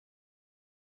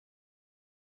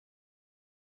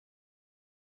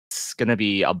going to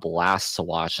be a blast to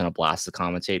watch and a blast to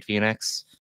commentate, Phoenix.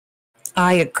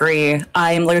 I agree.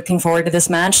 I am looking forward to this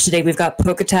match. Today we've got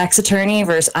Poketaxatty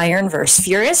versus Iron versus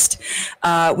Furist.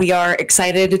 We are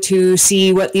excited to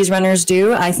see what these runners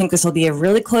do. I think this will be a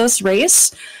really close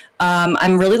race.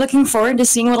 I'm really looking forward to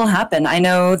seeing what will happen. I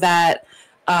know that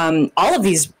all of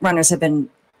these runners have been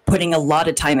putting a lot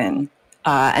of time in,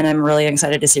 and I'm really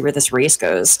excited to see where this race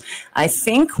goes. I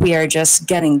think we are just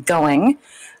getting going.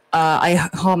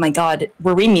 Oh my god,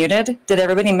 were we muted? Did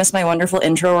everybody miss my wonderful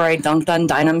intro where I dunked on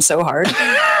Dynam so hard?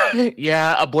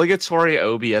 Yeah, obligatory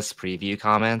OBS preview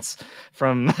comments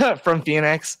from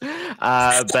Phoenix.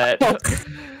 But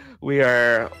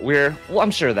we're well,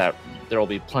 I'm sure that there will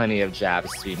be plenty of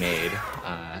jabs to be made.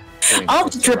 I'll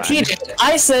just repeat it.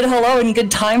 I said hello in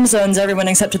good time zones, everyone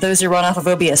except to those who run off of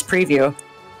OBS preview.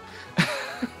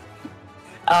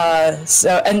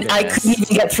 I couldn't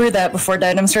even get through that before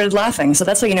Dynam started laughing, so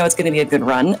that's how you know it's going to be a good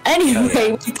run.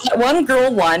 Anyway, we got one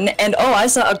girl one, and I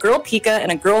saw a girl Pika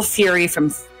and a girl Fury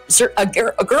from a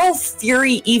girl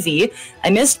Fury Eevee. I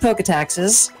missed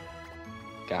Poketaxes.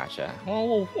 Gotcha.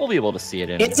 Well, we'll be able to see it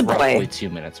in roughly 2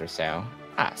 minutes or so.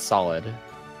 Solid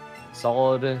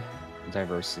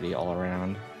diversity all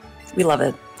around. We love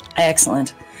it.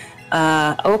 Excellent.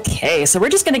 Okay, so we're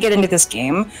just going to get into this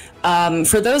game.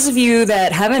 For those of you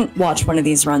that haven't watched one of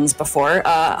these runs before,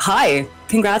 hi.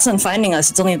 Congrats on finding us.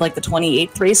 It's only like the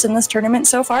 28th race in this tournament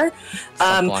so far.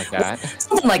 Something like that.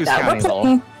 Something like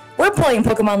that. We're playing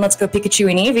Pokemon Let's Go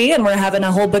Pikachu and Eevee, and we're having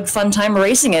a whole big fun time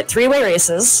racing it. 3-way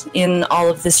races in all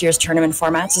of this year's tournament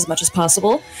formats as much as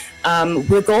possible.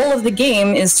 The goal of the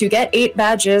game is to get 8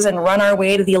 badges and run our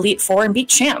way to the Elite Four and beat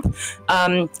Champ.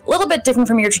 A little bit different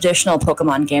from your traditional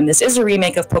Pokemon game. This is a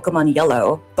remake of Pokemon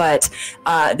Yellow, but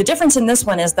the difference in this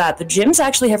one is that the gyms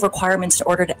actually have requirements in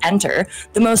order to enter.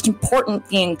 The most important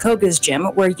being Koga's gym,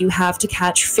 where you have to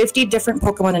catch 50 different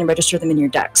Pokemon and register them in your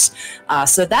decks.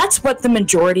 So that's what the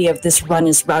majority of this run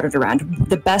is routed around.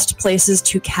 The best places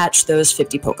to catch those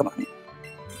 50 Pokemon.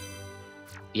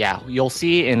 Yeah, you'll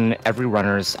see in every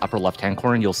runner's upper left-hand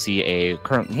corner, you'll see a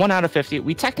current 1 out of 50.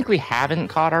 We technically haven't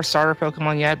caught our starter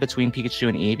Pokemon yet between Pikachu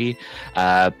and Eevee,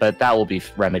 but that will be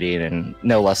remedied in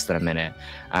no less than a minute.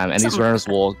 And these runners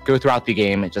will go throughout the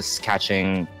game just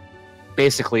catching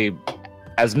basically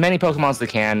as many Pokemon as they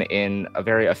can in a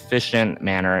very efficient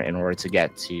manner in order to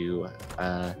get to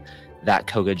that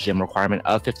Koga gym requirement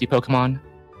of 50 Pokemon.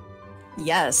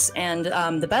 Yes, and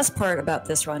the best part about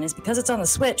this run is because it's on the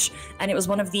Switch, and it was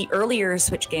one of the earlier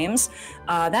Switch games,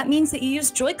 that means that you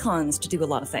use Joy-Cons to do a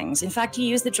lot of things. In fact, you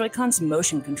use the Joy-Cons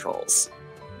motion controls.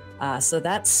 So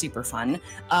that's super fun.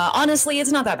 Honestly,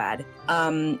 it's not that bad.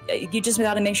 You just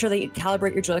got to make sure that you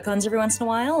calibrate your Joy-Cons every once in a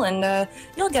while, and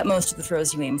you'll get most of the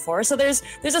throws you aim for. So there's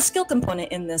a skill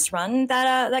component in this run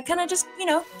that kind of just,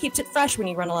 keeps it fresh when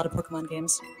you run a lot of Pokemon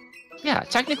games. Yeah,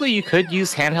 technically you could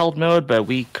use handheld mode, but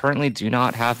we currently do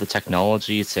not have the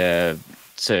technology to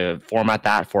format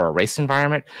that for a race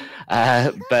environment.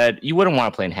 But you wouldn't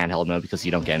want to play in handheld mode because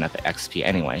you don't get enough XP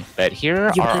anyway. But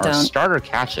here are our starter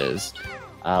catches.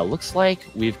 Looks like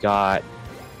we've got...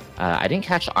 I didn't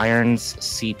catch Iron's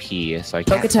CP, so I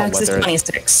can't tell whether... Poketax is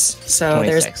 26, so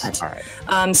 26. There's that. All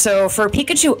right. So for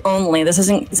Pikachu only, this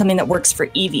isn't something that works for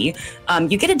Eevee.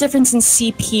 You get a difference in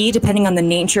CP depending on the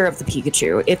nature of the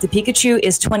Pikachu. If the Pikachu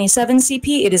is 27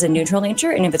 CP, it is a neutral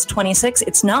nature, and if it's 26,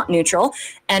 it's not neutral.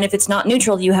 And if it's not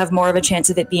neutral, you have more of a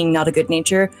chance of it being not a good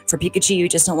nature. For Pikachu, you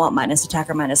just don't want minus attack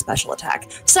or minus special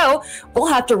attack. So we'll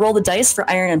have to roll the dice for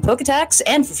Iron and Poketax,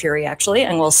 and for Fury, actually,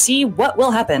 and we'll see what will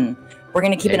happen. We're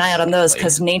going to keep an eye out on those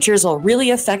because natures will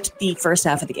really affect the first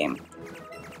half of the game.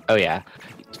 Oh, yeah.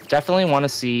 Definitely want to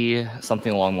see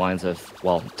something along the lines of,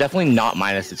 well, definitely not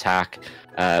minus attack.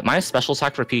 Minus special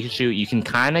attack for Pikachu, you can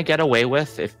kind of get away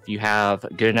with if you have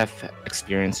good enough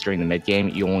experience during the mid-game.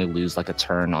 You only lose like a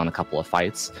turn on a couple of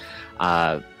fights.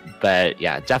 But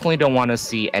yeah, definitely don't want to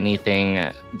see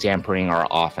anything dampening our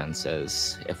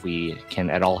offenses if we can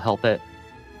at all help it.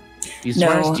 These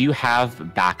runners do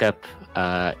have backup.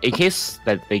 In case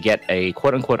that they get a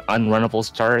quote-unquote unrunnable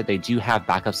start, they do have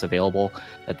backups available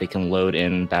that they can load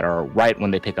in that are right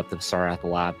when they pick up the star at the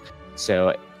lab.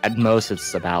 So at most,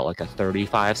 it's about like a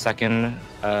 35-second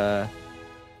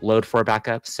load for a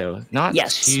backup. So not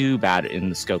too bad in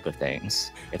the scope of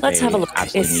things. Let's have a look.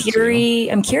 If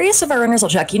Fury... I'm curious if our runners will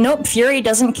check. Nope, Fury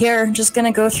doesn't care. Just going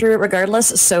to go through it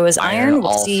regardless. So is Iron. We'll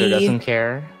also see. Doesn't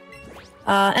care.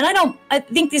 And I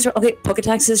think these are... Okay,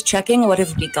 Poketax is checking. What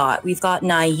have we got? We've got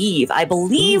Naive. I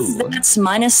believe that's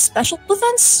minus special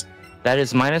defense. That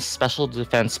is minus special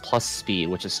defense plus speed,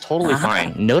 which is totally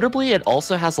fine. Notably, it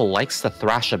also has a likes to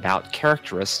thrash about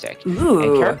characteristic. Ooh.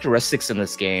 And characteristics in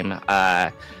this game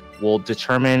will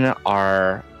determine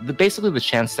basically the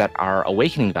chance that our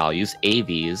awakening values,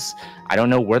 AVs, I don't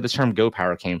know where the term go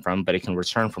power came from, but it can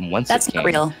return from whence it came. That's not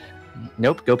real.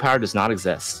 Nope, go power does not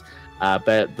exist.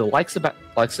 But the likes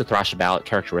to thrash about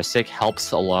characteristic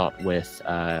helps a lot with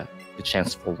the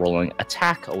chance for rolling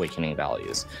attack awakening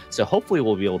values. So hopefully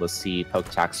we'll be able to see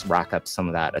Poketax rack up some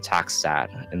of that attack stat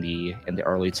in the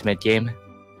early to mid game.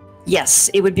 Yes,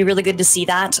 it would be really good to see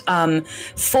that.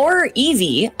 For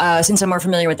Eevee, since I'm more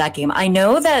familiar with that game, I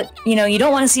know that, you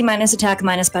don't want to see minus attack,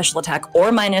 minus special attack,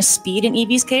 or minus speed in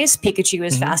Eevee's case. Pikachu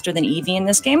is faster than Eevee in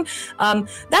this game.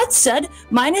 That said,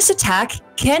 minus attack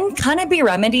can kind of be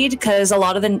remedied because a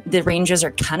lot of the ranges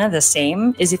are kind of the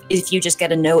same as if you just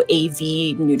get a no AV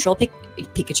neutral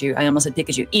Pikachu. I almost said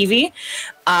Pikachu. Eevee.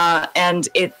 And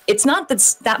it's not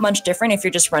that much different if you're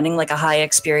just running like a high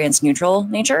experience neutral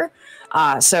nature.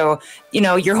 So,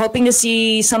 you're hoping to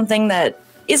see something that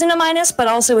isn't a minus, but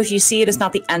also if you see it, it's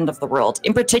not the end of the world.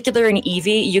 In particular, in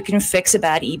Eevee, you can fix a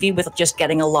bad Eevee with just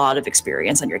getting a lot of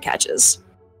experience on your catches.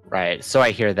 Right. So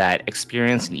I hear that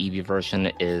experience in Eevee version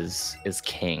is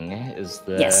king, is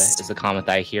the comment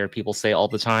that I hear people say all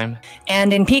the time.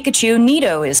 And in Pikachu,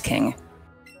 Nido is king.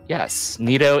 Yes,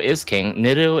 Nido is king.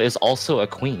 Nido is also a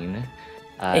queen,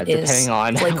 depending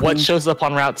on what shows up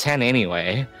on Route 10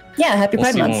 anyway. Yeah, happy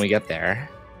Pride Month. We'll see when we get there.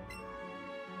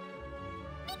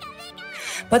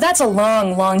 But that's a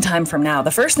long, long time from now. The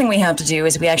first thing we have to do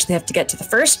is we actually have to get to the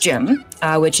first gym,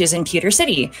 which is in Pewter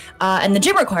City. And the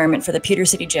gym requirement for the Pewter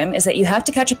City gym is that you have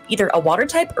to catch either a water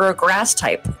type or a grass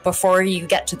type before you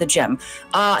get to the gym.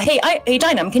 Hey,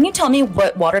 Dynam, can you tell me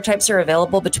what water types are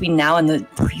available between now and the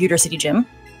Pewter City gym?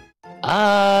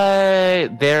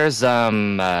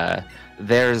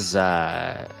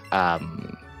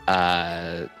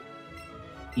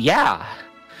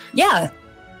 Yeah.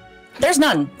 There's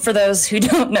none, for those who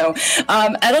don't know.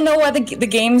 I don't know why the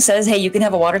game says, hey, you can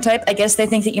have a water type. I guess they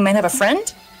think that you might have a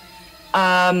friend.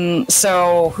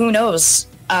 So who knows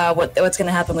what's going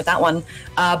to happen with that one.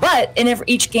 But in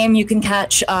each game, you can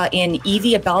catch in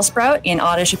Eevee a Bellsprout, in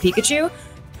Oddish a Pikachu.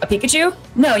 A Pikachu?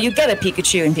 No, you get a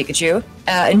Pikachu in Pikachu.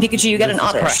 In Pikachu, you get an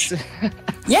Oddish.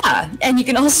 Yeah, and you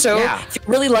can also, if you're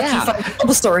really lucky, find a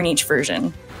Bulbasaur in each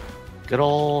version. Good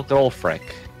old Frick.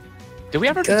 Did we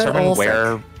ever determine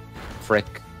where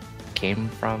Frick came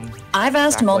from? I've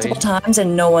asked multiple times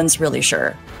and no one's really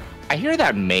sure. I hear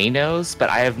that May knows, but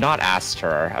I have not asked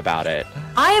her about it.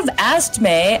 I have asked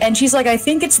May and she's like, I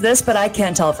think it's this, but I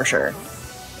can't tell for sure.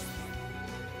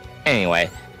 Anyway,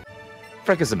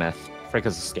 Frick is a myth. Frick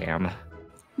is a scam.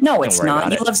 No, it's not.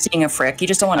 You love seeing a Frick. You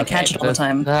just don't want to catch it all the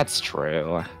time. That's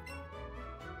true.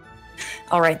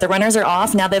 All right, the runners are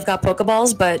off. Now they've got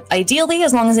Pokeballs, but ideally,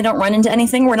 as long as they don't run into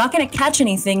anything, we're not going to catch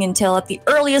anything until at the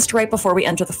earliest right before we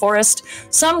enter the forest.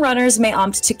 Some runners may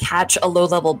opt to catch a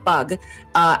low-level bug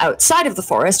outside of the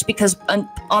forest because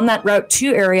on that Route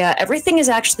 2 area, everything is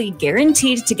actually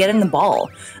guaranteed to get in the ball.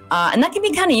 And that can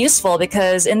be kind of useful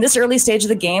because in this early stage of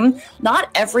the game, not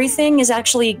everything is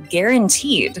actually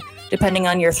guaranteed, depending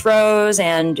on your throws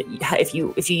and if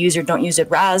you use or don't use a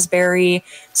raspberry.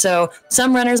 So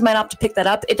some runners might opt to pick that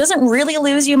up. It doesn't really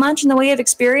lose you much in the way of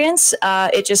experience.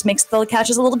 It just makes the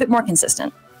catches a little bit more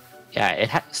consistent. Yeah,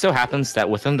 it so happens that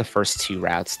within the first two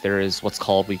routes, there is what's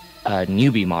called a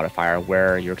newbie modifier,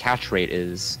 where your catch rate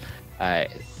is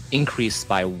increased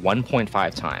by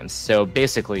 1.5 times. So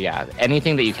basically, yeah,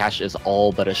 anything that you catch is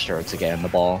all but assured to get in the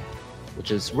ball,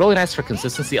 which is really nice for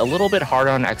consistency. A little bit hard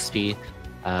on XP,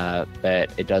 but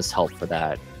it does help for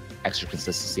that extra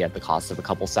consistency at the cost of a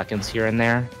couple seconds here and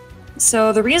there.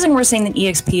 So the reason we're saying that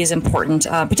EXP is important,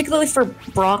 particularly for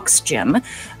Brock's gym,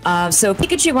 so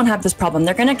Pikachu won't have this problem.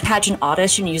 They're going to catch an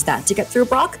Oddish and use that to get through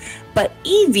Brock, but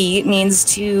Eevee needs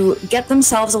to get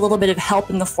themselves a little bit of help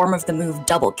in the form of the move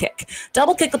Double Kick.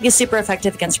 Double Kick will be super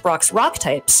effective against Brock's rock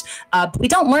types, but we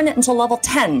don't learn it until level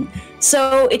 10.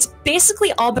 So it's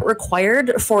basically all but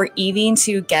required for Eevee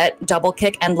to get Double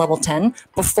Kick and level 10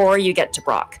 before you get to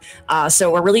Brock.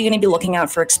 So we're really going to be looking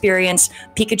out for experience.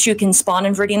 Pikachu can spawn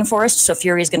in Viridian Forest, so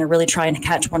Fury is going to really try and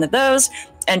catch one of those.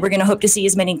 And we're going to hope to see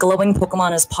as many glowing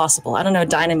Pokemon as possible. I don't know,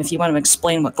 Dynam, if you want to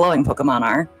explain what glowing Pokemon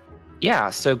are.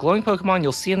 Yeah, so glowing Pokemon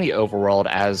you'll see in the overworld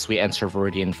as we enter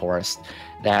Viridian Forest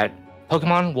that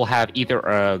Pokemon will have either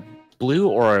a blue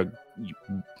or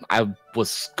I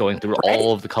was going through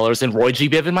all of the colors in Roy G.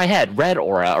 Biv in my head, red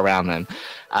aura around them.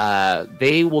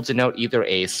 they will denote either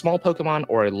a small Pokemon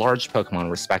or a large Pokemon,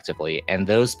 respectively. And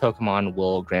those Pokemon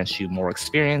will grant you more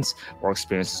experience. More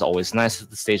experience is always nice at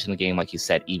this stage in the game. Like you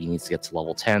said, Eevee needs to get to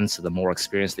level 10, so the more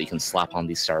experience that you can slap on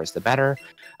these stars, the better.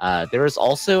 There is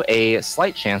also a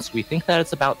slight chance, we think that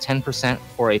it's about 10%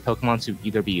 for a Pokemon to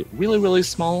either be really, really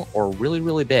small or really,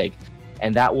 really big.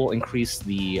 And that will increase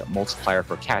the multiplier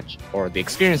for catch, or the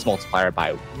experience multiplier,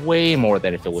 by way more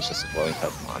than if it was just a glowing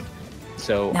Pokemon.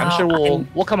 So Now, I'm sure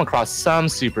we'll come across some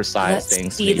supersized things.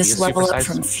 Let's see this level up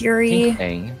from Fury.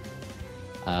 Thing.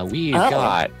 We've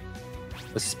got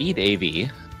the Speed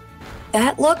AV.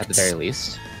 That looked, at the very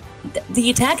least.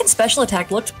 The attack and special attack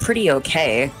looked pretty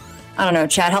okay. I don't know,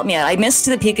 Chad, help me out. I missed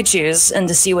the Pikachus and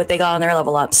to see what they got on their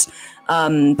level ups.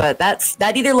 But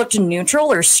that either looked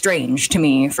neutral or strange to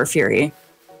me for Fury.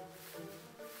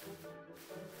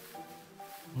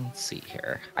 Let's see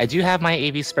here. I do have my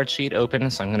AV spreadsheet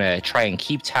open, so I'm going to try and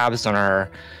keep tabs on our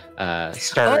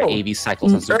starter AV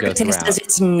cycles as we go through. Says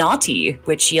it's naughty,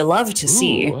 which you love to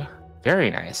see.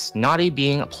 Very nice. Naughty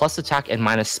being plus attack and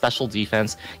minus special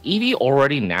defense. Eevee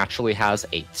already naturally has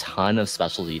a ton of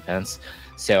special defense,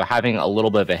 so having a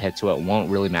little bit of a hit to it won't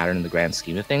really matter in the grand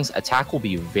scheme of things. Attack will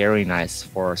be very nice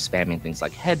for spamming things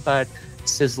like Headbutt,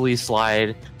 Sizzly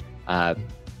Slide,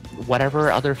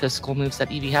 whatever other physical moves that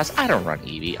Eevee has. I don't run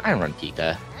Eevee, I run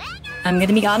Pika. I'm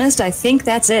gonna be honest, I think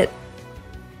that's it.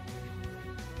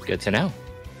 Good to know.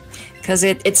 Because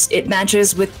it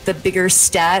matches with the bigger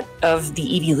stat of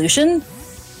the evolution,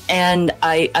 and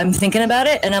I'm thinking about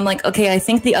it, and I'm like, okay, I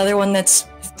think the other one that's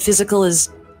physical is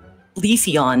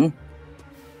Leafeon,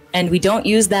 and we don't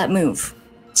use that move,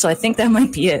 so I think that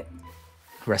might be it.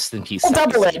 Rest in peace. Well,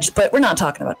 Double Edge, but we're not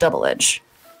talking about Double Edge.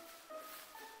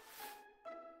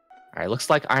 All right, looks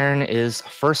like Iron is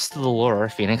first to the lure.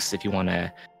 Phoenix, if you want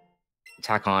to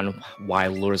tack on why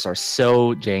lures are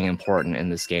so dang important in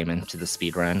this game and to the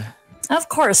speedrun. Of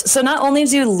course. So not only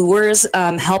do lures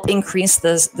help increase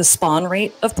the spawn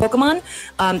rate of Pokemon,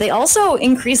 they also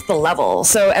increase the level.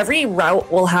 So every route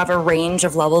will have a range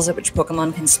of levels at which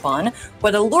Pokemon can spawn.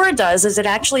 What a lure does is it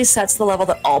actually sets the level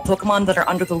that all Pokemon that are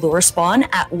under the lure spawn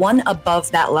at one above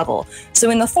that level. So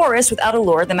in the forest, without a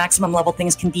lure, the maximum level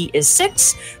things can be is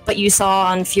 6, but you saw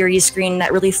on Fury's screen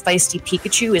that really feisty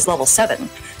Pikachu is level 7.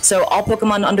 So all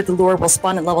Pokemon under the lure will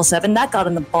spawn at level 7. That got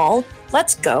in the ball.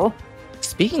 Let's go.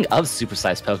 Speaking of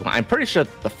supersized Pokemon, I'm pretty sure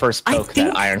the first poke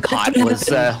that Iron caught was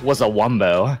a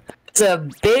Wumbo. It's a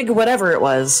big whatever it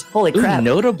was. Holy crap. Ooh,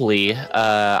 notably,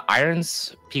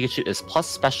 Iron's Pikachu is plus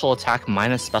special attack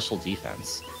minus special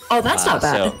defense. Oh, that's not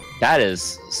bad. So that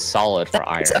is solid for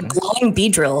Iron. It's a glowing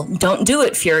Beedrill. Don't do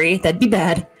it, Fury. That'd be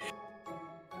bad.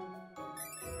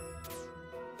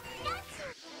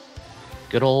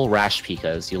 Good old Rash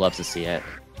Pikas. You love to see it.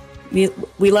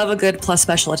 We love a good plus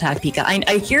special attack Pika.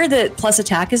 I hear that plus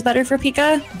attack is better for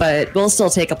Pika, but we'll still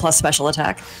take a plus special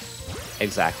attack.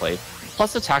 Exactly.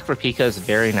 Plus attack for Pika is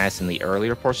very nice in the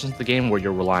earlier portions of the game where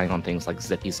you're relying on things like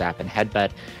Zippy Zap and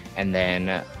Headbutt, and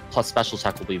then plus special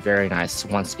attack will be very nice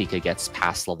once Pika gets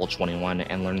past level 21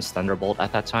 and learns Thunderbolt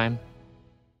at that time.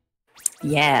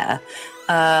 Yeah.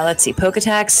 Let's see.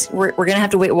 Poketax. We're going to have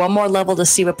to wait one more level to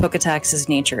see what Poketax's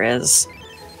nature is.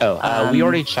 Oh, we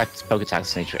already checked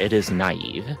Poketax's nature. It is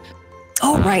naive.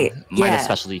 Oh, right. Minus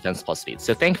special defense plus speed.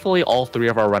 So thankfully, all 3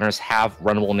 of our runners have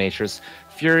runnable natures.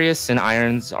 Furious and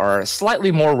Irons are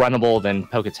slightly more runnable than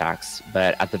Poketax,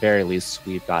 but at the very least,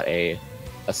 we've got a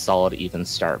solid even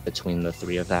start between the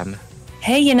 3 of them.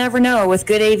 Hey, you never know. With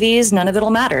good AVs, none of it'll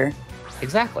matter.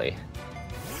 Exactly.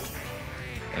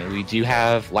 And we do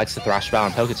have likes of Thrashbow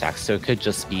and Poketax, so it could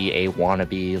just be a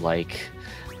wannabe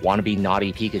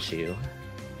naughty Pikachu.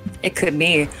 It could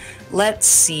be. Let's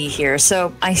see here.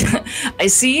 So I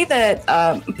see that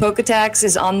Poketax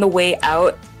is on the way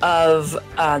out of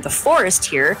the forest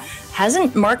here.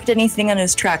 Hasn't marked anything on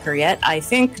his tracker yet. I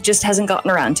think just hasn't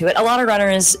gotten around to it. A lot of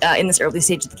runners in this early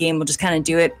stage of the game will just kind of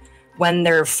do it when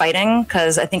they're fighting,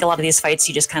 because I think a lot of these fights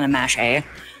you just kind of mash A.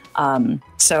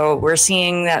 So we're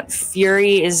seeing that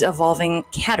Fury is evolving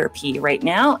Caterpie right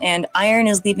now, and Iron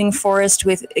is leaving forest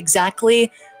with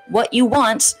exactly what you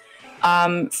want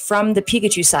from the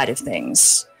Pikachu side of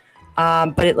things.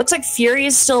 But it looks like Fury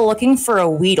is still looking for a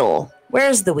Weedle.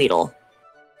 Where's the Weedle?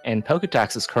 And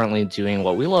Poketax is currently doing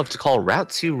what we love to call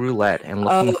Route 2 Roulette and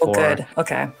looking for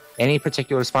any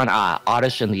particular spawn.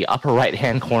 Oddish in the upper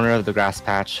right-hand corner of the grass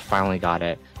patch. Finally got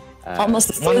it. Almost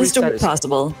the furthest away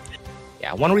possible.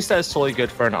 Yeah, one reset is totally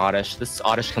good for an Oddish. This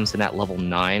Oddish comes in at level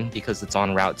 9 because it's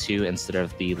on Route 2 instead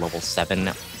of the level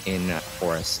 7 in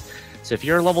Forest. So if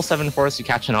you're level 7 Forest, you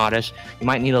catch an Oddish, you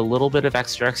might need a little bit of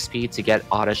extra XP to get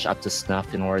Oddish up to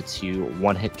snuff in order to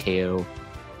one-hit KO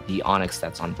the Onyx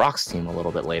that's on Brock's team a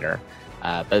little bit later.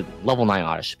 But level 9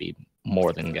 Oddish should be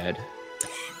more than good.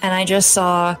 And I just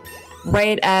saw,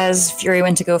 right as Fury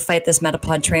went to go fight this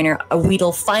Metapod trainer, a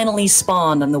Weedle finally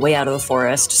spawned on the way out of the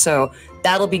forest. So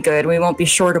that'll be good. We won't be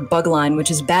short of Bugline, which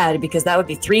is bad because that would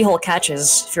be 3 whole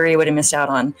catches Fury would have missed out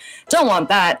on. Don't want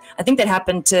that. I think that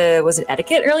happened to, was it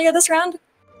Etiquette earlier this round?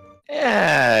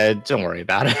 Yeah, don't worry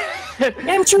about it.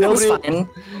 Yeah, I'm sure it was fine.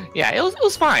 Yeah, it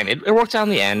was fine. It worked out in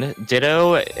the end.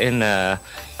 Ditto in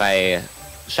by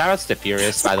shoutouts to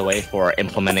Furious, by the way, for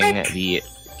implementing the.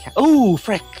 Oh,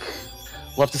 Frick!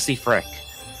 Love to see Frick.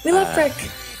 We love Frick.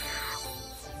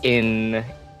 In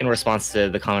response to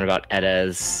the comment about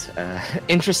Edda's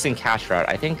interesting catch route,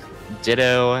 I think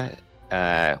Ditto.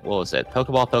 What was it?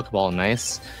 Pokeball,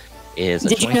 nice. Is a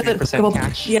 23%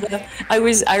 catch. Yeah,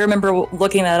 I remember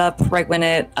looking that up right when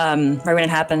it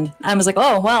happened. I was like,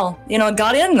 oh well, it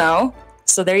got in though.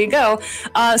 So there you go.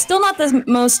 Still not the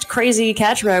most crazy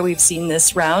catch route we've seen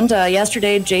this round.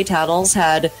 Yesterday, J Tattles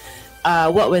had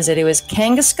what was it? It was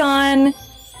Kangaskhan.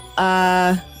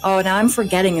 Oh, now I'm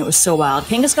forgetting. It was so wild.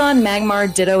 Kangaskhan,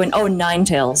 Magmar, Ditto, and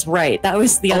Ninetales. Right, that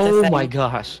was the other thing. Oh my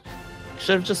gosh,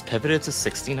 should have just pivoted to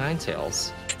 69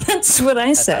 tails. That's what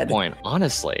I said. At that point,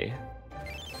 honestly.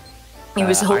 He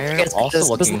was also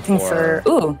looking for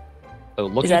ooh.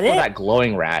 Looking for that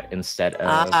glowing rat instead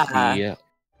of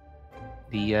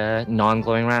the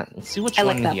non-glowing rat. Let's see which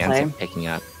one he ends up picking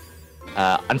up.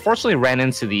 Unfortunately, ran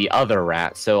into the other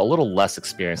rat, so a little less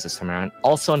experience this time around.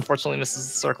 Also, unfortunately, misses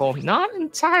the circle. Not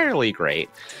entirely great.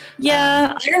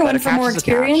 Yeah, Iron went for more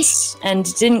experience and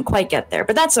didn't quite get there,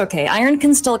 but that's okay. Iron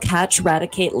can still catch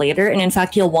Raticate later, and in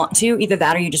fact, you'll want to. Either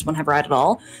that or you just won't have rat at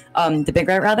all. The big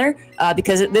rat, rather,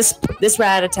 because this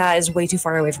Rattata is way too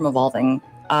far away from evolving.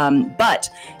 But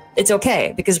it's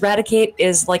okay, because Raticate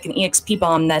is like an EXP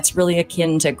bomb that's really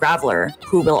akin to Graveler,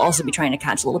 who will also be trying to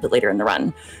catch a little bit later in the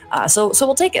run. So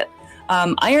we'll take it.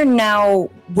 Iron now,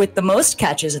 with the most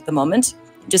catches at the moment,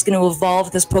 just going to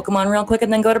evolve this Pokemon real quick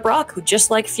and then go to Brock, who just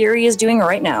like Fury is doing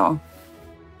right now.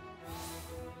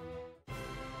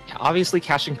 Obviously,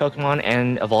 catching Pokemon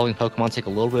and evolving Pokemon take a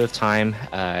little bit of time.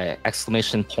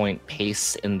 Exclamation point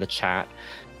pace in the chat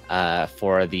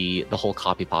for the whole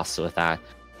copy pasta with that.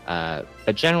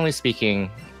 But generally speaking,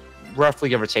 roughly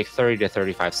give or take 30 to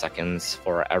 35 seconds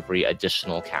for every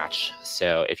additional catch.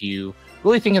 So if you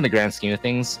really think in the grand scheme of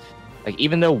things, like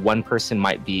even though one person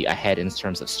might be ahead in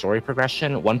terms of story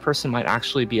progression, one person might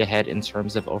actually be ahead in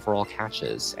terms of overall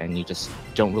catches, and you just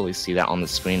don't really see that on the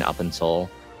screen up until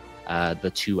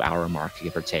the 2-hour mark,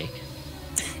 give or take.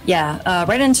 Yeah,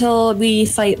 right until we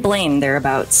fight Blaine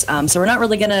thereabouts. So we're not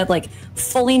really gonna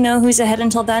fully know who's ahead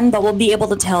until then, but we'll be able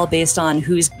to tell based on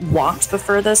who's walked the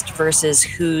furthest versus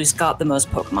who's got the most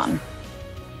Pokemon.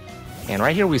 And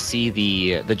right here we see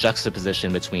the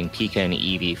juxtaposition between Pika and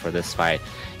Eevee for this fight.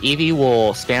 Eevee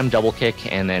will spam double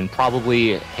kick and then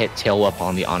probably hit Tail Whip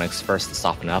on the Onix first to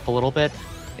soften up a little bit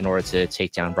in order to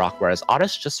take down Brock, whereas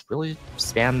Oddish just really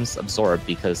spams Absorb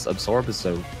because Absorb is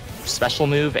a special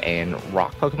move, and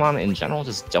rock Pokemon in general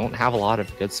just don't have a lot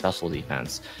of good special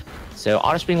defense. So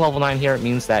Oddish being level 9 here, it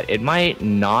means that it might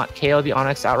not KO the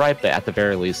Onix outright, but at the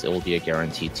very least it will be a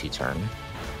guaranteed 2-turn.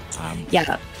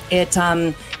 Yeah,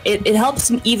 it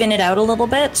helps even it out a little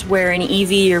bit, where in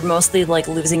Eevee you're mostly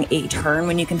losing a turn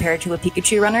when you compare it to a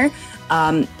Pikachu runner.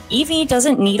 Eevee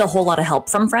doesn't need a whole lot of help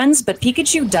from friends, but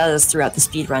Pikachu does throughout the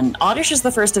speedrun. Oddish is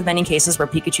the first of many cases where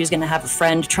Pikachu is going to have a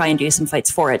friend try and do some fights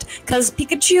for it, because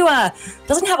Pikachu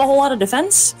doesn't have a whole lot of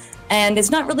defense, and it's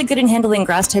not really good in handling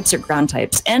grass types or ground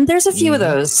types, and there's a few of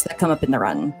those that come up in the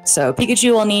run. So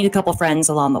Pikachu will need a couple friends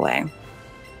along the way.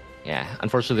 Yeah,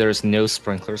 unfortunately there's no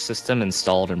sprinkler system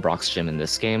installed in Brock's gym in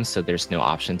this game, so there's no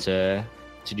option to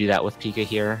do that with Pika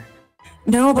here.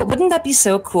 No, but wouldn't that be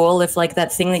so cool if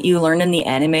that thing that you learned in the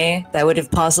anime that would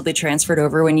have possibly transferred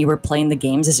over when you were playing the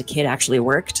games as a kid actually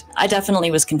worked? I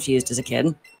definitely was confused as a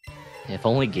kid. If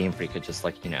only Game Freak could just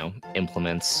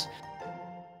implement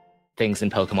things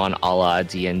in Pokemon a la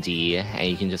D&D, and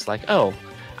you can just oh,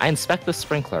 I inspect the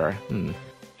sprinkler. Can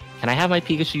I have my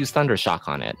Pikachu use Thunder Shock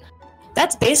on it?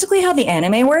 That's basically how the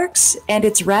anime works, and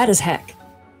it's rad as heck.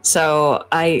 So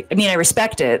I mean, I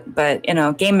respect it, but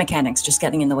game mechanics just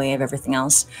getting in the way of everything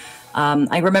else.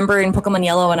 I remember in Pokemon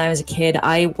Yellow when I was a kid,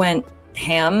 I went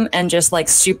ham and just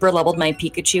super leveled my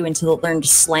Pikachu until it learned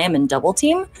Slam and Double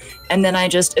Team, and then I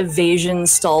just evasion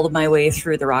stalled my way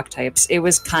through the rock types. It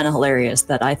was kind of hilarious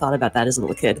that I thought about that as a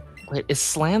little kid. Wait, is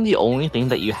Slam the only thing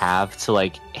that you have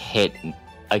to hit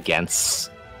against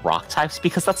rock types?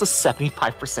 Because that's a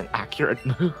 75% accurate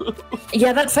move.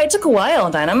 Yeah, that fight took a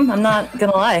while, Dynam. I'm not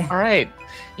gonna lie. All right,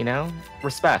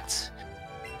 respect.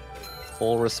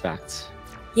 Full respect.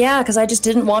 Yeah, because I just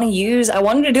didn't want to use... I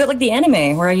wanted to do it like the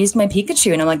anime, where I used my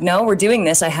Pikachu, and I'm like, no, we're doing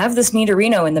this. I have this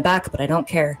Nidorino in the back, but I don't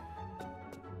care.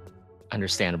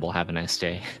 Understandable. Have a nice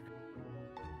day.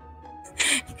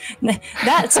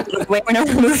 That's the way we're now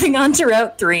moving on to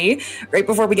Route 3, right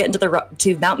before we get into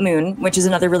to Mount Moon, which is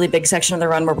another really big section of the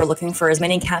run where we're looking for as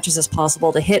many catches as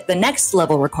possible to hit the next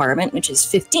level requirement, which is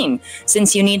 15,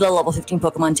 since you need a level 15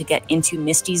 Pokemon to get into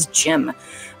Misty's gym.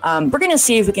 We're going to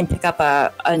see if we can pick up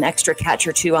an extra catch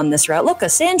or two on this route. Look, a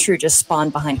Sandshrew just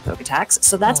spawned behind Poketax,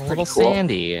 so that's pretty cool. Little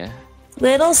Sandy.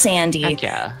 Little Sandy. Heck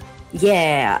yeah.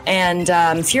 Yeah,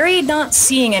 and Fury not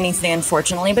seeing anything,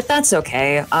 unfortunately, but that's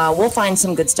okay. We'll find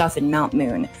some good stuff in Mount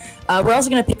Moon. We're also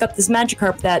going to pick up this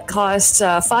Magikarp that costs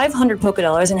 500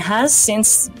 Pokédollars and has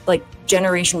since, like,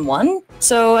 Generation 1.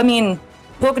 So, I mean,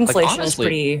 Pokéinflation is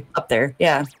pretty up there,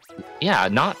 yeah. Yeah,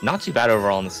 not too bad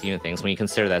overall in the scheme of things when you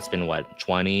consider that's been, what,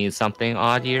 20-something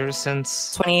odd years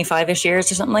since? 25-ish years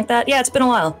or something like that. Yeah, it's been a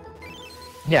while.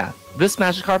 Yeah, this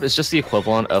Magikarp is just the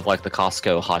equivalent of like the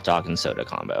Costco hot dog and soda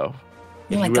combo.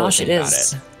 Oh my gosh, it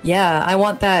is. Yeah, I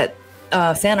want that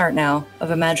fan art now of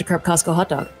a Magikarp Costco hot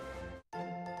dog.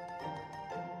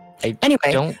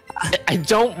 I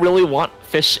don't really want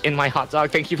fish in my hot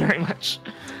dog. Thank you very much.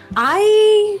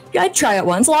 I'd try it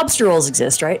once. Lobster rolls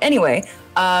exist, right? Anyway,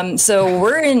 so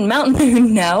we're in Mountain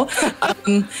Moon now.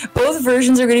 Both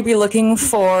versions are going to be looking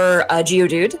for a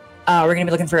Geodude. We're going to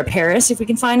be looking for a Paris if we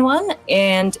can find one,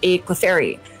 and a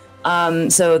Clefairy.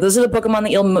 So those are the Pokemon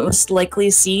that you'll most likely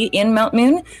see in Mount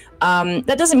Moon.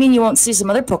 That doesn't mean you won't see some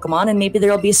other Pokemon, and maybe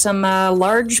there'll be some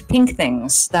large pink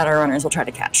things that our runners will try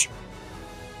to catch.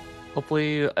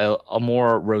 Hopefully a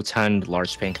more rotund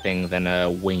large pink thing than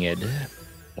a winged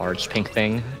large pink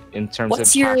thing in terms of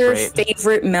What's catch your rate.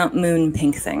 favorite Mount Moon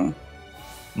pink thing?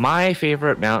 My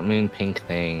favorite Mount Moon pink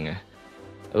thing...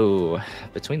 Oh,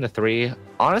 between the three,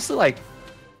 honestly, like,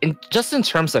 just in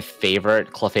terms of favorite,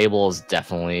 Clefable is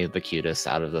definitely the cutest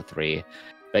out of the three.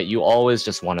 But you always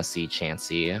just want to see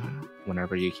Chansey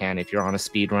whenever you can if you're on a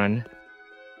speed run.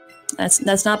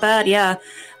 That's not bad, yeah.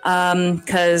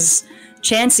 Because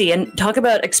Chansey, and talk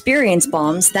about experience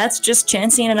bombs, that's just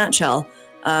Chansey in a nutshell.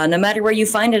 No matter where you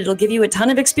find it, it'll give you a ton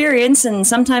of experience, and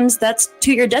sometimes that's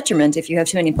to your detriment if you have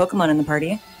too many Pokemon in the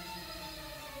party.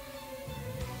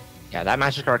 Yeah, that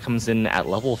Magikarp comes in at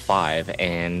level 5,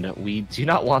 and we do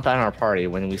not want that in our party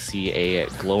when we see a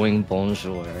glowing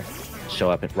Bonjour show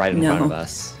up right in front of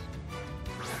us.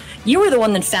 You were the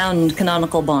one that found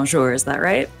canonical Bonjour, is that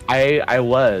right? I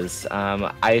was.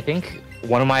 I think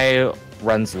one of my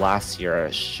runs last year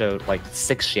showed like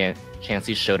 6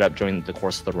 Chansey showed up during the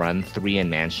course of the run, 3 in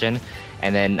Mansion,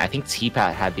 and then I think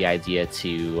T-Pat had the idea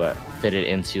to fit it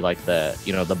into like the,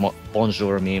 you know, the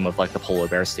Bonjour meme of like the polar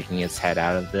bear sticking its head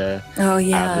out of the out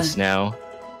of the snow.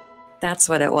 That's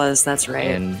what it was. That's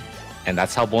right. And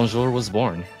that's how Bonjour was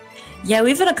born. Yeah,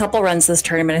 we've had a couple runs this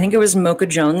tournament. I think it was Mocha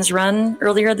Jones' run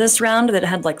earlier this round that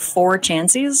had like 4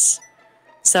 Chanseys.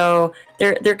 So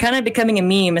they're kind of becoming a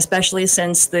meme, especially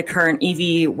since the current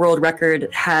EV world record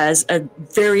has a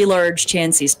very large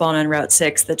Chansey spawn on Route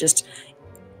 6 that just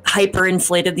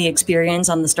hyper-inflated the experience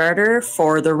on the starter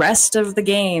for the rest of the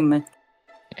game.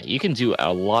 You can do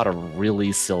a lot of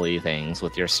really silly things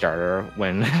with your starter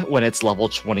when it's level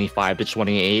 25 to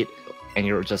 28 and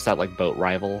you're just at like boat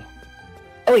rival.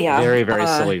 Oh yeah. Very, very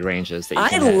silly ranges that you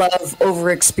can hit. love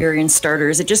over-experienced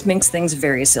starters. It just makes things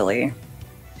very silly.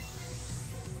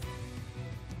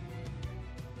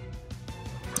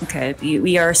 Okay,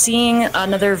 we are seeing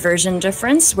another version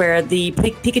difference where the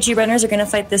Pikachu runners are going to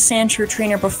fight the Sandshrew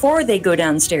trainer before they go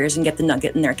downstairs and get the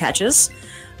nugget in their catches.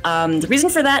 The reason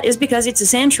for that is because it's a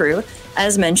Sandshrew.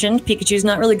 As mentioned, Pikachu's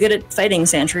not really good at fighting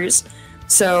Sandshrews.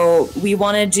 So we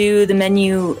want to do the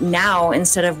menu now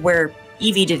instead of where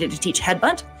Eevee did it to teach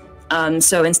Headbutt.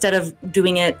 So instead of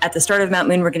doing it at the start of Mount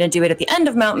Moon, we're going to do it at the end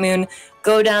of Mount Moon,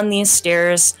 go down these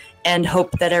stairs, and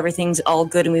hope that everything's all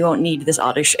good and we won't need this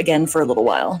Oddish again for a little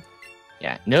while.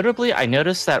 Yeah, notably, I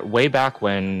noticed that way back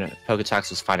when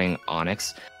Poketax was fighting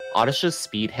Onix, Oddish's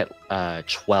speed hit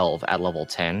 12 at level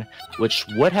 10, which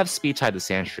would have speed tied the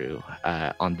Sandshrew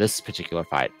on this particular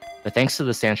fight. But thanks to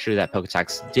the Sandshrew that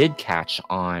Poketax did catch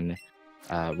on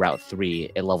Route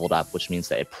 3, it leveled up, which means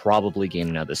that it probably gained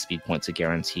another speed point to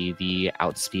guarantee the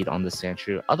outspeed on the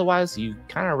Sandshrew. Otherwise, you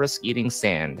kind of risk eating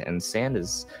sand, and sand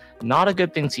is not a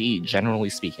good thing to eat, generally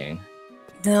speaking.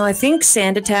 No, I think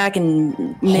Sand Attack and...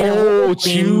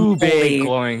 two big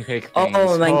glowing pig things.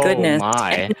 Oh my goodness.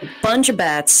 My. And a bunch of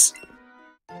bats.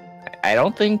 I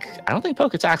don't think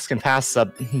Poketax can pass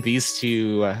up these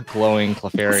two glowing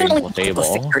Clefairy and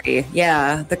Clefable.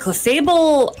 Yeah, the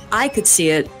Clefable, I could see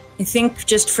it I think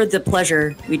just for the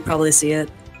pleasure, we'd probably see it.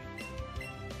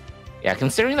 Yeah,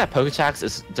 considering that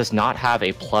Poketax does not have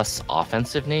a plus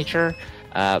offensive nature,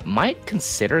 might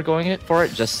consider going for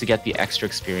it just to get the extra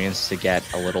experience to get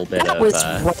a little bit that of... was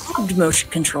robbed motion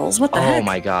controls. What the heck? Oh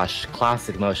my gosh,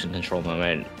 classic motion control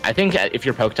moment. I think if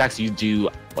you're Poketax, you do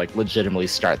like legitimately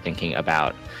start thinking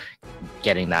about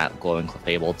getting that glowing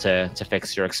Clefable to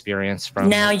fix your experience from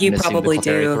now you probably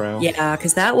do. Throw. Yeah,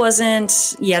 because that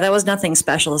wasn't... Yeah, that was nothing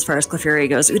special as far as Clefairy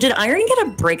goes. Did Iron get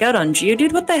a breakout on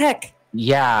Geodude? What the heck?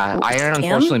 Yeah, Iron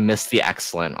unfortunately missed the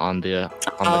excellent on the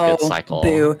good cycle.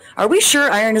 Boo. Are we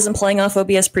sure Iron isn't playing off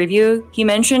OBS preview? He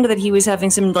mentioned that he was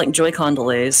having some like Joy-Con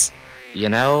delays. You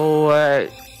know,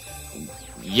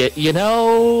 you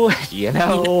know.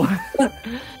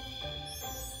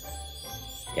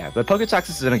 Yeah, but Poketax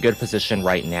is in a good position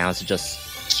right now to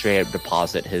just straight up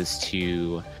deposit his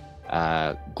two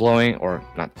Butterfree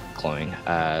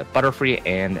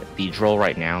and Beedrill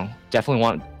right now. Definitely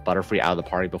want Butterfree out of the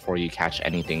party before you catch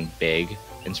anything big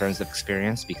in terms of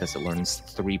experience, because it learns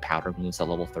 3 powder moves at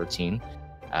level 13.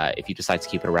 If you decide to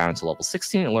keep it around until level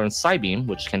 16, it learns Psybeam,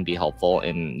 which can be helpful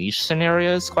in niche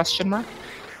scenarios,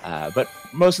 but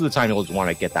most of the time you'll want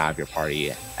to get that out of your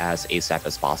party as ASAP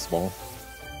as possible.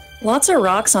 Lots of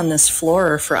rocks on this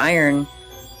floor for Iron.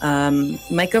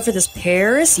 Might go for this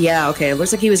Paris? Yeah, okay. It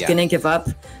looks like he was gonna give up,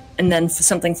 and then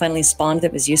something finally spawned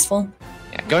that was useful.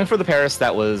 Yeah, going for the Paris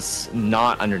that was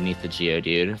not underneath the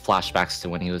Geodude. Flashbacks to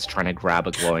when he was trying to grab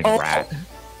a glowing rat.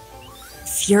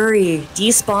 Fury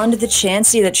despawned the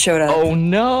Chansey that showed up. Oh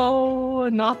no,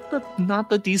 not the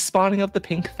despawning of the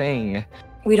pink thing.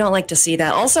 We don't like to see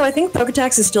that. Also, I think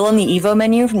Poketax is still on the Evo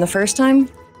menu from the first time.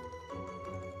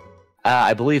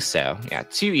 I believe so. Yeah,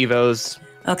 2 Evos.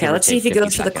 Okay, let's see if he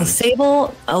goes for the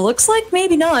Clefable. Looks like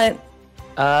maybe not.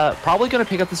 Probably going to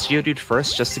pick up this Geodude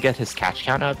first just to get his catch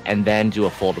count up, and then do a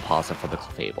full deposit for the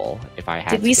Clefable, if I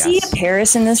had to guess. Did we see a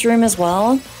Paris in this room as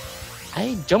well?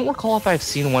 I don't recall if I've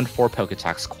seen one for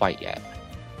Poketax quite yet.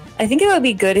 I think it would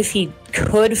be good if he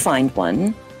could find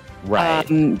one. Right.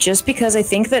 Just because I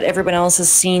think that everyone else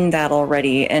has seen that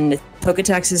already, and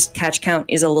Poketax's catch count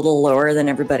is a little lower than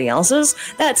everybody else's.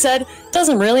 That said,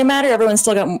 doesn't really matter. Everyone's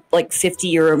still got like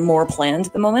 50 or more planned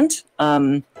at the moment.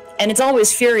 And it's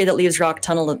always Fury that leaves Rock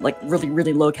Tunnel at like really,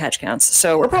 really low catch counts.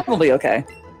 So we're probably okay.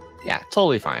 Yeah,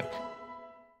 totally fine.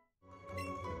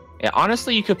 Yeah,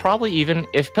 honestly, you could probably even,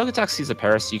 if Poketax sees a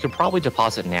Paris, you could probably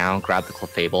deposit now, grab the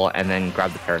Clefable, and then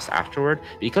grab the Paris afterward.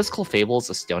 Because Clefable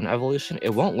is a stone evolution, it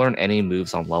won't learn any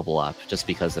moves on level up, just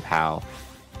because of how,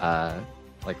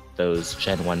 like, those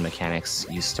Gen 1 mechanics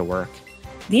used to work.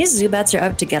 These Zubats are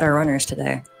out to get our runners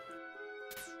today.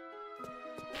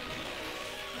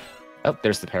 Oh,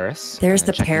 there's the Paris. There's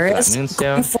the Paris.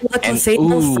 Moonstone. And,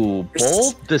 ooh,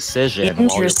 bold decision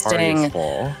while your party is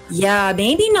full. Yeah,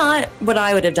 maybe not what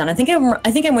I would have done. I think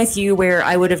I'm with you where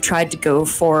I would have tried to go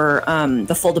for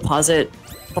the full deposit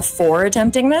before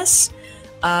attempting this.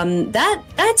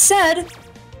 That said,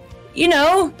 you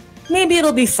know, maybe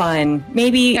it'll be fine.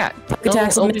 Maybe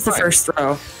Poketax will miss the first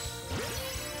throw.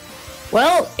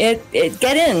 Well, it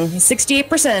get in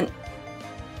 68%.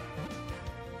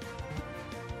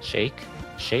 Shake,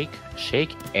 shake,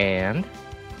 shake, and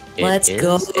let's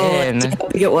go. In. How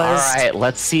big it was. All right,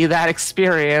 let's see that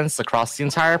experience across the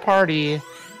entire party.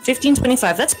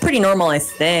 1525. That's pretty normal, I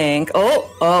think.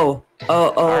 All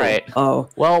right.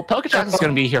 Well, Poketax is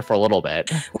going to be here for a little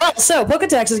bit. Well, so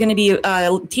Poketax is going to be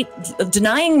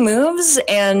denying moves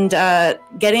and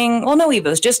getting, well, no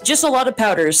Evos, just a lot of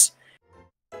powders.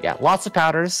 Yeah, lots of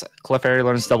powders. Clefairy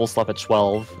learns Double Slap at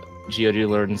 12. Geodude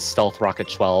learns Stealth Rock at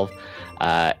 12.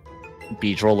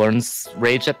 Beedrill learns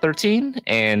Rage at 13,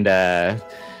 and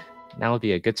now would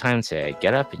be a good time to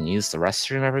get up and use the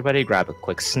restroom, everybody. Grab a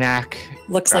quick snack.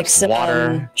 Looks like some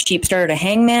water. Sheep started a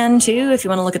Hangman, too, if you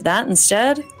want to look at that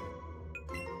instead.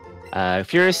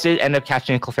 Furious did end up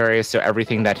catching a Clefairy, so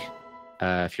everything that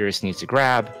Furious needs to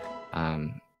grab.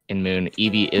 In Moon,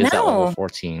 Eevee is at level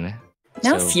 14.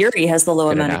 Now so Fury has the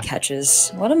low amount of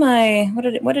catches. What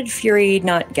did Fury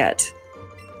not get?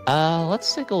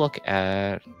 Let's take a look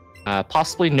at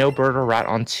possibly no bird or rat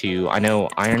on 2. I know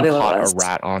Iron caught a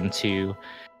rat on 2.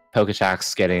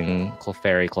 Poketax getting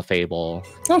Clefairy, Clefable.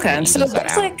 Okay, so it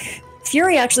looks like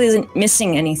Fury actually isn't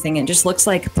missing anything. It just looks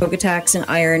like Poketax and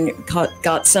Iron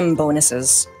got some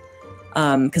bonuses.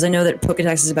 Because I know that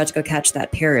Poketax is about to go catch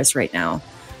that Paris right now.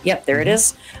 Yep, there it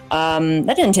is.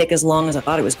 That didn't take as long as I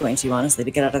thought it was going to, honestly, to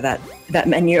get out of that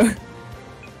menu.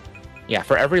 Yeah,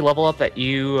 for every level up that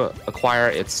you acquire,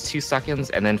 it's 2 seconds,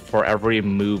 and then for every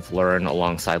move learn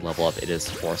alongside level up, it is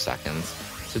 4 seconds.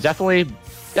 So definitely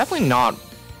not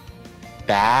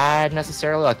bad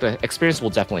necessarily. Like the experience will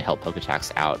definitely help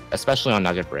Poketax out, especially on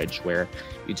Nugget Bridge, where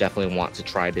you definitely want to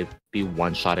try to be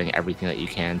one-shotting everything that you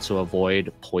can to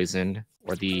avoid poison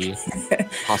or the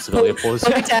possibility of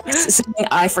poison. Poketax saying,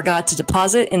 I forgot to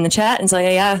deposit in the chat, and so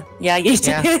yeah, you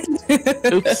did.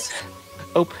 Oops.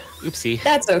 Oopsie.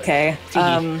 That's okay.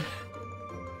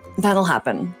 That'll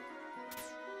happen.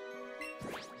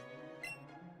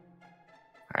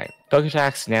 All right,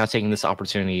 Poketax now taking this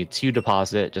opportunity to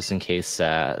deposit just in case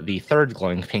the third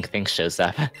glowing pink thing shows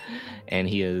up and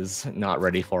he is not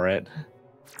ready for it.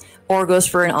 Or goes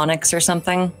for an Onyx or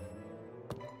something.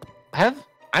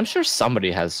 I'm sure somebody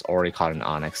has already caught an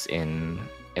Onyx in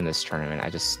this tournament. I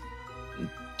just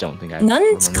don't think I've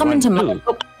None's coming to mind.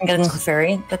 Oh, I'm getting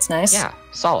Clefairy. That's nice. Yeah,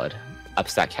 solid.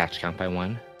 Ups that catch count by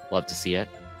 1. Love to see it.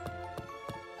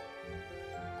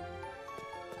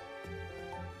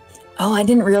 Oh, I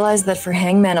didn't realize that for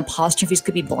Hangman, apostrophes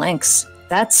could be blanks.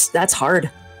 That's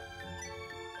hard.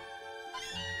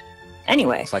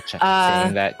 Anyway. It's like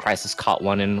saying that Crisis caught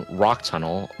one in Rock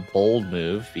Tunnel. Bold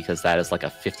move, because that is like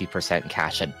a 50%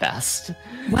 catch at best.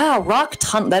 Wow, Rock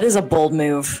Tunnel. That is a bold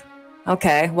move.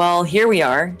 Okay, well, here we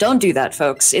are. Don't do that,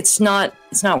 folks. It's not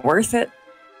worth it.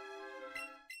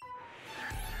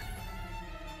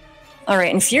 All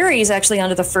right, and Fury is actually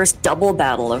onto the first double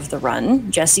battle of the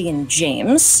run, Jesse and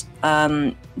James.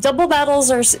 Double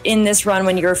battles are in this run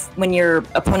when your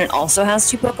opponent also has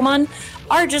 2 Pokemon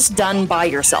are just done by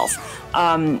yourself.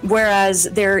 Whereas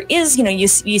there is, you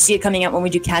see it coming out when we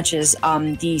do catches,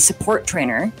 the support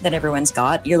trainer that everyone's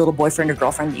got, your little boyfriend or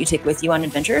girlfriend that you take with you on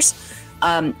adventures.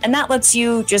 And that lets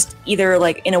you just either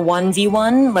like in a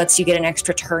 1v1, lets you get an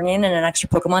extra turn in and an extra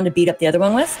Pokemon to beat up the other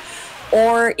one with,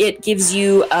 or it gives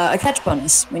you a catch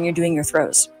bonus when you're doing your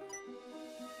throws.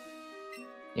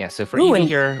 Yeah, so for Eevee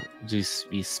here, just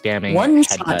be spamming one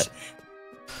headbutt. shot.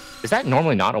 Is that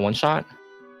normally not a one-shot?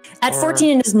 At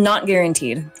 14, it is not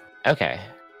guaranteed. Okay,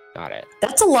 got it.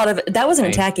 That's a lot of... That was an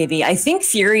attack AV. I think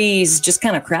Fury's just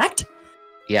kind of cracked.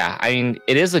 Yeah, I mean,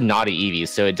 it is a naughty Eevee,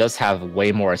 so it does have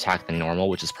way more attack than normal,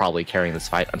 which is probably carrying this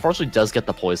fight. Unfortunately, it does get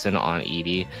the poison on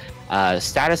Eevee.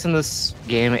 Status in this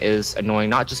game is annoying,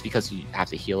 not just because you have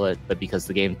to heal it, but because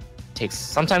the game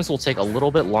sometimes will take a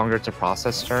little bit longer to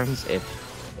process turns if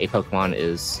a Pokemon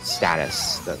is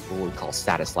status. That's what we call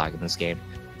status lag in this game.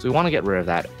 So we want to get rid of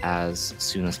that as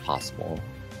soon as possible.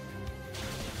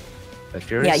 But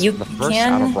Fury's you the first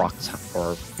can... out of Rock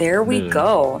or There we Moon.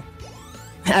 Go.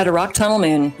 Out of Rock Tunnel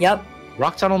Moon. Yep.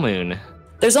 Rock Tunnel Moon.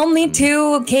 There's only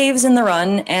 2 caves in the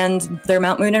run, and they're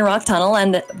Mount Moon and Rock Tunnel,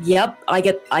 and yep, I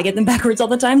get them backwards all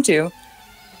the time too.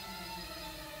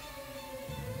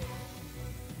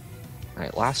 All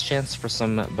right, last chance for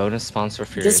some bonus sponsor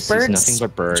Fury. Just birds. Nothing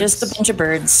but birds. Just a bunch of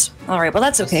birds. All right, well,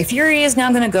 that's okay. Fury is now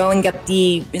going to go and get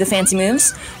the fancy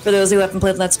moves. For those who haven't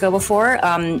played Let's Go before,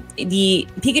 the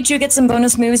Pikachu gets some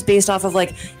bonus moves based off of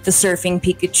like the surfing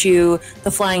Pikachu,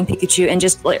 the flying Pikachu, and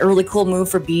just like a really cool move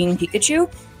for being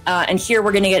Pikachu. And here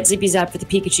we're going to get Zippy Zap for the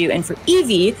Pikachu. And for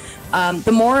Eevee,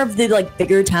 the more of the like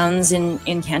bigger towns in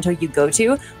Kanto you go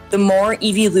to, the more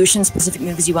evolution-specific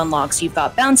moves you unlock. So you've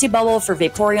got Bouncy Bubble for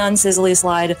Vaporeon, Sizzly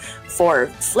Slide for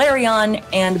Flareon,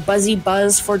 and Buzzy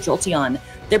Buzz for Jolteon.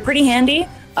 They're pretty handy.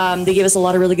 They give us a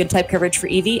lot of really good type coverage for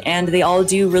Eevee, and they all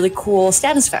do really cool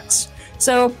status effects.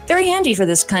 So very handy for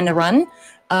this kind of run.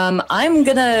 I'm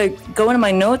gonna go into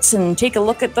my notes and take a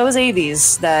look at those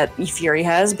AVs that Fury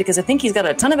has, because I think he's got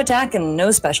a ton of attack and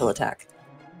no special attack.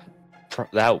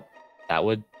 That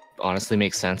would honestly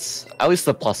make sense. At least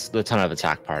the ton of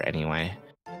attack part anyway.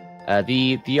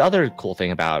 The other cool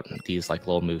thing about these like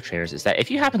little move trainers is that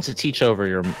if you happen to teach over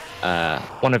your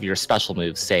one of your special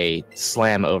moves, say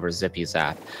Slam over Zippy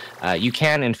Zap, you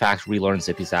can in fact relearn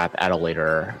Zippy Zap at a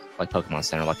later like Pokemon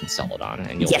Center, like in Celadon,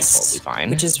 and you'll be totally fine.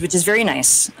 Which is very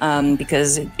nice,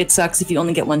 because it sucks if you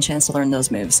only get one chance to learn those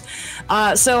moves.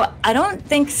 So I don't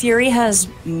think Fury has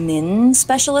min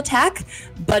special attack,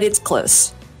 but it's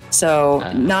close. So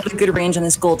not a good range on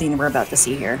this Goldeen we're about to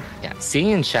see here. Yeah, seeing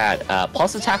in chat,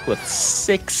 plus attack with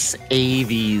 6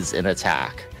 AVs in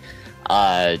attack.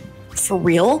 For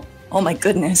real? Oh my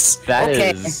goodness. That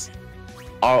is...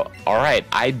 All right,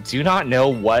 I do not know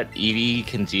what Eevee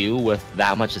can do with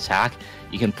that much attack.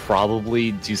 You can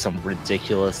probably do some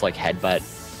ridiculous like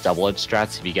headbutt double-edged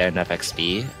strats if you get enough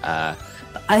XP.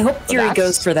 I hope Fury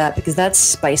goes for that, because that's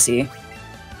spicy.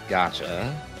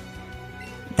 Gotcha.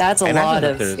 That's a lot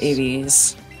of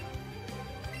AVs.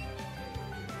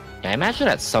 Yeah, I imagine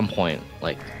at some point,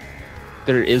 like,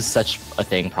 there is such a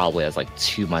thing probably as, like,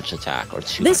 too much attack or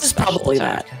too much special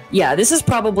attack. That. Yeah, this is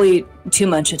probably too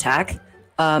much attack.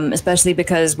 especially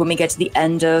because when we get to the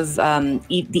end of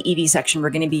the EV section, we're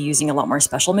going to be using a lot more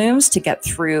special moves to get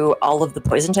through all of the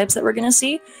poison types that we're going to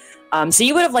see. So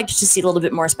you would have liked to see a little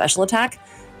bit more special attack.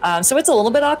 So it's a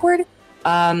little bit awkward,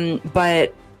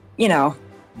 but you know,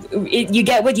 you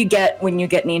get what you get when you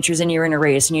get natures and you're in a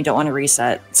race and you don't want to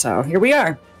reset. So here we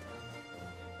are.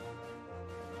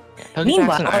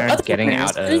 Meanwhile, Iron's getting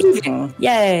out of leaving.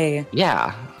 Yay!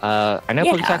 Yeah, I know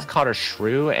Poketax caught a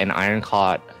shrew and Iron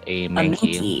caught a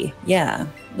Mankey. Yeah,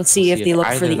 let's see if they look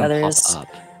for the others.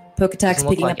 Poketax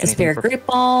picking up the spare Great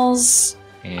Balls.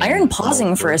 Iron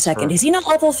pausing for a second. Is he not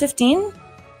level 15?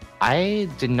 I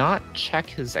did not check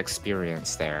his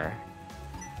experience there.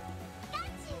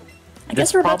 I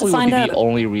guess we're about to find out. The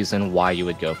only reason why you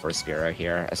would go for a Spearow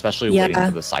here, especially waiting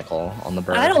for the cycle on the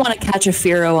bird. I don't want to catch a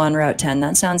Fearow on Route 10.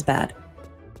 That sounds bad.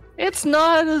 It's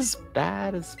not as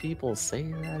bad as people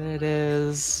say that it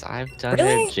is. I've done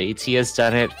it. JT has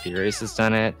done it. Furious has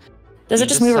done it. Does it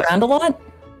just move around a lot?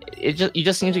 You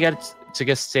just need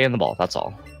to stay in the ball. That's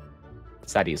all.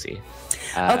 It's that easy.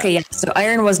 Okay, yeah. So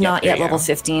Iron was not yet level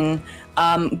 15.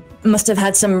 Must have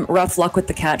had some rough luck with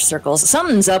the catch circles.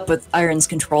 Something's up with Iron's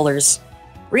controllers.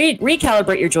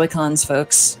 Recalibrate your Joy-Cons,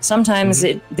 folks. Sometimes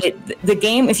the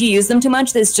game, if you use them too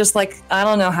much, it's just like, I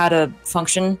don't know how to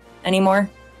function anymore.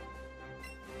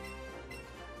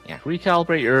 Yeah,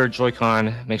 recalibrate your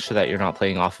Joy-Con. Make sure that you're not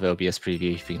playing off of OBS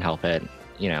Preview if you can help it.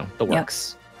 You know, the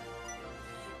works.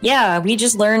 Yeah, we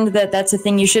just learned that that's a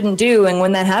thing you shouldn't do, and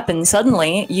when that happens,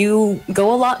 suddenly you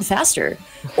go a lot faster.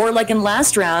 Or like in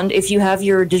last round, if you have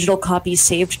your digital copy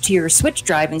saved to your Switch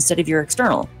drive instead of your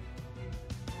external.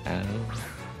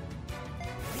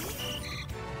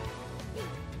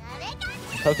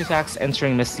 Poketax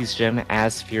entering Misty's gym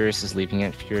as Furious is leaving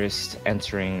it. Furious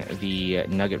entering the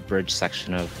Nugget Bridge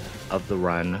section of the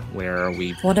run, where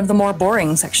we... One of the more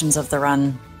boring sections of the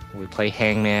run. We play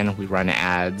Hangman, we run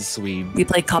ads, we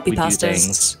play copy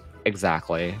pastas.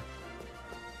 Exactly.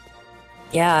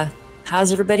 Yeah.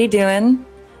 How's everybody doing?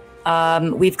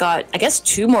 We've got, I guess,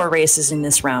 2 more races in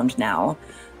this round now.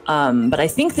 But I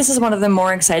think this is one of the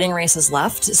more exciting races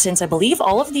left, since I believe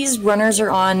all of these runners are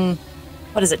on,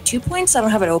 what is it, 2 points? I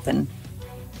don't have it open.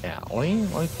 Yeah, let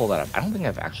me pull that up. I don't think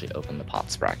I've actually opened the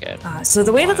POTS bracket. So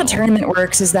the way that the tournament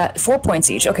works is that 4 points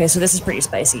each. Okay, so this is pretty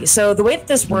spicy. So the way that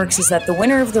this works is that the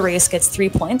winner of the race gets 3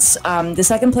 points. The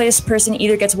second place person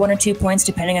either gets 1 or 2 points,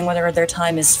 depending on whether their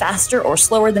time is faster or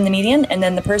slower than the median, and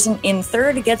then the person in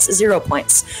third gets 0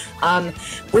 points.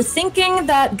 We're thinking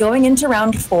that going into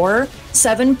round 4,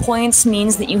 7 points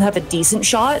means that you have a decent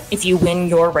shot, if you win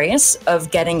your race, of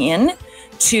getting in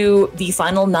to the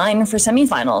final 9 for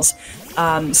semifinals.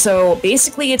 So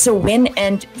basically it's a win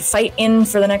and fight in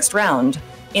for the next round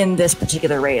in this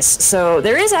particular race. So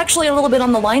there is actually a little bit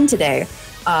on the line today.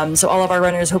 So all of our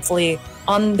runners hopefully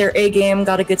on their A game,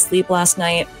 got a good sleep last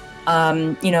night,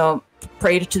 you know,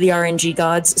 prayed to the RNG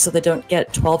gods so they don't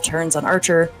get 12 turns on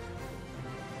Archer.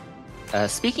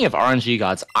 Speaking of RNG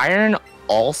gods, Iron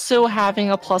also having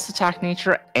a plus attack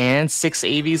nature and 6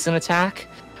 AVs in attack.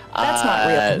 That's not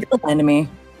real. You're lying to me.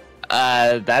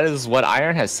 That is what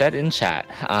Iron has said in chat.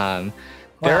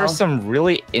 There are some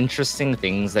really interesting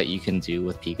things that you can do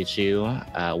with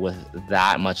Pikachu with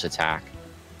that much attack.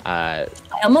 I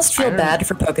almost feel bad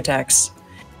for Poketax.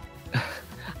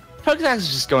 Poketax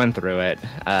is just going through it.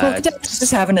 Poketax is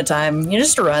just having a time. You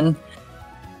just run.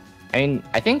 I mean,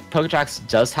 I think Poketax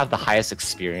does have the highest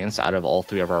experience out of all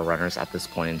 3 of our runners at this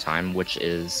point in time, which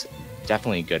is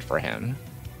definitely good for him.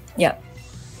 Yeah.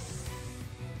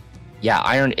 Yeah,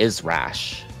 Iron is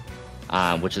Rash,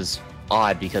 which is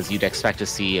odd because you'd expect to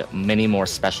see many more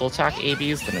special attack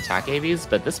AVs than attack AVs,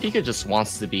 but this Pika just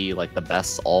wants to be like the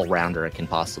best all-rounder it can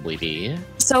possibly be.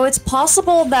 So it's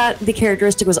possible that the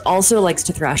characteristic was also likes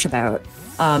to thrash about,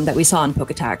 that we saw in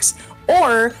Poketax,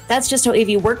 or that's just how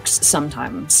AV works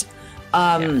sometimes.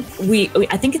 I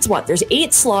think it's there's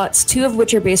 8 slots, 2 of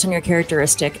which are based on your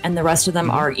characteristic, and the rest of them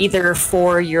are either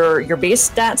for your base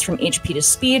stats from HP to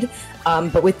speed,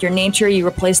 but with your nature you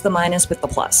replace the minus with the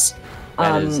plus.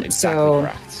 That is exactly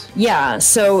correct. Yeah,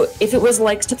 so if it was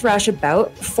likes to thrash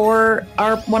about for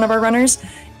one of our runners,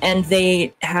 and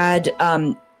they had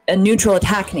a neutral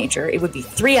attack nature, it would be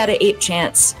 3 out of 8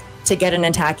 chance to get an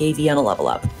attack AV on a level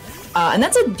up. And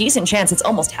that's a decent chance, it's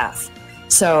almost half.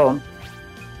 So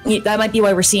that might be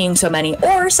why we're seeing so many.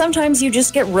 Or sometimes you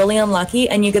just get really unlucky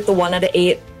and you get the 1 out of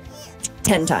 8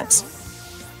 10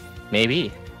 times.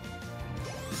 Maybe.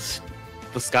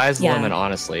 The sky's the limit,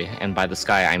 honestly. And by the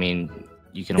sky, I mean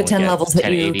you can only 10 levels 10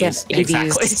 that you AVs. get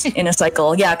AVs exactly. in a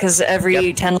cycle. Yeah, because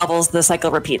every 10 levels the cycle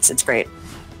repeats. It's great.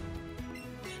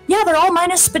 Yeah, they're all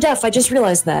minus SPDEF. I just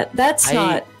realized that. That's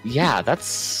not... Yeah,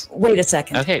 that's... Wait a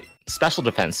second. Okay, special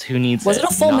defense. Who needs Was it a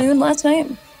full moon last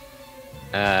night?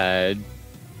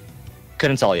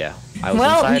 Couldn't tell you. I was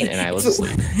inside and I was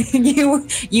asleep.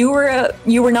 you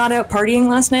were not out partying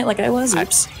last night like I was?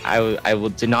 Oops. I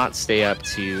did not stay up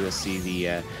to see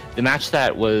the match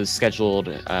that was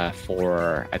scheduled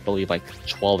for, I believe, like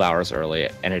 12 hours early.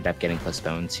 It ended up getting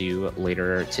postponed to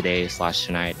later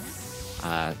today/tonight.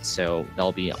 So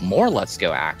there'll be more Let's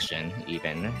Go action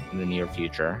even in the near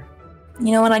future.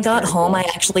 You know, when I got home, I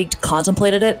actually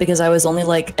contemplated it because I was only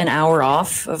like an hour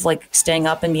off of like staying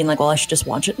up and being like, well, I should just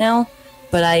watch it now.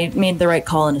 But I made the right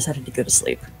call and decided to go to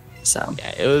sleep. So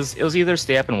yeah, it was either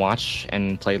stay up and watch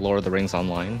and play Lord of the Rings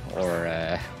online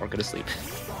or go to sleep.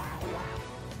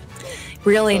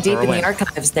 Really deep in the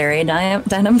archives there, eh,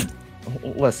 Dynam?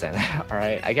 Listen, all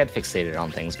right, I get fixated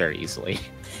on things very easily.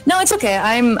 No, it's okay.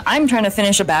 I'm trying to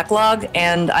finish a backlog,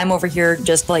 and I'm over here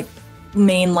just like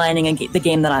mainlining the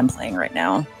game that I'm playing right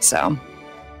now. So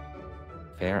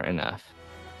fair enough.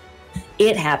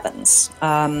 It happens.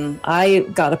 I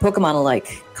got a Pokemon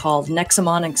alike called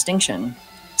Nexamon Extinction.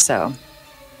 So.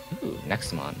 Ooh,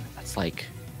 Nexamon. That's like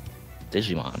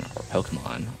Digimon or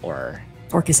Pokemon or.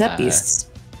 Or cassette beasts.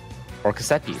 Or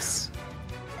cassette beasts.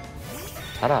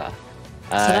 Ta-da.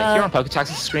 Here on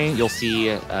Poketaxatty's screen, you'll see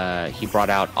he brought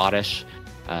out Oddish.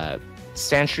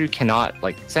 Sandshrew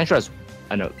Sandshrew has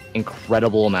an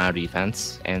incredible amount of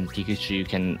defense, and Pikachu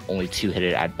can only 2-hit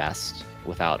it at best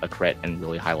without a crit and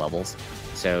really high levels.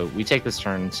 So we take this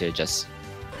turn to just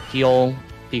heal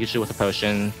Pikachu with a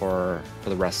potion for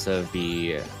the rest of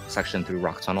the section through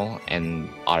Rock Tunnel, and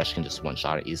Oddish can just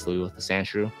one-shot it easily with the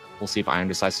Sandshrew. We'll see if Iron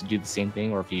decides to do the same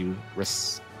thing, or if you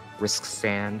risk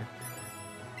sand.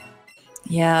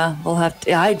 Yeah, we'll have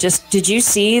to. Did you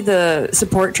see the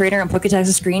support trainer on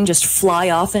Poketax's screen just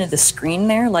fly off into the screen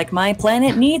there? Like, my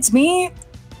planet needs me?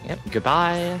 Yep,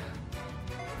 goodbye.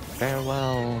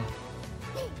 Farewell.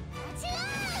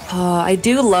 I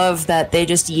do love that they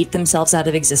just yeet themselves out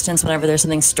of existence whenever there's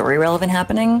something story relevant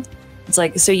happening. It's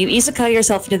like, so you isekai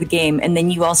yourself into the game, and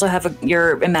then you also have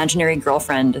your imaginary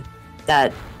girlfriend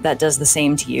that does the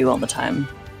same to you all the time.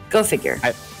 Go figure.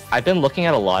 I've been looking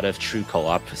at a lot of true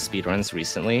co-op speedruns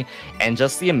recently, and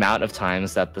just the amount of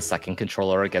times that the second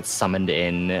controller gets summoned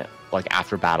in, like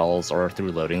after battles or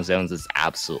through loading zones, is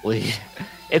absolutely,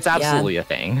 it's absolutely a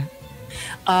thing.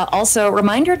 Also,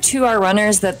 reminder to our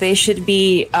runners that they should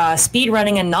be speed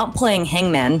running and not playing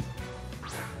Hangman.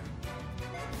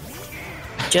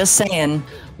 Just saying.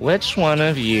 Which one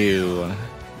of you?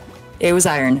 It was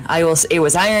Iron. It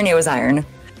was Iron. It was Iron.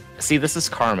 See, this is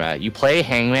karma. You play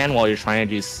Hangman while you're trying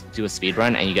to do a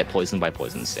speedrun, and you get poisoned by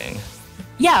Poison Sting.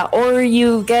 Yeah, or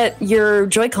you get your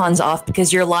Joy-Cons off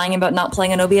because you're lying about not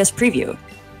playing an OBS preview.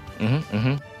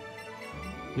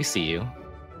 We see you.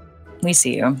 We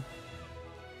see you.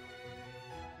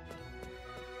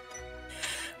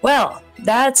 Well,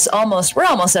 we're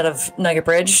almost out of Nugget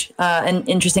Bridge, and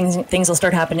interesting things will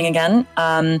start happening again.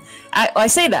 I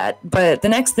say that, but the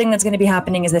next thing that's going to be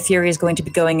happening is that Fury is going to be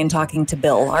going and talking to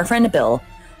Bill, our friend Bill.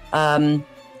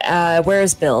 Where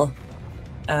is Bill?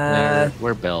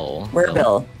 Where Bill? Where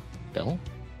Bill? Bill?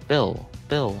 Bill.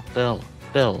 Bill.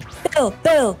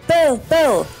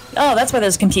 Oh, that's why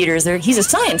there's computers there. He's a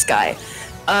science guy.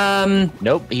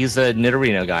 Nope, he's a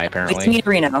Nidorino guy, apparently. It's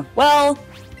Nidorino. Well,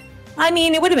 I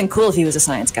mean, it would have been cool if he was a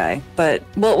science guy, but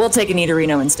we'll take a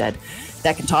Nidorino instead.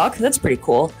 That can talk. That's pretty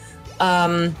cool.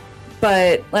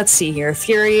 But let's see here.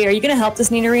 Fury, are you going to help this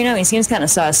Nidorino? He seems kind of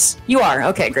sus. You are?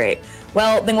 Okay, great.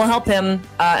 Well, then we'll help him,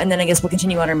 and then I guess we'll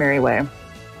continue on our merry way.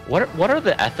 What are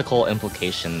the ethical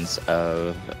implications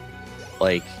of,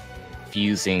 like,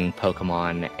 fusing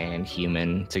Pokemon and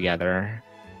human together?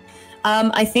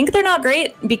 I think they're not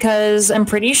great because I'm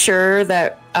pretty sure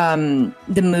that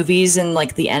the movies and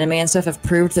like the anime and stuff have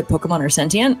proved that Pokemon are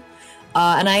sentient,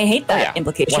 and I hate that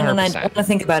implication, 100%. And I don't want to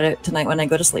think about it tonight when I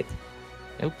go to sleep.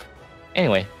 Nope.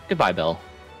 Anyway, goodbye, Bill.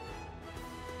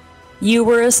 You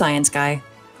were a science guy.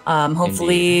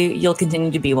 Hopefully Indeed. You'll continue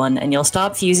to be one, and you'll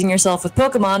stop fusing yourself with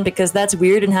Pokemon because that's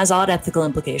weird and has odd ethical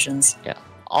implications. Yeah.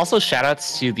 Also,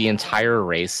 shoutouts to the entire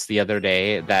race the other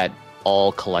day that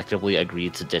all collectively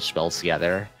agreed to ditch Bill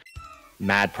together.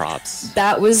 Mad props.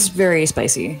 That was very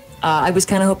spicy. I was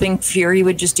kind of hoping Fury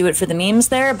would just do it for the memes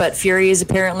there, but Fury is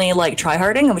apparently like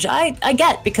tryharding, which I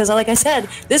get because, like I said,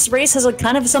 this race has a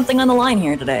kind of something on the line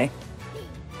here today.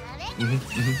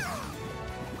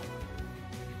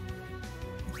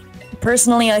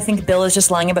 Personally, I think Bill is just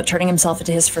lying about turning himself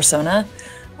into his persona.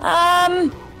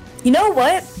 You know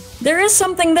what? There is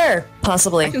something there,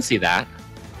 possibly. I can see that.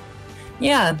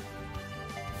 Yeah.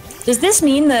 Does this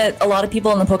mean that a lot of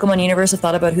people in the Pokemon universe have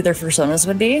thought about who their personas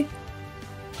would be?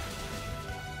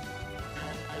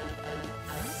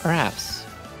 Perhaps.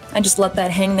 I just let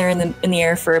that hang there in the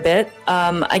air for a bit.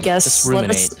 I guess Just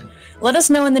ruminate. let us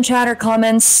know in the chat or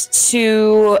comments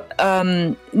to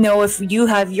know if you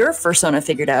have your fursona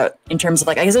figured out in terms of,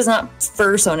 like, I guess it's not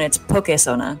fursona, it's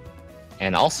Pokesona.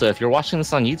 And also, if you're watching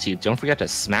this on YouTube, don't forget to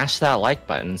smash that like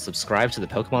button, subscribe to the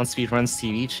Pokemon Speedruns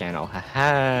TV channel.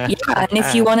 Haha. Yeah, and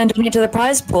if you want to donate to the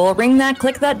prize pool,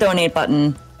 click that donate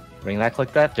button.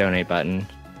 Click that donate button.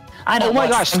 I don't Oh my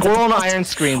gosh, Squirrel and Iron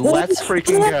Screen, let's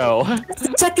freaking go. That's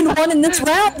the second one in this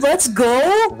round, let's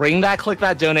go! Click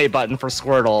that donate button for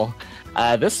Squirtle.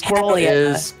 This Squirrel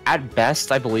is, at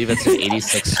best, I believe it's an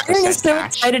 86% Iron is so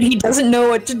catch. excited he doesn't know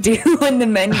what to do in the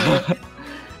menu.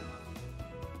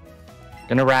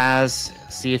 Gonna Raz,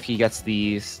 see if he gets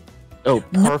these. Oh,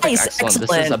 perfect, Nice, excellent.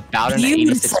 This is about an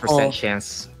Beautiful. 86%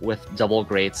 chance with double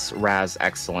greats. Raz,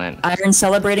 excellent. Iron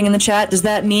celebrating in the chat. Does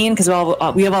that mean, because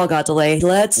we have all got delay?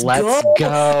 Let's go.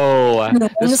 No,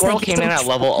 This Squirrel came in at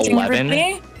level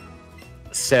 11,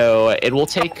 so it will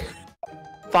take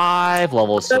 5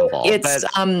 levels to evolve.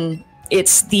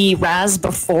 It's the Raz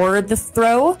before the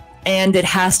throw, and it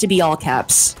has to be all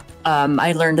caps.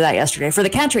 I learned that yesterday for the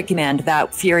Cantric command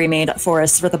that Fury made for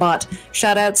us for the bot.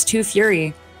 Shoutouts to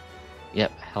Fury.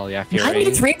 Yep, hell yeah, Fury.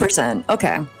 93%.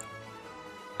 Okay.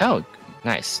 Oh,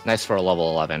 nice. Nice for a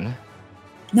level 11.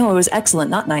 No, it was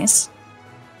excellent, not nice.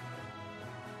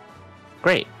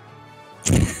 Great.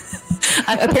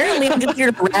 Apparently, I'm just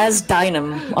here to Raz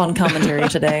Dynam on commentary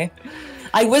today.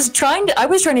 I was trying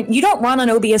to. You don't run an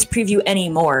OBS preview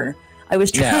anymore. I was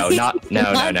trying.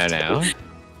 No.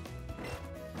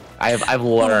 I've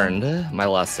learned my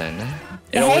lesson.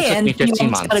 It only took me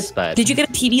 15 months, but did you get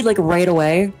a PB like right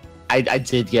away? I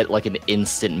did get like an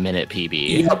instant minute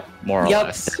PB, more or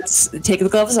less. Take the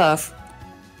gloves off.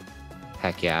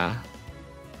 Heck yeah.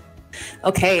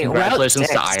 Okay, congratulations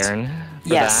to Iron for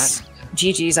that.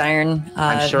 GG's Iron.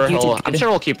 I'm sure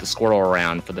he'll keep the Squirtle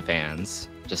around for the fans,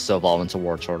 just to evolve into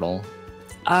Wartortle.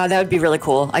 That would be really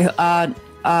cool.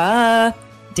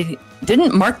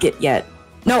 Didn't mark it yet.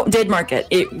 No, did mark it.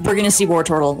 We're gonna see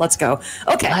Wartortle. Let's go.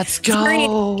 Okay, let's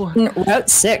go. Route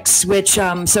 6, which so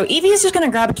Eevee is just gonna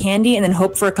grab a candy and then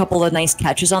hope for a couple of nice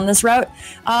catches on this route.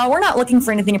 We're not looking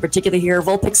for anything in particular here.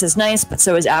 Vulpix is nice, but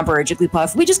so is Abra or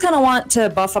Jigglypuff. We just kind of want to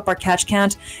buff up our catch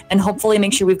count and hopefully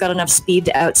make sure we've got enough speed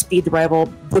to outspeed the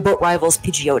boat rivals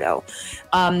Pidgeotto.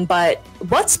 But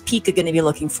what's Pika gonna be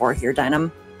looking for here,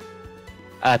 Dynam?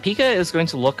 Pika is going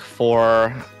to look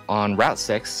for on Route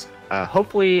 6.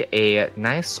 Hopefully a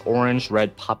nice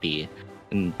orange-red puppy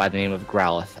by the name of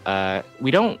Growlithe.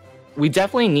 We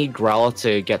definitely need Growlithe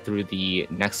to get through the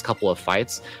next couple of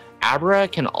fights. Abra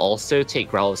can also take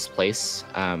Growlithe's place,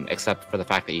 except for the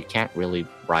fact that you can't really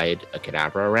ride a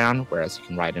Kadabra around, whereas you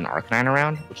can ride an Arcanine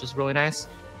around, which is really nice.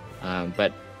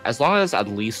 But as long as at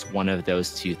least one of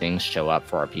those two things show up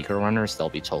for our Pika runners, they'll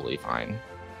be totally fine.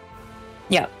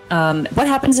 Yeah. What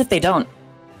happens if they don't?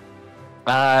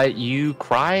 You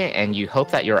cry and you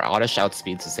hope that your Oddish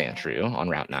outspeeds the Sandshrew on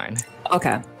Route 9.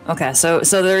 Okay. So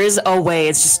there is a way,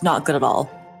 it's just not good at all.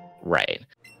 Right.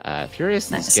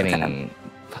 Furious is getting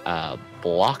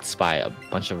blocked by a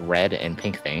bunch of red and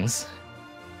pink things.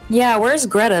 Yeah, where's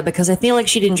Greta? Because I feel like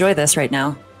she'd enjoy this right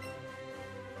now.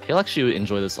 I feel like she would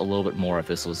enjoy this a little bit more if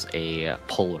this was a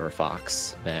polar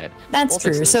fox. But that's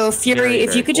true. So Fury,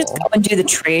 if you could just go and do the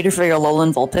trade for your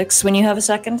Alolan Vulpix when you have a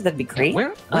second, that'd be great.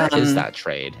 Where is that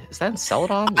trade? Is that in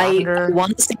Celadon? Lavender? I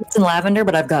want to say it's in Lavender,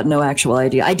 but I've got no actual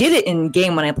idea. I did it in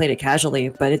game when I played it casually,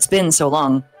 but it's been so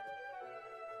long.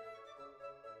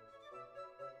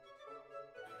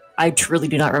 I truly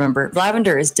do not remember.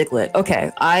 Lavender is Diglett.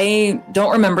 Okay, I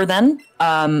don't remember then.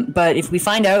 But if we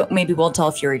find out, maybe we'll tell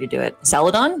Fury to do it.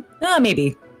 Celadon?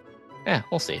 Maybe. Yeah,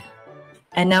 we'll see.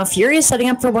 And now Fury is setting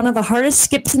up for one of the hardest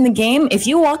skips in the game. If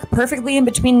you walk perfectly in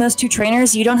between those two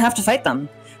trainers, you don't have to fight them.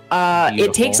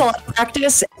 It takes a lot of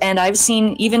practice, and I've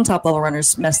seen even top-level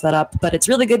runners mess that up, but it's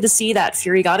really good to see that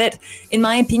Fury got it. In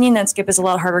my opinion, that skip is a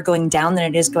lot harder going down than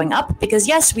it is going up, because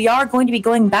yes, we are going to be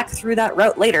going back through that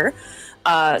route later.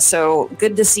 So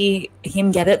good to see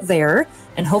him get it there,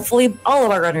 and hopefully all of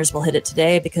our runners will hit it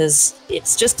today because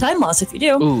it's just time loss if you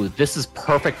do. Ooh, this is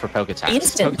perfect for Poketax.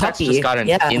 Instant Poketax puppy. Just got an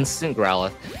instant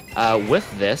Growlithe. With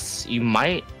this,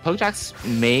 Poketax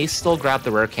may still grab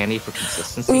the rare candy for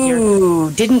consistency here.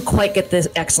 Ooh, didn't quite get this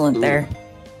excellent there.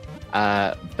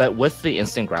 But with the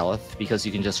instant Growlithe, because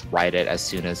you can just ride it as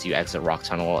soon as you exit Rock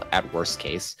Tunnel at worst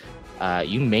case,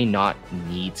 you may not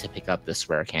need to pick up this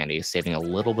rare candy, saving a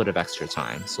little bit of extra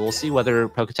time. So we'll see whether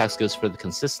Poketax goes for the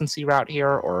consistency route here,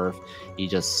 or if he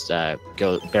just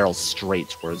barrels straight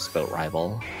towards Boat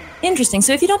Rival. Interesting.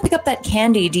 So if you don't pick up that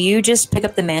candy, do you just pick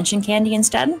up the mansion candy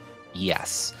instead?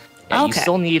 Yes. And you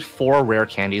still need 4 rare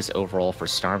candies overall for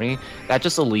Starmie. That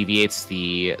just alleviates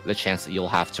the chance that you'll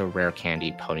have to rare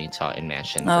candy Ponyta in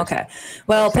Mansion. Okay.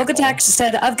 Well, Poketax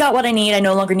said, I've got what I need. I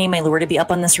no longer need my lure to be up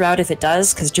on this route if it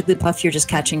does, because Jigglypuff, you're just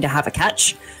catching to have a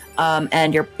catch.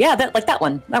 And you're, like that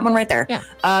one right there.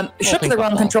 Yeah. Shook the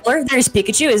wrong controller. There's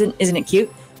Pikachu. Isn't it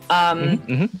cute?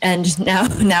 And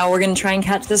now we're going to try and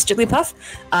catch this Jigglypuff.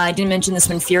 I didn't mention this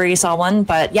when Fury saw one,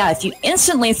 but yeah, if you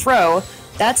instantly throw,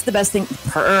 that's the best thing.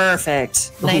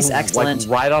 Perfect. Nice, excellent. Like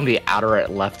right on the outer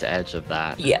left edge of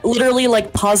that. Yeah, literally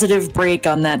like positive break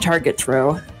on that target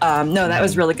throw. No, that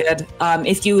was really good.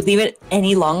 If you leave it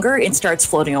any longer, it starts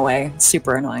floating away.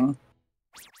 Super annoying.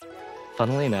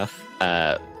 Funnily enough,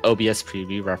 OBS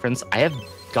preview reference, I have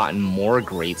gotten more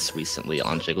greats recently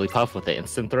on Jigglypuff with the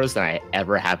instant throws than I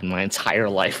ever have in my entire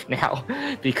life now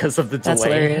because of the delay. That's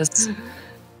hilarious.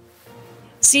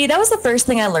 See, that was the first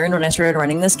thing I learned when I started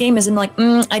running this game, is I'm like,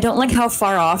 I don't like how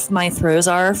far off my throws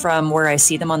are from where I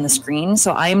see them on the screen,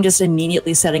 so I am just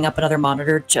immediately setting up another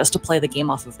monitor just to play the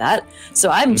game off of that. So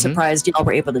I'm surprised y'all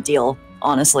were able to deal,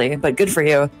 honestly, but good for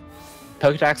you.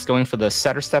 Poketax going for the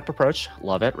setter step approach.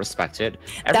 Love it, respect it.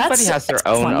 Everybody has their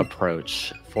own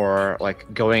approach for like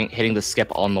hitting the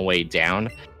skip on the way down.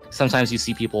 Sometimes you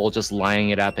see people just lining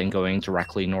it up and going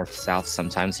directly north-south.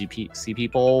 Sometimes you see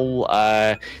people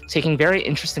taking very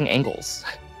interesting angles.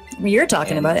 You're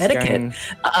talking about etiquette.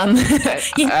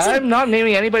 I'm not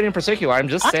naming anybody in particular. I'm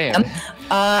just saying.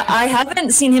 I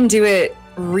haven't seen him do it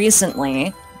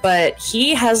recently, but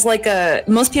he has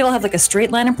most people have like a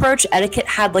straight line approach. Etiquette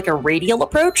had like a radial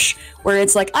approach where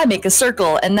it's like, I make a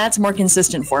circle, and that's more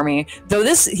consistent for me. Though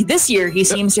this year he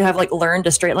seems to have like learned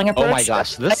a straight line approach. Oh my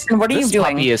gosh, this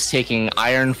puppy is taking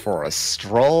Iron for a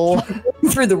stroll.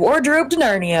 Through the wardrobe to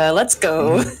Narnia, let's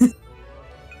go.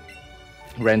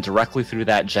 Ran directly through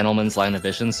that gentleman's line of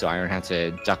vision, so Iron had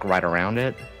to duck right around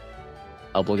it.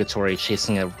 Obligatory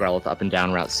chasing a Growlithe up and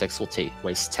down Route 6 will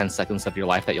waste 10 seconds of your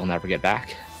life that you'll never get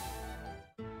back.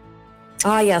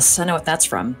 Ah, yes, I know what that's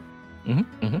from.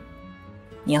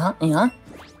 Yeah.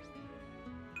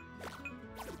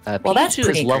 Well, that's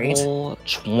pretty level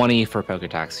 20 for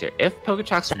Poketax here. If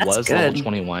Poketax was level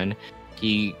 21,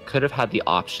 he could have had the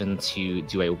option to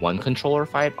do a 1-controller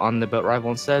fight on the Boat Rival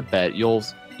instead, but you'll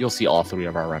see all 3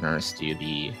 of our runners do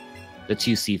the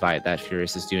 2C fight that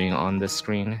Furious is doing on this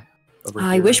screen.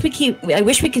 I wish we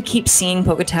could keep seeing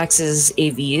Poketax's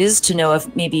AVs to know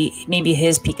if maybe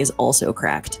his peak is also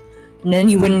cracked. And then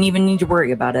you wouldn't even need to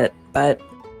worry about it, but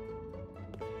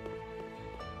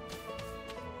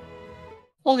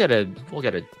we'll get a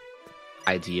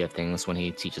idea of things when he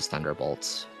teaches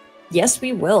Thunderbolts. Yes,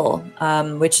 we will.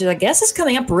 Which I guess is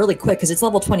coming up really quick because it's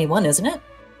level 21, isn't it?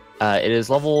 It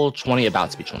is level 20, about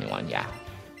to be 21. Yeah.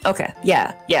 Okay.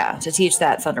 Yeah. To teach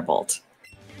that Thunderbolt.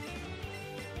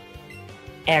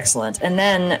 Excellent. And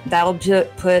then that'll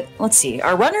put, let's see,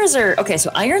 our runners are, okay,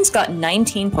 so Iron's got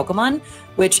 19 Pokemon,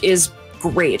 which is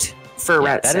great for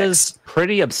Route 6. That is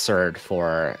pretty absurd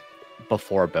for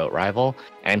before Boat Rival.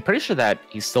 And I'm pretty sure that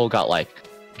he's still got like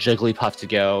Jigglypuff to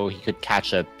go. He could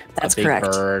catch a big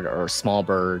bird or a small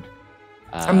bird.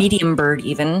 A medium bird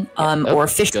even, or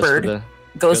fish bird.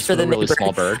 Goes for the really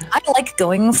small bird. I like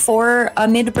going for a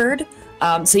mid bird.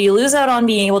 So you lose out on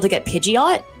being able to get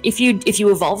Pidgeot if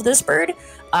you evolve this bird,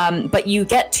 but you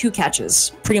get 2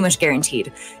 catches, pretty much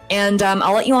guaranteed. And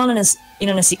I'll let you on in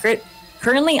a secret.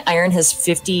 Currently, Iron has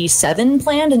 57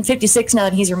 planned and 56 now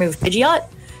that he's removed Pidgeot,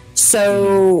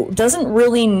 so doesn't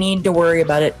really need to worry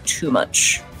about it too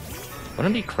much.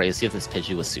 Wouldn't it be crazy if this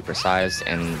Pidgey was supersized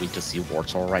and we just see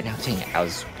Wartortle right now? Dang it, I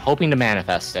was hoping to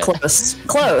manifest it.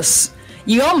 Close.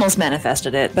 You almost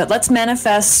manifested it, but let's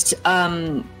manifest,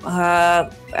 I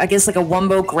guess like a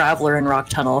Wumbo Graveler in Rock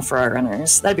Tunnel for our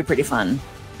runners. That'd be pretty fun.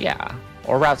 Yeah,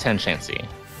 or Route 10 Chansey.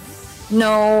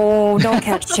 No, don't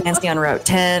catch Chansey on Route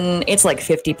 10. It's like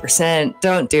 50%.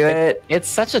 Don't do it. It's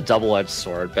such a double-edged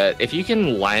sword, but if you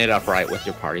can line it up right with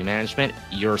your party management,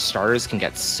 your starters can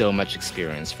get so much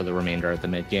experience for the remainder of the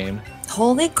mid-game.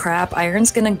 Holy crap,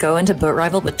 Iron's gonna go into Boat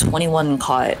Rival with 21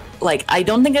 caught. Like, I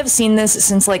don't think I've seen this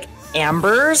since, like,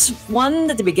 Amber's one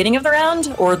at the beginning of the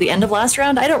round, or the end of last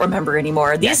round. I don't remember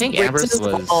anymore. Yeah, I think Amber's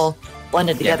was all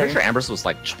blended together. I'm pretty sure Amber's was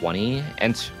like 20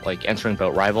 entering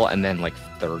Boat Rival, and then like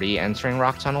 30 entering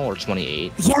Rock Tunnel, or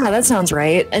 28. Yeah, that sounds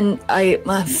right. And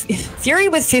Fury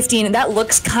with 15, that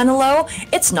looks kind of low.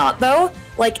 It's not though.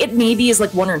 Like it maybe is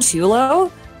like 1 or 2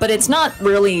 low. but it's not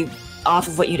really off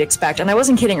of what you'd expect. And I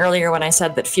wasn't kidding earlier when I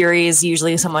said that Fury is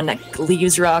usually someone that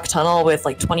leaves Rock Tunnel with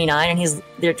like 29, and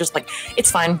they're just like, it's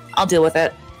fine, I'll deal with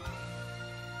it.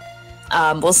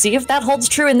 We'll see if that holds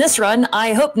true in this run.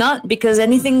 I hope not, because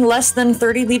anything less than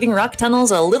 30 leaving Rock Tunnel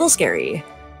is a little scary.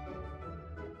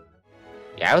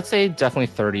 Yeah, I would say definitely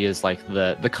 30 is like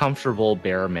the comfortable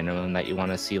bare minimum that you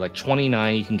want to see. Like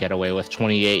 29 you can get away with,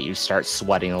 28 you start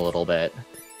sweating a little bit.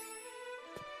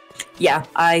 Yeah,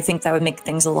 I think that would make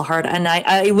things a little hard. And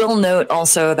I will note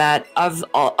also that of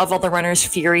all the runners,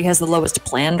 Fury has the lowest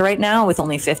planned right now with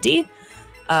only 50.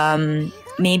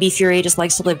 Maybe Fury just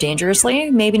likes to live dangerously,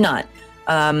 maybe not.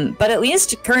 But at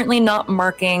least currently not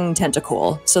marking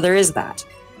Tentacool, so there is that.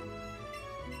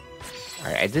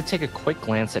 Alright, I did take a quick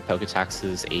glance at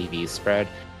Poketax's AV spread,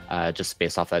 just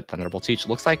based off that Thunderbolt teach.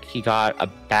 Looks like he got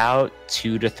about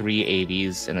 2 to 3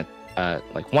 AVs in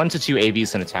like 1 to 2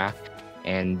 AVs in attack,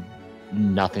 and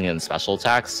nothing in special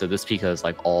attacks. So this Pika is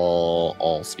like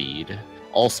all speed,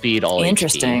 all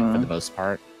Interesting. HP for the most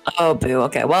part. Oh boo.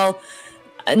 Okay, well,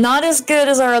 not as good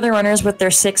as our other runners with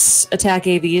their 6 attack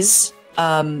AVs.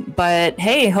 But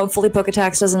hey, hopefully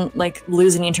Poketax doesn't like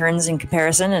lose any turns in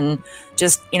comparison and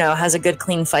just, you know, has a good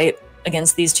clean fight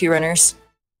against these 2 runners.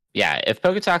 Yeah, if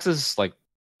Poketax's like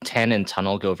 10 and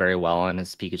Tunnel go very well and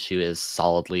his Pikachu is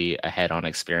solidly ahead on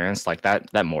experience, like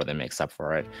that more than makes up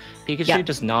for it. Pikachu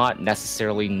does not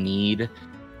necessarily need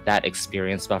that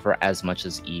experience buffer as much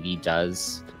as Eevee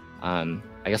does. I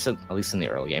guess at least in the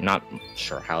early game. Not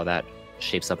sure how that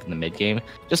shapes up in the mid game,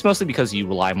 just mostly because you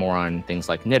rely more on things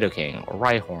like Nidoking or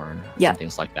Rhyhorn, and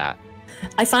things like that.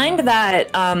 I find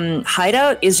that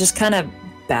Hideout is just kind of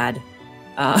bad,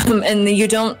 and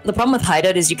the problem with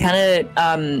Hideout is you kind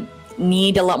of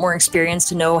need a lot more experience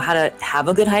to know how to have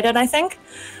a good Hideout, I think.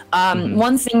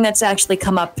 One thing that's actually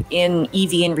come up in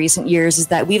EV in recent years is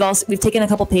that we've taken a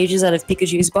couple pages out of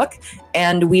Pikachu's book,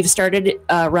 and we've started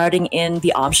routing in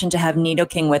the option to have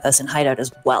Nidoking with us in Hideout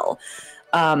as well.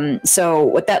 So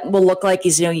what that will look like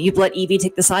is, you know, you let Eevee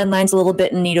take the sidelines a little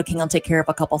bit and Nidoking will take care of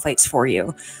a couple fights for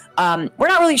you. We're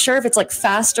not really sure if it's like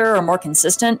faster or more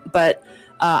consistent, but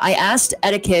I asked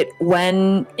Etiquette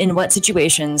in what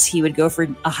situations he would go for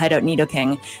a Hideout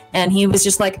Nidoking, and he was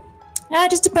just like, it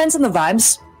just depends on the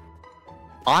vibes.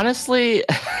 Honestly,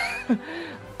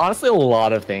 a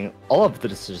lot of things, all of the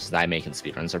decisions that I make in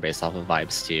speedruns are based off of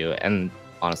vibes too, and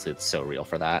honestly, it's so real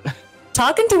for that.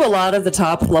 Talking to a lot of the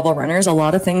top level runners, a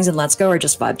lot of things in Let's Go are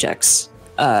just vibe checks.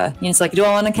 It's like, do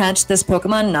I want to catch this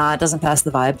Pokemon? Nah, it doesn't pass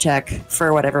the vibe check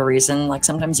for whatever reason. Like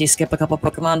sometimes you skip a couple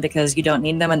Pokemon because you don't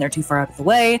need them and they're too far out of the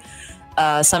way.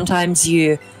 Sometimes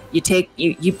you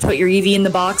put your Eevee in the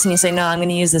box and you say, no, I'm going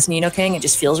to use this Nidoking. It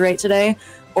just feels right today.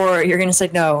 Or you're going to say,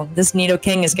 no, this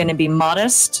Nidoking is going to be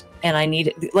modest and I need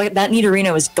it. Like that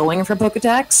Nidorino is going for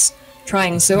Poketax,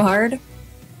 trying so hard.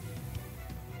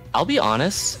 I'll be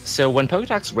honest, so when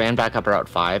Poketax ran back up Route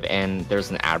 5 and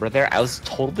there's an Abra there, I was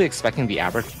totally expecting the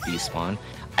Abra to despawn.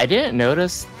 I didn't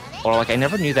notice, or like I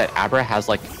never knew that Abra has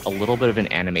like a little bit of an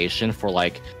animation for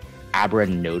like Abra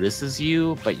notices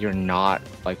you, but you're not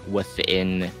like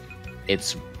within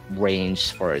its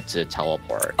range for it to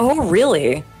teleport. Oh,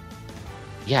 really?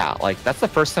 Yeah, like that's the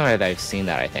first time that I've seen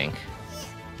that, I think.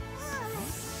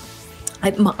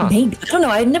 Maybe. I don't know,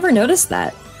 I never noticed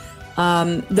that.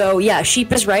 Though, yeah,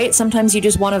 Sheep is right. Sometimes you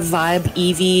just want to vibe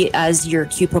Eevee as your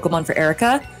cute Pokemon for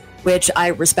Erica, which I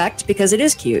respect because it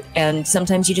is cute. And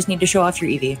sometimes you just need to show off your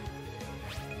Eevee.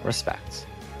 Respect.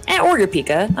 Or your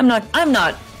Pika. I'm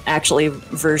not actually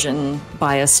version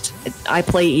biased. I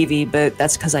play Eevee, but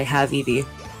that's because I have Eevee.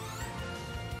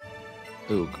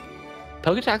 Ooh.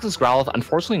 Poketax's Growlithe,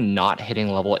 unfortunately not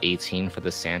hitting level 18 for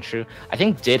the Sandshrew. I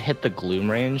think did hit the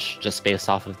Gloom range just based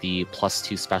off of the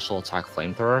 +2 special attack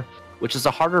Flamethrower, which is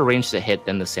a harder range to hit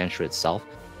than the Sandshrew itself.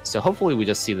 So hopefully we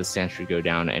just see the Sandshrew go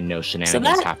down and no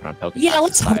shenanigans happen on Poketax's Yeah,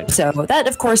 let's hope so. That,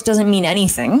 of course, doesn't mean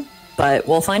anything, but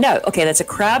we'll find out. Okay, that's a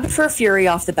Crab for Fury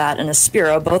off the bat and a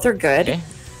Spearow. Both are good. Okay.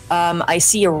 I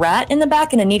see a Rat in the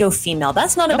back and a Nido female.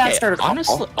 That's not a bad start at all.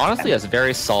 Honestly, that's a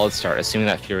very solid start, assuming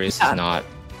that Furious has not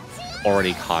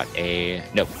already caught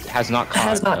has not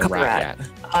caught a rat yet.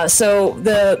 So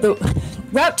the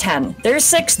Route 10, there's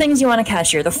 6 things you want to catch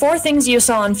here. The 4 things you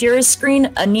saw on Furious' screen,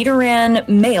 a Nidoran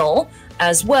male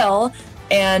as well,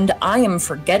 and I am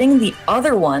forgetting the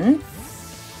other one.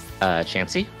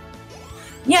 Chansey?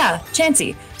 Yeah,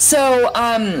 Chansey. So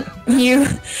you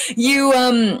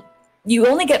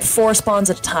only get 4 spawns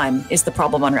at a time is the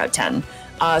problem on Route 10.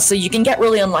 So you can get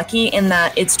really unlucky in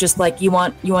that it's just like you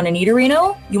want a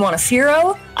Nidorino, you want a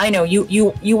Fearow. I know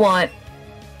you want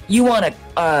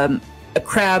a a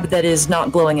crab that is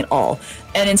not glowing at all.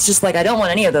 And it's just like, I don't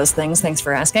want any of those things, thanks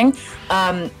for asking.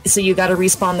 So you gotta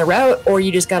respawn the route, or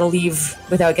you just gotta leave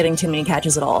without getting too many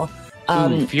catches at all.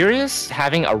 Furious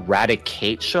having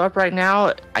Eradicate show up right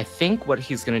now, I think what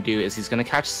he's gonna do is he's gonna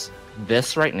catch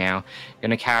this right now.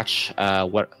 Gonna catch,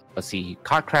 let's see,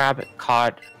 caught crab,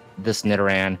 caught this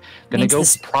Nidoran, gonna go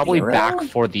probably back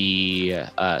for the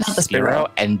Spearow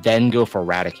and then go for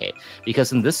Eradicate,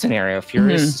 because in this scenario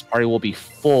Furious' party will be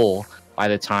full by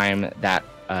the time that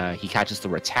he catches the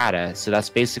Rattata, so that's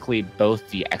basically both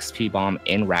the XP bomb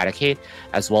in Eradicate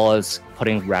as well as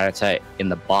putting Rattata in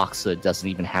the box so it doesn't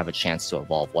even have a chance to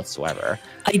evolve whatsoever,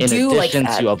 in addition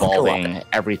to evolving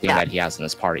everything that he has in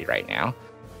his party right now.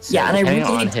 So and I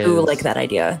really do like that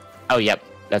idea. Oh yep,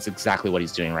 that's exactly what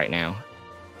he's doing right now.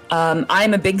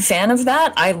 I'm a big fan of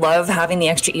that. I love having the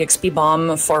extra EXP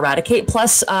bomb for Eradicate.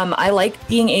 Plus, I like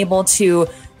being able to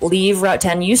leave Route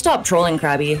 10. You stop trolling,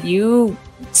 Krabby. You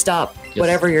stop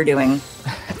whatever you're doing.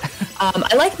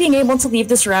 I like being able to leave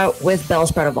this route with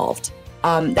Bellsprout evolved.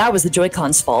 That was the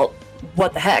Joy-Con's fault.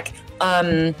 What the heck?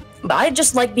 But I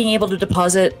just like being able to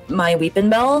deposit my Weepin'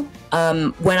 Bell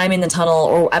when I'm in the tunnel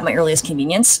or at my earliest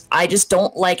convenience. I just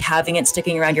don't like having it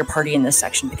sticking around your party in this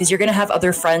section, because you're going to have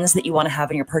other friends that you want to have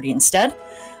in your party instead.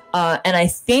 And I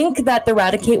think that the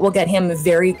Eradicate will get him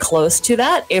very close to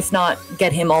that, if not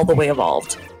get him all the way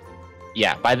evolved.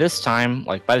 Yeah, by this time,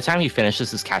 by the time he finishes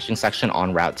his catching section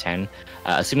on Route 10,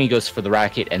 assuming he goes for the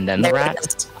Eradicate and then the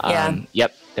Rat,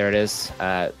 yep, there it is.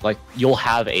 You'll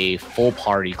have a full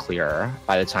party clear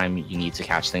by the time you need to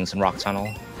catch things in Rock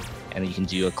Tunnel, and you can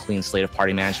do a clean slate of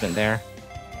party management there.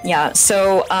 Yeah,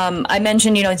 so I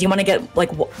mentioned, do you want to get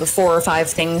the 4 or 5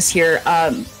 things here?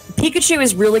 Pikachu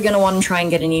is really going to want to try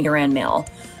and get a Nidoran male.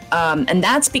 And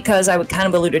that's because I kind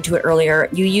of alluded to it earlier.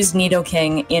 You use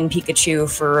Nidoking in Pikachu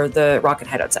for the Rocket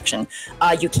Hideout section.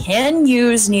 You can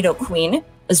use Nidoqueen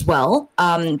as well.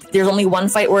 There's only one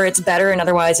fight where it's better, and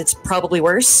otherwise it's probably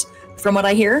worse, from what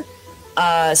I hear.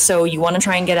 So you want to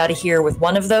try and get out of here with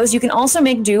one of those. You can also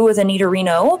make do with a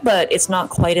Nidorino, but it's not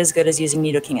quite as good as using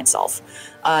Nidoking itself.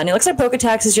 And it looks like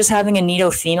Poketax is just having a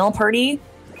Nido female party.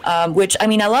 Which, I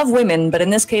mean, I love women, but in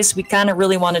this case, we kind of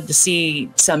really wanted to see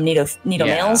some Nido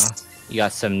males. You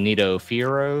got some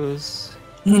Nidophiros.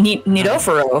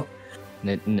 Nidofuro.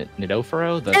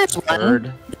 Nidofuro? There's third?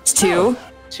 One. There's two.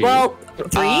 Well, 3?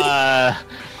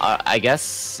 I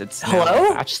guess it's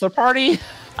Hello? A bachelor party?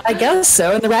 I guess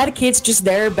so. And the Eradicate's just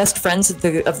their best friends of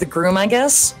the groom, I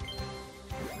guess.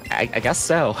 I guess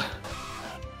so.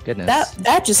 Goodness.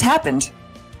 That just happened.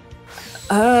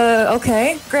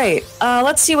 Okay, great.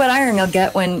 Let's see what Iron will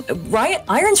get when...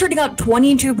 Iron's already got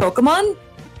 22 Pokemon?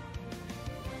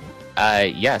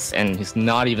 Yes, and he's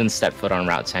not even stepped foot on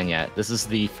Route 10 yet. This is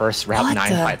the first Route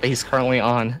 9 fight that he's currently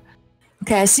on.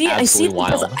 Okay, I see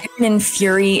because Iron and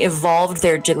Fury evolved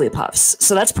their Jigglypuffs.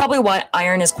 So that's probably why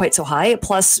Iron is quite so high,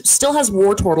 plus still has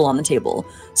Wartortle on the table.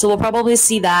 So we'll probably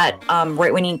see that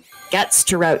right when he gets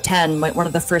to Route 10, one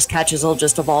of the first catches will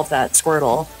just evolve that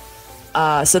Squirtle.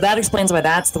 So that explains why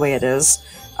that's the way it is.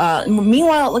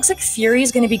 Meanwhile, it looks like Fury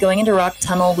is going to be going into Rock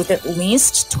Tunnel with at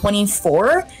least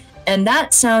 24, and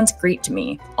that sounds great to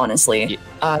me, honestly.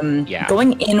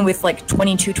 Going in with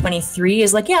 22, 23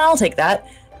 is yeah, I'll take that.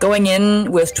 Going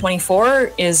in with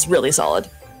 24 is really solid.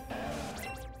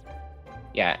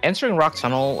 Yeah, entering Rock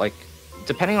Tunnel,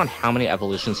 depending on how many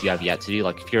evolutions you have yet to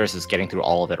do, Furious is getting through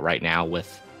all of it right now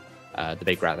with the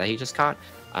big rat that he just caught.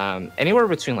 Anywhere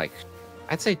between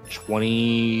I'd say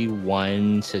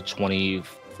 21 to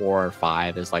 24 or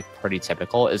 5 is pretty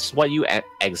typical. It's what you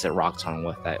exit Rock Tunnel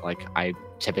with that I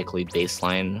typically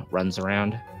baseline runs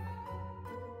around.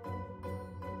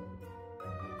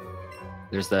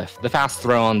 There's the fast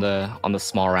throw on the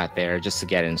small rat there just to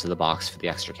get into the box for the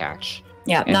extra catch.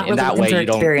 Yeah, and not really that way you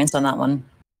don't experience on that one.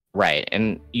 Right,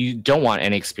 and you don't want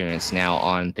any experience now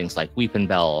on things like Weepin'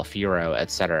 Bell, Furo,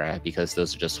 etc., because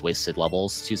those are just wasted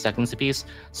levels, 2 seconds apiece.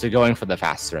 So going for the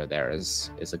fast throw there is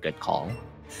a good call.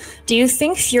 Do you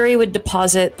think Fury would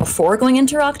deposit before going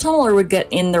into Rock Tunnel, or would get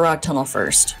in the Rock Tunnel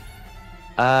first?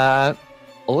 It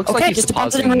looks like he's just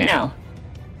depositing right now.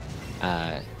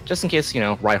 Just in case,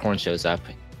 Rhyhorn shows up.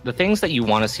 The things that you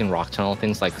want to see in Rock Tunnel,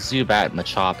 things like Zubat,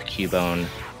 Machop, Cubone,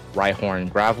 Rhyhorn,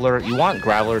 Graveler. You want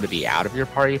Graveler to be out of your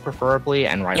party, preferably,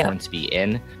 and Rhyhorn to be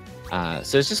in.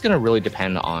 So it's just going to really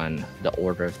depend on the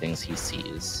order of things he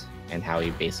sees and how he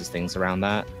bases things around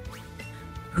that.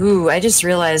 Ooh, I just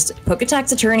realized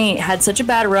Poketaxatty had such a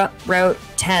bad Route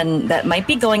 10 that might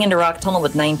be going into Rock Tunnel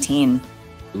with 19.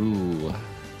 Ooh.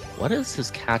 What does his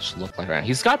catch look like right now?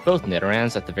 He's got both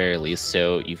Nidorans at the very least,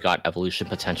 so you've got evolution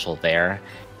potential there,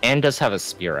 and does have a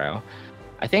Spearow.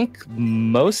 I think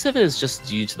most of it is just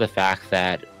due to the fact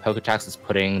that Poketax is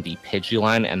putting the Pidgey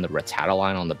and the Rattata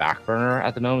line on the back burner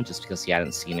at the moment, just because he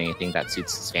hadn't seen anything that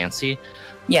suits his fancy.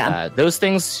 Yeah. Those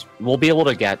things, we'll be able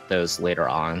to get those later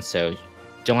on, so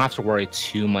don't have to worry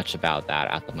too much about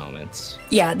that at the moment.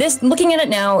 Yeah, looking at it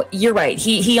now, you're right.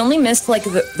 He only missed like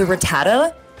the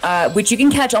Rattata, which you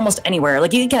can catch almost anywhere.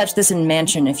 Like you can catch this in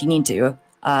Mansion if you need to.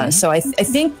 So I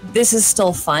think this is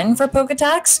still fine for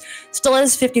Poketax. Still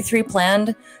has 53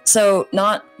 planned. So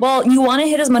you want to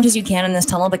hit as much as you can in this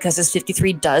tunnel because this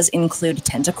 53 does include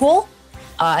Tentacool.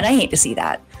 And I hate to see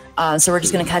that. So we're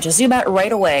just going to catch a Zubat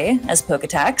right away as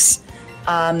Poketax.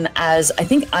 As I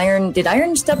think did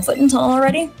Iron step foot in tunnel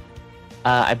already?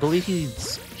 I believe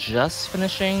he's just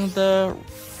finishing the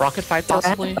rocket fight,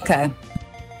 possibly. Okay.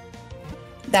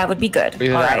 That would be good.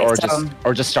 Either that,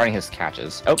 or just starting his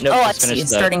catches. Oh no! I see.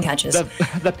 Starting catches.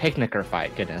 The picnicker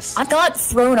fight. Goodness. I got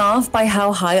thrown off by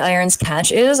how high Iron's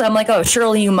catch is. I'm like, oh,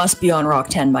 surely you must be on Route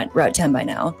 10 by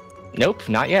now. Nope,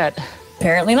 not yet.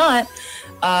 Apparently not.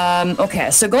 Okay,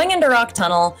 so going into Rock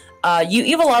Tunnel, you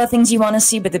have a lot of things you want to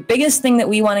see, but the biggest thing that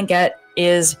we want to get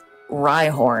is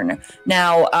Rhyhorn.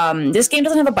 Now, this game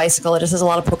doesn't have a bicycle. It just has a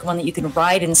lot of Pokemon that you can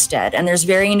ride instead, and there's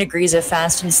varying degrees of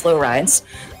fast and slow rides.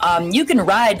 You can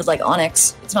ride like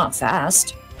Onix. It's not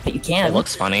fast, but you can. It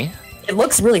looks funny. It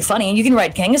looks really funny. You can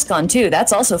ride Kangaskhan too.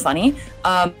 That's also funny.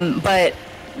 But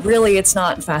really, it's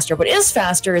not faster. What is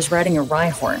faster is riding a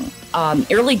Rhyhorn.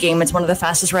 Early game, it's one of the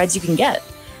fastest rides you can get.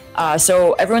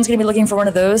 So everyone's going to be looking for one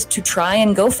of those to try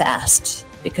and go fast,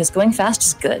 because going fast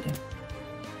is good.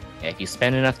 If you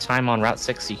spend enough time on Route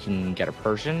 6, you can get a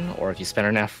Persian, or if you spend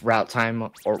enough enough time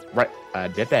on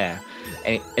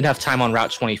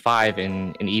Route 25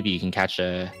 in Eevee, you can catch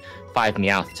a 5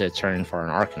 Meowth to turn for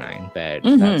an Arcanine. But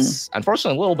that's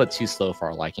unfortunately a little bit too slow for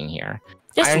our liking here.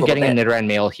 Iron getting a Nidoran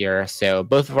male here, so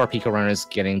both of our Pico runners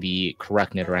getting the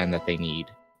correct Nidoran that they need.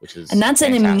 And that's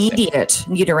fantastic. An immediate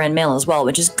Nidoran male as well,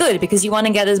 which is good because you want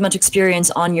to get as much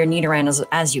experience on your Nidoran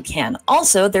as you can.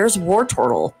 Also, there's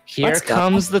Wartortle. Here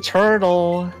comes the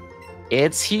turtle.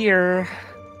 It's here.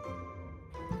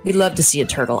 We'd love to see a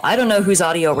turtle. I don't know whose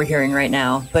audio we're hearing right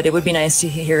now, but it would be nice to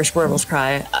hear Squirtle's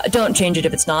cry. Don't change it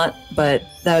if it's not, but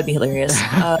that would be hilarious.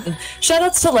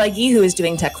 Shoutouts to Leggy, who is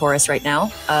doing tech for us right now.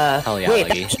 Hell yeah, wait,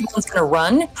 Leggy. that Pokemon's gonna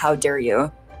run? How dare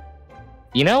you?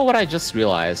 You know what I just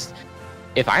realized?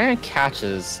 If Iron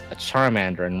catches a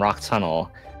Charmander in Rock Tunnel,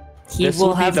 this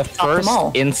will be the first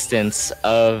instance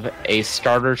of a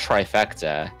starter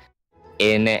trifecta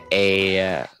in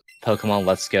a Pokemon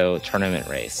Let's Go tournament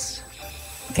race.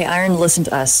 Okay, Iron, listen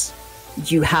to us.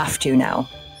 You have to now.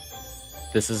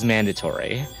 This is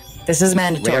mandatory. This is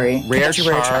mandatory. Rare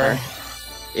Char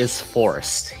is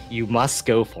forced. You must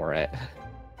go for it.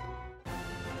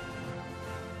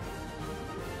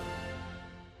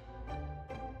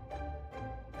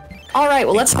 All right,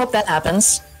 well, let's hope that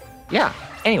happens. Yeah.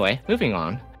 Anyway, moving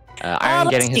on. Iron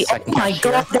getting his second catch. Oh my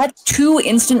god, that's 2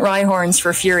 instant Rhyhorns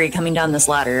for Fury coming down this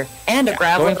ladder. And a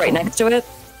Graveler right next to it.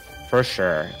 For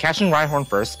sure. Catching Rhyhorn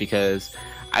first, because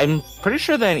I'm pretty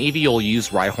sure that in Eevee you'll use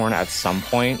Rhyhorn at some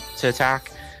point to attack.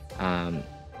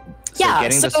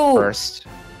 Getting this first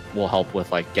will help with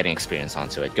getting experience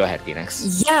onto it. Go ahead,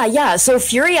 Phoenix. Yeah. So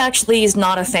Fury actually is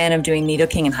not a fan of doing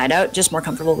Nidoking and Hideout, just more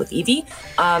comfortable with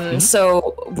Eevee.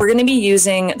 So we're going to be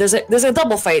using there's a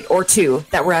double fight or 2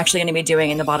 that we're actually going to be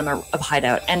doing in the bottom of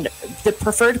Hideout, and the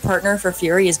preferred partner for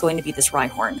Fury is going to be this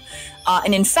Rhyhorn.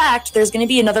 And in fact, there's going to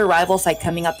be another rival fight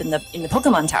coming up in the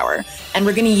Pokemon Tower, and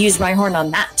we're going to use Rhyhorn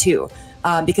on that too.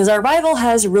 Because our rival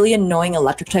has a really annoying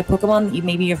electric type Pokemon that you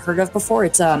maybe have heard of before.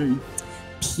 It's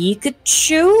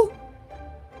Pikachu?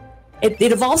 It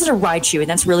evolves into Raichu, and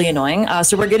that's really annoying.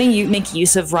 So we're going to make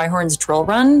use of Rhyhorn's Drill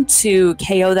Run to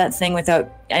KO that thing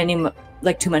without any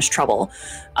too much trouble.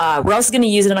 We're also going to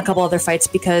use it in a couple other fights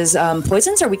because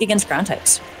poisons are weak against ground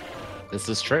types. This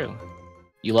is true.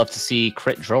 You love to see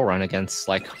crit Drill Run against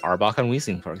Arbok and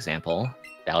Weezing, for example.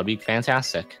 That would be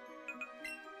fantastic.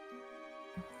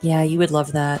 Yeah, you would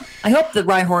love that. I hope the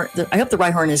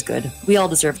Rhyhorn is good. We all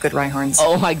deserve good Rhyhorns.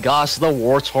 Oh my gosh, the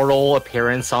Wartortle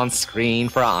appearance on screen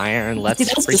for Iron. Let's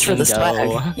freaking for the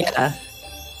go. Swag. Yeah.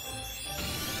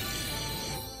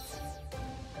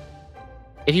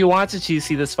 If you wanted to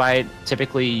see this fight,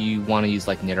 typically you want to use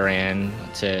Nidoran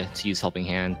to use Helping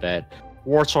Hand, but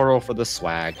Wartortle for the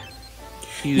swag.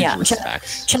 Huge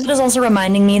respect. Chet is also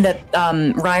reminding me that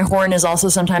Rhyhorn is also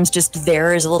sometimes just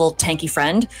there as a little tanky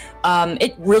friend.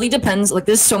 It really depends.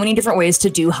 There's so many different ways to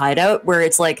do Hideout, where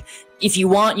it's if you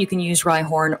want, you can use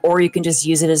Rhyhorn, or you can just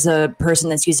use it as a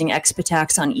person that's using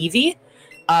Expatax on Eevee.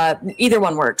 Either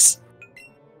one works.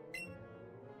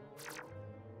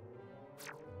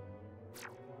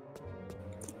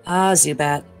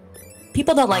 Zubat.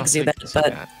 People don't like Honestly, Zubat,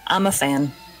 but I'm a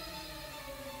fan.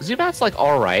 Zubat's like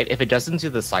alright if it doesn't do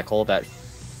the cycle that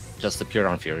just appeared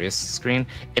on Furious' screen.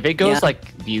 If it goes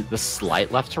like the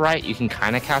slight left to right, you can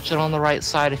kind of catch it on the right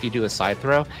side if you do a side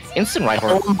throw. Instant right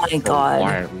horn. Oh my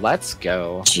god. Let's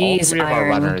go. Jeez, all three of our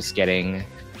runners getting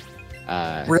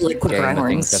really quick right the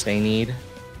horns things that they need.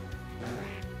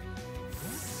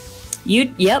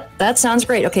 Yep, that sounds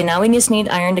great. Okay, now we just need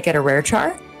Iron to get a rare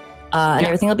char, and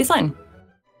everything will be fine.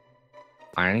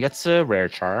 Iron gets a rare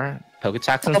char.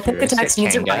 Poketax and Poketax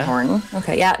needs a Rhyhorn.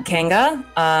 Okay, yeah, Kanga.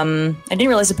 I didn't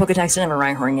realize the Poketax didn't have a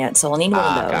Rhyhorn yet, so we'll need one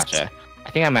of those. Gotcha. I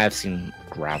think I might have seen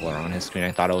Graveler on his screen.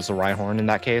 I thought it was a Rhyhorn in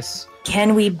that case.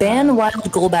 Can we ban Wild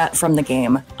Golbat from the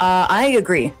game? I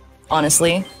agree,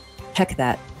 honestly. Heck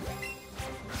that.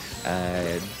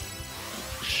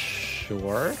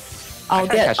 Sure. I'll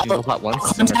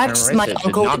contact my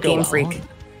uncle at Game Freak.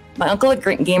 My uncle at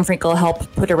Game Freak will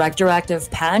help put a retroactive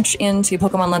patch into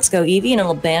Pokemon Let's Go Eevee, and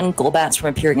it'll ban Golbats from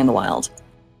appearing in the wild.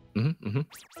 No,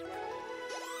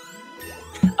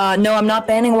 I'm not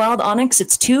banning Wild Onyx.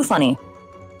 It's too funny.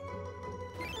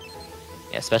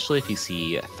 Yeah, especially if you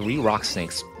see 3 rock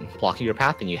snakes blocking your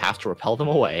path and you have to repel them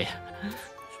away.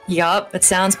 Yup, it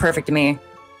sounds perfect to me.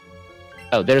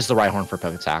 Oh, there's the Rhyhorn for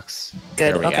Poketax.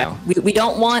 Good. Okay. We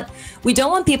don't want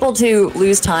people to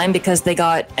lose time because they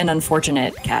got an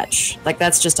unfortunate catch. Like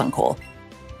that's just uncool.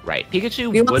 Right.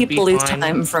 Pikachu. We want people to lose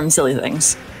time from silly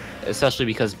things. Especially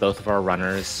because both of our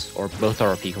runners, or both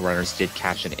our Pika runners, did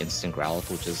catch an instant Growlithe,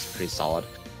 which is pretty solid.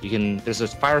 There's a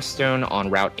Firestone on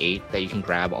Route 8 that you can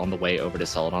grab on the way over to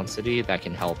Celadon City that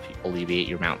can help alleviate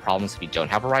your mount problems if you don't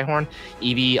have a Rhyhorn.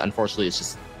 Eevee, unfortunately, is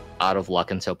just out of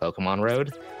luck until Pokemon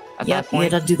Road. Yeah, you had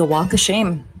to do the walk of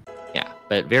shame. Yeah,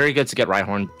 but very good to get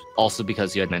Rhyhorn, also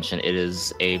because you had mentioned it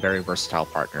is a very versatile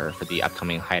partner for the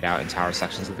upcoming hideout and tower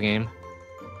sections of the game.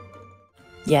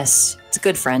 Yes, it's a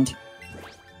good friend.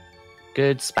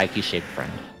 Good, spiky-shaped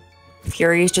friend.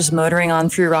 Fury's just motoring on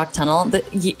through Rock Tunnel.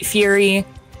 Fury,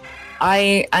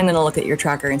 I'm going to look at your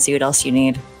tracker and see what else you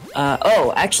need.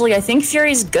 Oh, actually, I think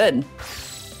Fury's good.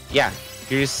 Yeah,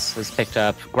 Fury's has picked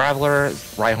up Graveler,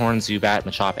 Rhyhorn, Zubat,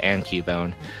 Machop, and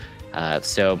Cubone.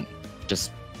 So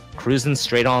just cruising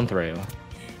straight on through.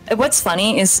 What's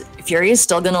funny is Fury is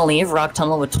still going to leave Rock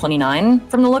Tunnel with 29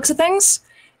 from the looks of things.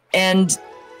 And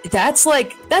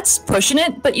that's pushing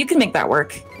it, but you can make that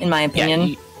work, in my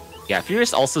opinion. Yeah,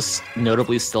 Furious also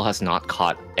notably still has not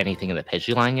caught anything in the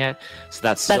Pidgey line yet. So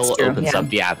that still opens up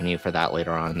the avenue for that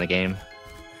later on in the game.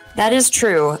 That is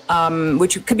true,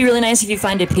 which could be really nice if you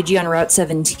find a Pidgey on Route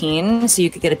 17, so you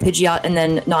could get a Pidgey out and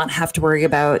then not have to worry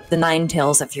about the 9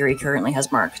 tails that Fury currently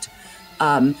has marked.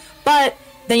 But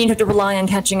then you'd have to rely on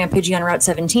catching a Pidgey on Route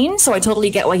 17, so I totally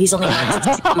get why he's only of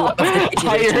the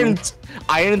Pidgey.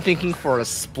 Iron thinking for a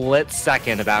split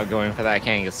second about going for that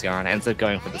Kangaskhan, ends up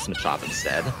going for this Machop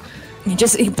instead.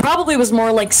 He probably was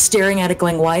more like staring at it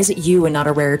going, why is it you and not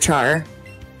a rare char?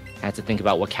 I had to think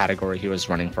about what category he was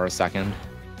running for a second.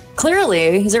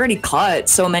 Clearly, he's already caught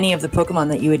so many of the Pokemon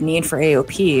that you would need for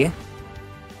AOP.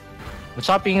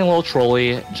 Machop being a little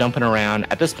trolly, jumping around.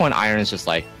 At this point, Iron's just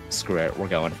like, screw it, we're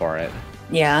going for it.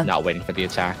 Yeah. Not waiting for the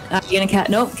attack. You gonna catch?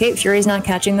 Nope, okay, Fury's not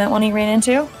catching that one he ran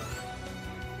into.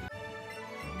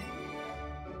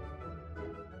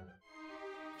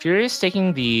 Fury's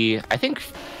taking the... I think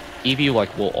Eevee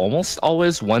will almost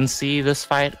always 1C this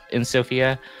fight in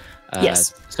Sophia.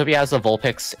 Yes. Sophia has a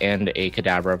Vulpix and a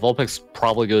Kadabra. Vulpix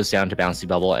probably goes down to Bouncy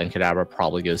Bubble, and Kadabra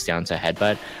probably goes down to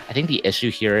Headbutt. I think the issue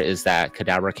here is that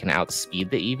Kadabra can outspeed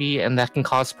the Eevee, and that can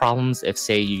cause problems if,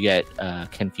 say, you get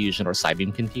Confusion or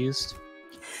Psybeam confused.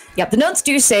 Yep, the notes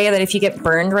do say that if you get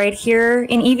burned right here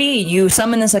in Eevee, you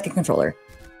summon the second controller.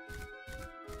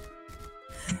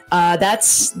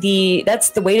 That's the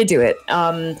way to do it.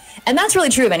 And that's really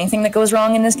true of anything that goes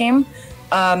wrong in this game.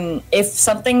 If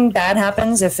something bad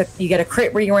happens, if you get a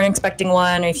crit where you weren't expecting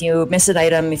one, if you miss an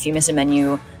item, if you miss a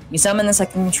menu, you summon the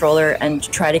second controller and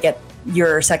try to get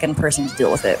your second person to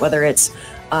deal with it, whether it's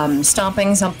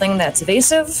stomping something that's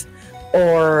evasive,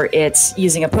 or it's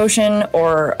using a potion,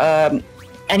 or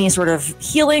any sort of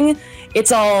healing.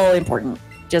 It's all important.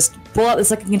 Just pull out the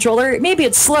second controller. Maybe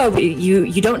it's slow, but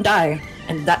you don't die,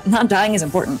 and that not dying is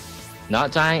important.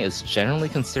 Not dying is generally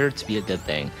considered to be a good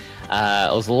thing.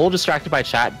 I was a little distracted by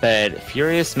chat, but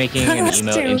Furious making an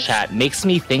emote in chat makes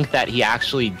me think that he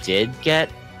actually did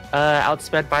get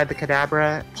outsped by the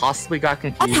Kadabra, possibly got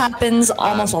confused. That happens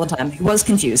almost all the time. He was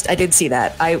confused. I did see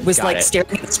that. I was staring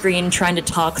at the screen, trying to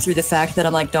talk through the fact that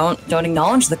I'm like, don't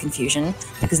acknowledge the confusion,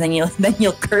 because then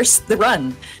you'll curse the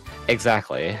run.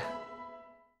 Exactly.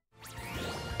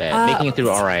 But making it through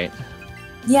all right.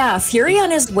 Yeah, Fury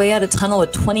on his way out of tunnel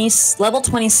at level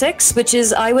 26, which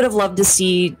is, I would have loved to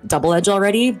see Double Edge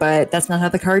already, but that's not how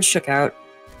the cards shook out.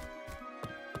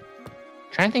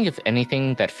 Trying to think if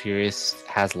anything that Furious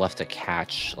has left to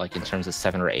catch, like in terms of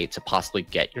 7 or 8, to possibly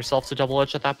get yourself to Double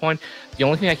Edge at that point. The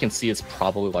only thing I can see is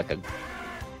probably like a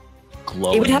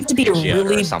glowing. It would have to be a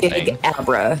really big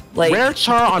Abra. Like, Rare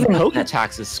Char on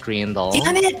Poketax's screen, though.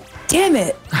 Damn it! Damn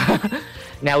it!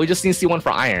 Now we just need to see one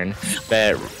for Iron.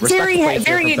 But very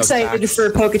excited for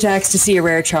Poketax to see a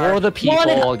Rare Char. For the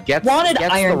people, gets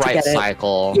Iron the right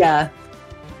cycle. Yeah.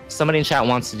 Somebody in chat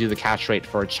wants to do the catch rate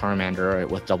for Charmander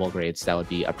with double grades. That would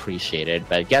be appreciated.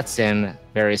 But it gets in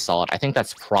very solid. I think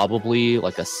that's probably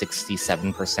like a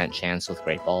 67% chance with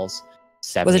Great Balls.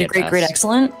 Was it a great,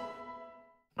 excellent?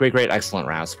 Great, excellent,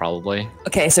 Raz, probably.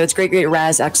 Okay, so it's great,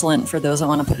 Raz, excellent for those that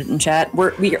want to put it in chat.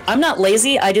 I'm not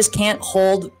lazy. I just can't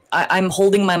hold. I'm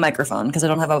holding my microphone because I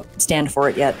don't have a stand for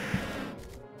it yet.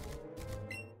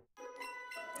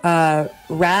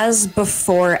 Raz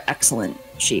before excellent,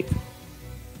 sheep.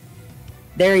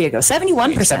 There you go,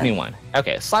 71%. 71.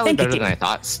 Okay, slightly better than I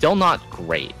thought. Still not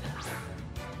great.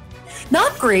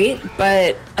 Not great,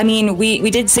 but I mean,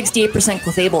 we did 68%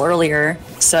 Clefable earlier,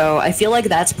 so I feel like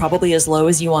that's probably as low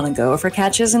as you want to go for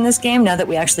catches in this game, now that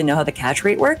we actually know how the catch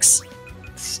rate works.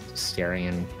 Staring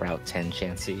in Route 10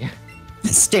 Chansey.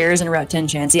 Stairs in Route 10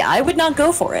 Chansey. I would not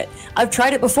go for it. I've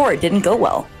tried it before, it didn't go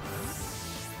well.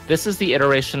 This is the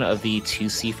iteration of the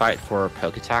 2C fight for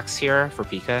Poketax here, for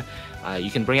Pika.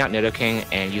 You can bring out Nidoking,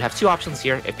 and you have two options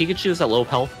here. If Pikachu is at low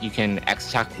health, you can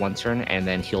X-attack one turn and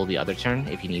then heal the other turn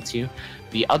if you need to.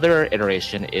 The other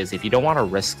iteration is if you don't want to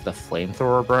risk the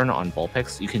Flamethrower burn on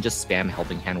Vulpix, you can just spam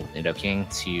Helping Hand with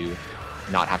Nidoking to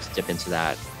not have to dip into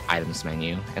that items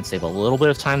menu and save a little bit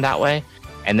of time that way.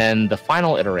 And then the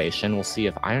final iteration, we'll see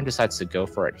if Iron decides to go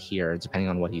for it here, depending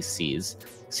on what he sees.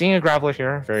 Seeing a Graveler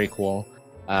here, very cool.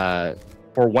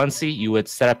 For 1C, you would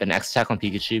set up an X-attack on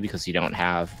Pikachu because you don't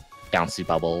have Bouncy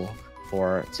Bubble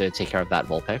to take care of that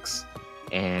Vulpix,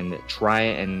 and try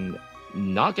and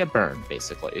not get burned,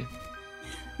 basically.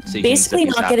 So basically,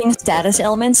 not getting status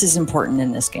elements is important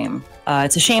in this game.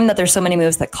 It's a shame that there's so many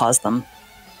moves that cause them.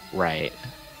 Right.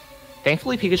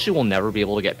 Thankfully, Pikachu will never be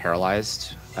able to get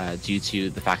paralyzed due to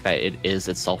the fact that it is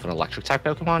itself an electric-type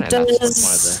Pokemon. And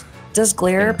does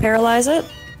Glare paralyze it?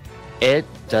 It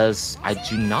does. I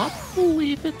do not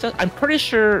believe it does. I'm pretty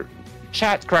sure.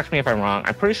 Chat, correct me if I'm wrong.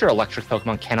 I'm pretty sure electric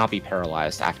Pokemon cannot be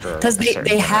paralyzed after. Because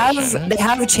they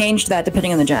have changed that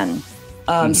depending on the gen.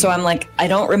 So I'm like, I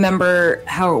don't remember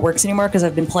how it works anymore because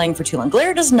I've been playing for too long.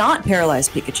 Glare does not paralyze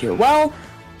Pikachu. Well,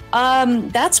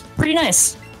 that's pretty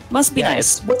nice. Must be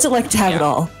nice. What's it like to have it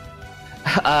all?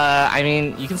 I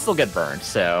mean, you can still get burned.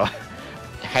 So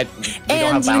we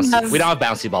don't have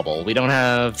Bouncy Bubble. We don't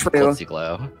have Glitzy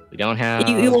Glow. We don't have.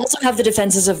 You also have the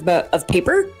defenses of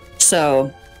paper.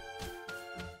 So.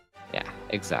 Yeah,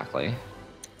 exactly.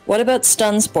 What about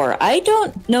Stun Spore? I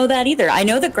don't know that either. I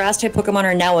know that Grass-type Pokemon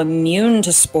are now immune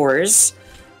to spores,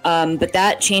 but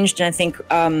that changed in, I think,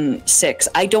 6.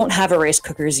 I don't have a Rice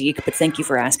Cooker, Zeke, but thank you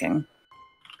for asking.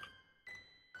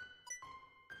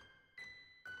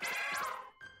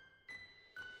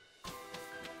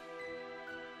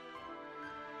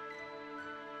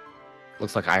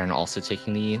 Looks like Iron also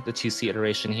taking the 2C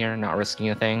iteration here, not risking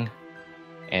a thing.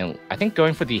 And I think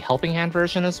going for the Helping Hand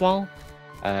version as well.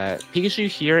 Pikachu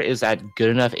here is at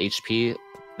good enough HP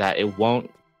that it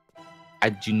won't... I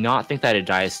do not think that it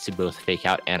dies to both Fake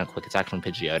Out and a Quick Attack from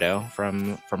Pidgeotto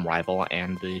from Rival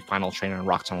and the Final Trainer and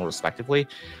Rock Tunnel respectively.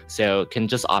 So can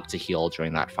just opt to heal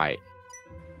during that fight.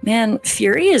 Man,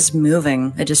 Fury is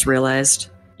moving, I just realized.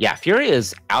 Yeah, Fury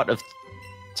is out of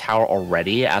Tower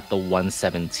already at the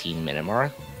 117 minute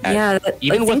mark. Yeah,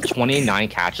 even with 29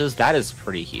 catches, that is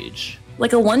pretty huge.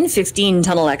 Like a 115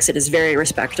 tunnel exit is very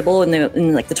respectable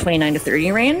in like the 29 to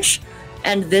 30 range,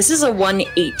 and this is a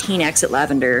 118 exit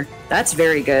Lavender. That's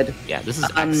very good. Yeah, this is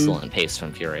excellent pace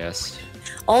from Furious.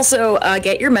 Also,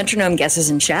 get your metronome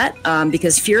guesses in chat,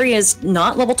 because Fury is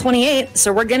not level 28,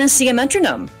 so we're gonna see a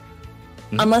metronome.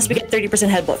 Unless we get 30%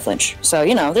 headbutt flinch. So,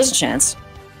 you know, there's a chance.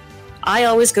 I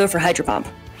always go for Hydro Pump.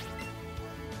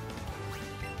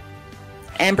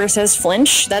 Amber says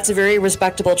flinch. That's a very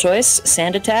respectable choice.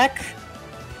 Sand Attack.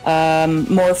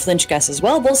 More flinch guesses.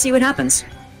 Well, we'll see what happens.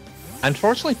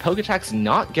 Unfortunately, Poketax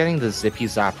not getting the Zippy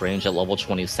Zap range at level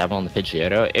 27 on the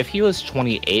Pidgeotto. If he was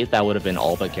 28, that would have been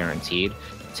all but guaranteed.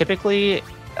 Typically,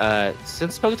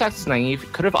 since Poketax is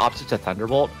naive, could have opted to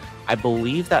Thunderbolt. I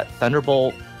believe that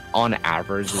Thunderbolt, on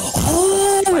average, is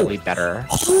slightly better.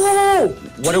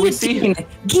 What do we see?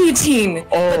 Guillotine!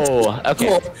 Oh,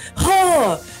 okay.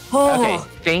 Okay,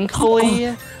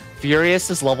 Furious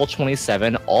is level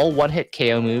 27. All one-hit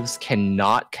KO moves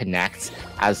cannot connect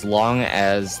as long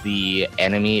as the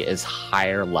enemy is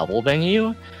higher level than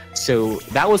you. So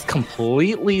that was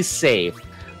completely safe.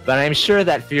 But I'm sure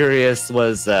that Furious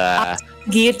was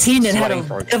guillotine and had a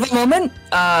bit of a moment.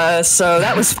 So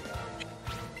that was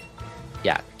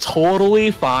yeah, totally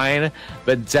fine,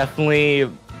 but definitely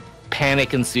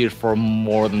panic ensued for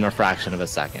more than a fraction of a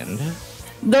second.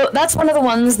 Though that's one of the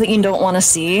ones that you don't want to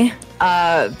see,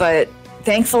 but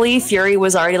thankfully Fury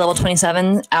was already level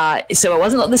 27, so it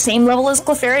wasn't the same level as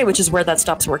Clefairy, which is where that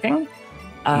stops working.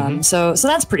 So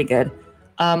that's pretty good.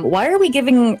 Why are we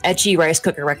giving etchy rice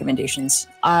cooker recommendations?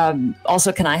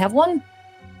 Also, can I have one?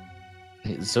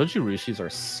 Zojirushis are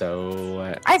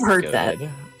so I've heard good that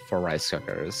for rice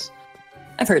cookers.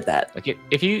 I've heard that. Like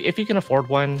if you can afford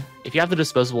one, if you have the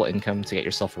disposable income to get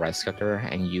yourself a rice cooker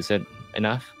and use it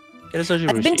enough. I've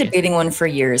been debating one for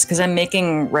years because I'm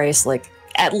making rice like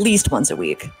at least once a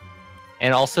week.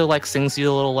 And also like sings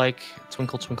you a little like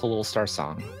Twinkle Twinkle Little Star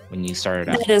song when you start it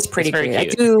out. That is pretty great. I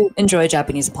do enjoy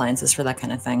Japanese appliances for that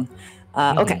kind of thing.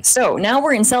 Okay, so now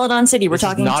we're in Celadon City. We're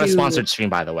talking not to... a sponsored stream,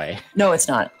 by the way. No, it's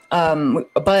not.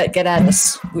 But get at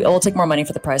us. We'll take more money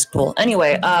for the prize pool.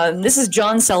 Anyway, this is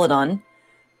John Celadon.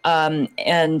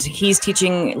 And he's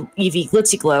teaching Eevee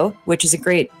Glitzy Glow, which is a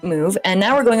great move. And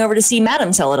now we're going over to see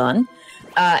Madame Celadon.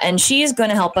 And she's going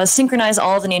to help us synchronize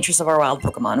all the natures of our wild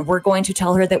Pokemon. We're going to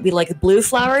tell her that we like blue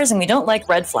flowers and we don't like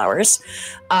red flowers.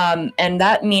 And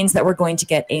that means that we're going to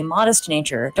get a modest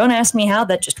nature. Don't ask me how,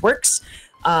 that just works.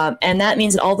 And that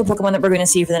means that all the Pokemon that we're going to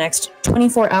see for the next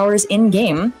 24 hours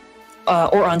in-game,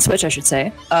 or on Switch, I should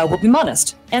say, will be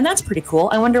modest. And that's pretty cool.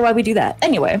 I wonder why we do that.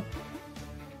 Anyway.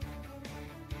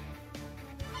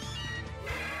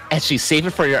 Actually, save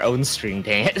it for your own stream,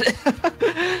 dang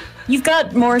it. You've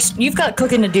got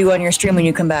cooking to do on your stream when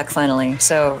you come back finally,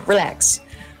 so relax.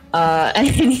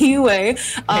 Anyway,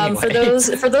 for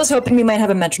those hoping we might have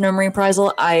a metronome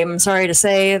reprisal, I'm sorry to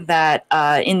say that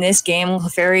in this game,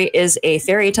 Clefairy is a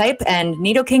fairy type, and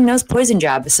Nidoking knows Poison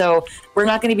Jab, so we're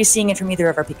not going to be seeing it from either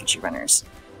of our Pikachu runners.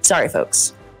 Sorry,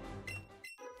 folks.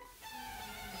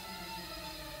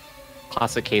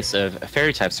 Classic case of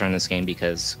fairy types are in this game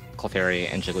because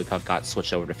Clefairy and Jigglypuff got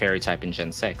switched over to fairy type in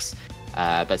Gen 6,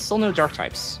 but still no dark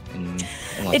types.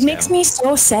 It makes me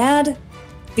so sad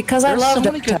because I love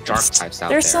so many good dark types out there.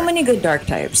 There's so many good dark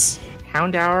types.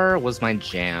 Houndour was my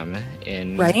jam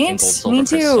in Gold, Silver Me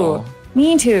too. Crystal.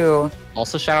 Me too.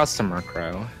 Also, shoutouts to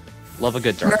Murkrow. Love a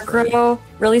good dark. Murkrow,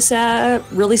 really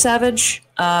savage.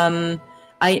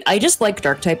 I just like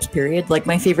dark types. Period. Like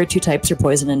my favorite two types are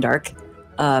poison and dark.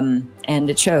 And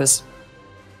it shows.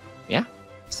 Yeah,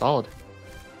 solid.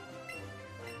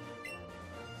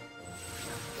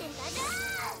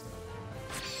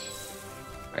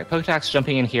 Alright, Poketax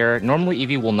jumping in here. Normally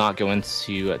Eevee will not go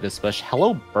into this bush.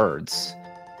 Hello, birds.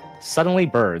 Suddenly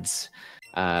birds.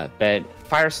 But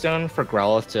Firestone for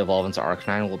Growlithe to evolve into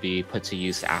Arcanine will be put to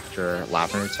use after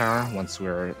Lavender Tower once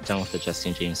we're done with the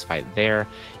Justine James fight there.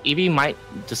 Eevee might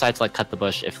decide to like cut the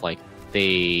bush if like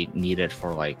they need it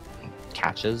for like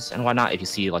catches and whatnot. If you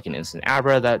see like an instant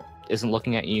Abra that isn't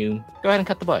looking at you, go ahead and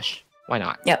cut the bush. Why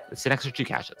not? Yep. It's an extra 2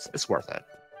 catches. It's worth it.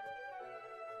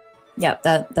 Yep,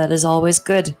 that is always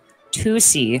good to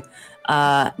see.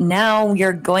 Now we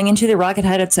are going into the Rocket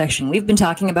Hideout section. We've been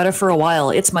talking about it for a while.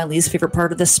 It's my least favorite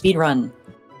part of the speedrun.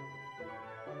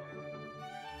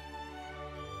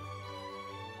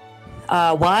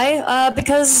 Why?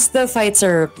 Because the fights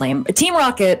are lame. Team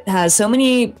Rocket has so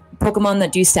many Pokemon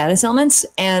that do status elements,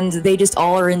 and they just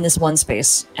all are in this one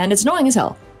space. And it's annoying as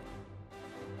hell.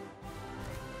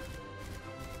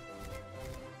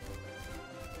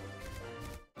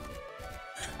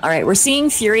 All right, we're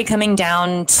seeing Fury coming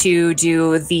down to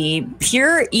do the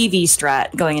pure Eevee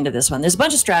strat going into this one. There's a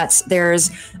bunch of strats.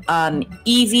 There's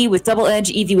Eevee with double edge,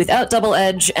 Eevee without double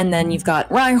edge, and then you've got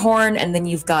Rhyhorn, and then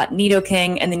you've got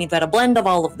Nidoking, and then you've got a blend of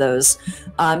all of those.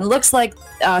 It looks like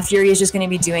Fury is just going to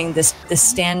be doing this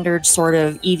standard sort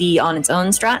of Eevee on its own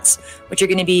strats, which are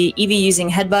going to be Eevee using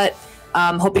Headbutt,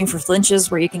 hoping for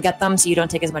flinches where you can get them so you don't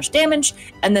take as much damage.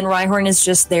 And then Rhyhorn is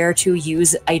just there to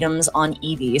use items on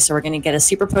Eevee. So we're going to get a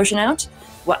Super Potion out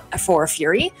for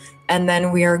Fury. And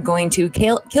then we are going to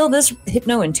kill this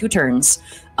Hypno in 2 turns.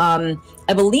 I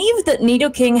believe that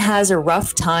Nidoking has a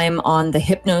rough time on the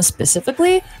Hypno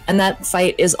specifically. And that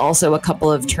fight is also a couple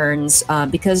of turns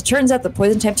because it turns out the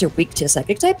Poison types are weak to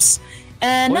Psychic types.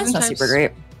 And that's not super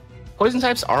great. Poison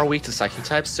types are weak to Psychic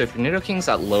types, so if your Nidoking's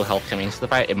at low health coming into the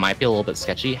fight, it might be a little bit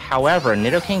sketchy. However,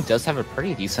 Nidoking does have a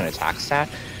pretty decent attack stat,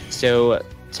 so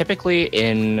typically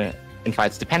in in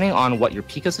fights, depending on what your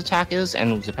Pika's attack is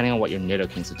and depending on what your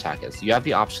Nidoking's attack is. You have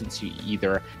the option to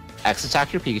either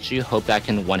X-attack your Pikachu, hope that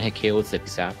can one-hit KO with Zippy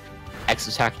Zap,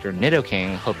 X-attack your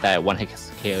Nidoking, hope that one-hit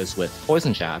KOs with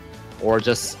Poison Jab, or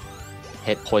just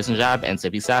hit Poison Jab and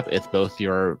Zippy Zap if both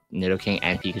your Nidoking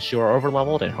and Pikachu are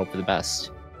over-leveled and hope for the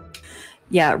best.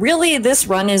 Yeah, really, this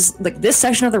run is, like, this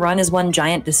section of the run is one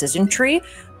giant decision tree,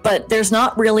 but there's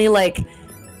not really, like,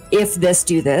 if this,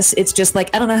 do this. It's just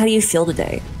like, I don't know, how do you feel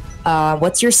today?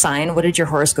 What's your sign? What did your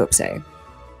horoscope say?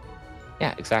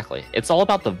 Yeah, exactly. It's all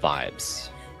about the vibes.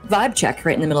 Vibe check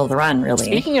right in the middle of the run, really.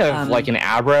 Speaking of like an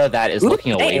Abra that is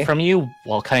looking away from you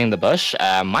while cutting the bush,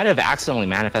 might have accidentally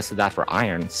manifested that for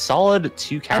Iron. Solid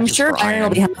 2 catches. I'm sure for Iron will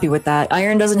be happy with that.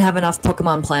 Iron doesn't have enough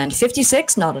Pokemon planned.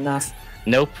 56, not enough.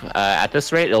 Nope. At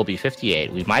this rate, it'll be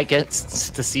 58. We might get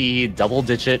to see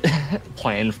double-digit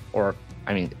planned, or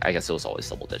I mean, I guess it was always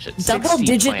double-digit.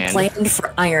 Double-digit planned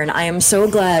for Iron. I am so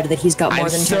glad that he's got more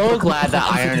than 10 Pokemon. I'm so glad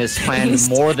that Iron has planned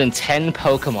more than 10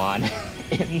 Pokemon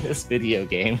in this video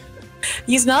game.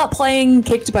 He's not playing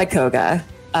Kicked by Koga,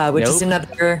 which is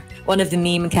another one of the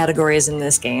meme categories in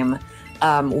this game,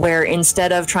 where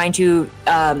instead of trying to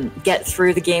get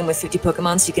through the game with 50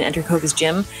 Pokemon so you can enter Koga's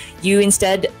gym, you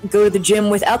instead go to the gym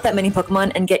without that many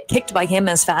Pokemon and get kicked by him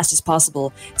as fast as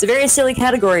possible. It's a very silly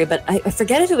category, but I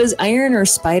forget if it was Iron or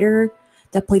Spider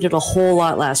that played it a whole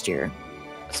lot last year.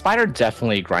 Spider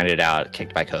definitely grinded out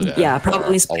Kicked by Koga. Yeah,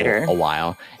 probably Spider. A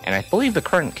while. And I believe the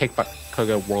current Kicked by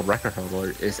Koga world record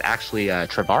holder is actually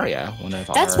Trevaria, one of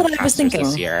That's what I was thinking.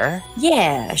 This year.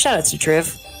 Yeah, shoutouts to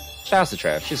Triv. Shoutouts to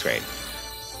Triv, she's great.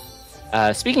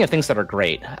 Speaking of things that are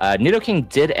great, Nidoking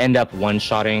did end up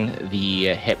one-shotting the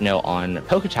Hypno on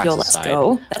Poketaxatty side.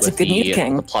 Go. That's a good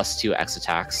Nidoking. The +2 X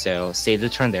attack, so saved the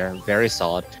turn there, very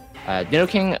solid.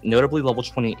 Nidoking, notably level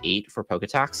 28 for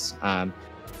Poketax.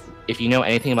 If you know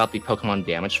anything about the Pokemon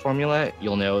damage formula,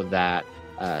 you'll know that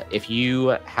if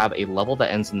you have a level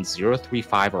that ends in 0, 3,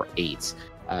 5, or 8,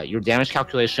 your damage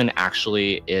calculation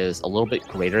actually is a little bit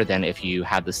greater than if you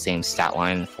had the same stat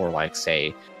line for, like,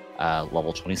 say,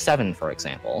 level 27, for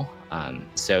example.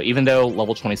 So even though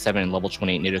level 27 and level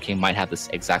 28 Nidoking might have this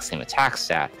exact same attack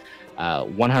stat,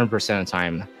 100% of the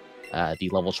time, the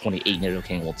level 28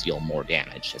 Nidoking will deal more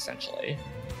damage, essentially.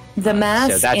 The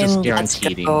math so that just in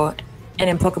guaranteed and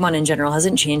in Pokemon in general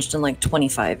hasn't changed in like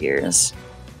 25 years.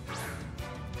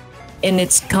 And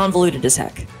it's convoluted as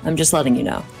heck. I'm just letting you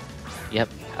know. Yep.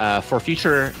 For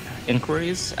future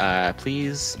inquiries,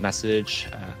 please message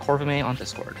Corvame on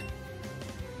Discord.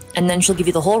 And then she'll give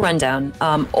you the whole rundown.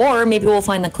 Or maybe we'll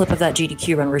find the clip of that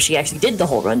GDQ run where she actually did the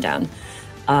whole rundown.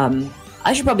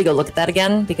 I should probably go look at that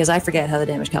again because I forget how the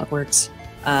damage calc works.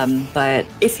 But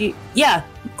if you... Yeah,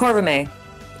 Corvame.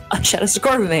 Shout out to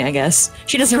Corvame, I guess.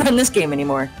 She doesn't run this game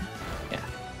anymore. Yeah.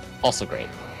 Also great.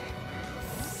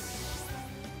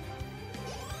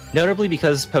 Notably,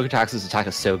 because Poketax's attack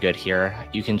is so good here,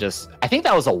 you can just... I think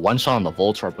that was a one-shot on the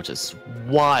Voltorb, which is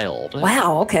wild.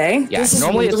 Wow, okay. Yeah,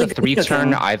 normally it's a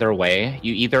 3-turn either way.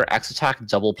 You either X-attack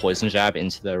double Poison Jab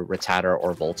into the Rattata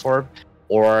or Voltorb,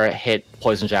 or hit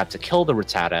Poison Jab to kill the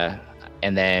Rattata,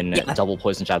 and then double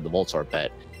Poison Jab the Voltorb.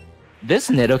 But this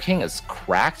Nidoking is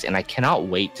cracked, and I cannot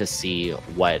wait to see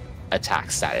what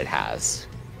attack stat it has.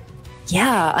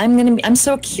 Yeah, I'm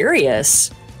so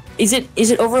curious. Is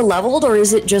it over leveled or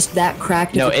is it just that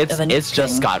cracked? No, it's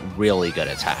just got really good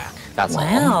attack. That's all.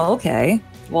 Wow. Okay.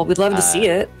 Well, we'd love to see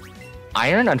it.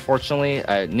 Iron, unfortunately,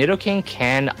 Nidoking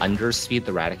can underspeed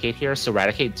the Raticate here, so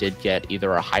Raticate did get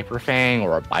either a Hyper Fang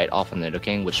or a Bite off of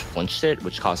Nidoking, which flinched it,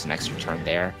 which caused an extra turn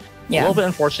there. Yeah. A little bit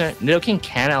unfortunate. Nidoking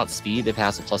can outspeed if it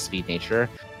has a plus speed nature,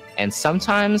 and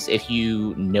sometimes if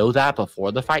you know that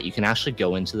before the fight, you can actually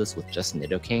go into this with just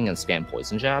Nidoking and spam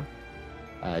Poison Jab,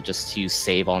 just to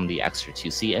save on the extra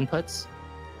 2C inputs.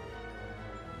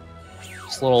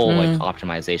 Just a little like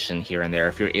optimization here and there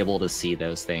if you're able to see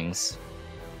those things.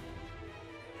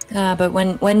 But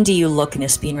when do you look in a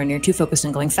speedrun? You're too focused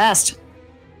on going fast.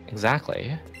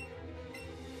 Exactly.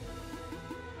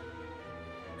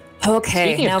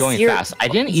 Okay. Speaking of going fast, I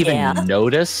didn't even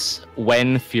notice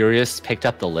when Furious picked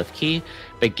up the lift key,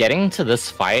 but getting to this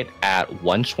fight at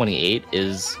 128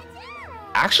 is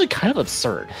actually kind of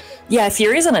absurd. Yeah,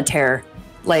 Fury's on a tear.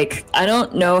 Like, I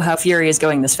don't know how Fury is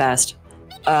going this fast.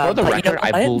 For the record,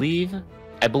 I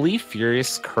believe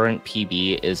Furious' current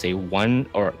PB is a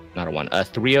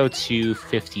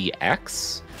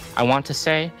 30250X, I want to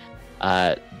say.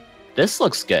 This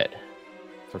looks good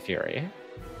for Fury.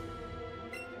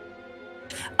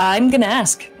 I'm gonna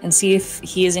ask and see if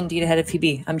he is indeed ahead of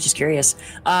PB. I'm just curious.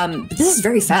 But this is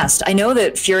very fast. I know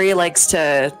that Fury likes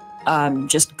to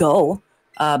just go. But I don't know how fast he is. Yeah, normally it's a 3-turn either way. You either X-attack double Poison Jab into the Rattata or Voltorb, or hit Poison Jab to kill the Rattata, and then double Poison Jab the Voltorb. But this is very fast. I know that Fury likes to just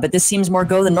But this seems more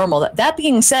go than normal. That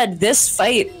being said, this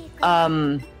fight,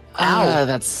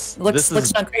 this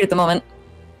looks not great at the moment.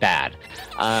 Bad.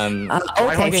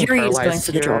 Okay, Fury is going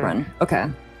for the drill run. Okay.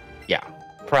 Yeah,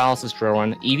 paralysis drill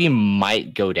run. Eevee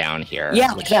might go down here.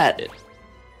 Yeah, like that.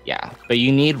 Yeah, but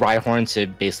you need Rhyhorn to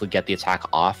basically get the attack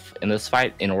off in this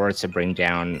fight in order to bring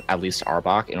down at least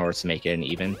Arbok in order to make it an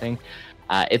even thing.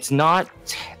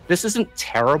 This isn't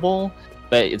terrible,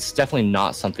 but it's definitely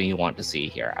not something you want to see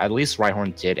here. At least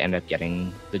Rhyhorn did end up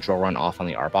getting the drill run off on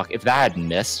the Arbok. If that had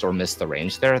missed the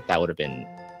range there, that would have been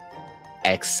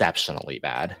exceptionally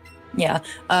bad. Yeah.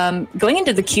 Going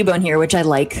into the Cubone here, which I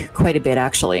like quite a bit,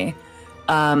 actually.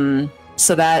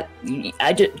 So that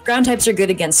ground types are good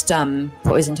against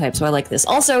poison types, so I like this.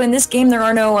 Also, in this game, there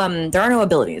are no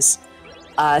abilities,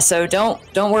 so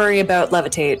don't worry about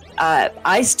Levitate.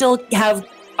 I still have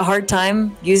a hard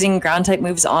time using ground type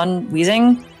moves on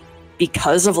Weezing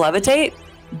because of Levitate,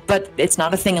 but it's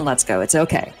not a thing in Let's Go. It's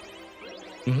okay.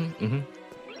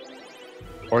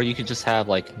 Or you could just have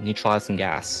like neutralizing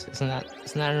gas. Isn't that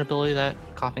an ability that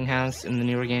Coughing has in the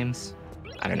newer games?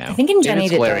 I don't know. I think in Jenny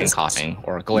it Galarian does. Coughing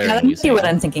or Galarian that might be what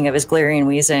I'm thinking of is Galarian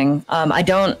Weezing. I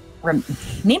don't.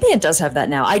 Maybe it does have that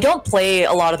now. I don't play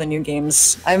a lot of the new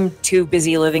games. I'm too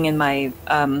busy living in my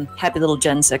happy little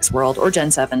Gen 6 world or Gen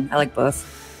 7. I like both.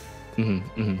 I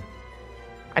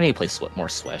need to play more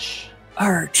Swish.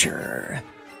 Archer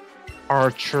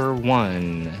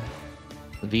 1,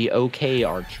 the okay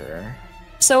Archer.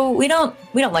 So we don't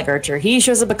like Archer. He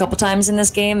shows up a couple times in this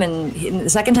game, and the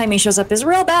second time he shows up is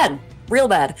real bad.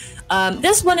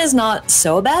 This one is not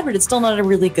so bad, but it's still not a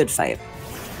really good fight.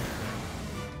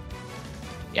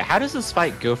 Yeah, how does this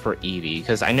fight go for Eevee?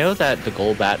 Because I know that the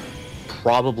Golbat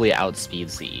probably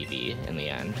outspeeds the Eevee in the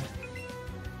end.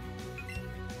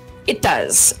 It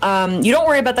does. You don't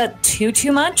worry about that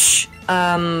too much.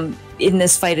 In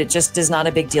this fight, it just is not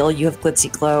a big deal. You have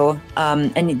Glitzy Glow,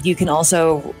 and you can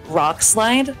also Rock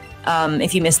Slide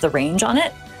if you miss the range on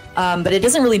it. But it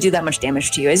doesn't really do that much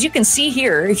damage to you. As you can see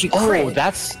here, if you crit,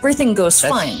 everything goes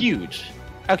fine. That's huge.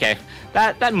 Okay,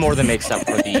 that more than makes up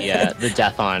for the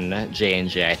death on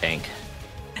J&J, I think.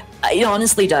 It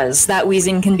honestly does. That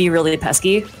Weezing can be really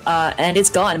pesky, and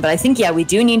it's gone. But I think, yeah, we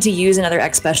do need to use another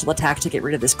X special attack to get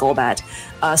rid of this Golbat.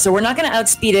 So we're not going to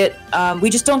outspeed it. We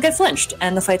just don't get flinched,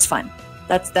 and the fight's fine.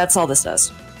 That's all this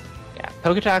does. Yeah,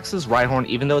 Poketax's Rhyhorn,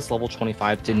 even though it's level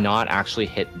 25, did not actually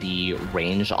hit the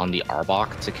range on the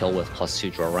Arbok to kill with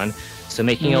 +2 drill run. So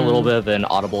making a little bit of an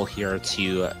audible here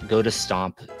to go to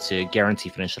Stomp to guarantee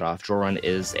finish it off. Drill run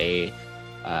is a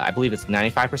I believe it's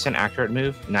 95% accurate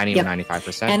move, 90 or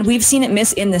 95%. And we've seen it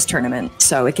miss in this tournament,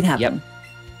 so it can happen.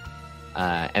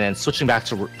 And then switching back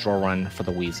to drill run for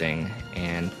the Weezing,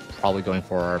 and probably going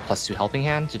for +2 helping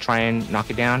hand to try and knock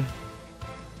it down.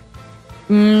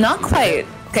 Not quite.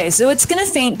 Okay, so it's gonna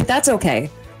faint, but that's okay.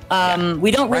 We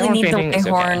don't really need the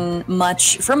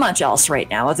Rhyhorn for much else right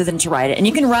now, other than to ride it. And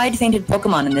you can ride fainted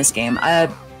Pokemon in this game,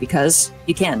 because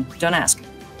you can. Don't ask.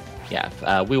 Yeah,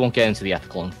 we won't get into the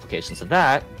ethical implications of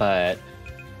that, but...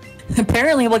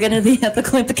 Apparently we'll get into the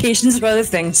ethical implications of other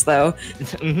things, though.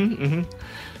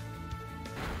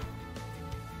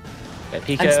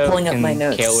 Pico I'm just pulling up my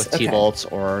notes. KO with T-Bolt,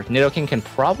 or Nidoking can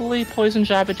probably Poison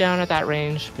Jab it down at that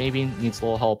range. Maybe needs a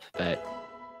little help, but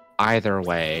either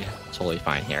way, totally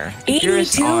fine here.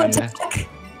 82 attack!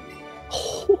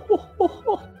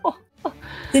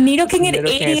 The Nidoking at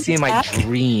 80 can't see attack? my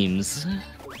dreams.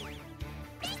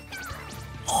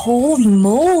 Holy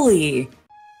moly!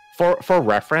 For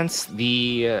reference,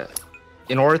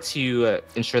 in order to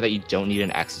ensure that you don't need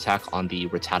an X attack on the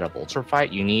Rattata Voltor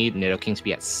fight, you need Nidoking to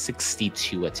be at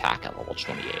 62 attack at level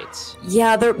 28.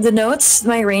 Yeah, the notes,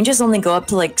 my ranges only go up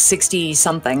to like 60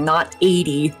 something, not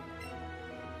 80.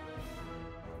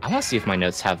 I want to see if my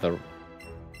notes have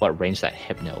what range that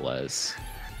Hypno was.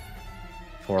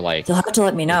 For like, you'll have to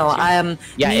let me know.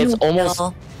 Yeah, it's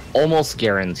almost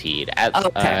guaranteed at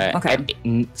at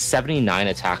 79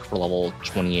 attack for level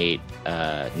 28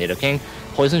 Nidoking.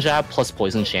 Poison Jab plus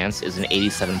Poison Chance is an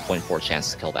 87.4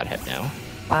 chance to kill that Hypno.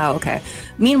 Wow, okay.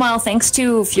 Meanwhile, thanks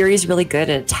to Fury's really good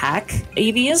attack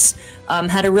EVs,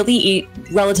 had a really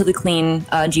relatively clean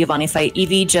Giovanni fight.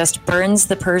 Eevee just burns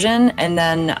the Persian and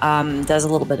then does a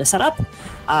little bit of setup.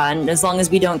 And as long as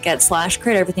we don't get slash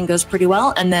crit, everything goes pretty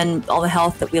well. And then all the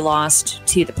health that we lost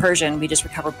to the Persian, we just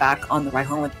recover back on the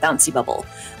Rhyhorn with Bouncy Bubble.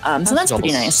 So that's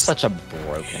pretty nice. Such a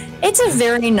broken move. It's a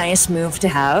very nice move to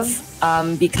have,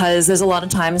 because there's a lot of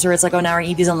times where it's like, oh, now our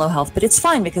Eevee's on low health. But it's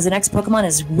fine, because the next Pokemon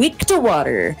is weak to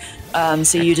water.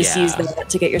 So you just use that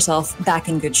to get yourself back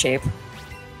in good shape.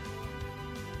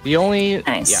 The only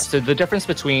Nice. so the difference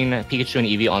between Pikachu and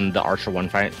Eevee on the Archer 1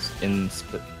 fight in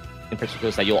particular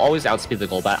is that you'll always outspeed the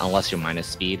Golbat unless you're minus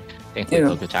speed. Thankfully,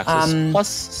 Poketax is plus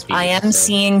speed. I am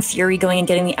seeing Fury going and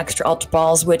getting the extra Ultra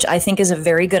Balls, which I think is a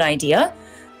very good idea.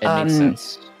 It makes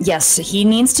sense. Yes, he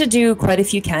needs to do quite a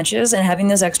few catches, and having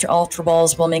those extra Ultra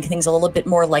Balls will make things a little bit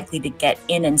more likely to get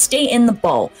in and stay in the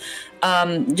bowl.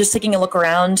 Just taking a look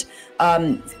around,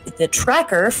 the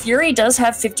tracker, Fury does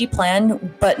have 50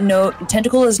 planned, but no,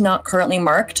 Tentacle is not currently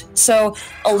marked. So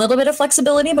a little bit of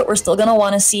flexibility, but we're still going to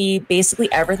want to see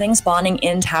basically everything spawning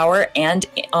in Tower and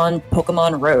on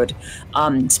Pokemon Road.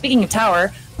 Speaking of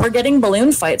Tower, we're getting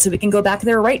Balloon Fight, so we can go back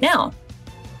there right now.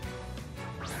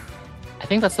 I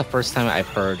think that's the first time I've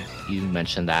heard you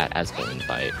mention that as Balloon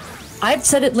Fight. I've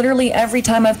said it literally every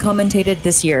time I've commentated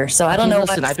this year, so I don't know.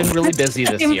 Listen, I've been really busy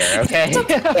this year, okay?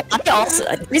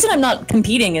 The reason I'm not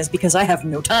competing is because I have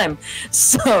no time,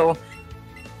 so...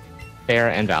 Fair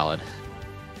and valid.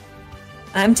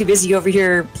 I'm too busy over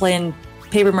here playing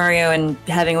Paper Mario and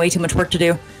having way too much work to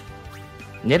do.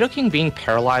 Nidoking being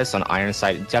paralyzed on Iron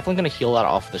Sight definitely going to heal that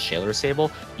off the Shaler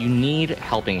Sable. You need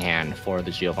Helping Hand for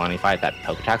the Giovanni fight that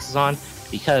Poketax is on,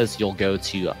 because you'll go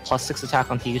to a +6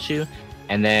 attack on Pikachu,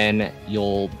 and then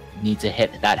you'll need to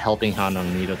hit that Helping Hand on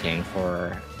Nidoking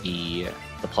for the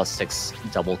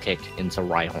 +6 double kick into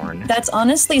Rhyhorn. That's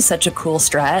honestly such a cool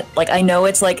strat. Like, I know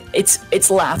it's like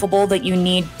it's laughable that you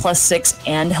need +6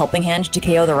 and Helping Hand to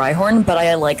KO the Rhyhorn, but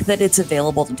I like that it's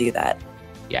available to do that.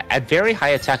 Yeah, at very high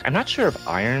attack, I'm not sure if if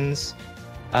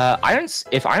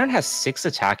Iron has 6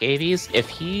 attack AVs, if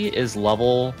he is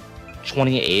level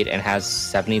 28 and has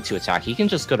 72 attack, he can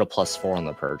just go to +4 on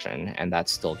the Persian, and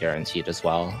that's still guaranteed as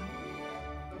well.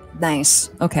 Nice.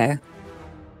 Okay.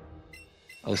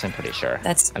 At least I'm pretty sure.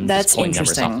 That's interesting.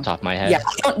 Numbers off the top of my head. Yeah,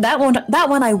 that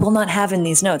one I will not have in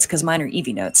these notes because mine are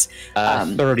Eevee notes.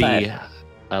 30.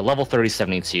 Level 30,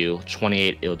 72,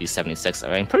 28, it would be 76.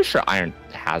 I'm pretty sure Iron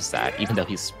has that, even though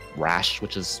he's Rash,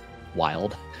 which is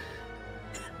wild.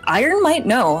 Iron might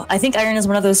know. I think Iron is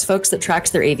one of those folks that tracks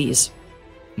their AVs.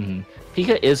 Mm-hmm.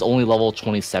 Pika is only level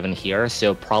 27 here,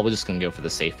 so probably just going to go for the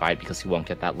safe fight because he won't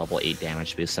get that level 8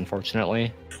 damage boost,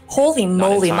 unfortunately. Holy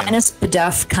moly, minus the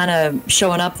def kind of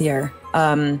showing up there.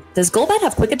 Does Golbat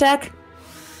have Quick Attack?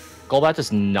 Golbat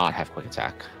does not have Quick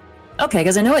Attack. Okay,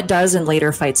 because I know it does in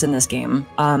later fights in this game,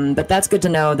 but that's good to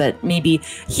know that maybe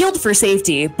healed for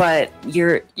safety, but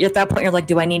you're at that point you're like,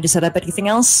 do I need to set up anything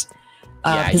else?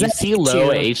 Yeah, you see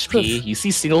low HP, you see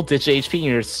single digit HP, and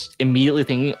you're immediately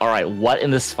thinking, all right, what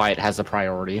in this fight has a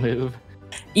priority move?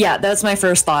 Yeah, that's my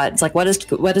first thought. It's like, what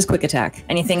is Quick Attack?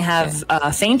 Anything have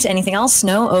Feint? Anything else?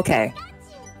 No? Okay.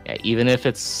 Yeah, even if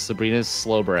it's Sabrina's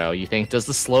Slowbro, you think, does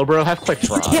the Slowbro have Quick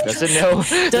Draw? Does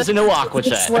it know Aqua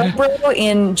Jet? Does Slowbro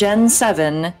in Gen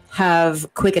 7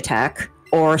 have Quick Attack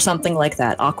or something like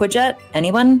that? Aqua Jet?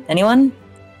 Anyone?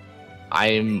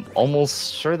 I'm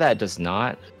almost sure that does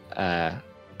not.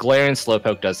 Galarian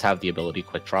Slowpoke does have the ability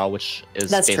Quick Draw, which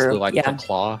is basically like the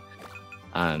Claw.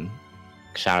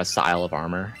 Shout out to Isle of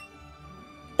Armor.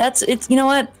 You know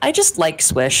what? I just like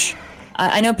Swish.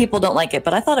 I know people don't like it,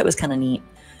 but I thought it was kind of neat.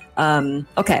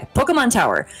 Okay, Pokemon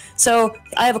Tower. So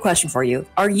I have a question for you.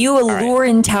 Are you a lure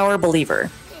in Tower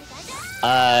believer?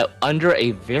 Under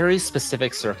a very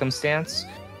specific circumstance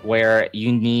where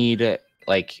you need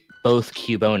like both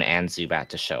Cubone and Zubat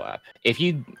to show up. If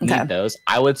you need those,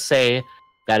 I would say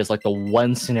that is like the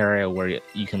one scenario where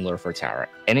you can lure for Tower.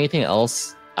 Anything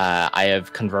else, I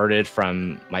have converted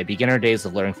from my beginner days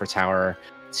of luring for Tower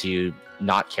to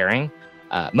not caring.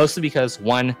 Mostly because,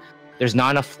 one, there's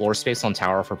not enough floor space on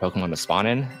Tower for Pokemon to spawn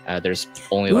in. There's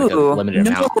only like a limited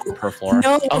amount per floor.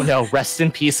 No. Oh no, rest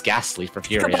in peace, Ghastly for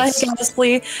Furious.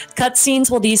 Ghastly. Cutscenes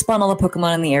will despawn all the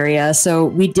Pokemon in the area, so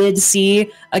we did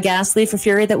see a Ghastly for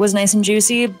Fury that was nice and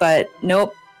juicy, but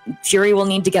nope. Fury will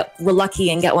need to get lucky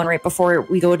and get one right before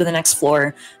we go to the next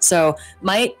floor. So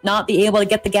might not be able to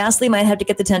get the Ghastly, might have to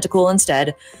get the Tentacool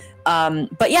instead.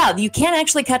 But yeah, you can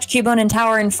actually catch Cubone in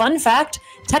Tower, and fun fact,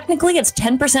 technically it's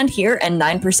 10% here and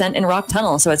 9% in Rock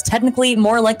Tunnel, so it's technically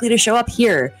more likely to show up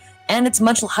here, and it's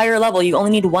much higher level. You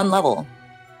only need 1 level.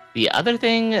 The other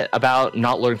thing about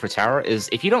not luring for Tower is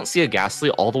if you don't see a Ghastly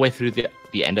all the way through the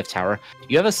end of Tower,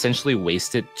 you have essentially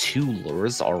wasted 2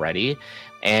 lures already,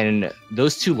 and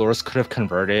those 2 lures could have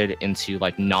converted into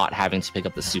like not having to pick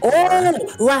up the super lure.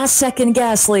 Last second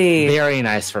Ghastly. Very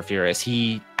nice for Furious.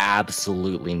 He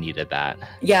absolutely needed that.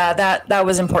 Yeah, that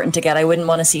was important to get. I wouldn't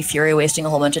want to see Fury wasting a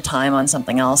whole bunch of time on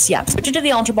something else. Yeah, switch to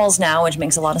the Ultra Balls now, which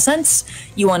makes a lot of sense.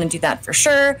 You want to do that for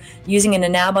sure. Using a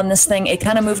nab on this thing, it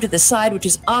kind of moved to the side, which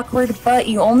is awkward, but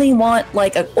you only want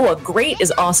like a Great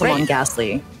is awesome on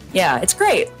Ghastly. Yeah, it's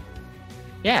great.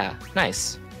 Yeah,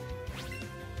 nice.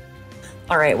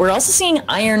 All right, we're also seeing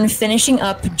Iron finishing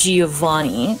up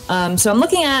Giovanni. So I'm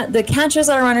looking at the catches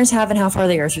our runners have and how far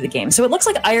they are through the game. So it looks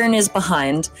like Iron is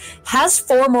behind, has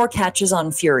 4 more catches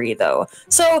on Fury, though.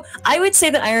 So I would say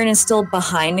that Iron is still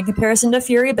behind in comparison to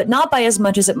Fury, but not by as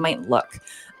much as it might look.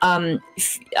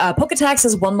 Poketax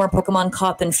has 1 more Pokemon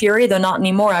caught than Fury, though not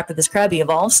anymore after this Krabby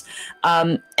evolves.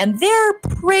 And they're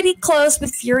pretty close,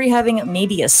 with Fury having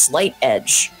maybe a slight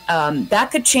edge.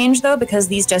 That could change, though, because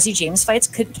these Jesse James fights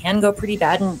can go pretty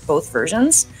bad in both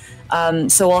versions.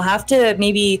 So we'll have to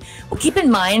we'll keep in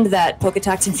mind that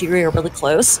Poketax and Fury are really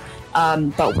close,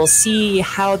 but we'll see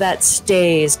how that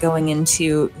stays going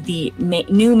into the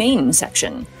new main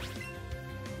section.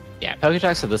 Yeah,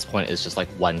 Poketax at this point is just like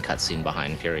 1 cutscene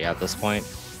behind Fury at this point.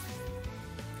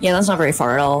 Yeah, that's not very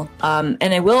far at all. And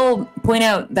I will point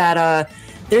out that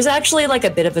there's actually like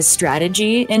a bit of a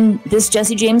strategy in this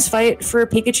Jesse James fight for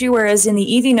Pikachu, whereas in the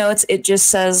Eevee notes, it just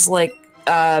says like,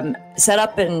 set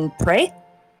up and pray.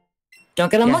 Don't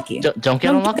get unlucky. Don't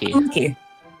get unlucky.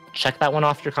 Check that one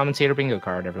off your commentator bingo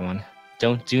card, everyone.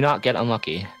 Do not get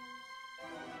unlucky.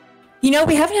 You know,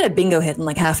 we haven't had a bingo hit in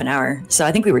like half an hour, so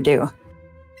I think we were due.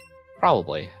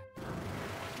 Probably.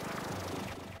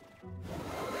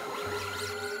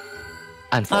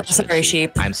 Unfortunately. Sorry,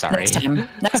 sheep. I'm sorry.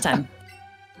 Next time.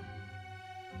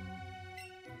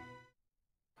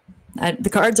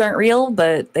 The cards aren't real,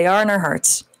 but they are in our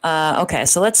hearts. Okay,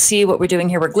 so let's see what we're doing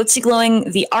here. We're Glitzy Glowing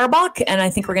the Arbok, and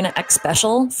I think we're going to X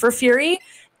Special for Fury,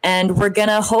 and we're going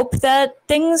to hope that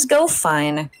things go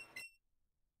fine.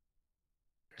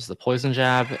 There's the Poison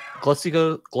Jab.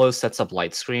 Glitzy Glow sets up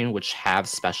Light Screen, which have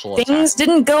special attacks. Things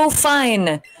didn't go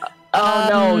fine. Oh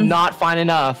no, not fine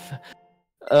enough.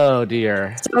 Oh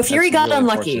dear. So Fury got really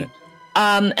unlucky.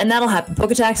 And that'll happen.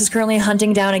 Poketax is currently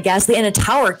hunting down a Ghastly and a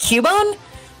Tower Cubone?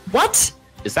 What?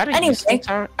 Is that a useful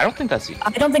tower? I don't think that's useful.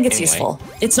 I don't think it's useful.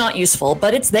 It's not useful,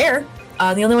 but it's there.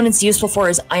 The only one it's useful for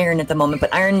is Iron at the moment,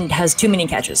 but Iron has too many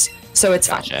catches, so it's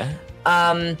fine. So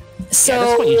at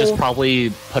this point, you just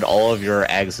probably put all of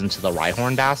your eggs into the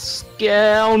Rhyhorn basket.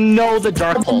 Oh no, the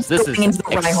Dark Pulse. This is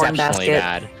exceptionally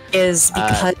bad. Is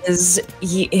because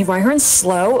Rhyhorn's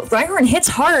slow. Rhyhorn hits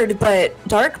hard, but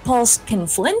Dark Pulse can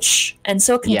flinch, and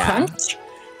so can Crunch.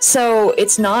 So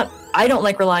it's not. I don't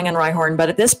like relying on Rhyhorn, but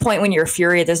at this point, when you're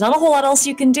Fury, there's not a whole lot else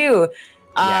you can do.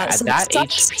 At that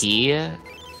HP,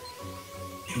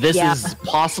 this is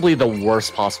possibly the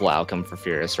worst possible outcome for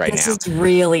Furious right now. This is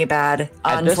really bad,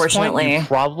 unfortunately. At this point, you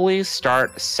probably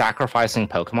start sacrificing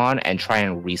Pokemon and try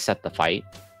and reset the fight.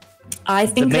 I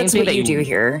think that's what you do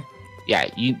here. Yeah,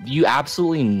 you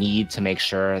absolutely need to make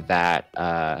sure that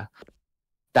that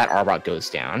Arbok goes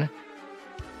down.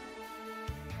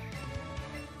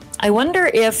 I wonder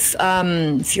if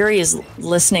Fury is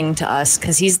listening to us,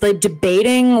 because he's like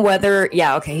debating whether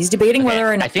he's debating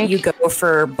whether or not you go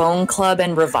for Bone Club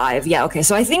and Revive. Yeah, okay,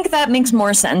 so I think that makes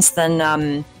more sense than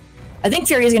I think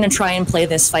Fury is going to try and play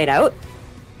this fight out.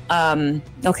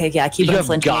 Okay, yeah, keep him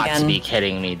flinching again. You have got to be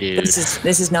kidding me, dude.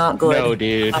 This is not good. No,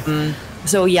 dude.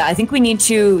 So yeah, I think we need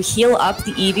to heal up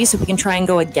the Eevee so we can try and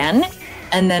go again,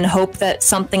 and then hope that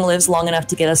something lives long enough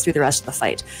to get us through the rest of the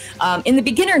fight. In the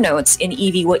beginner notes in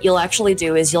Eevee, what you'll actually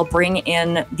do is you'll bring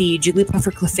in the Jigglypuff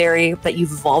or Clefairy that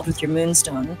you've evolved with your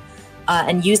Moonstone,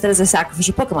 and use that as a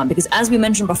sacrificial Pokemon, because as we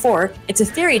mentioned before, it's a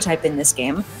Fairy type in this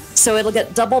game, so it'll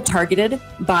get double targeted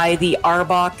by the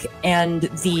Arbok and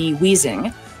the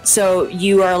Weezing, so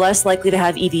you are less likely to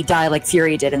have Eevee die like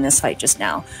Fury did in this fight just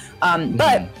now.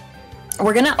 But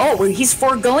we're gonna, he's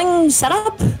foregoing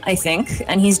setup, I think,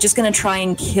 and he's just gonna try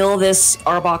and kill this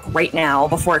Arbok right now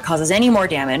before it causes any more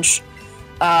damage.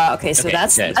 Okay, so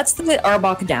that's the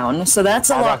Arbok down, so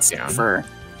that's a lot safer.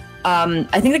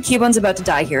 I think the Cubone's about to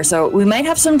die here, so we might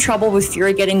have some trouble with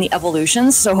Fury getting the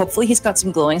evolutions, so hopefully he's got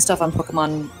some glowing stuff on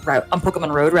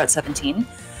Pokemon Road, Route 17.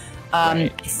 I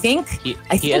think he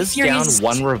is Fury's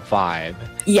down 1 Revive.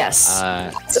 Yes.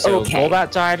 So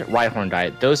Golbat died, Rhyhorn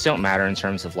died. Those don't matter in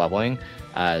terms of leveling.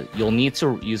 You'll need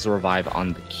to use the Revive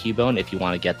on the Cubone if you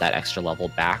want to get that extra level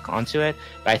back onto it.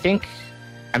 But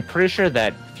I'm pretty sure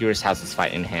that Furious has this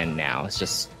fight in hand now. It's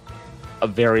just a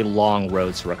very long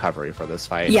road to recovery for this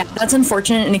fight. Yeah, that's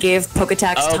unfortunate, and it gave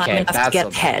Poketax time enough to get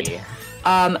ahead.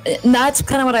 That's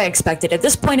kind of what I expected. At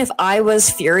this point, if I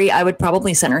was Fury, I would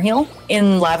probably center heal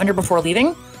in Lavender before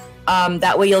leaving.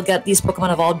 That way you'll get these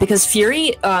Pokemon evolved, because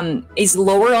Fury is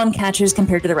lower on catches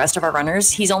compared to the rest of our runners.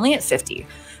 He's only at 50.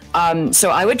 So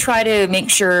I would try to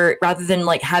make sure, rather than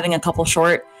like having a couple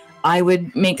short, I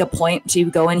would make a point to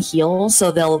go and heal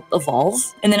so they'll evolve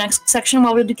in the next section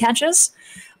while we do catches.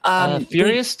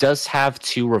 Furious does have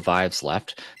 2 revives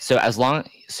left, so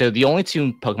the only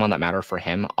 2 Pokemon that matter for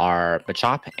him are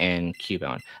Machop and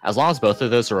Cubone. As long as both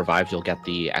of those are revived, you'll get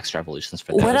the extra evolutions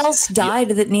for those. What else died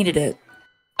that needed it?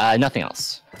 Nothing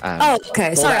else. Oh,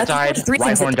 okay. Sorry, I died, thought 3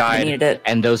 things Rhyhorn died, needed it.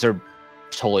 and those are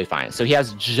totally fine. So he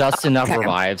has just enough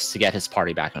revives to get his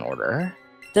party back in order.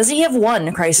 Does he have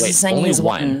 1? Crisis is saying only he's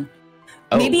 1.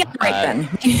 Oh, maybe I'm right then.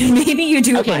 Maybe you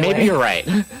do it okay, maybe you're right.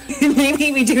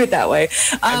 Maybe we do it that way.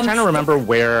 I'm trying to remember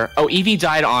where... Oh, Eevee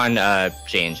died on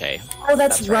J&J. Oh,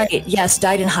 that's right. Yes,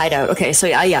 died in Hideout. Okay, so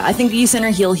yeah, I think you center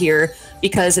heal here,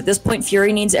 because at this point,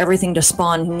 Fury needs everything to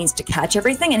spawn. He needs to catch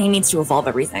everything, and he needs to evolve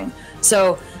everything.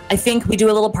 So I think we do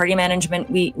a little party management.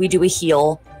 We do a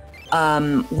heal.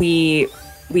 We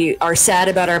are sad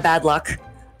about our bad luck,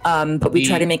 but we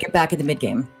try to make it back in the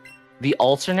mid-game. The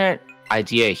alternate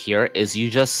idea here is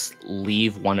you just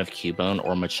leave one of Cubone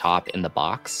or Machop in the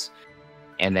box,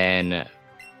 and then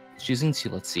choosing to,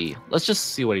 let's just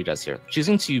see what he does here.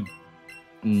 Choosing to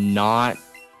not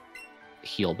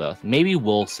heal both. Maybe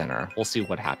Will Center. We'll see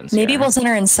what happens. Maybe Will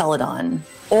Center and Celadon.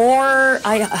 Or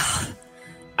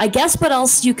I guess what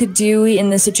else you could do in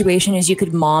this situation is you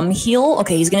could mom heal.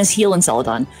 Okay, he's gonna heal in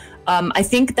Celadon. I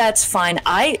think that's fine.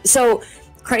 So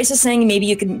Christ is saying maybe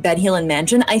you can bed heal in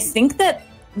Mansion. I think that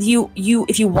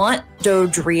if you want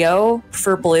Dodrio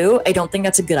for blue, I don't think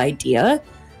that's a good idea,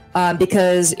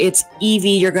 because it's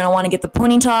Eevee. You're going to want to get the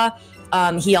Ponyta.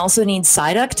 He also needs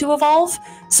Psyduck to evolve.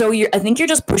 So I think you're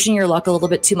just pushing your luck a little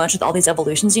bit too much with all these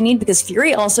evolutions you need, because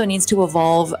Fury also needs to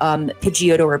evolve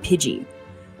Pidgeotto or Pidgey.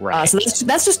 Right. So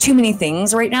that's just too many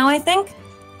things right now, I think.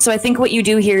 So I think what you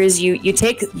do here is you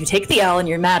take the L and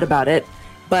you're mad about it.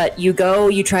 But you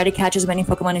try to catch as many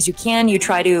Pokemon as you can. You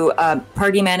try to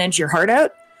party manage your heart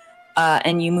out,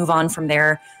 and you move on from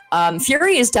there.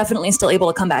 Fury is definitely still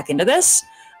able to come back into this.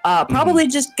 Probably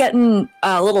just getting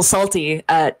a little salty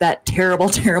at that terrible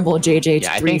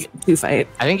JJ2 fight.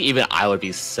 I think even I would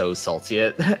be so salty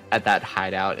at that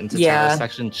hideout into Terra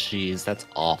section. Jeez, that's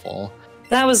awful.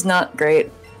 That was not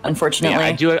great, unfortunately.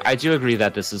 Yeah, I do agree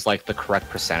that this is like the correct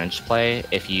percentage play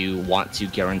if you want to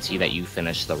guarantee that you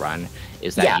finish the run.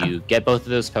 Is that you get both of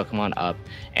those Pokemon up,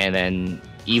 and then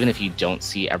even if you don't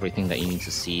see everything that you need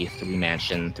to see through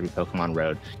Mansion, through Pokemon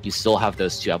Road, you still have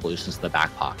those 2 evolutions in the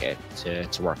back pocket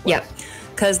to work with. Yeah,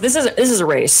 because this is a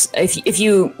race. If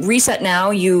you reset now,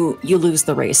 you lose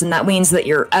the race, and that means that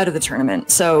you're out of the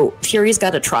tournament. So Fury's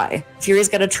got to try. Fury's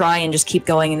got to try and just keep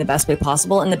going in the best way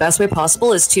possible. And the best way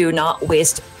possible is to not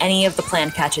waste any of the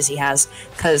planned catches he has,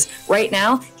 because right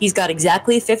now he's got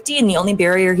exactly 50, and the only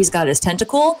barrier he's got is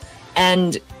Tentacool.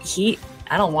 And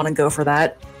I don't want to go for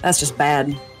that. That's just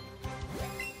bad.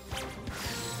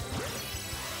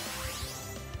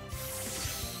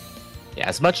 Yeah,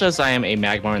 as much as I am a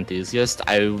Magmar enthusiast,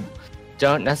 I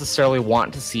don't necessarily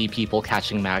want to see people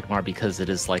catching Magmar because it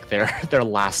is like their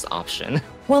last option.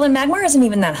 Well, and Magmar isn't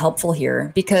even that helpful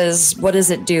here, because what does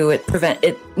it do? It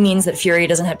means that Fury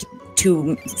doesn't have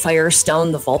to Fire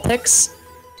Stone the Vulpix.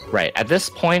 Right. At this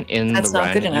point in the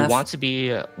run, you want to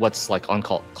be what's like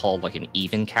called like an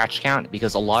even catch count,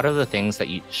 because a lot of the things that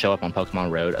you show up on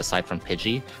Pokemon Road, aside from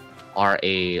Pidgey, are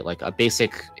a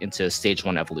basic into stage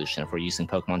 1 evolution if we're using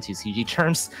Pokemon TCG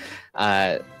terms.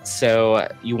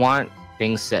 So you want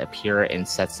things to appear in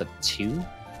sets of 2,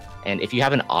 and if you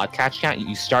have an odd catch count,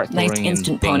 you start throwing in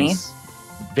instant things.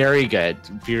 Pony. Very good.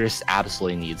 Furious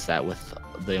absolutely needs that with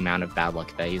the amount of bad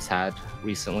luck that he's had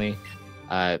recently.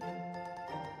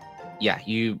 Yeah,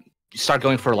 you start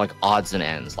going for like odds and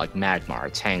ends, like Magmar,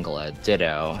 Tangela,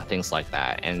 Ditto, things like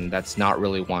that, and that's not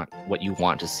really what you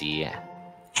want to see.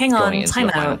 Hang on, time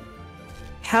out.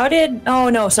 How did... Oh,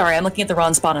 no, sorry, I'm looking at the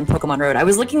wrong spot on Pokemon Road. I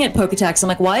was looking at Pokétax. I'm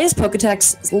like, why is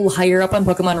Pokétax a little higher up on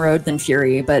Pokemon Road than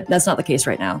Fury? But that's not the case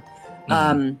right now.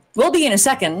 We'll be in a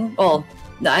second. Well,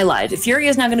 I lied. Fury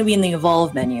is not going to be in the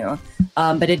Evolve menu,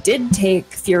 but it did take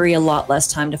Fury a lot less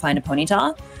time to find a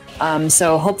Ponyta.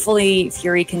 So hopefully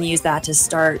Fury can use that to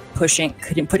start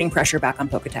putting pressure back on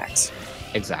Pokétax.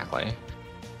 Exactly.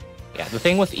 Yeah, the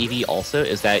thing with Eevee also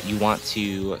is that you want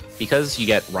to, because you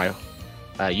get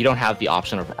you don't have the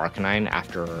option of Arcanine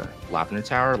after Lavender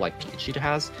Tower like Pikachu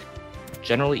has.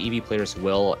 Generally, Eevee players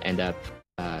will end up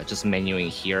just menuing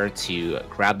here to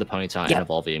grab the Ponyta and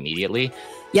evolve it immediately.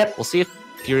 Yep. We'll see if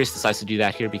Furious decides to do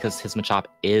that here, because his Machop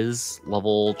is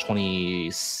level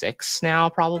 26 now,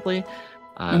 probably.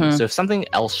 So if something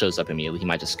else shows up immediately, he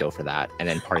might just go for that and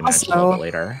then party manage a little bit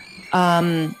later.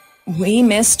 We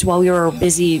missed while we were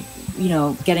busy,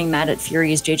 getting mad at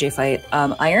Fury's JJ fight.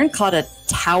 Iron caught a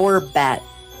Tower Bat.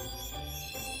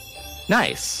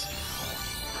 Nice.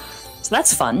 So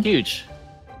that's fun. Huge.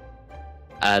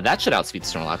 That should outspeed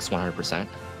Snorlax 100%.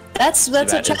 That's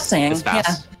what chat's saying.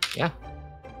 Yeah.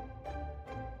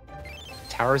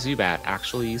 Tower Zubat,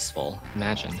 actually useful.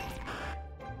 Imagine.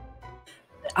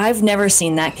 I've never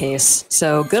seen that case,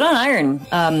 so good on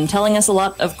Iron. Telling us a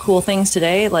lot of cool things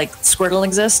today, like Squirtle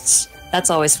exists. That's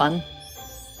always fun.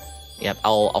 Yep,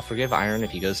 I'll forgive Iron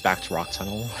if he goes back to Rock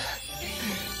Tunnel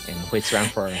and waits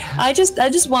around for. I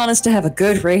just want us to have a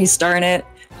good race, darn it.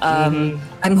 I'm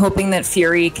hoping that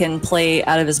Fury can play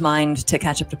out of his mind to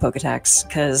catch up to Poketax,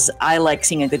 because I like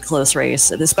seeing a good close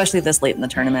race, especially this late in the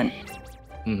tournament.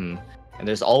 And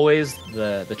there's always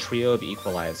the trio of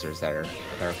equalizers that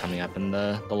are coming up in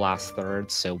the last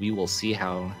third, so we will see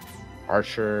how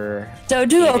Archer...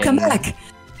 Doduo, come back!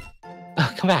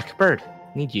 Oh, come back, Bird.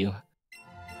 Need you.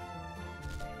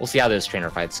 We'll see how those trainer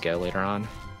fights go later on.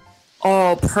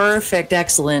 Oh, perfect,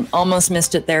 excellent. Almost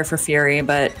missed it there for Fury,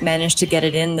 but managed to get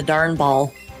it in the darn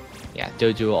ball. Yeah,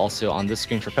 Doduo also on this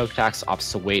screen for Poketax,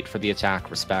 opts to wait for the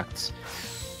attack, respect,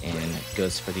 and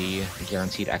goes for the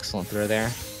guaranteed excellent throw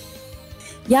there.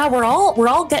 Yeah, we're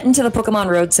all getting to the Pokemon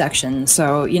Road section,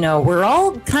 so you know we're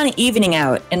all kind of evening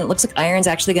out, and it looks like Iron's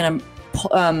actually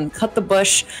gonna cut the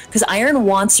bush because Iron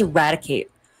wants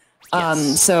Eradicate.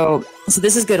 Yes. So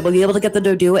this is good. We'll be able to get the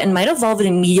Doduo and might evolve it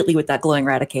immediately with that glowing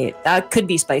Eradicate. That could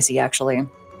be spicy, actually.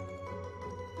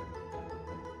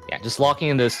 Yeah, just locking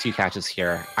in those two catches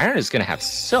here. Iron is gonna have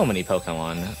so many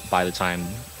Pokemon by the time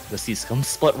the C-Scum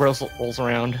split rolls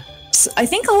around. I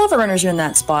think all of our runners are in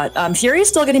that spot. Fury is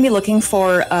still going to be looking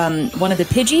for one of the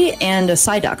Pidgey and a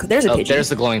Psyduck. There's a Pidgey. There's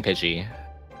the glowing Pidgey.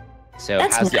 So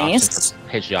that's has nice. The option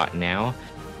for Pidgeot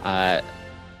now.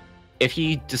 If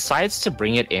he decides to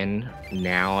bring it in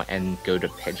now and go to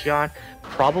Pidgeot,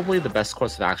 probably the best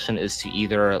course of action is to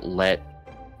either let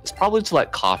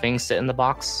Coughing sit in the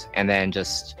box and then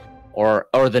just or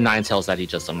the Ninetales that he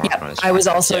just unmarked on his I was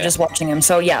also just watching him.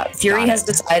 So yeah, Fury has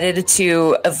decided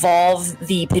to evolve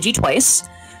the Pidgey twice.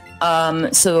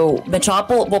 So Machop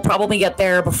will probably get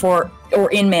there before or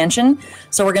in Mansion.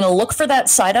 So we're going to look for that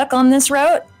Psyduck on this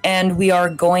route, and we are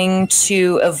going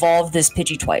to evolve this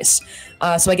Pidgey twice.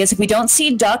 So I guess if we don't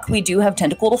see Duck, we do have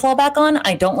Tentacool to fall back on.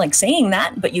 I don't like saying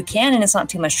that, but you can, and it's not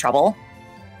too much trouble.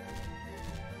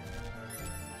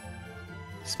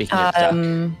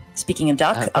 Speaking of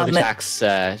Duck,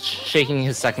 Poketax shaking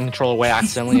his second controller away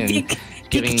accidentally and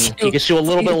giving Pikachu a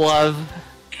little bit of love.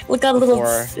 We got a little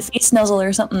face nuzzle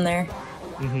or something there.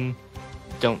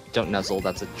 Don't nuzzle.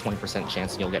 That's a 20%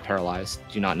 chance and you'll get paralyzed.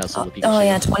 Do not nuzzle the Pikachu. Oh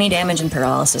yeah, 20 damage and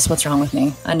paralysis. What's wrong with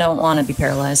me? I don't want to be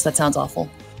paralyzed. That sounds awful.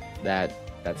 That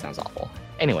sounds awful.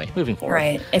 Anyway, moving forward.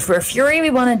 Right. If we're Fury,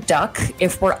 we want to Duck.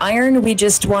 If we're Iron, we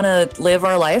just want to live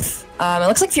our life. It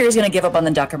looks like Fury's going to give up on the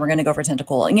Duck, and we're going to go for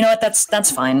Tentacool. And you know what? That's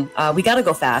fine. We got to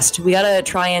go fast. We got to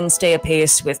try and stay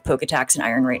apace with Poketax and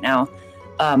Iron right now.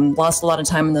 Lost a lot of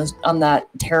time on that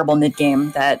terrible mid game.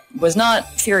 That was not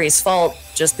Fury's fault.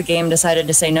 Just the game decided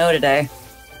to say no today.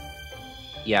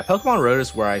 Yeah, Pokemon Road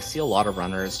is where I see a lot of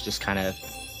runners just kind of.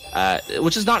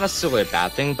 Which is not necessarily a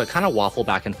bad thing, but kind of waffle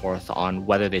back and forth on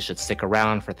whether they should stick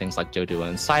around for things like Doduo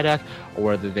and Psyduck, or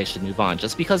whether they should move on.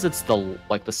 Just because it's the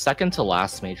second to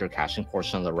last major caching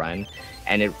portion of the run,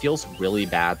 and it feels really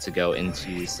bad to go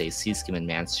into, say, C-Skim and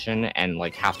Mansion and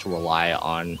have to rely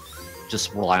on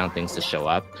things to show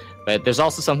up. But there's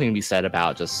also something to be said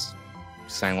about just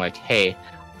saying hey,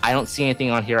 I don't see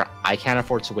anything on here. I can't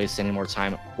afford to waste any more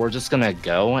time. We're just gonna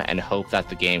go and hope that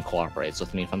the game cooperates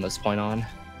with me from this point on.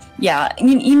 Yeah,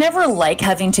 you never like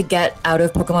having to get out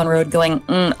of Pokemon Road going,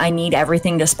 I need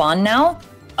everything to spawn now,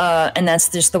 and that's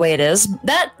just the way it is.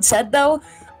 That said, though,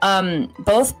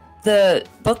 both the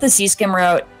C-Skim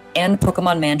route and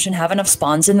Pokemon Mansion have enough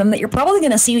spawns in them that you're probably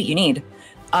going to see what you need.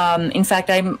 In fact,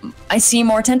 I see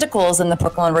more Tentacles than the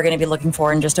Pokemon we're going to be looking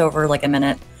for in just over a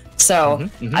minute. So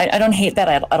I don't hate that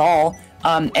at all.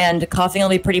 And Coughing will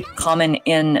be pretty common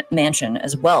in Mansion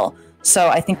as well. So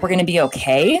I think we're going to be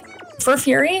okay for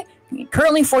Fury.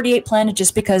 Currently 48 planted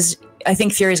just because I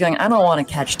think Fury's going, I don't want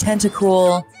to catch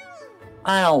Tentacool.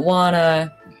 I don't want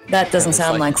to. That doesn't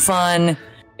sound like fun.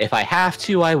 If I have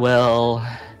to, I will.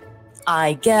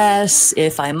 I guess,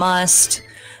 if I must.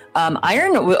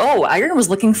 Iron was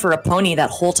looking for a pony that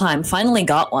whole time. Finally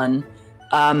got one.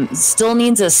 Still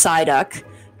needs a Psyduck.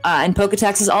 And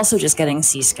Poketax is also just getting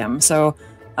C-Skim. So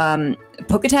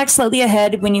Poketax slightly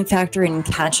ahead when you factor in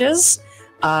catches.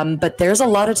 But there's a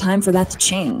lot of time for that to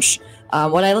change.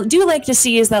 What I do like to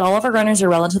see is that all of our runners are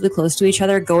relatively close to each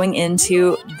other going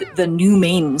into the new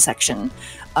main section.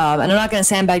 And I'm not going to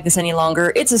sandbag this any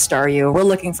longer. It's a Staryu. We're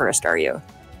looking for a Staryu.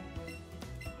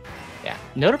 Yeah.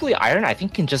 Notably, Iron, I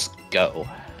think, can just go.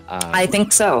 I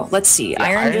think so. Let's see. Yeah,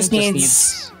 Iron just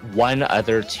needs one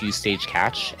other 2-stage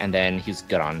catch, and then he's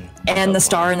good on. And the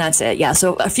star, and that's it. Yeah,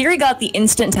 so Fury got the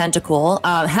instant tentacle.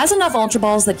 Has enough Ultra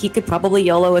Balls that he could probably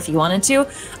YOLO if he wanted to.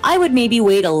 I would maybe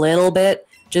wait a little bit,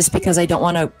 just because I don't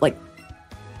want to, like...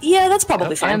 Yeah, that's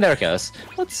probably fine. And there it goes.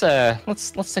 Let's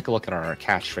take a look at our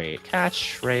catch rate.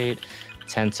 Catch rate,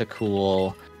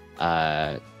 tentacle,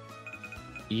 USR.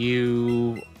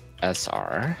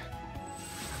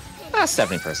 That's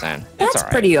 70%. That's all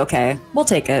right. pretty okay. We'll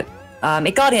take it.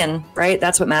 It got in, right?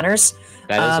 That's what matters.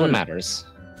 That is what matters.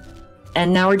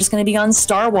 And now we're just going to be on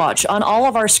Star Watch on all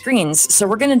of our screens. So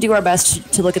we're going to do our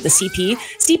best to look at the CP.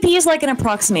 CP is like an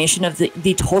approximation of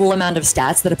the total amount of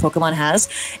stats that a Pokemon has.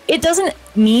 It doesn't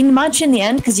mean much in the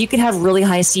end because you could have really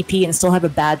high CP and still have a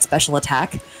bad special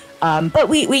attack. But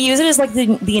we use it as like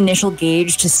the initial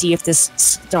gauge to see if this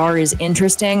star is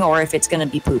interesting or if it's going to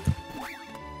be poop.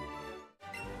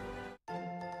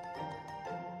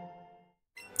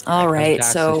 All right,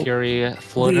 so Fury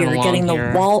we are getting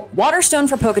the Water Stone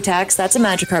for Poketax. That's a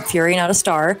Magikarp Fury, not a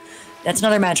star. That's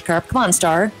another Magikarp. Come on,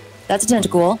 Star. That's a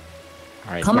Tentacool. All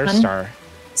right, come on. Star?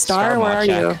 Star, where are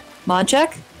you?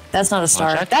 Modcheck? That's not a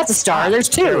star. That's a star. There's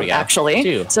two, actually.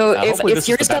 Two. So if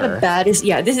Fury's got a bad...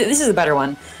 Yeah, this is a better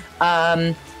one.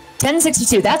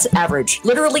 1062, that's average.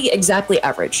 Literally exactly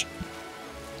average.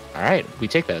 All right, we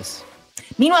take this.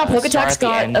 Meanwhile, Poketax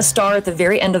got a star at the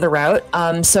very end of the route.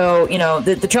 So, you know,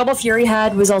 the trouble Fury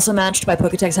had was also matched by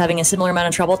Poketax having a similar amount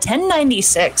of trouble.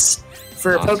 1096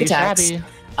 for Poketax.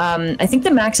 I think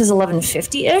the max is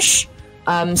 1150-ish.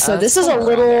 So this is a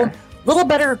little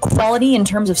better quality in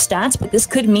terms of stats, but this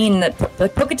could mean that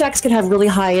Poketax could have really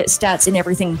high stats in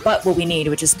everything but what we need,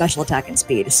 which is special attack and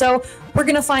speed. So we're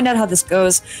going to find out how this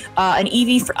goes. An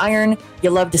EV for Iron,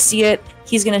 you love to see it.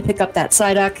 He's going to pick up that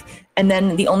Psyduck. And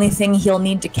then the only thing he'll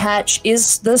need to catch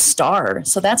is the star.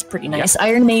 So that's pretty nice. Yep.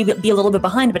 Iron may be a little bit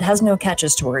behind, but has no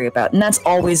catches to worry about. And that's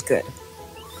always good.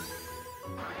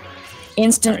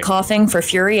 Instant coughing for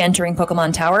Fury entering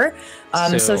Pokemon Tower.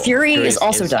 So Fury is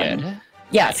also done. Good.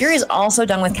 Yeah, nice. Fury is also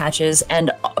done with catches.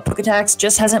 And Poketax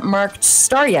just hasn't marked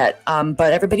star yet.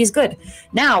 But everybody's good.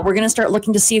 Now we're going to start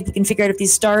looking to see if we can figure out if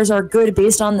these stars are good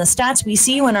based on the stats we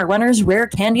see when our runners rare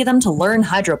candy them to learn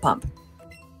Hydro Pump.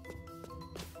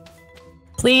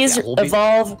 Please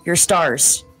evolve your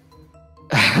stars.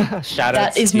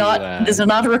 That is not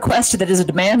a request. That is a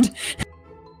demand.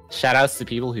 Shoutouts to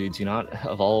people who do not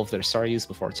evolve their star use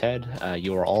before TED.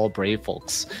 You are all brave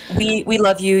folks. We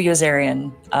love you,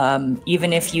 Yozarian.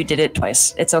 Even if you did it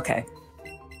twice, it's okay.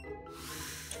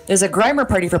 There's a Grimer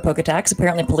party for Poketax.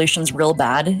 Apparently, pollution's real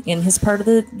bad in his part of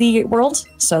the world,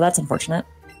 so that's unfortunate.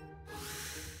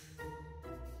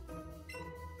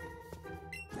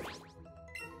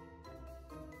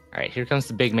 All right, here comes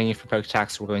the big menu for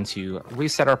Poketax. We're going to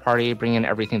reset our party, bring in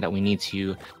everything that we need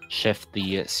to shift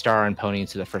the star and pony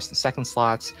to the first and second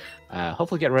slots.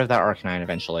 Hopefully get rid of that Arcanine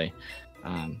eventually.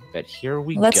 But here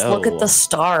we go. Let's look at the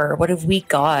star. What have we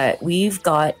got? We've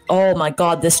got... Oh my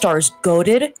god, this star's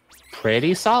goated.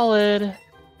 Pretty solid.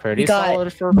 Pretty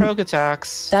solid for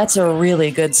Poketax. That's a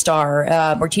really good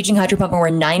star. We're teaching Hydro Pump and we're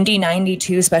 90,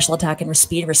 92 special attack and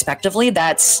speed respectively.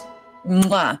 That's...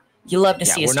 Mwah. You love to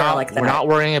see a star like that. We're not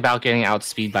worrying about getting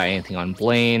outspeed by anything on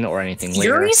Blaine or anything later.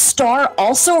 Fury's star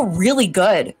also really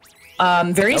good.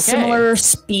 Very similar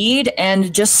speed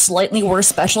and just slightly worse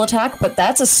special attack, but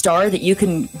that's a star that you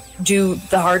can do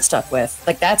the hard stuff with.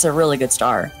 Like, that's a really good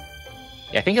star.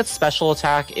 Yeah, I think its special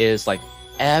attack is like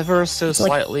ever so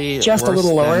slightly just a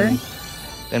little lower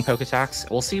than Poketax.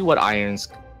 We'll see what Iron's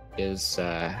is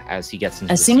as he gets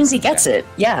into. As soon as he gets it,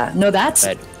 yeah. No, that's.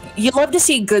 You love to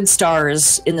see good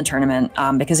stars in the tournament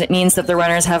because it means that the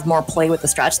runners have more play with the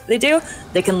strats that they do.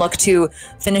 They can look to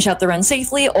finish out the run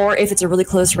safely, or if it's a really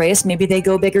close race, maybe they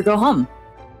go big or go home.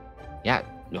 Yeah,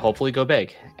 hopefully go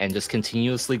big and just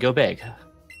continuously go big.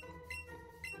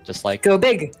 Just like go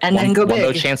big and then go big.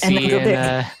 Wumbo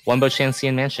Chansey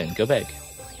and Mansion. Go big.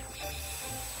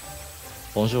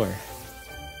 Bonjour.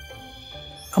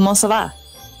 Comment ça va?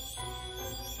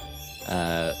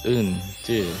 Un,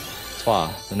 deux.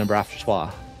 Trois, the number after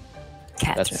trois.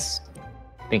 Quatre.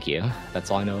 Thank you.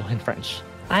 That's all I know in French.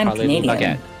 I'm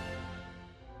Canadian.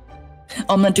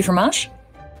 Omelette du fromage?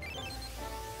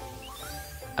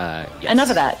 Yes. Enough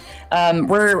of that.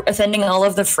 We're offending all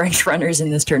of the French runners in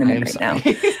this tournament now.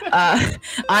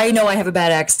 I know I have a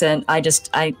bad accent.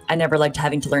 I never liked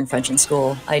having to learn French in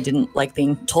school. I didn't like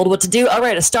being told what to do. All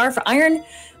right, a star for Iron.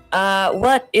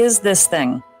 What is this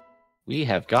thing? We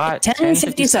have got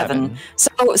 1057. So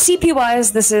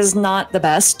CP-wise, this is not the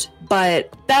best,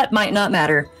 but that might not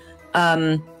matter.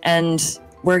 And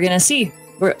we're going to see.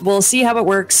 We'll see how it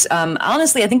works.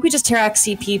 Honestly, I think we just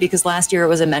Terrax CP because last year it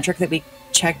was a metric that we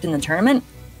checked in the tournament.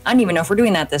 I don't even know if we're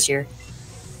doing that this year.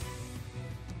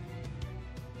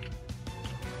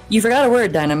 You forgot a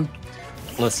word, Dynam.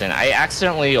 Listen, I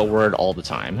accidentally a word all the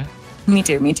time. Me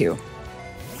too, me too.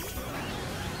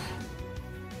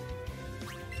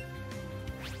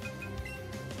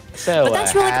 So,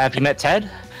 really have you met Ted?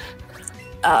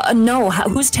 No.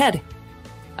 Who's Ted?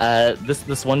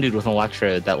 This one dude with an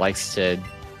electrode that likes to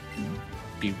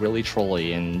be really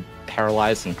trolly and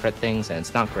paralyze and crit things, and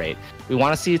it's not great. We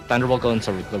want to see Thunderbolt go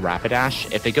into the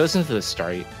Rapidash. If it goes into the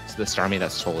Starmie,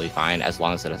 that's totally fine, as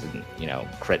long as it doesn't,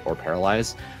 crit or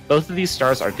paralyze. Both of these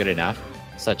stars are good enough,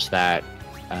 such that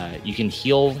you can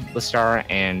heal the star,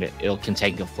 and it can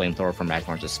take a flamethrower from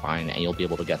Magmar just fine, and you'll be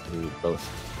able to get through both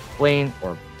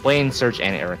Blaine, Surge,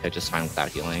 and Erica just fine without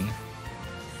healing.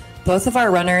 Both of our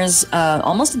runners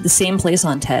almost at the same place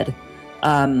on Ted.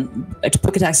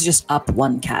 Poketax is just up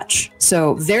one catch.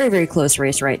 So very, very close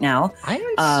race right now.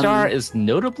 Iron Star is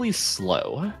notably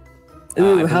slow.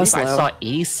 Ooh, how slow? I saw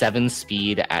 87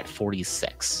 speed at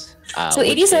 46. So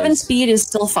 87 speed is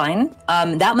still fine.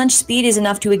 That much speed is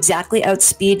enough to exactly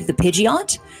outspeed the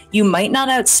Pidgeot. You might not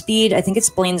outspeed, I think it's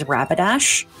Blaine's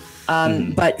Rapidash.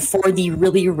 But for the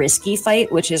really risky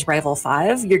fight, which is Rival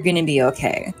 5, you're going to be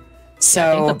okay. So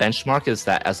I think the benchmark is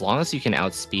that as long as you can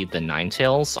outspeed the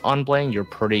Ninetales on Blaine, you're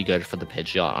pretty good for the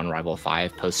Pidgeot on Rival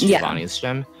 5 post Giovanni's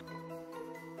gym.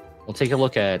 We'll take a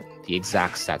look at the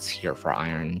exact stats here for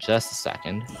Iron in just a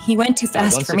second. He went too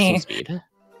fast for me. Speed.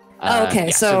 Okay, yeah,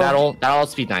 so that'll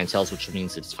outspeed Ninetales, which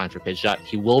means it's fine for Pidgeot.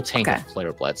 He will tank a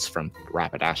Flare Blitz from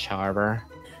Rapidash, however.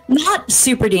 Not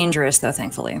super dangerous though,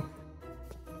 thankfully.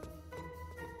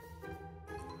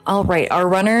 All right, our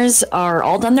runners are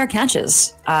all done their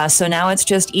catches. So now it's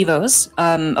just Evos.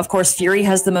 Of course, Fury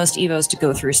has the most Evos to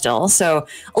go through still. So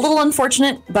a little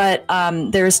unfortunate, but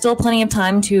there is still plenty of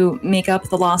time to make up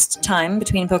the lost time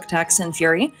between Poketax and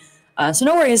Fury. So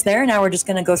no worries there. Now we're just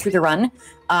going to go through the run.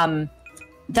 Dynam,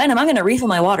 I'm going to refill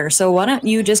my water. So why don't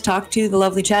you just talk to the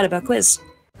lovely chat about quiz?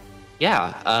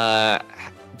 Yeah.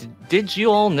 Did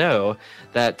you all know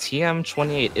that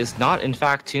TM28 is not, in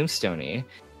fact, Tombstoney?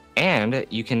 And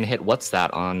you can hit what's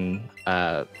that on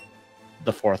the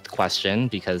fourth question,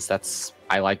 because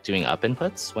I like doing up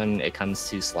inputs when it comes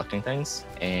to selecting things.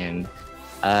 And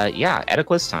yeah, at a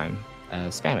quiz time,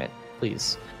 spam it,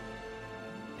 please.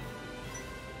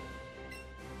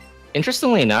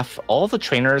 Interestingly enough, all the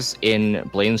trainers in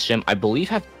Blaine's gym, I believe,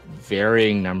 have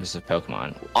varying numbers of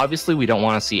Pokemon. Obviously, we don't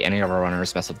want to see any of our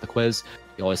runners mess up the quiz.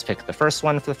 You always pick the first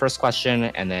one for the first question,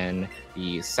 and then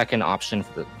the second option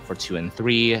for 2 and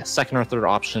 3, second or third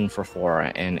option for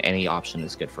 4, and any option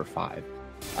is good for 5.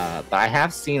 But I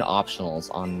have seen optionals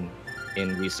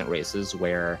in recent races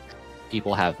where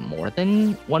people have more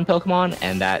than one Pokemon,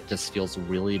 and that just feels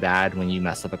really bad when you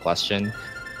mess up a question.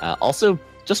 Also,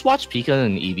 just watch Pika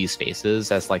and Eevee's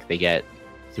faces as they get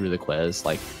through the quiz.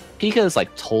 Pika is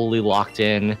totally locked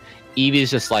in. Eevee's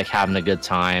just having a good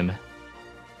time.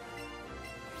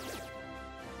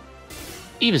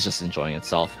 Eevee's just enjoying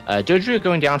itself. Dodrio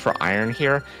going down for Iron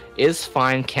here is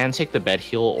fine. Can take the bed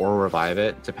heal or revive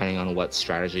it, depending on what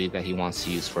strategy that he wants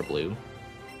to use for Blue.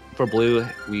 For Blue,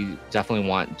 we definitely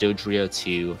want Dodrio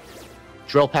to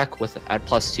Drill Peck at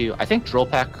 +2. I think Drill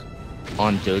Peck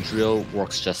on Dodrio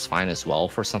works just fine as well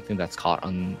for something that's caught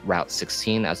on Route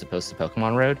 16 as opposed to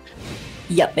Pokemon Road.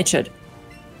 Yep, it should.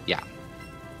 Yeah.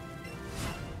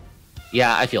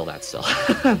 Yeah, I feel that still.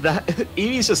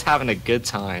 Eevee's just having a good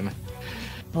time.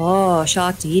 Oh,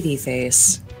 shocked Eevee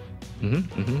face.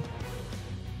 The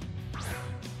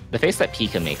face that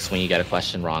Pika makes when you get a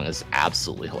question wrong is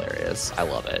absolutely hilarious. I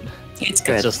love it. It's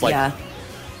good. It's just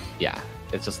yeah,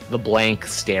 it's just the blank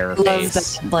stare Love face.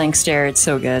 Love the blank stare. It's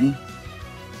so good.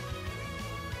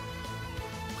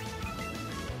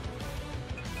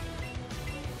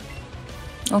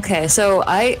 Okay, so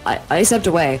I stepped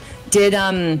away.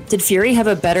 Did Fury have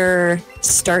a better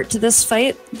start to this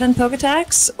fight than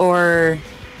Poketax, or?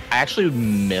 I actually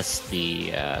missed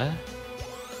the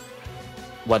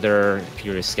whether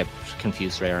Fury skipped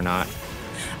Confused Ray or not.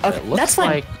 Okay, that's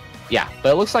fine.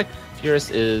 But it looks like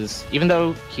Furious is, even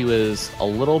though he was a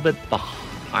little bit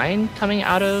behind coming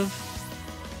out of.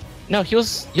 No, he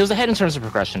was ahead in terms of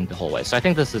progression the whole way. So I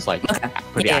think this is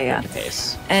pretty accurate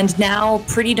pace. And now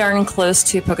pretty darn close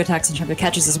to Poketax in terms of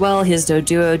catches as well. His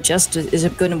Doduo just is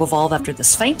going to evolve after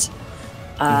this fight.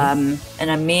 And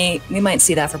we might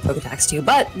see that for Poketax too.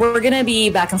 But we're going to be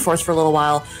back and forth for a little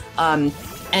while.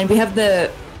 And we have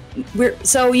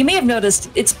so you may have noticed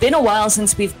it's been a while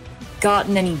since we've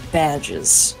gotten any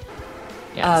badges.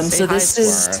 Yeah, so this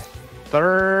is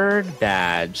third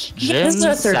badge. Yeah, this is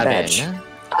our third 7. badge.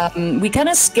 We kind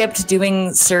of skipped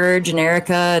doing Surge and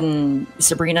Erica and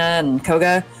Sabrina and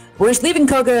Koga. We're just leaving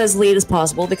Koga as late as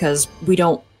possible because we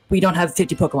don't have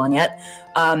 50 Pokemon yet.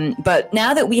 But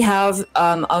now that we have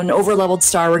an overleveled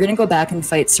star, we're going to go back and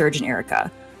fight Surge and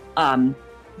Erica. And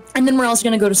then we're also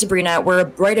going to go to Sabrina. We're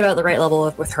right about the right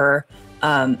level with her.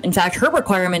 In fact, her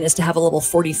requirement is to have a level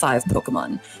 45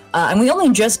 Pokemon. And we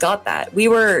only just got that. We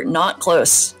were not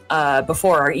close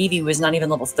before. Our Eevee was not even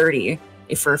level 30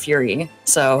 for Fury.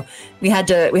 So we had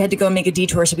to go make a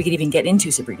detour so we could even get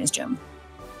into Sabrina's gym.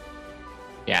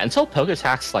 Yeah, until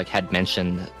Poketax had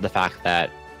mentioned the fact that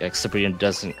Sabrina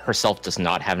does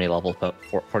not have any level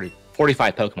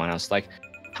 45 Pokemon. I was like,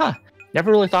 huh, never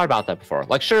really thought about that before.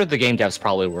 Sure, the game devs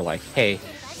probably were like, hey,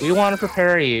 we want to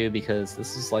prepare you because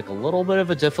this is a little bit of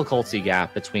a difficulty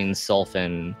gap between Sylph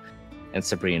and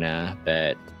Sabrina,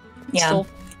 but still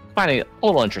finding it a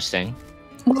little interesting.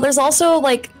 Well, there's also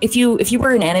if you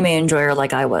were an anime enjoyer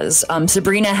like I was,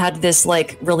 Sabrina had this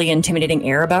really intimidating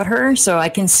air about her, so I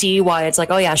can see why it's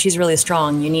oh yeah, she's really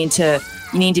strong. You need to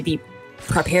be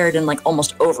prepared and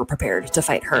almost over prepared to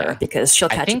fight her because she'll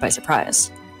catch you by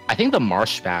surprise. I think the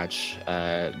Marsh badge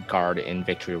guard in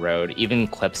Victory Road even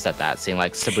clips at that, saying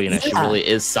Sabrina, she really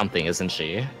is something, isn't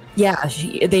she? Yeah,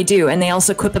 they do, and they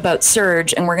also quip about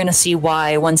Surge, and we're gonna see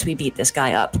why once we beat this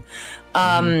guy up.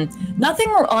 Nothing,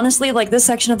 honestly, this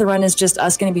section of the run is just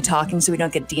us going to be talking so we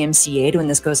don't get DMCA'd when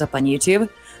this goes up on YouTube.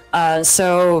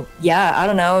 So, yeah, I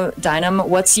don't know. Dynam,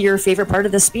 what's your favorite part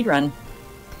of this speedrun?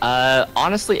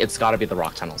 Honestly, it's got to be the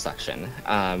Rock Tunnel section.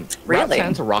 Really? Route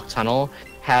 10 to Rock Tunnel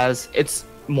it's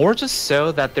more just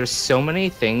so that there's so many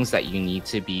things that you need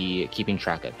to be keeping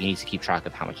track of. You need to keep track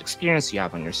of how much experience you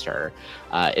have on your starter.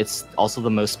 It's also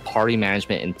the most party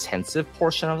management intensive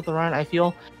portion of the run, I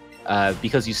feel.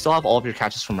 Because you still have all of your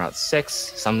catches from Route 6.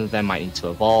 Some of them might need to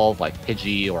evolve, like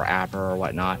Pidgey or Aber or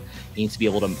whatnot. You need to be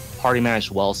able to party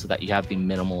manage well so that you have the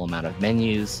minimal amount of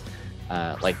menus.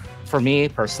 For me,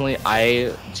 personally,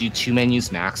 I do 2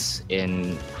 menus max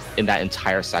in that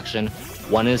entire section.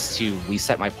 One is to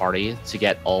reset my party to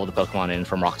get all the Pokemon in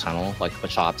from Rock Tunnel, like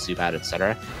Machop, Zubat,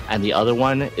 etc. And the other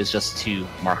one is just to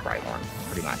mark Rhyhorn,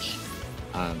 pretty much.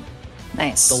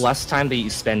 Nice. The less time that you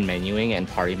spend menuing and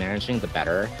party managing, the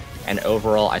better. And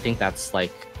overall, I think that's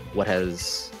what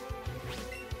has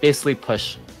basically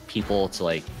pushed people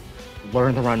to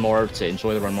learn the run more, to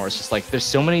enjoy the run more. It's just there's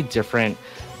so many different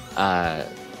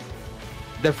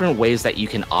ways that you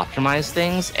can optimize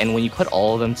things, and when you put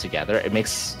all of them together, it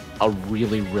makes a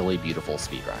really, really beautiful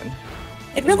speedrun.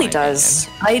 It really does.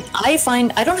 I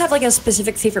find I don't have a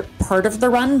specific favorite part of the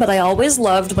run, but I always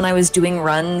loved when I was doing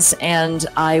runs and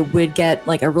I would get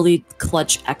a really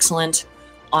clutch excellent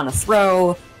on a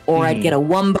throw, or I'd get a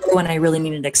wumbo and I really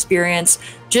needed experience.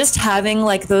 Just having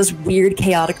those weird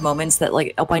chaotic moments that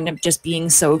wind up just being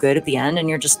so good at the end, and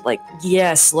you're just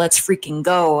yes, let's freaking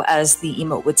go, as the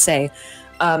emote would say.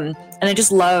 And I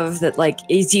just love that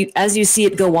as you see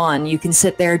it go on, you can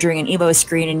sit there during an Evo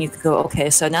screen and you can go, okay,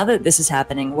 so now that this is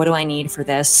happening, what do I need for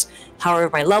this? How are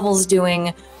my levels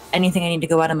doing? Anything I need to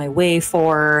go out of my way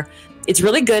for? It's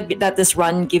really good that this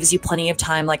run gives you plenty of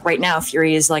time. Right now,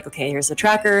 Fury is okay, here's the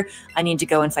tracker. I need to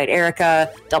go and fight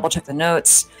Erica, double check the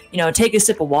notes, take a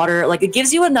sip of water. It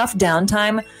gives you enough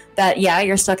downtime that, yeah,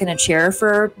 you're stuck in a chair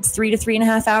for 3 to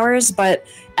 3.5 hours, but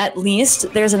at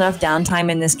least there's enough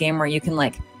downtime in this game where you can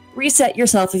reset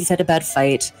yourself if you've had a bad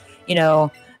fight.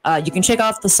 You can shake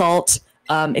off the salt.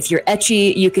 If you're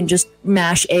etchy, you can just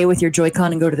mash A with your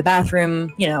Joy-Con and go to the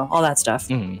bathroom, all that stuff.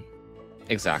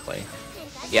 Exactly.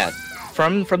 Yeah.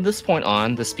 From this point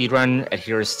on, the speedrun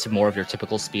adheres to more of your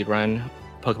typical Pokemon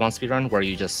speedrun, where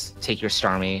you just take your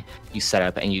Starmie, you set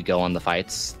up, and you go on the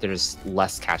fights. There's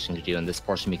less catching to do in this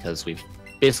portion because we've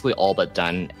basically all but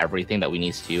done everything that we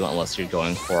need to do, unless you're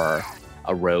going for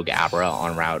a Rogue Abra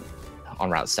on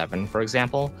Route 7, for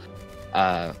example,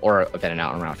 or a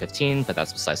Venonat on Route 15, but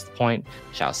that's besides the point.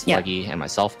 Shout out to Sluggy and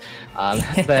myself.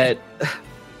 But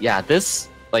yeah, this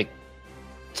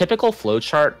typical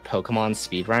flowchart Pokemon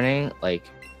speedrunning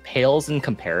pales in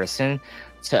comparison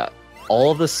to all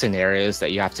of the scenarios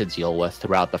that you have to deal with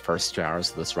throughout the first 2 hours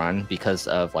of this run because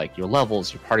of your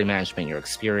levels, your party management, your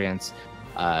experience,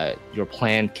 your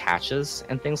planned catches,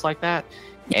 and things like that.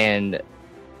 And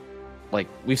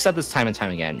we've said this time and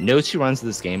time again, no 2 runs of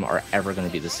this game are ever going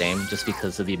to be the same just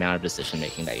because of the amount of decision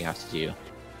making that you have to do.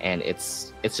 And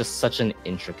it's just such an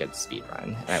intricate speed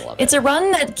run, and I love it. It's a run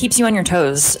that keeps you on your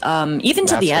toes, even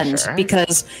to the end,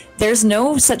 because there's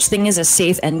no such thing as a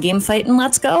safe endgame fight in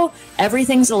Let's Go.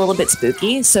 Everything's a little bit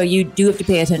spooky, so you do have to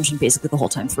pay attention basically the whole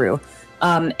time through.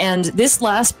 And this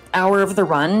last hour of the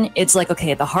run, it's like,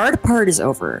 okay, the hard part is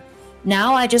over.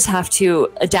 Now I just have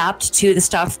to adapt to the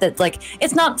stuff that, like,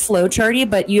 it's not flowcharty,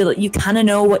 but you kind of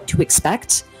know what to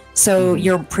expect. So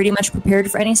you're pretty much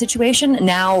prepared for any situation.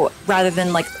 Now, rather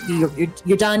than like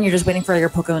you're done, you're just waiting for your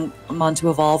Pokemon to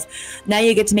evolve. Now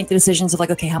you get to make the decisions of like,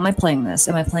 okay, how am I playing this?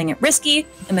 Am I playing it risky?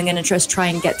 Am I going to just try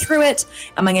and get through it?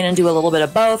 Am I going to do a little bit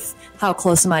of both? How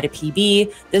close am I to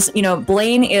PB? This,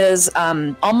 Blaine is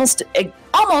almost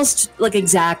like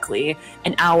exactly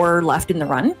an hour left in the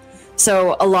run.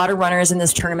 So a lot of runners in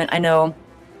this tournament, I know,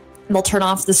 they'll turn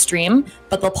off the stream,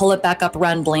 but they'll pull it back up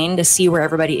around Blaine to see where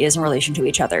everybody is in relation to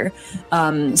each other.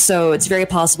 So it's very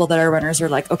possible that our runners are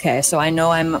like, okay, so I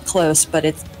know I'm close, but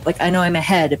it's like I know I'm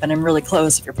ahead, but I'm really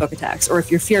close if you're Poketax. Or if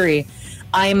you're Fury,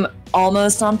 I'm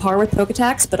almost on par with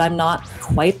Poketax, but I'm not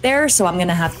quite there, so I'm going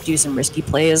to have to do some risky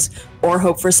plays or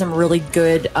hope for some really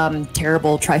good,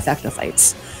 terrible trifecta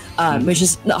fights. Which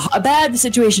is a bad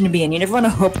situation to be in. You never want to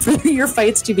hope for your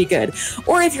fights to be good.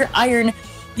 Or if you're Iron,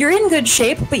 you're in good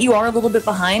shape, but you are a little bit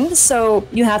behind, so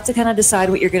you have to kind of decide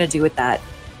what you're going to do with that.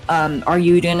 Are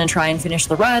you going to try and finish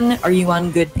the run? Are you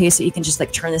on good pace that you can just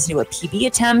like turn this into a PB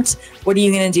attempt? What are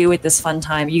you going to do with this fun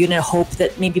time? Are you going to hope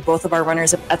that maybe both of our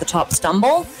runners at the top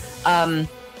stumble?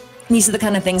 These are the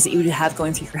kind of things that you would have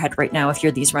going through your head right now if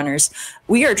you're these runners.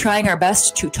 We are trying our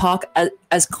best to talk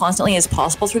as constantly as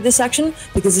possible through this section,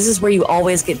 because this is where you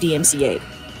always get DMCA'd.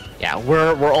 Yeah,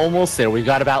 we're almost there. We've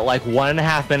got about like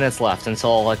 1.5 minutes left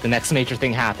until like the next major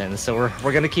thing happens. So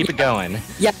we're gonna keep it going.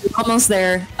 Yeah, we're almost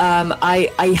there.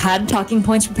 I had talking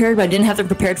points prepared, but I didn't have them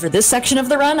prepared for this section of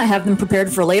the run. I have them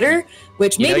prepared for later,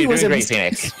 which maybe was a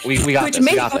mistake. We got this.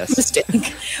 We got this.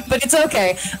 Mistake. But it's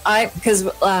okay. Because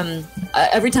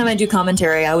every time I do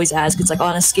commentary, I always ask, it's like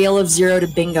on a scale of 0 to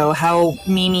bingo, how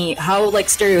like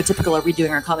stereotypical are we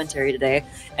doing our commentary today?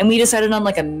 And we decided on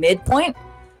like a midpoint.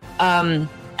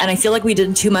 And I feel like we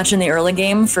did too much in the early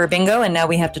game for bingo, and now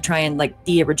we have to try and like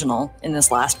be original in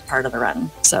this last part of the run.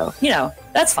 So,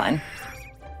 that's fine.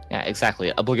 Yeah,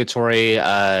 exactly. Obligatory,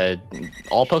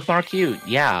 all Pokemon are cute.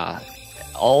 Yeah.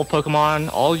 All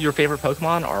your favorite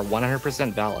Pokemon are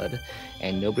 100% valid,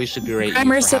 and nobody should be rating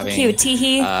you for so having, cute,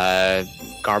 teehee.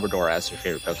 Garbodor as your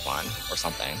favorite Pokemon, or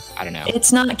something. I don't know.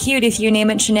 It's not cute if you name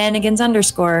it Shenanigans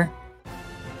 _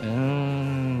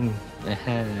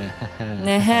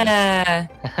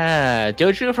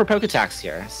 Dojo for Poketax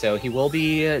here, so he will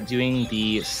be doing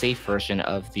the safe version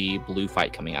of the blue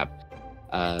fight coming up.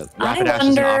 Rapidash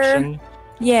is an option.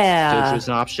 Yeah. Dojo's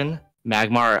an option.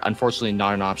 Magmar, unfortunately,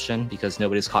 not an option because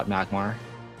nobody's caught Magmar.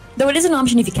 Though it is an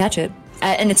option if you catch it,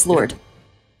 and it's lured.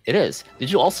 It is.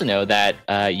 Did you also know that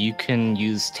you can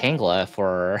use Tangela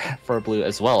for blue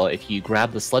as well if you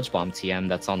grab the Sludge Bomb TM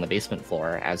that's on the basement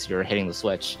floor as you're hitting the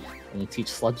switch? And you teach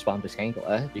Sludge Bomb to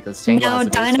Tangela because Tangela has a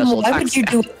very Dino, special why would you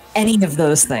do any of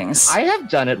those things? I have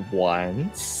done it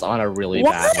once on a really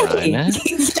bad run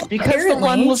because the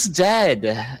one was dead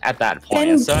at that point.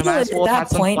 Then so I might as well at have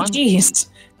that point, jeez.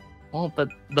 Well, but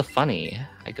the funny.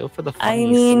 I go for the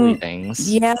funny, silly things.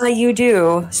 Yeah, you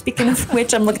do. Speaking of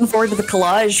which, I'm looking forward to the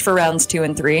collage for rounds 2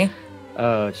 and 3.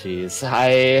 Oh, jeez.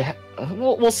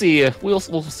 We'll see. We'll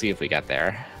see if we get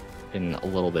there. Been a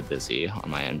little bit busy on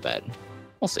my end, but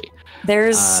we'll see.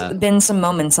 There's been some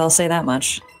moments, I'll say that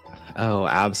much. Oh,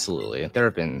 absolutely. There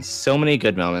have been so many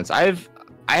good moments. I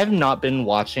have not been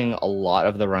watching a lot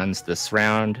of the runs this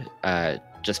round,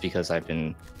 just because I've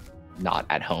been not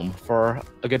at home for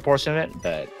a good portion of it,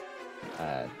 but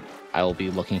I will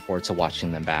be looking forward to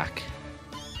watching them back.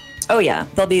 Oh yeah,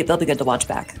 they'll be good to watch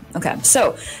back. Okay,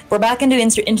 so we're back into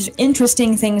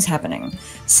interesting things happening.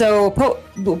 So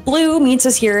Blue meets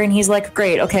us here, and he's like,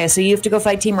 "Great, okay, so you have to go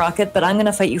fight Team Rocket, but I'm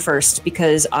gonna fight you first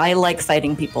because I like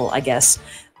fighting people, I guess."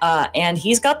 And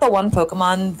he's got the one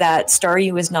Pokemon that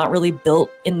Staryu is not really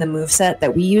built in the moveset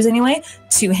that we use anyway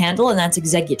to handle, and that's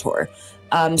Exeggutor.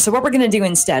 So what we're going to do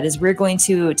instead is we're going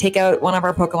to take out one of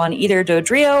our Pokemon, either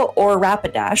Dodrio or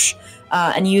Rapidash,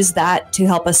 and use that to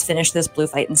help us finish this blue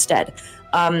fight instead.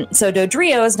 So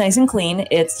Dodrio is nice and clean.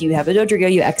 You have a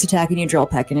Dodrio, you X attack, and you Drill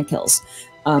Peck, and it kills.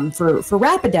 For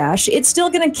Rapidash, it's still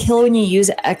going to kill when you use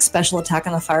X special attack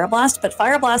on the Fire Blast, but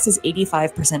Fire Blast is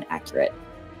 85% accurate.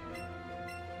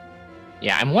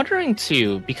 Yeah, I'm wondering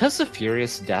too, because of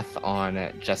Furious Death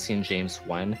on Jesse and James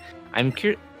 1, I'm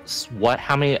curious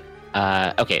how many...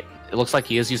 okay, it looks like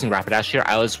he is using Rapidash here.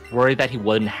 I was worried that he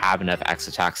wouldn't have enough X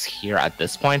attacks here at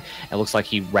this point. It looks like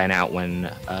he ran out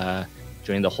when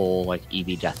during the whole like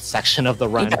EV death section of the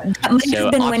run. Yeah, that might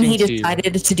have been when he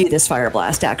decided to do this Fire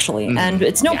Blast, actually. And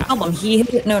it's no problem. He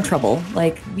hit it no trouble.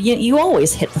 Like you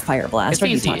always hit the Fire Blast. It's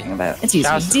what easy. Are you talking about? It's easy.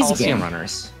 It's easy Coliseum game.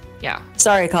 runners. Yeah.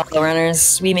 Sorry, Colo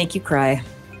runners. We make you cry.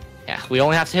 Yeah, we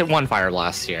only have to hit 1 fire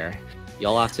blast here.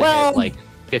 Y'all have to hit like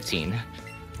 15.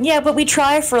 Yeah, but we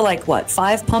try for like what,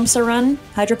 5 pumps a run?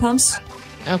 Hydro pumps?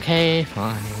 Okay,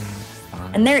 fine.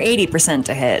 And they're 80%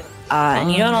 to hit.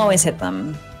 And you don't always hit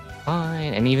them.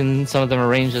 Fine, and even some of them are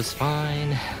ranges,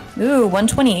 fine. Ooh,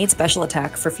 128 special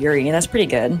attack for Fury. That's pretty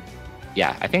good.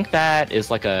 Yeah, I think that is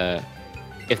like a...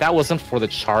 If that wasn't for the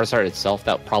Charizard itself,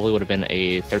 that probably would have been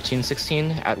a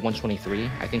 13-16 at 123.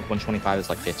 I think 125 is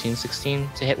like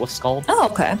 15-16 to hit with Scald. Oh,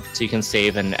 okay. So you can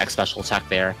save an X special attack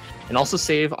there. And also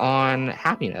save on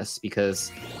happiness,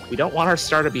 because we don't want our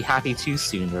star to be happy too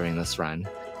soon during this run.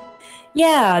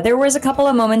 Yeah, there was a couple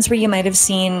of moments where you might have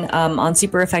seen on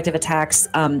super effective attacks,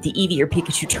 the Eevee or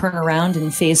Pikachu turn around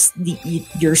and face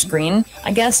your screen,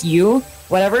 I guess,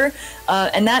 whatever.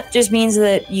 And that just means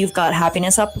that you've got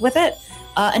happiness up with it.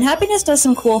 And happiness does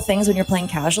some cool things when you're playing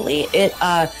casually. It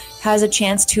has a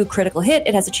chance to critical hit.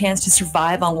 It has a chance to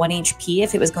survive on 1 HP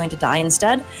if it was going to die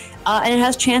instead. And it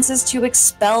has chances to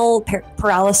expel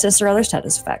paralysis or other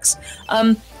status effects.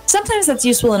 Sometimes that's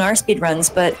useful in our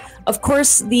speedruns, but of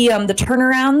course the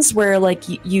turnarounds where like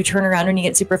you turn around and you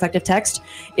get super effective text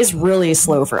is really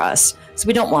slow for us. So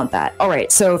we don't want that. All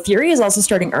right, so Fury is also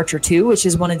starting Archer 2, which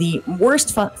is one of the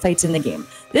worst fights in the game.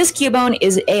 This Cubone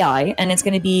is AI, and it's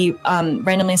going to be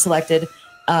randomly selected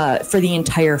for the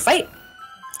entire fight.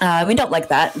 We don't like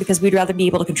that because we'd rather be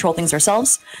able to control things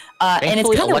ourselves. And it's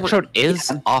kind Electrode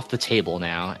is off the table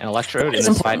now, and Electrode in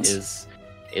this fight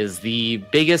is the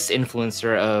biggest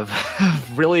influencer of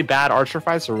really bad Archer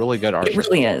fights or really good Archer. It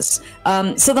really is.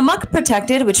 So the Muck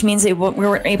protected, which means we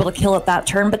weren't able to kill it that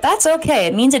turn, but that's okay.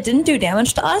 It means it didn't do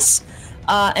damage to us.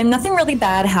 And nothing really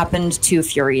bad happened to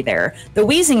Fury there. The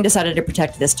Wheezing decided to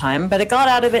protect this time, but it got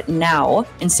out of it now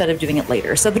instead of doing it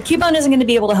later. So the Cubone isn't going to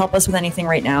be able to help us with anything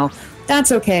right now.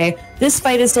 That's okay. This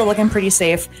fight is still looking pretty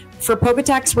safe. For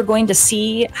Poketax, we're going to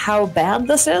see how bad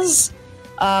this is.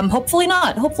 Hopefully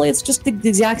not. Hopefully it's just the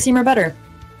exact same or better.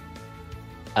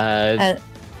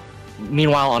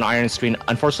 Meanwhile, on Iron Screen,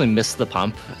 unfortunately missed the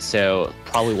pump, so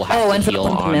probably will have to heal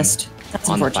on, missed. That's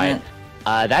unfortunate.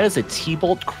 That is a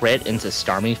T-Bolt crit into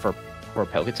Starmie for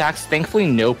Poketax. Thankfully,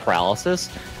 no paralysis,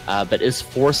 but is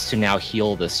forced to now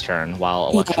heal this turn,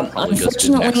 while Electro probably goes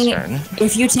to the next turn.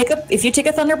 If you take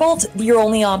a Thunderbolt, your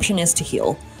only option is to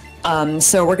heal.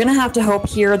 So we're gonna have to hope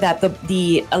here that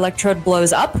the Electrode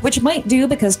blows up, which might do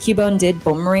because Cubone did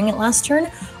Boomerang it last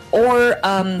turn, or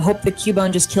hope the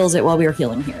Cubone just kills it while we are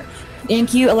healing here.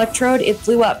 Thank you, Electrode. It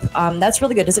flew up. That's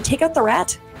really good. Does it take out the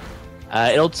rat?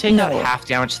 It'll take out half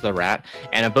damage to the rat,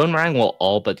 and a Boomerang will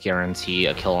all but guarantee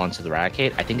a kill onto the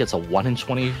Raticate. I think it's a 1 in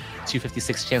 20,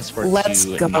 256 chance for it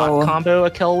to not combo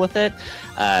a kill with it.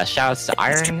 Shoutouts to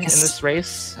Iron in this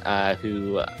race,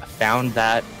 who found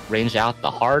that range out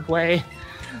the hard way.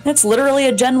 That's literally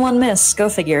a Gen 1 miss. Go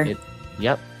figure.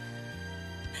 Yep.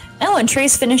 Oh, and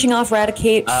Trace finishing off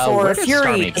Raticate for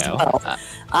Fury as well.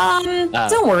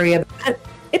 Don't worry about it.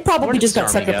 It probably just got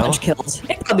Sucker Punch killed.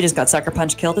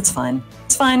 It's fine.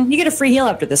 It's fine. You get a free heal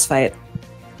after this fight.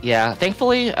 Yeah,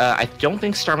 thankfully, I don't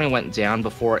think Starmie went down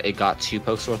before it got 2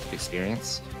 pokes worth of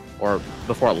experience, or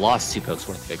before it lost 2 pokes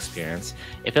worth of experience.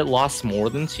 If it lost more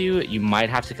than 2, you might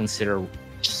have to consider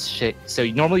shit. So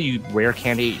normally you rare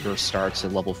candy your star to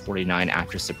level 49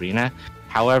 after Sabrina.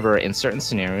 However, in certain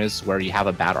scenarios where you have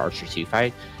a bad Archer 2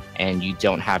 fight and you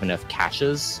don't have enough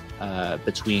catches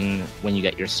between when you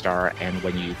get your star and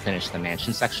when you finish the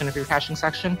mansion section of your caching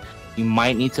section, you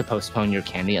might need to postpone your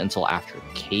candy until after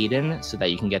Caden so that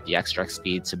you can get the extra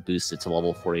speed to boost it to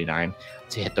level 49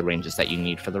 to hit the ranges that you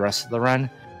need for the rest of the run.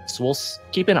 So we'll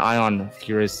keep an eye on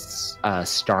Furious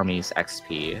Starmie's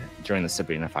XP during the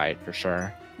Sabrina fight for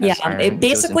sure. Yeah, it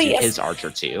basically his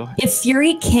Archer 2. If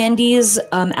Fury candies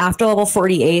after level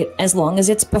 48, as long as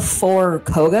it's before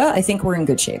Koga, I think we're in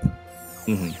good shape.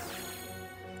 Mm-hmm.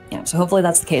 Yeah, so hopefully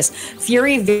that's the case.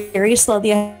 Fury very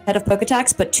slowly ahead of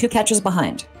Poketax, but 2 catches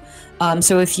behind.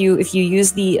 So if you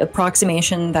use the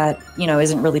approximation that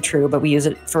isn't really true, but we use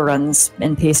it for runs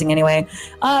and pacing anyway,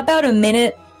 about a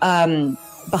minute.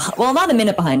 Well, not a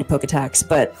minute behind Poketax,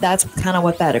 but that's kind of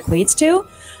what that equates to.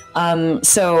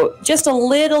 So just a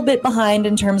little bit behind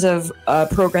in terms of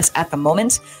progress at the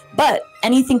moment, but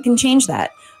anything can change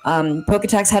that.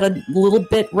 Poketax had a little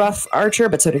bit rough Archer,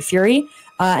 but so did Fury.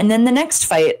 And then the next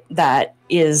fight that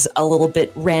is a little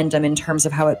bit random in terms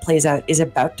of how it plays out is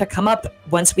about to come up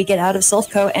once we get out of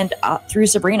Silphco and through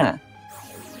Sabrina.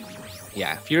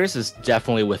 Yeah, Furious is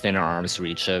definitely within our arm's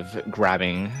reach of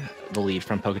grabbing the lead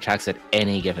from Poketax at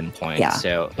any given point. Yeah.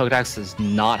 So Poketax does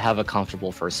not have a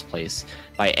comfortable first place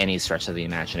by any stretch of the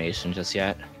imagination just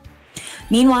yet.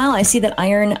 Meanwhile, I see that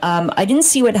Iron, I didn't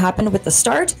see what happened with the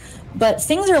start, but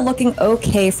things are looking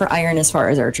okay for Iron as far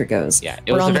as Archer goes. Yeah,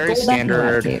 it was a very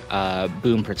standard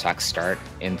boom protect start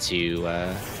into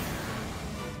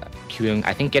queuing.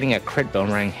 I think getting a crit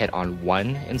Boomerang hit on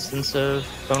one instance of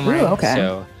Boomerang. Ooh, okay.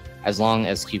 So as long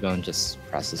as Cubone just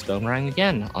presses Boomerang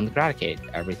again on the Gradicate,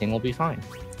 everything will be fine.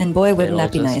 And boy, wouldn't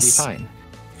that be It'll nice. just be fine.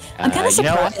 I'm kind of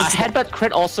surprised. A headbutt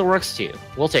crit also works too.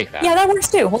 We'll take that. Yeah, that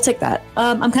works too. We'll take that.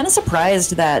 I'm kind of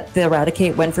surprised that the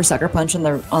Eradicate went for Sucker Punch on the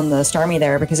Starmie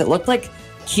there, because it looked like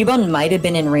Cubone might have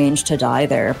been in range to die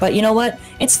there. But you know what?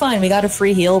 It's fine. We got a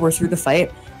free heal. We're through the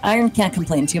fight. Iron can't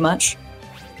complain too much.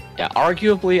 Yeah,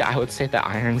 arguably, I would say that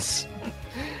Iron's...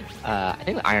 I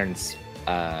think Iron's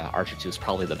Archer 2 is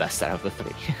probably the best out of the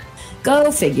three.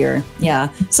 Go figure.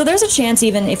 Yeah. So there's a chance,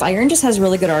 even if Iron just has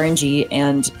really good RNG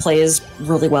and plays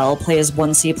really well, plays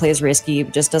 1C, plays risky,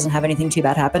 just doesn't have anything too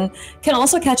bad happen, can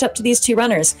also catch up to these two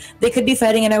runners. They could be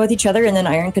fighting it out with each other, and then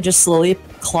Iron could just slowly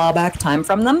claw back time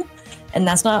from them. And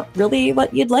that's not really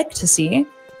what you'd like to see.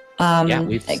 Yeah,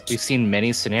 we've seen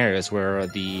many scenarios where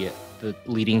the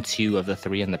leading two of the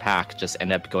three in the pack just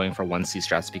end up going for 1C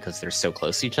strats because they're so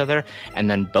close to each other, and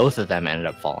then both of them ended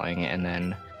up falling, and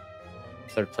then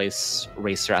third place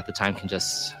racer at the time can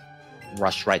just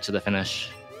rush right to the finish.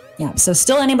 Yeah, so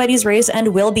still anybody's race, and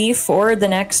will be for the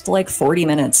next like 40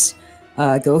 minutes.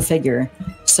 Go figure.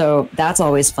 So that's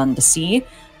always fun to see.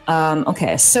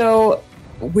 Okay, so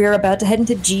we're about to head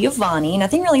into Giovanni.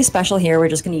 Nothing really special here. We're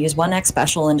just going to use 1X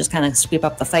special and just kind of sweep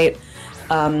up the fight.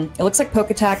 It looks like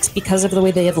Poketax, because of the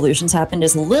way the evolutions happened,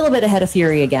 is a little bit ahead of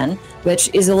Fury again, which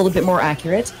is a little bit more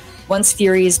accurate. Once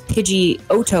Fury's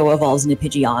Pidgeotto evolves into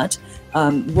Pidgeot,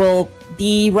 will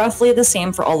be roughly the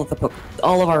same for all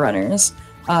of our runners.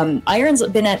 Iron's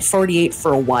been at 48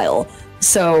 for a while,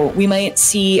 so we might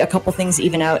see a couple things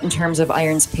even out in terms of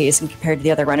Iron's pace and compared to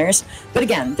the other runners. But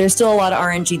again, there's still a lot of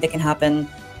RNG that can happen.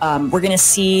 We're going to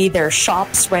see their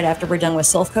shops right after we're done with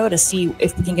Silphco to see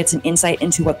if we can get some insight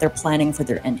into what they're planning for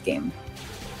their end game.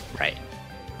 Right.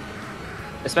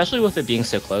 Especially with it being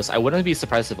so close, I wouldn't be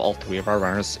surprised if all three of our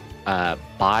runners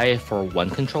buy for one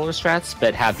controller strats,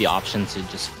 but have the option to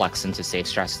just flex into safe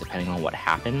strats depending on what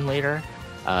happened later.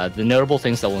 The notable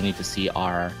things that we'll need to see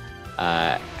are,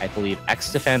 I believe,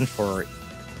 X defend for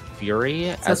Fury,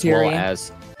 as well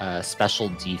as special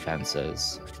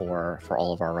defenses for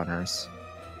all of our runners.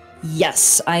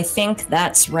 Yes, I think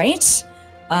that's right.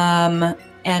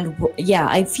 And yeah,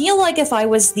 I feel like if I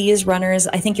was these runners,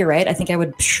 I think you're right. I think I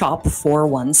would shop for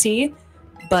 1C,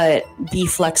 but be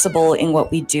flexible in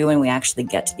what we do when we actually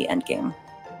get to the end game.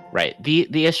 Right.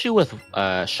 The issue with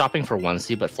shopping for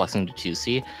 1C but flexing to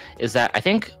 2C is that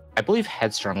I believe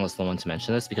Headstrong was the one to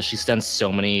mention this, because she's done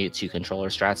so many 2-controller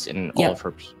strats in all of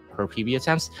her PB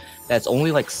attempts that it's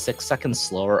only like 6 seconds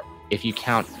slower if you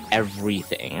count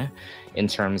everything in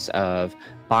terms of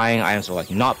buying items or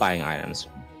like not buying items.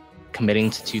 Committing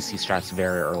to 2C strats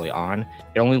very early on,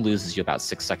 it only loses you about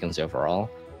 6 seconds overall.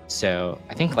 So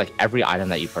I think like every item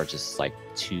that you purchase is like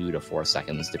 2 to 4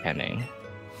 seconds depending.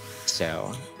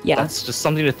 So yeah, that's just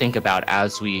something to think about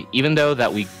as even though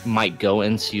that we might go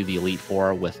into the Elite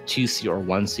Four with 2C or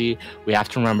 1C, we have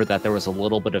to remember that there was a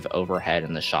little bit of overhead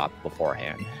in the shop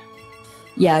beforehand.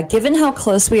 Yeah, given how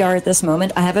close we are at this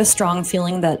moment, I have a strong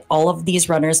feeling that all of these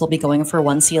runners will be going for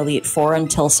 1C Elite Four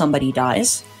until somebody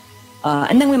dies.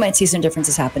 And then we might see some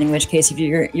differences happen, in which case if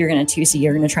you're going to 2C,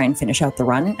 you're going to try and finish out the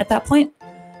run at that point.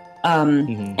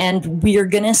 And we're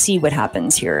going to see what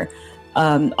happens here.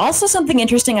 Also, something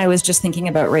interesting I was just thinking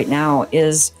about right now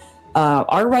is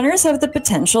our runners have the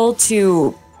potential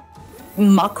to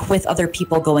muck with other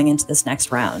people going into this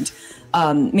next round.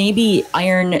 Maybe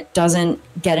Iron doesn't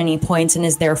get any points and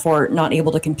is therefore not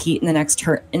able to compete in the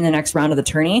next round of the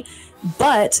tourney.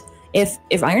 But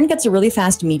if Iron gets a really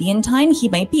fast median time, he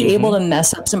might be able to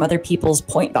mess up some other people's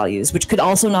point values, which could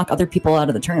also knock other people out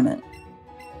of the tournament.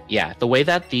 Yeah, the way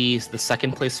that the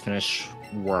second place finish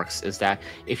works is that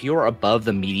if you're above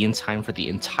the median time for the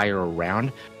entire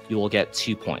round, you will get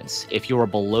 2 points. If you are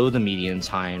below the median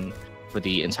time for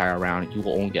the entire round, you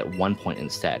will only get 1 point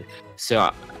instead.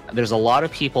 So there's a lot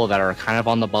of people that are kind of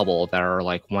on the bubble that are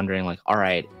like wondering like, all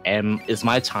right, is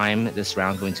my time this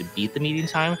round going to beat the median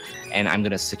time and I'm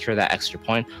going to secure that extra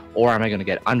point, or am I going to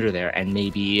get under there and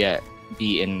maybe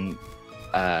be in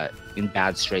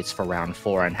bad straits for round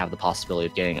 4 and have the possibility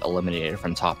of getting eliminated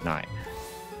from top 9?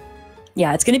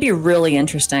 Yeah, it's going to be really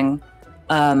interesting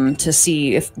to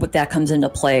see what that comes into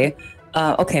play.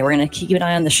 Okay, we're going to keep an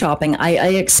eye on the shopping. I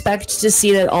expect to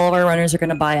see that all of our runners are going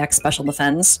to buy X Special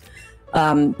Defense.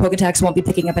 Poketax won't be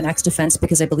picking up an X Defense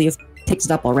because I believe picked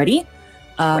it up already.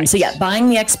 So yeah, buying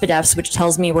the Expedefs, which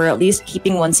tells me we're at least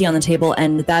keeping 1C on the table,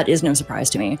 and that is no surprise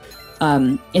to me.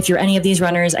 If you're any of these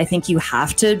runners, I think you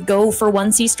have to go for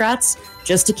 1C strats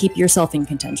just to keep yourself in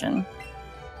contention.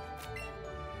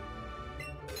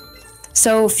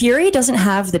 So Fury doesn't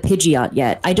have the Pidgeot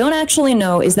yet. I don't actually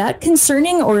know. Is that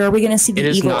concerning, or are we going to see the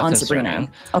Evo on Sabrina?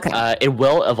 Okay. It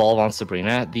will evolve on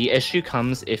Sabrina. The issue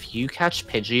comes if you catch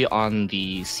Pidgey on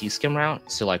the C-Skim route,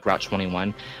 so like Route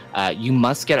 21, you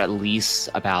must get at least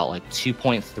about like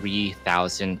 2.3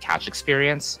 thousand catch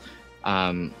experience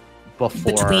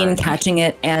before between catching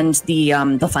it and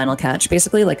the final catch,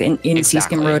 basically, like in exactly.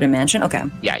 C-Skim Road and Mansion. Okay.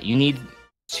 Yeah, you need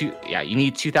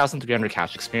 2,300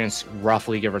 catch experience,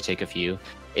 roughly, give or take a few,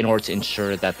 in order to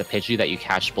ensure that the Pidgey that you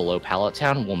catch below Pallet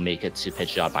Town will make it to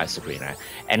Pidgeot by Sabrina.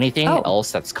 Anything else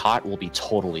that's caught will be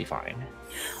totally fine.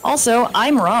 Also,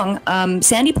 I'm wrong.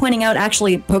 Sandy pointing out,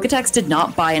 actually, Pokédex did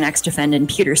not buy an X-Defend in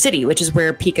Pewter City, which is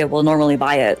where Pika will normally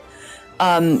buy it.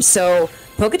 So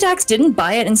Pokédex didn't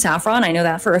buy it in Saffron, I know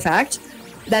that for a fact.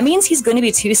 That means he's going to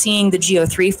be 2-seeing the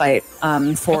Geo3 fight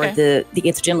for the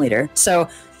 8th gym leader. So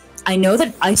I know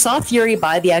that I saw Fury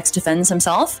buy the X Defense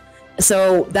himself,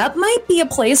 so that might be a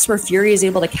place where Fury is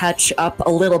able to catch up a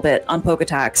little bit on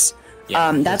Pokédex.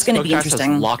 Yeah, that's going to be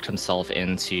interesting. Has locked himself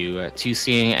into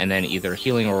 2-seeing and then either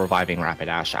healing or reviving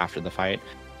Rapidash after the fight,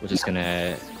 which is going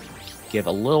to give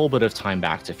a little bit of time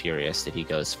back to Furious if he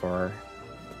goes for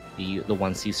the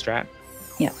 1C strat.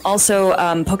 Yeah. Also,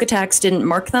 Poketax didn't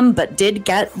mark them, but did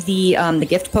get the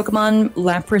gift Pokemon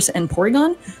Lapras and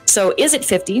Porygon. So is it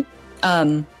 50?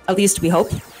 At least we hope.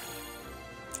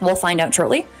 We'll find out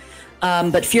shortly.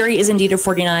 But Fury is indeed at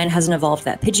 49, hasn't evolved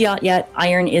that Pidgeot yet.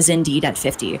 Iron is indeed at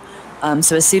 50.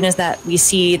 So as soon as that we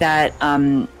see that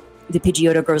the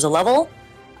Pidgeotto grows a level,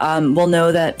 we'll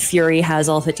know that Fury has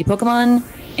all 50 Pokemon,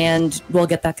 and we'll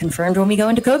get that confirmed when we go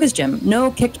into Koga's gym. No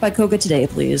kicked by Koga today,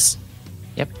 please.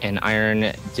 Yep, and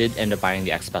Iron did end up buying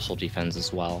the X Special Defense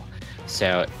as well.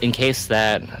 So in case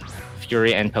that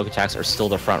Fury and Poketax are still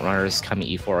the front runners coming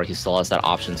E4, he still has that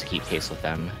option to keep pace with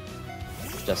them,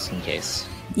 just in case.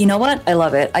 You know what? I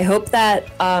love it. I hope that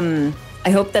the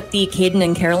Caden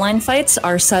and Caroline fights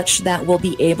are such that we'll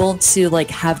be able to like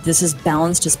have this as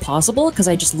balanced as possible, because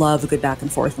I just love a good back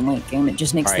and forth in late game. It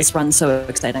just makes this run so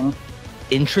exciting.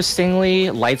 Interestingly,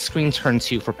 Light Screen turn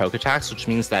 2 for Poketax, which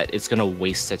means that it's going to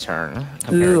waste a turn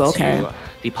compared to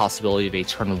the possibility of a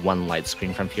turn 1 Light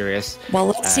Screen from Furious. Well,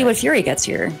 let's see what Fury gets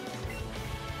here.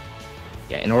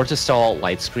 Yeah, in order to stall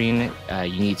Light Screen,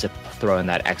 you need to throw in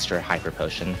that extra Hyper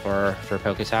Potion for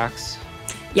Poketax.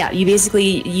 Yeah,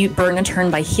 you burn a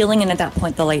turn by healing, and at that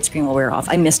point the Light Screen will wear off.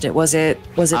 I missed it. Was it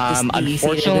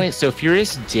unfortunately, so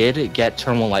Furious did get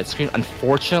turn 1 Light Screen.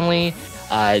 Unfortunately,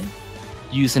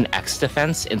 use an X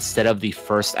defense instead of the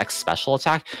first X special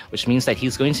attack, which means that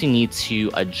he's going to need to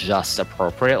adjust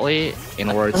appropriately in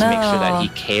order to make sure that he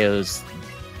KOs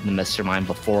the Mr. Mime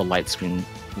before Light Screen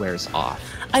wears off.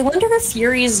 I wonder if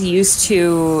Fury's used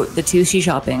to the 2C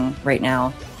shopping right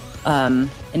now, and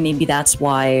maybe that's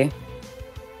why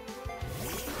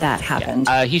that happened.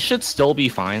 Yeah. He should still be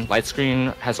fine. Light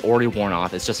Screen has already worn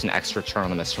off. It's just an extra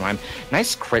turn on the Mr. Mime.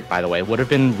 Nice crit, by the way. Would have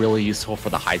been really useful for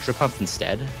the Hydro Pump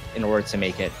instead, in order to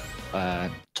make it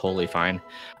totally fine.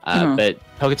 But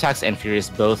Poketax and Furious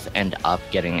both end up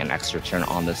getting an extra turn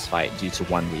on this fight due to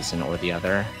one reason or the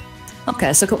other.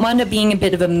 Okay, so it wound up being a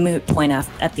bit of a moot point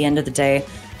at the end of the day.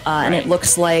 And it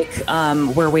looks like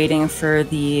we're waiting for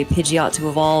the Pidgeot to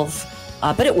evolve,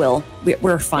 but it will.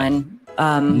 We're fine.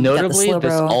 Notably,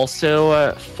 this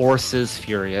also forces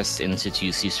Furious into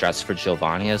 2C strats for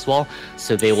Giovanni as well,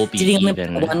 so they will be even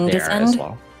there as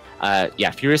well.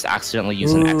 Yeah, Furious accidentally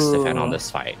used an X defend on this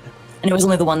fight. And it was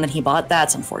only the one that he bought?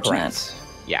 That's unfortunate. Correct.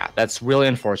 Yeah, that's really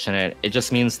unfortunate. It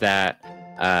just means that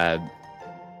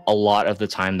a lot of the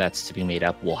time that's to be made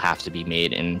up will have to be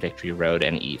made in Victory Road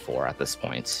and E4 at this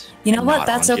point. You know what?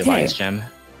 That's okay.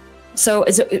 So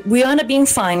we end up being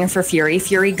fine for Fury.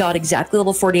 Fury got exactly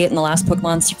level 48 in the last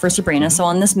Pokemon for Sabrina. So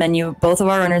on this menu, both of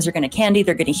our runners are going to candy.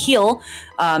 They're going to heal.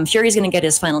 Fury's going to get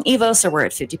his final Evo, so we're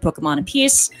at 50 Pokemon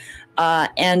apiece.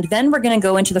 And then we're going to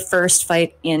go into the first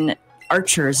fight in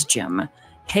Archer's gym.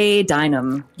 Hey,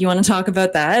 Dynam, you want to talk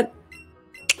about that?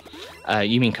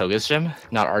 You mean Koga's gym,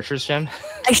 not Archer's gym?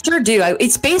 I sure do.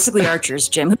 It's basically Archer's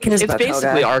gym. Who cares about Koga? It's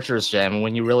basically Archer's gym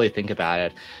when you really think about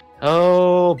it.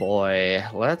 Oh boy,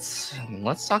 let's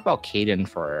talk about Caden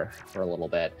for a little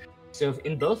bit. So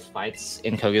in both fights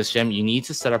in Koga's gym, you need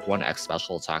to set up one X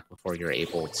special attack before you're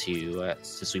able to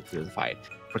sweep through the fight.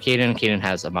 For Caden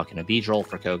has a Muck and a Beedrill.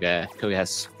 For Koga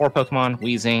has 4 Pokemon: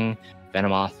 Weezing,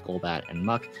 Venomoth, Golbat, and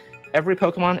Muck. every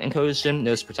Pokemon in Koga's gym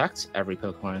knows Protect. Every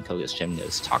Pokemon in Koga's gym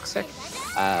knows Toxic.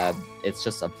 It's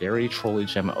just a very trolly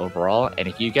gym overall. And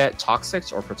if you get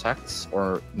Toxic or Protect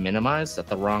or Minimize at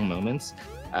the wrong moments,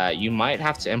 you might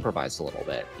have to improvise a little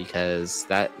bit because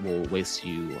that will waste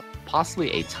you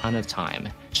possibly a ton of time.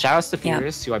 Shoutouts to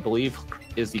Furious, who I believe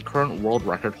is the current world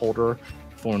record holder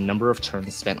for number of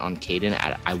turns spent on Caden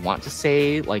at, I want to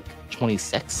say, like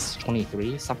 26,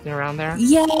 23, something around there.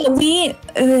 Yeah,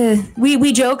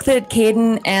 we joke that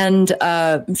Caden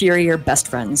and Fury are best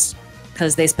friends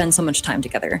because they spend so much time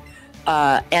together.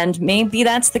 And maybe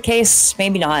that's the case,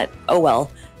 maybe not. Oh well.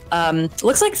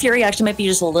 Looks like Fury actually might be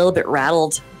just a little bit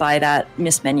rattled by that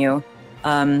missed menu.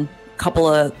 Couple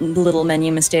of little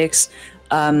menu mistakes.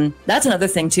 That's another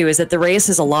thing too, is that the race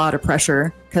is a lot of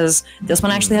pressure because this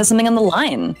one actually has something on the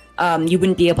line. You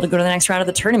wouldn't be able to go to the next round of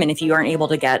the tournament if you aren't able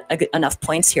to get enough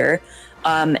points here.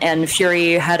 And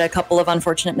Fury had a couple of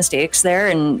unfortunate mistakes there,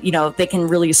 and you know they can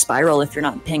really spiral if you're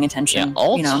not paying attention. Yeah,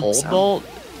 all you know, told so. though,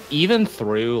 even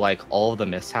through like all of the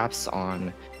mishaps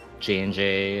on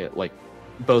J&J, like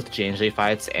both J&J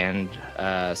fights and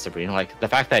Sabrina, like the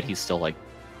fact that he's still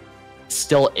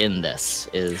in this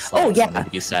is like, something to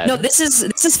be said. No, this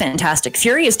is fantastic.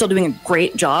 Fury is still doing a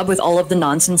great job with all of the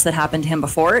nonsense that happened to him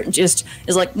before. It just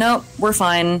is like, no, we're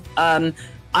fine.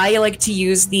 I like to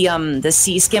use the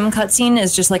sea skim cutscene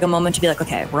as just like a moment to be like,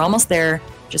 okay, we're almost there.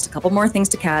 Just a couple more things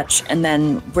to catch, and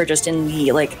then we're just in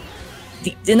the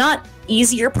not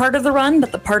easier part of the run,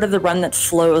 but the part of the run that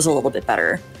flows a little bit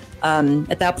better.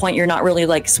 At that point, you're not really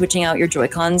like switching out your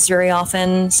Joy-Cons very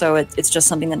often, so it's just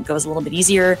something that goes a little bit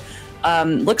easier.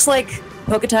 Looks like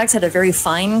Poketax had a very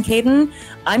fine Caden.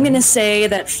 I'm going to say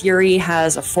that Fury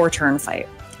has a 4-turn fight.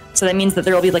 So that means that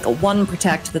there will be like a 1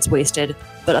 Protect that's wasted,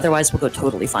 but otherwise we'll go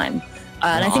totally fine.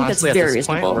 And I think honestly, that's very at this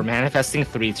point, reasonable. we're manifesting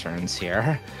 3 turns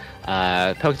here.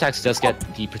 Poketax does get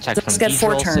the Protect from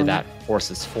Beedrill, so that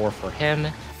forces 4 for him.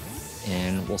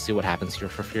 And we'll see what happens here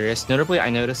for Furious. Notably,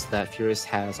 I noticed that Furious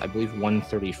has, I believe,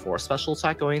 134 special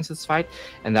attack going into this fight.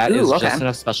 And that is just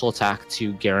enough special attack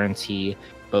to guarantee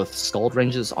both Scald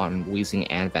ranges on Weezing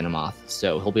and Venomoth,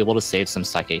 so he'll be able to save some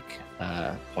Psychic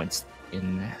points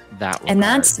in that regard. And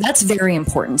that's very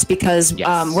important because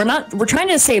we're trying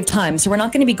to save time, so we're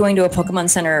not going to be going to a Pokemon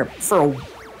Center for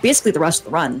basically the rest of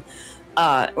the run.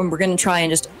 And we're going to try and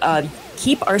just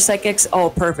keep our Psychics. Oh,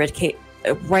 perfect!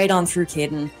 Right on through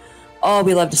Caden. Oh,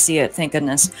 we love to see it. Thank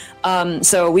goodness.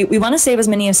 So we want to save as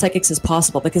many of Psychics as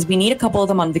possible because we need a couple of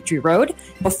them on Victory Road,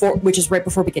 which is right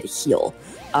before we get a heal.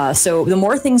 So the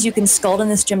more things you can Scald in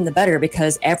this gym, the better,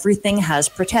 because everything has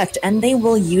Protect, and they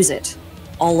will use it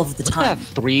all of the time.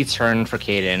 3-turn for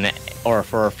Caden, or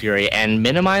for Fury, and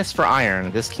Minimize for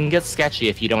Iron. This can get sketchy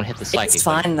if you don't hit the Psychic. It's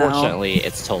fine, though. Fortunately,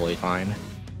 it's totally fine.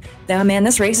 Now, man,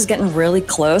 this race is getting really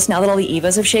close. Now that all the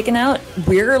Evas have shaken out,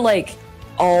 we're like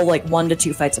all like 1 to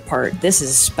 2 fights apart. This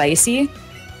is spicy.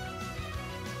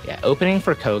 Yeah, opening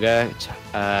for Koga.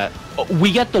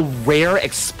 We get the rare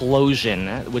explosion,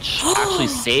 which actually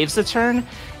saves the turn.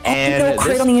 And no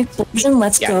crit on the explosion.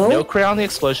 Let's go. No crit on the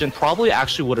explosion. Probably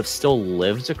actually would have still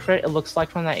lived a crit, it looks like,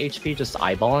 from that HP, just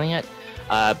eyeballing it.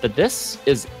 But this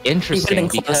is interesting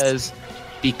because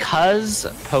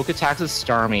Poketax's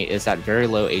Starmie is at very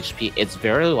low HP, it's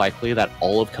very likely that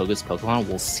all of Koga's Pokemon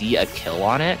will see a kill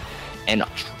on it and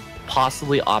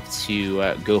possibly opt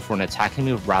to go for an attacking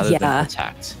move rather than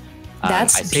Protect.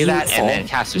 That's I say that, and then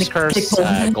Caster's Curse,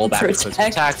 Golbat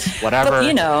Protect, whatever. But,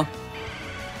 you know,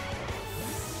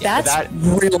 that's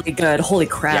really good. Holy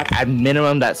crap. Yeah, at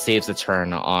minimum, that saves a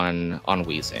turn on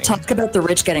Weezing. Talk about the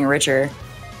rich getting richer.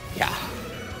 Yeah.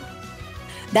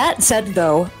 That said,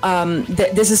 though,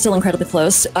 this is still incredibly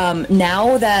close.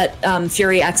 Now that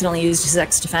Fury accidentally used his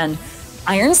X Defend,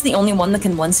 Iron's the only one that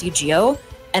can 1C Geo,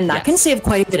 and that can save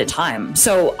quite a bit of time.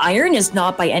 So Iron is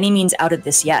not by any means out of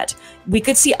this yet. We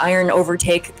could see Iron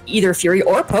overtake either Fury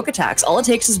or Poketax. All it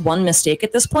takes is 1 mistake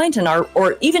at this point, and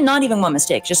or even not even 1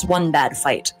 mistake, just 1 bad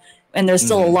fight. And there's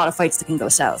still a lot of fights that can go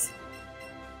south.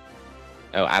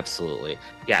 Oh, absolutely.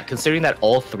 Yeah, considering that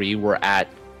all 3 were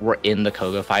in the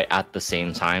Koga fight at the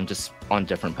same time, just on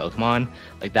different Pokemon,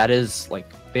 like that is like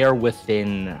they're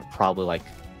within probably like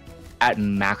at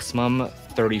maximum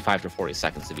 35 to 40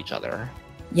 seconds of each other.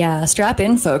 Yeah, strap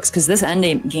in, folks, because this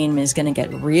end game is going to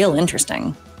get real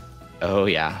interesting. Oh,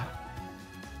 yeah.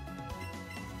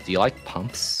 Do you like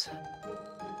pumps?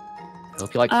 I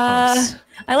hope you like pumps.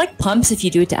 I like pumps if you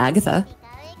do it to Agatha.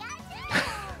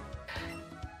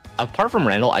 Apart from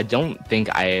Randall, I don't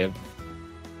think I've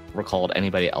recalled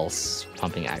anybody else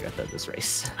pumping Agatha this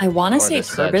race. I want to say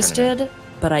Kerbis did,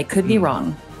 but I could be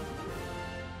wrong.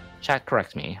 Chat,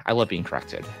 correct me. I love being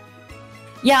corrected.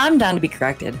 Yeah, I'm down to be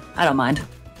corrected. I don't mind.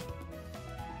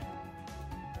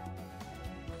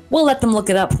 We'll let them look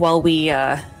it up while we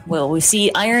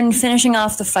see Iron finishing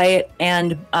off the fight,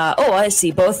 and oh, I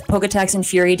see. Both Poketax and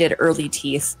Fury did early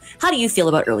teeth. How do you feel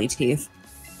about early teeth?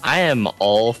 I'm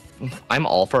all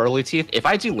for early teeth. If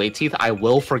I do late teeth, I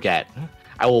will forget.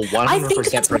 I will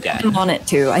 100% forget. I'm on it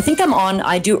too. I think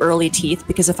I do early teeth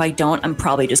because if I don't, I'm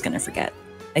probably just gonna forget.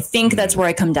 I think that's where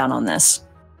I come down on this.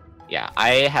 Yeah, I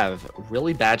have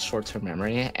really bad short-term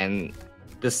memory, and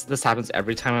this happens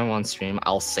every time I'm on stream.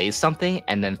 I'll say something,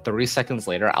 and then 30 seconds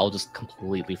later, I'll just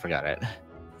completely forget it.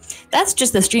 That's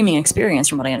just the streaming experience,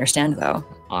 from what I understand, though.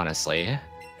 Honestly.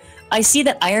 I see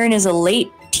that Iron is a late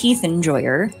teeth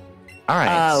enjoyer. All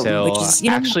right, so which is,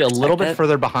 actually a little bit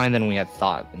further behind than we had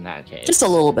thought in that case. Just a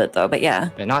little bit, though, but yeah.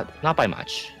 But not by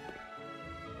much.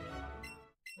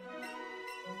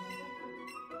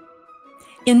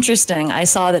 Interesting. I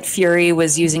saw that Fury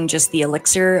was using just the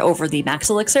elixir over the max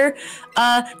elixir.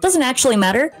 Doesn't actually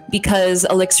matter because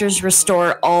elixirs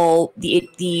restore all the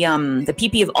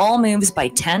PP of all moves by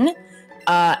 10,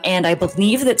 and I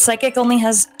believe that Psychic only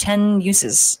has 10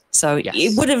 uses, so yes.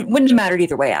 It wouldn't have mattered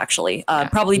either way. Actually,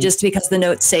 probably just because the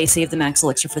notes say save the max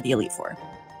elixir for the Elite Four.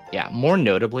 Yeah. More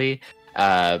notably,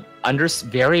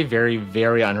 very, very,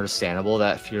 very understandable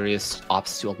that Furious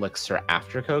opts to elixir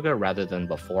after Koga rather than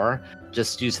before,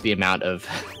 just due to the amount of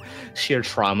sheer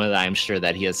trauma that I'm sure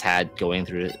that he has had going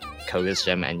through Koga's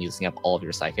gym and using up all of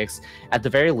your psychics. At the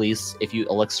very least, if you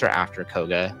elixir after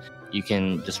Koga, you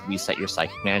can just reset your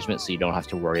psychic management so you don't have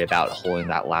to worry about holding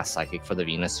that last psychic for the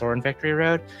Venusaur in Victory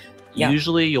Road. Yeah.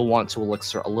 Usually you'll want to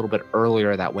elixir a little bit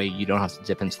earlier, that way you don't have to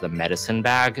dip into the medicine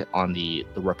bag on the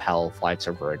repel fly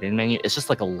to Viridian menu. It's just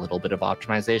like a little bit of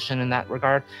optimization in that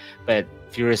regard, but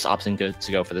Furious opts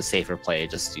to go for the safer play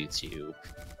just due to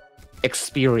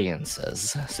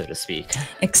experiences, so to speak.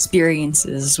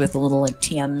 Experiences with a little like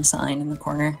TM sign in the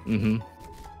corner. Mm-hmm.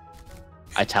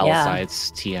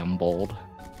 Italicized TM bold.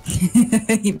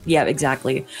 Yeah,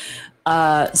 exactly.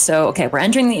 So, okay, we're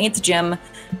entering the 8th gym,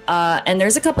 and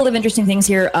there's a couple of interesting things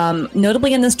here.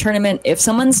 Notably in this tournament, if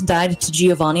someone's died to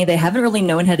Giovanni, they haven't really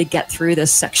known how to get through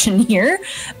this section here,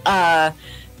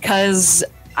 because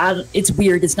it's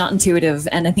weird, it's not intuitive,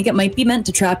 and I think it might be meant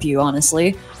to trap you,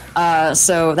 honestly.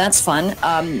 So that's fun.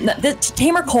 The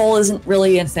Tamer Cole isn't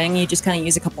really a thing, you just kind of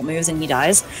use a couple moves and he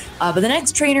dies. But the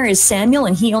next trainer is Samuel,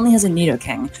 and he only has a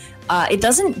Nidoking. It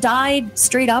doesn't die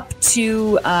straight up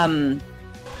to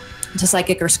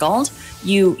Psychic or Scald.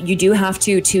 You do have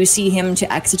to 2C him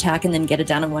to X attack and then get it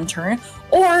down in one turn,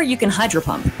 or you can Hydro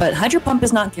Pump, but Hydro Pump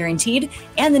is not guaranteed,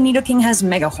 and the Nidoking has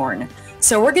Mega Horn.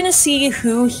 So we're gonna see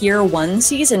who here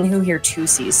 1Cs and who here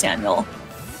 2Cs Samuel.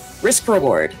 Risk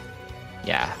reward.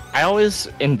 Yeah, I always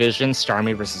envision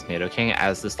Starmie versus Nidoking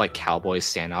as this like cowboy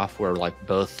standoff where like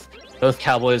both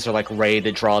cowboys are like ready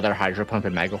to draw their Hydro Pump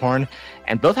and Mega Horn,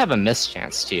 and both have a miss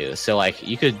chance too. So like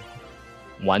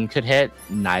one could hit,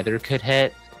 neither could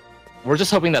hit. We're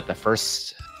just hoping that the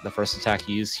first attack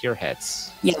you use here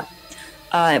hits. Yeah.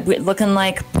 Looking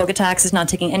like Poketax is not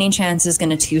taking any chances,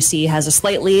 going to 2C, has a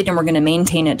slight lead, and we're going to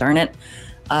maintain it, darn it.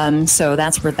 So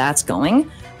that's where that's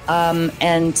going.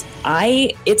 And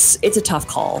it's a tough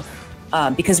call,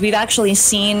 because we've actually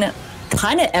seen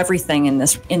kind of everything in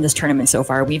this tournament so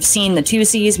far. We've seen the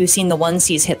 2Cs, we've seen the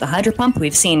 1Cs hit the Hydro Pump,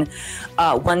 we've seen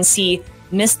 1C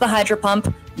miss the Hydro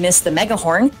Pump, miss the Mega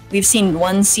Horn. We've seen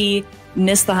 1C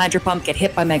miss the Hydro Pump, get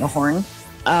hit by Mega Horn,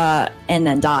 and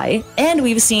then die. And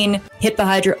we've seen miss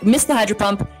the Hydro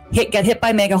Pump, get hit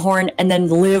by Mega Horn, and then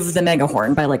live the Mega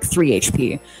Horn by like 3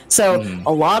 HP. So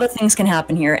a lot of things can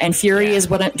happen here. And Fury is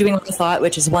doing what I thought,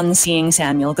 which is 1C'ing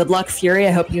Samuel. Good luck, Fury.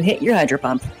 I hope you hit your Hydro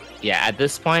Pump. Yeah, at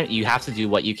this point, you have to do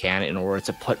what you can in order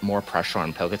to put more pressure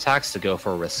on Poketax to go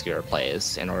for riskier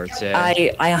plays in order to...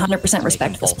 I 100%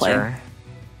 respect this play.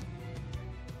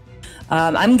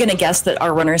 I'm going to guess that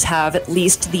our runners have at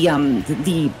least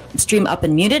the stream up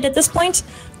and muted at this point,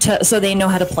 so they know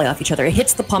how to play off each other. It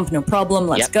hits the pump, no problem,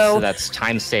 let's go. So that's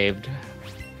time saved.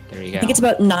 There you go. I think it's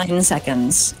about 9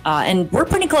 seconds. And we're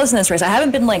pretty close in this race. I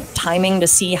haven't been like timing to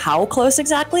see how close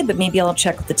exactly, but maybe I'll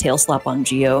check with the tail slap on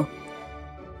Geo.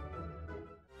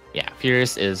 Yeah,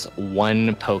 Furious is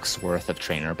 1 poke's worth of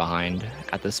trainer behind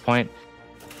at this point.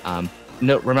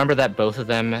 No, remember that both of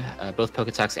them, both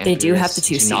Poketax and Furious, do have to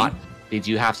 2C. They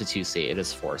do have to 2C. It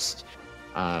is forced.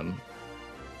 I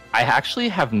actually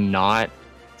have not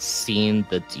seen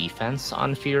the defense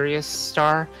on Furious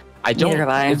Star. Neither have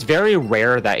I. It's very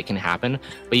rare that it can happen,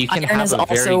 but you can have a very...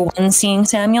 Iron is also 1C'ing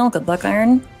Samuel. Good luck,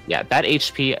 Iron. Yeah, that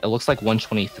HP, it looks like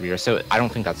 123 or so. I don't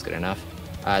think that's good enough.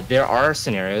 There are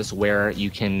scenarios where you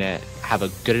can have a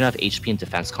good enough HP and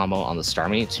defense combo on the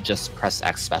Starmie to just press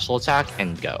X special attack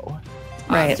and go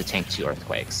to tank 2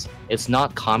 Earthquakes. It's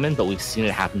not common, but we've seen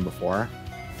it happen before.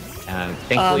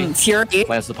 Thankfully, Fury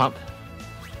lands the pump.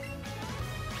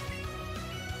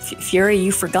 Fury,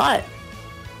 you forgot.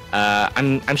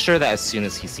 I'm sure that as soon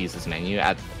as he sees his menu,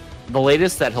 at the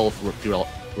latest that he'll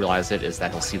realize it is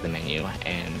that he'll see the menu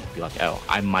and be like, oh,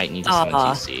 I might need to summon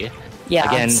TC. Yeah,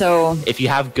 again, so if you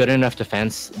have good enough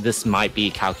defense, this might be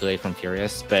calculated from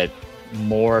Furious, but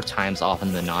more times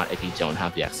often than not, if you don't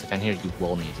have the X defense here, you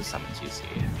will need to summon TC.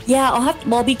 Yeah,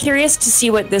 I'll be curious to see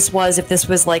what this was, if this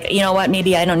was like, you know what,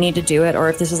 maybe I don't need to do it, or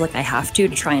if this is like I have to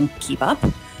try and keep up.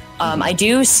 I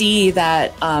do see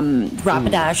that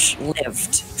Rapidash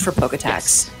lived for Poketax.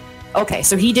 Yes. Okay,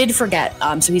 so he did forget,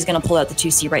 so he's going to pull out the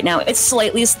 2C right now. It's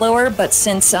slightly slower, but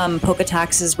since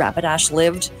Poketax's Rapidash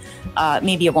lived,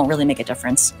 maybe it won't really make a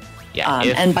difference. Yeah,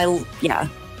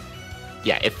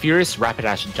 if Furious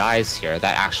Rapidash dies here,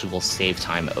 that actually will save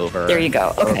time over. There you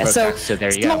go. Okay, so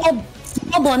there you go.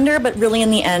 Small blunder, but really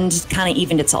in the end, kind of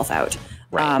evened itself out.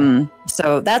 Right.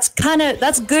 So that's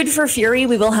good for Fury.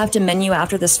 We will have to menu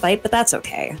after this fight, but that's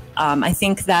okay. I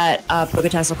think that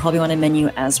Poketax will probably want to menu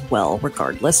as well,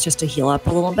 regardless, just to heal up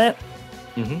a little bit.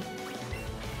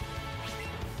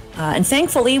 And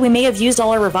thankfully, we may have used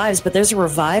all our revives, but there's a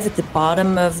revive at the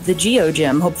bottom of the Geo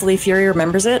Gym. Hopefully Fury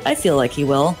remembers it. I feel like he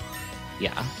will.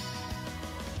 Yeah.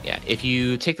 If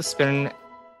you take the spin,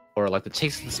 or like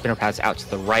takes the spinner pads out to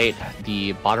the right,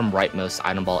 the bottom rightmost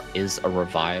item ball is a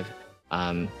revive.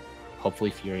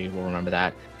 Hopefully Fury will remember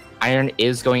that. Iron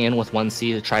is going in with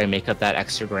 1C to try to make up that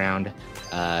extra ground.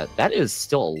 That is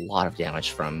still a lot of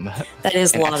damage from that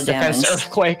is a lot of damage.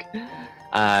 Earthquake.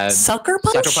 Sucker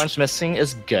Punch? Sucker Punch missing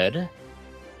is good.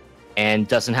 And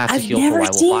doesn't have to heal for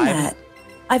Rival 5. I've never seen that.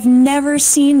 I've never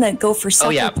seen that go for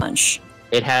Sucker Punch.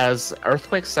 It has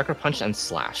Earthquake, Sucker Punch, and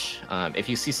Slash. If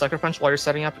you see Sucker Punch while you're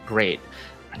setting up, great.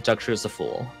 Doug True is a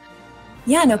fool.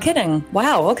 Yeah, no kidding.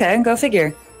 Wow, okay, go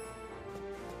figure.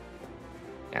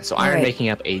 Yeah, so Iron making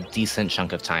up a decent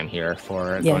chunk of time here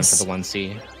for going for the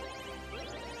 1C.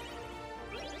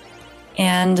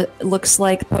 And looks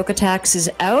like Poketax is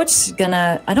out.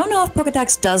 I don't know if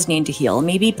Poketax does need to heal.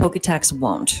 Maybe Poketax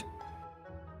won't.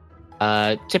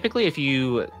 Typically, if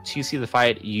you see the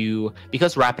fight,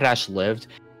 because Rapidash lived,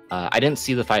 I didn't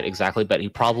see the fight exactly, but he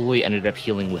probably ended up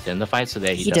healing within the fight so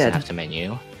that he doesn't have to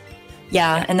menu.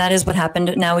 Yeah, and that is what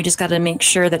happened. Now we just got to make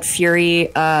sure that Fury...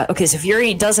 okay, so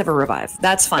Fury does have a revive.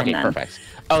 That's fine then. Perfect.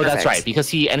 Oh, that's right, because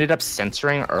he ended up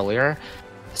censoring earlier.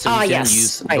 So he didn't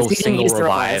use the single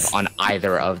revive on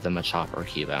either of the Machop or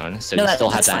Cubone. So he still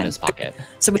had that in his pocket.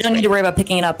 So we don't need to worry about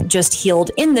picking it up just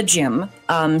healed in the gym.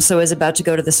 So is about to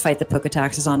go to this fight that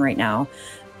Poketax is on right now.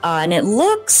 And it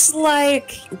looks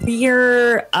like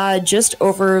we're just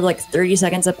over like 30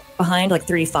 seconds up behind, like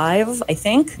 35, I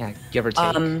think. Yeah, give or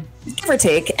take. Give or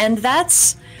take. And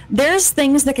there's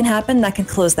things that can happen that can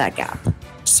close that gap.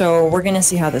 So we're going to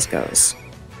see how this goes.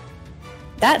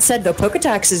 That said, though,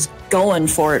 Poketax is going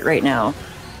for it right now.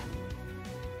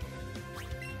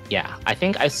 Yeah, I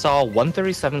think I saw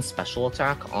 137 special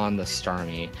attack on the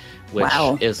Starmie, which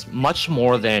is much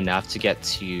more than enough to get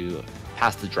to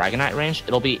past the Dragonite range.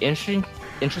 It'll be interesting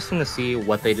to see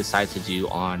what they decide to do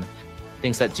on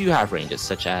things that do have ranges,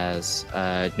 such as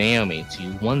Naomi, to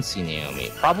 1C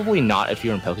Naomi. Probably not if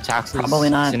you're in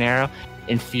Poketax's scenario.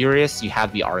 In Furious, you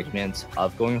have the argument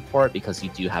of going for it because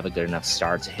you do have a good enough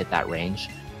start to hit that range.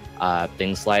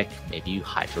 Things like maybe you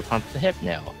Hydro Pump the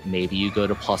Hypno, maybe you go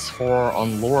to +4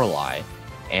 on Lorelei,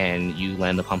 and you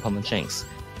land the pump on the Jinx.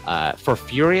 For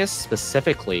Furious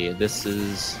specifically, this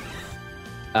is...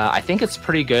 I think it's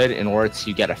pretty good in order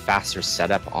to get a faster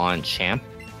setup on Champ,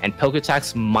 and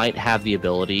Poketax might have the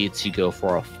ability to go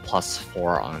for a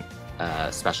 +4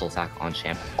 on special attack on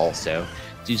Champ also,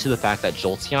 due to the fact that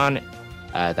Jolteon,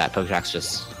 that Poketax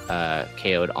just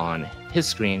KO'd on his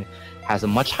screen, has a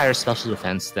much higher special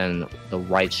defense than the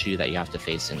Raichu that you have to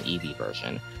face in EV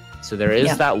version. So there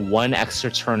is that one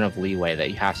extra turn of leeway that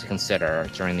you have to consider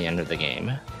during the end of the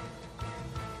game.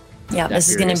 Yeah, this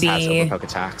is going to be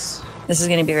Poketax. This is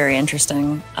going to be very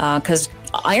interesting because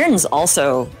Iron's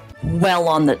also well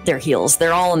on their heels.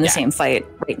 They're all in the same fight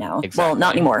right now. Exactly. Well,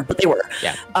 not anymore, but they were.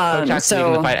 Yeah, Poketax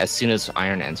leaving the fight as soon as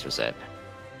Iron enters it.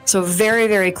 So very,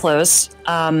 very close.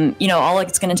 All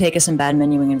it's going to take is some bad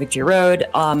menuing in Victory Road,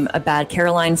 a bad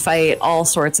Caroline fight, all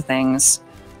sorts of things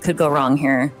could go wrong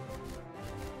here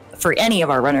for any of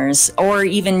our runners, or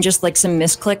even just like some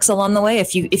misclicks along the way.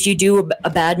 If you do a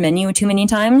bad menu too many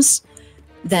times,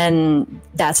 then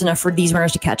that's enough for these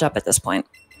runners to catch up at this point.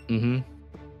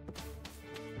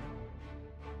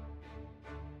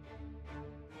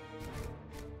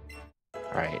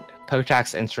 right.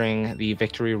 Poketax entering the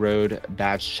Victory Road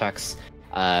badge checks.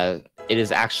 It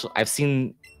is actually, I've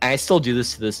seen, and I still do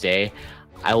this to this day.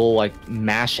 I will like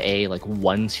mash A like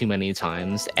one too many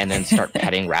times and then start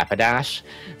petting Rapidash.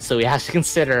 So we have to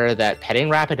consider that petting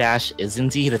Rapidash is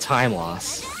indeed a time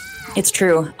loss. It's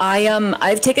true.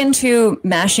 I've taken to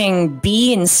mashing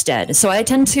B instead. So I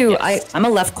tend to I'm a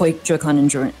left Joy-Con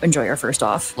enjoyer first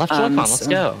off. Left Joy-Con, let's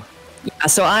go. Yeah,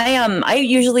 so I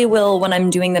usually will, when I'm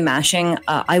doing the mashing,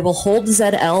 I will hold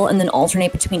ZL and then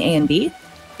alternate between A and B.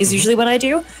 Is usually what I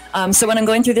do. So when I'm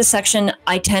going through this section,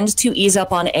 I tend to ease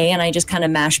up on A and I just kind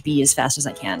of mash B as fast as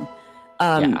I can.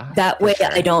 That way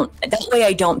I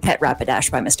don't pet Rapidash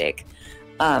by mistake.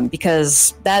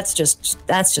 Because that's just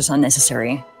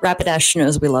unnecessary. Rapidash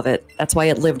knows we love it. That's why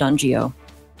it lived on Geo.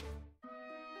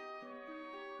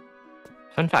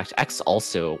 Fun fact, X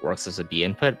also works as a B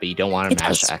input, but you don't want to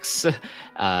mash X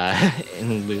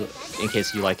in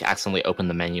case you like accidentally open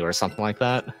the menu or something like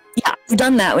that. Yeah, I've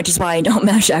done that, which is why I don't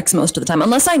mash X most of the time,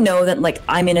 unless I know that like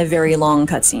I'm in a very long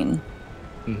cutscene.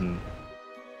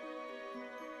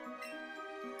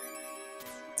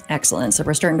 Excellent. So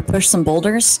we're starting to push some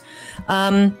boulders.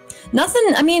 Nothing.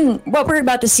 I mean, what we're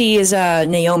about to see is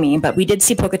Naomi, but we did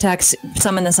see Poketax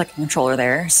summon the second controller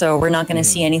there, so we're not going to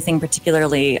see anything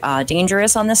particularly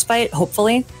dangerous on this fight.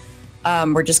 Hopefully,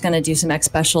 we're just going to do some X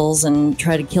specials and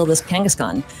try to kill this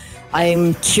Kangaskhan.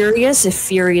 I'm curious if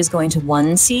Fury is going to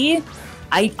 1C.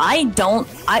 If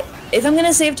I'm going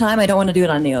to save time, I don't want to do it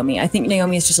on Naomi. I think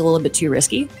Naomi is just a little bit too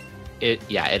risky.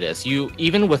 Yeah, it is. You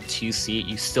even with 2C,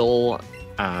 you still.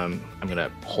 I'm gonna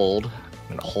hold.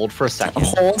 I'm gonna hold for a second.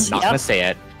 I'm not gonna say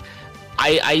it.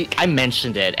 I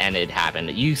mentioned it and it happened.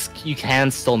 You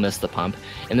can still miss the pump.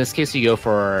 In this case, you go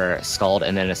for Scald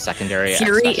and then a secondary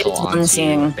Fury special is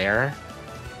onto there.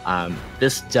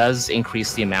 This does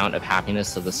increase the amount of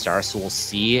happiness of the star, so we'll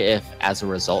see if, as a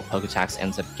result, Poketax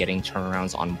ends up getting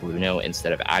turnarounds on Bruno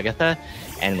instead of Agatha.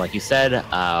 And like you said,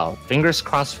 fingers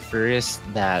crossed for Furious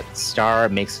that star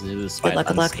makes it to this fight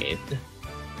unscathed.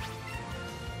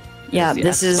 Yeah,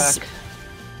 this is...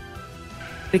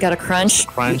 We got a crunch.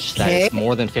 Crunch, that is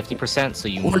more than 50%, so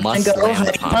you must go land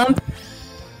the pump.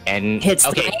 And hits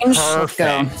the range.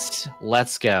 Perfect.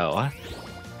 Let's go.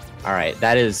 All right,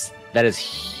 that is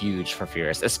huge for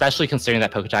Furious, especially considering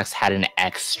that Poketax had an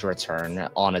extra turn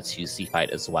on a 2C fight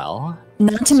as well.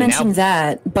 Not to mention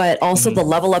that, but also the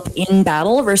level up in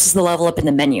battle versus the level up in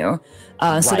the menu.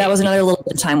 So that was another little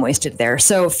bit of time wasted there.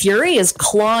 So Fury is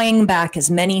clawing back as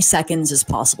many seconds as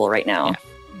possible right now.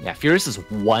 Yeah, Furious is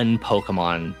one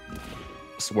Pokemon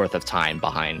worth of time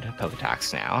behind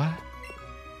Poketax now.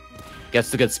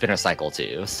 Gets the good spinner cycle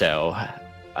too, so...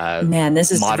 Man,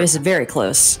 this is very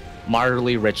close.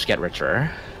 Moderately rich get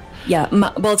richer. Yeah,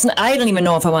 well, it's not, I don't even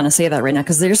know if I want to say that right now,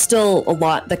 because there's still a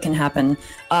lot that can happen.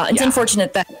 It's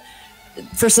unfortunate that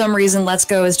for some reason Let's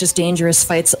Go is just dangerous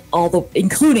fights,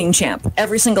 including Champ.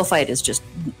 Every single fight is just...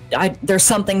 there's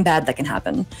something bad that can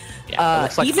happen. Yeah,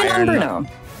 like even on Bruno.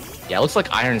 Yeah, it looks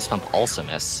like Iron's Pump also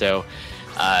missed, so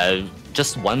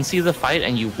just 1C the fight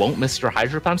and you won't miss your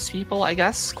Hydro Pumps, people, I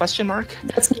guess? Question mark?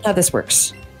 That's not how this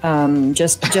works.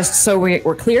 Just so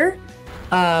we're clear,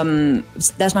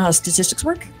 that's not how statistics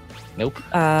work? Nope.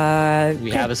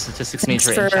 We have a statistics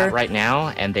major in chat right now,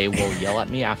 and they will yell at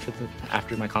me after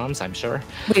my comms, I'm sure.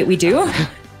 Wait, we do?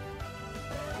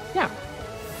 Yeah.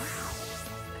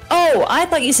 Oh, I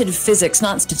thought you said physics,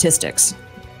 not statistics.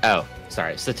 Oh,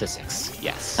 sorry, statistics.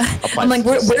 Yes. I'm like,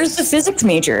 where's the physics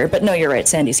major? But no, you're right.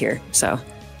 Sandy's here, so.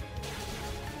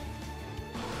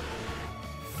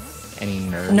 Any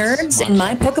nerds? Nerds in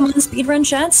my Pokemon speedrun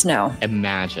chats? No.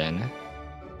 Imagine.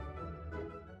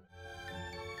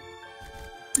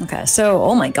 Okay, so,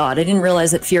 oh my god, I didn't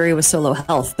realize that Fury was so low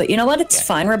health, but you know what? It's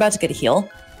fine, we're about to get a heal.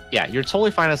 Yeah, you're totally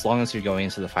fine as long as you're going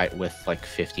into the fight with like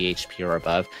 50 HP or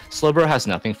above. Slowbro has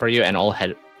nothing for you, and all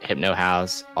Hypno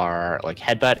has are like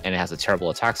Headbutt, and it has a terrible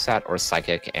attack stat, or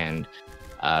Psychic, and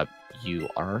you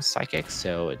are Psychic,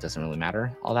 so it doesn't really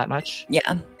matter all that much.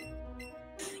 Yeah.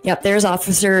 Yep, there's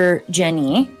Officer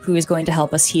Jenny, who is going to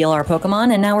help us heal our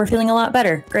Pokemon, and now we're feeling a lot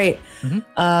better. Great.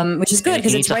 Which is good,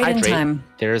 because it's right in time.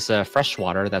 There's fresh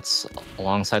water that's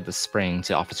alongside the spring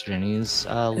to Officer Jenny's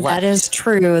left. That is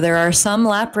true. There are some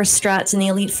Lapras strats in the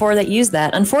Elite Four that use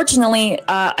that. Unfortunately,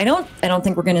 I don't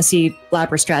think we're going to see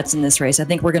Lapras strats in this race. I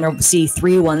think we're going to see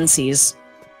 3 1Cs.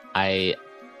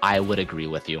 I would agree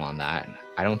with you on that.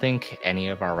 I don't think any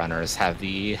of our runners have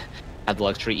the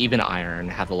luxury, even Iron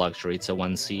have the luxury to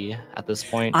 1C at this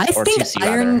point. I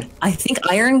think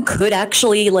Iron could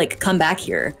actually like come back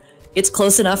here. it's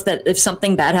close enough that if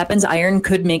something bad happens, Iron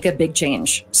could make a big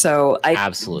change. So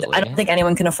Absolutely. I don't think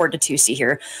anyone can afford to 2C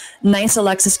here. Nice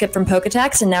Alexa skip from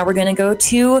Poketax, and now we're going to go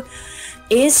to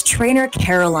Ace Trainer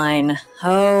Caroline.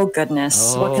 Oh,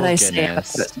 goodness. What could I say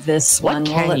about this one?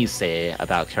 What can you say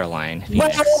about Caroline?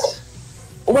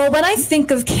 Well, when I think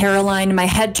of Caroline, my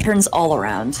head turns all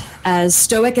around. As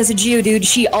stoic as a Geodude,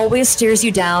 she always stares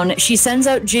you down. She sends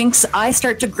out Jinx. I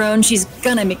start to groan. She's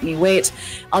gonna make me wait.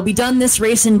 I'll be done this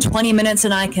race in 20 minutes,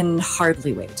 and I can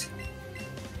hardly wait.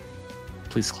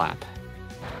 Please clap.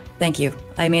 Thank you.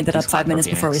 I made that up 5 minutes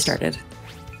before we started.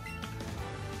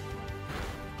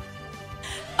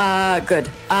 Good.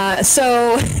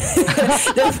 So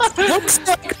looks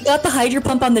like we got the Hydro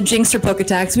Pump on the Jinx for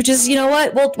Poketax, which is, you know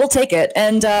what, we'll take it.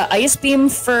 And Ice Beam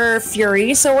for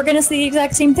Fury, so we're gonna see the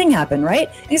exact same thing happen, right?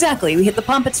 Exactly. We hit the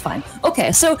pump, it's fine.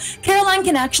 Okay, so Caroline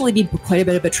can actually be quite a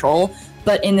bit of a troll,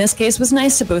 but in this case was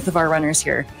nice to both of our runners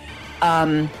here.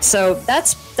 So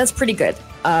that's pretty good.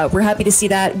 We're happy to see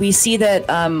that. We see that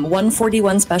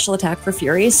 141 special attack for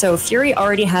Fury, so Fury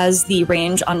already has the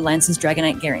range on Lance's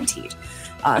Dragonite guaranteed.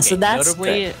 Okay, so that's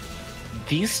notably, good.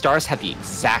 These stars have the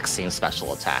exact same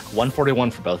special attack, 141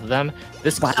 for both of them.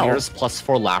 This clears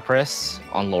 +4 Lapras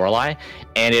on Lorelei,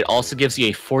 and it also gives you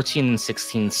a 14 and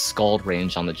 16 Scald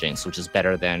range on the Jinx, which is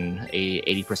better than a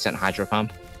 80% Hydro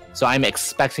Pump. So I'm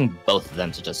expecting both of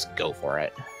them to just go for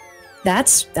it.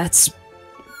 That's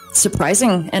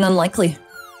surprising and unlikely.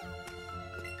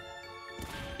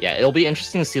 Yeah, it'll be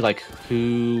interesting to see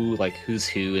who's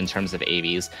who in terms of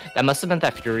AVs. That must have meant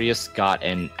that Furious got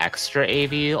an extra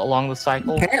AV along the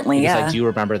cycle. Apparently, because yeah. I do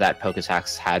remember that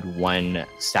Poketax had 1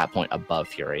 stat point above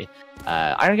Fury.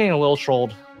 Iron getting a little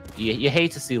trolled. You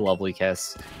hate to see Lovely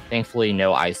Kiss. Thankfully,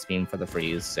 no Ice Beam for the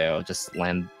freeze, so just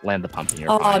land the pump in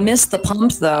your I missed the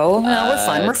pump though. No, we're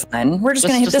fine. We're fine. We're just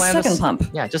gonna hit the second pump.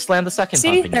 Yeah, just land the second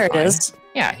See, pump. there it is.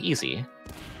 Yeah, easy.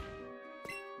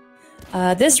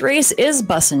 This race is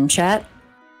bussin', chat.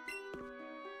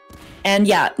 And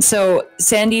yeah, so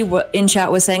Sandy in chat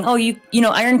was saying, oh, you know,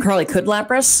 Iron Curly could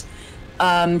Lapras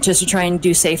just to try and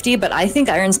do safety, but I think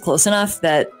Iron's close enough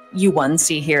that you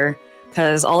 1C here,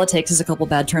 because all it takes is a couple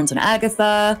bad turns on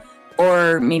Agatha,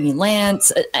 or maybe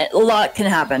Lance. A lot can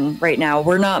happen right now.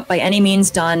 We're not by any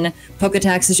means done.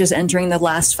 Poketax is just entering the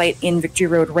last fight in Victory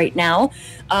Road right now.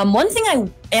 One thing I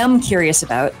am curious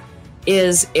about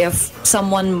is if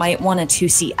someone might want to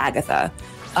 2C Agatha.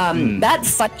 That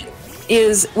fight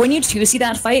is, when you 2C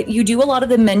that fight, you do a lot of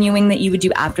the menuing that you would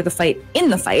do after the fight in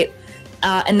the fight,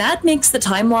 and that makes the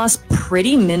time loss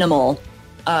pretty minimal.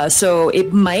 So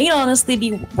it might honestly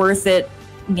be worth it,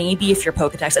 maybe if you're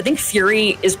Poketax. I think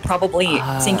Fury is probably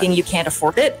thinking you can't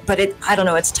afford it, but I don't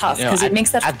know, it's tough, because it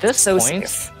makes that at this so point,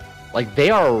 safe. Like,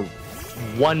 they are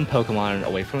 1 Pokemon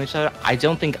away from each other. I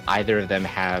don't think either of them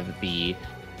have the...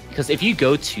 Because if you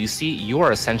go 2C, you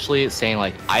are essentially saying,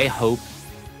 like, I hope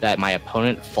that my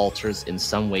opponent falters in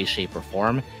some way, shape, or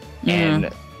form, and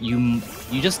you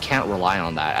just can't rely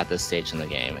on that at this stage in the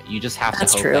game. You just have to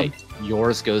hope that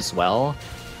yours goes well,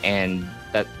 and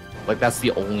that's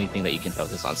the only thing that you can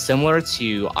focus on. Similar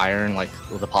to Iron, like,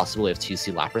 with the possibility of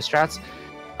 2C Lapras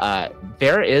strats,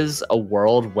 there is a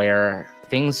world where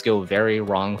things go very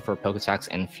wrong for Poketax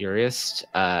and Furious.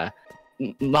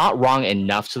 Not wrong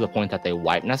enough to the point that they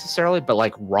wipe necessarily, but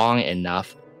like wrong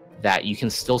enough that you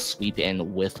can still sweep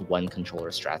in with 1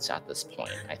 controller strats at this point,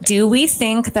 I think. Do we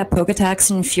think that Poketax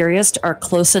and Furious are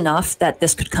close enough that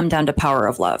this could come down to Power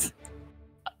of Love?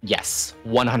 Yes,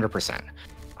 100%.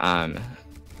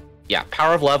 Yeah,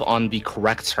 Power of Love on the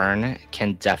correct turn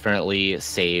can definitely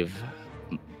save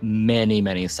many,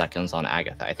 many seconds on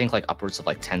Agatha. I think like upwards of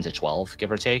like 10 to 12,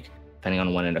 give or take, depending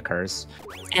on when it occurs.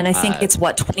 And I think it's,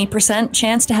 what, 20%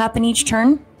 chance to happen each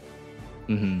turn?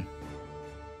 Mm-hmm.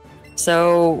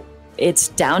 So it's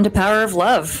down to Power of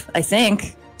Love, I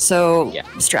think. So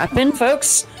strap in,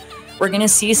 folks. We're going to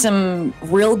see some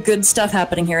real good stuff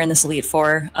happening here in this Elite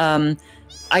Four.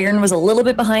 Iron was a little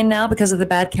bit behind now because of the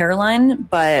bad Caroline,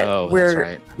 but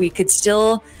we could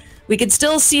still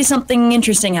see something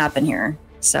interesting happen here.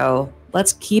 So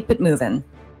let's keep it moving.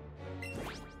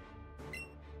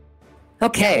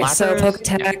 Okay, so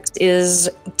Poketax is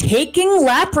taking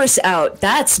Lapras out.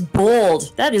 That's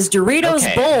bold. That is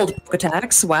Doritos bold,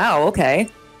 Poketax. Wow, okay.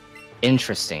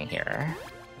 Interesting here.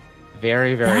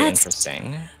 Very, very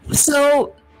interesting.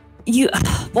 So,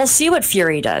 we'll see what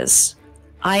Fury does.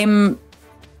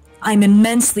 I'm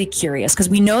immensely curious, because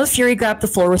we know Fury grabbed the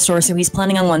full restore, so he's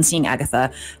planning on 1-seeing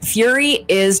Agatha. Fury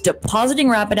is depositing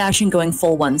Rapidash and going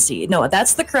full 1-see. No,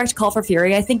 that's the correct call for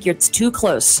Fury. I think it's too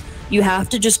close. You have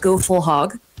to just go full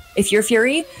hog if you're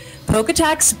Fury.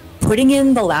 Poketax putting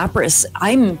in the Lapras.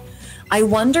 I'm I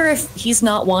wonder if he's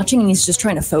not watching and he's just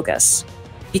trying to focus.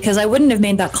 Because I wouldn't have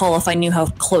made that call if I knew how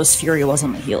close Fury was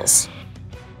on the heels.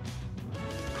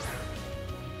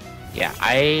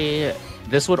 Yeah,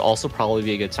 this would also probably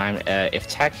be a good time if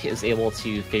Tech is able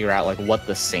to figure out like what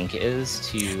the sync is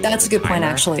to. That's a good point,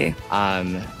 actually.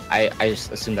 I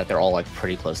just assume that they're all like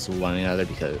pretty close to one another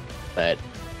but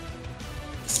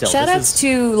still. Shoutouts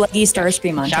to Leggy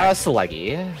Starscream on Shoutouts to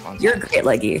Leggy. You're great,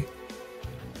 Leggy.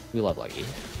 We love Leggy.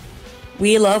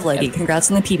 We love Leggy. Congrats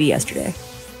on the PB yesterday.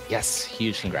 Yes,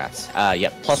 huge congrats. Yeah,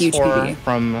 plus huge 4 PB.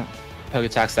 from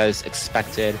Poketax, that is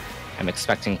expected. I'm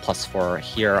expecting plus 4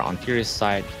 here on Furious'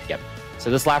 side. Yep. So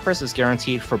this Lapras is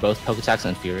guaranteed for both Poketax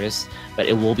and Furious, but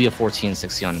it will be a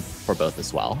 14-60 for both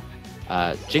as well.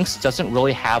 Jinx doesn't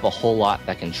really have a whole lot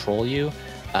that can troll you.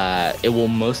 It will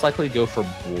most likely go for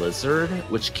Blizzard,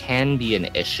 which can be an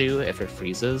issue if it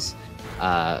freezes.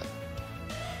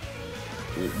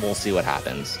 We'll see what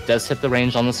happens. Does hit the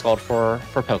range on the Scald for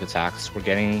Poketax. We're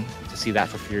getting to see that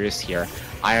for Furious here.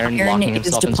 Iron locking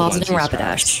himself into 1C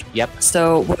Rapidash. Yep.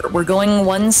 So we're going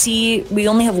 1C. We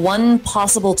only have one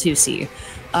possible 2C.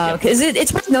 Because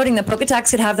it's worth noting that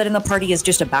Poketax could have that in the party as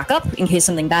just a backup in case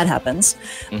something bad happens.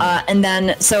 And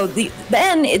then, so the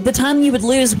time you would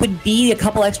lose would be a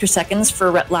couple extra seconds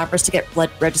for Lapras to get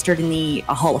registered in the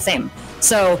Hall of Fame.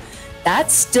 So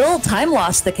that's still time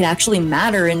loss that could actually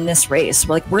matter in this race.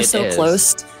 We're so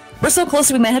close. We're so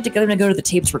close we might have to go to the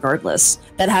tapes regardless.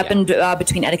 That happened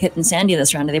between Etiquette and Sandy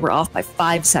this round, and they were off by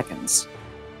 5 seconds.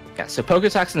 Yeah, so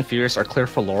Poketax and Furious are clear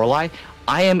for Lorelei.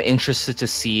 I am interested to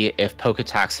see if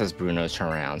Poketax has Bruno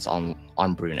turnarounds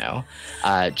on Bruno.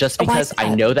 Just because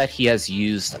I know that he has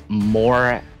used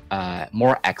more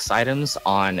X items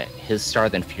on his star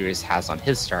than Furious has on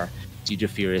his star, due to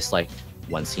Furious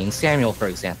one seeing Samuel, for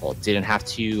example, didn't have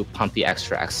to pump the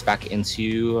extra X spec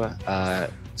into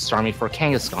Starmie for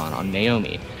Kangaskhan on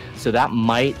Naomi. So that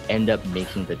might end up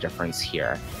making the difference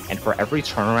here. And for every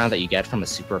turnaround that you get from a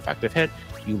super effective hit,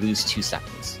 you lose 2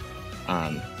 seconds.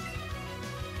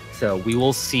 So we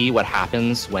will see what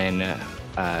happens when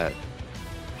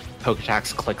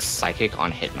Poketax clicks Psychic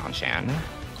on Hitmonchan.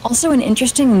 Also, an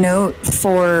interesting note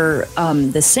for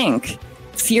the sync.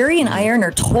 Fury and Iron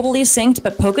are totally synced,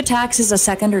 but Poketax is a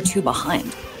second or 2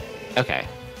 behind. Okay.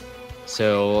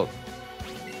 So,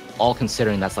 all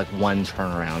considering that's like 1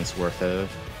 turnaround's worth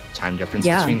of time difference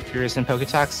between Furious and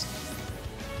Poketax.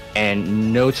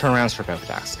 And no turnarounds for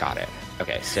Poketax. Got it.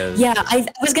 Okay, so... Yeah, I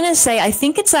was going to say, I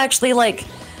think it's actually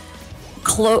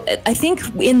I think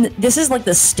this is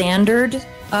the standard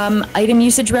item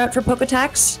usage route for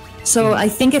Poketax. So I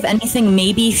think if anything,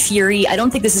 maybe Fury, I don't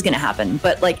think this is going to happen,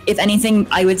 but if anything,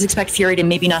 I would expect Fury to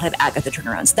maybe not have Agatha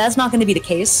turnarounds. That's not going to be the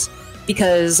case,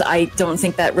 because I don't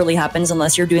think that really happens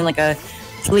unless you're doing a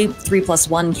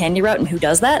 3+1 candy route, and who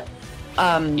does that?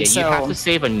 You have to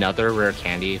save another rare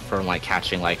candy for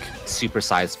catching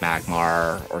supersized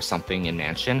Magmar or something in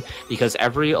Mansion, because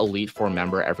every Elite Four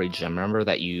member, every gym member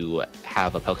that you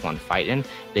have a Pokemon fight in,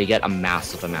 they get a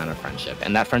massive amount of friendship,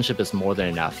 and that friendship is more than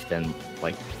enough. Then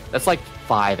that's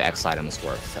 5 X items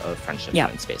worth of friendship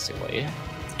points basically.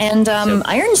 And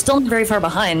Iron is still not very far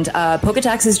behind.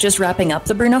 Poketax is just wrapping up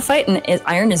the Bruno fight, and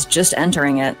Iron is just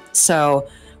entering it. So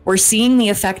we're seeing the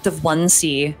effect of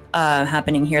 1C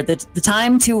happening here. The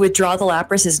time to withdraw the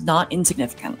Lapras is not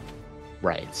insignificant.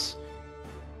 Right.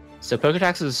 So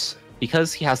Poketax is,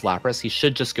 because he has Lapras, he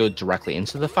should just go directly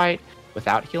into the fight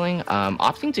without healing.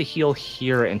 Opting to heal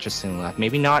here, interestingly enough,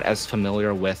 maybe not as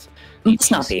familiar with the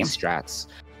strats.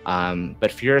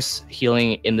 But Furious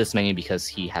healing in this menu because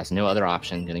he has no other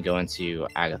option, going to go into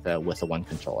Agatha with a 1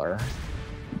 controller.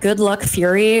 Good luck,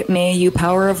 Fury. May you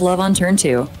Power of Love on turn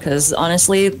 2, because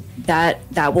honestly, that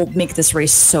will make this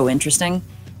race so interesting.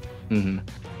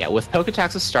 Yeah, with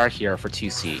Poketax's start here for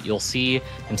 2C, you'll see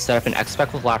him set up an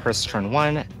X-Spec with Lapras turn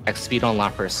 1, X-Speed on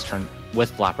Lapras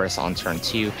with Lapras on turn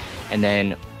 2, and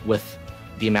then with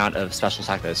the amount of special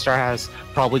attack that his star has,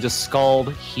 probably just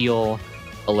Scald, Heal,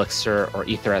 Elixir, or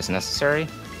Ether as necessary.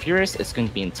 Furious is going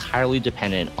to be entirely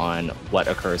dependent on what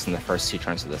occurs in the first 2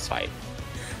 turns of this fight.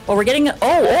 Well, we're getting...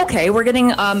 Oh, okay. We're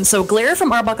getting... so Glare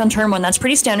from Arbok on turn 1. That's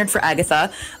pretty standard for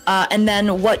Agatha. And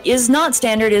then what is not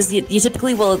standard is you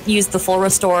typically will use the full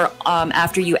restore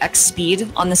after you X-Speed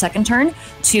on the second turn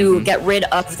to get rid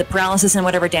of the paralysis and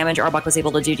whatever damage Arbok was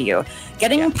able to do to you.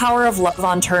 Getting Power of Love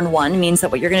on turn 1 means that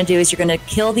what you're going to do is you're going to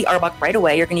kill the Arbok right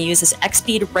away. You're going to use this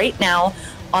X-Speed right now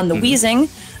on the Weezing.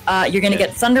 You're going to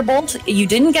get Thunderbolt. You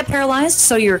didn't get paralyzed,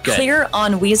 so you're clear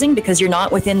on Weezing because you're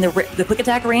not within the quick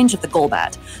attack range of the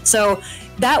Golbat. So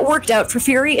that worked out for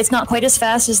Fury. It's not quite as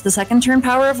fast as the second turn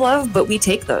Power of Love, but we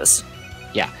take those.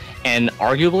 Yeah, and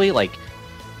arguably,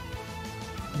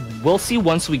 we'll see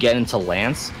once we get into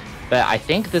Lance, but I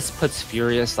think this puts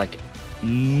Furious like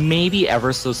maybe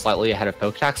ever so slightly ahead of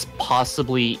Poketax,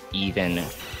 possibly even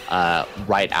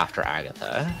right after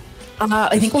Agatha.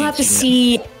 I think we'll have to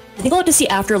see. I think we'll have to see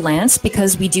after Lance,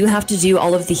 because we do have to do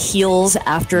all of the heals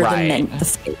after the fight.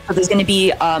 So there's going to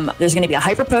be a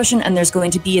hyper potion, and there's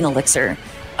going to be an elixir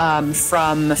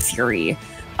from Fury.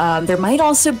 There might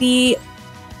also be.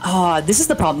 This is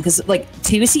the problem, because like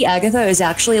 2C Agatha is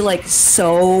actually like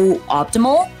so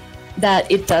optimal that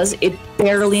it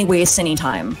barely wastes any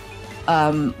time,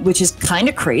 which is kind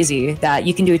of crazy that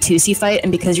you can do a 2C fight,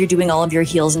 and because you're doing all of your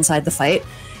heals inside the fight.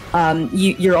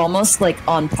 You're almost like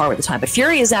on par with the time. But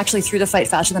Fury is actually through the fight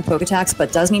faster than Poketax,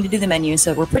 but does need to do the menu,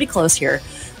 so we're pretty close here.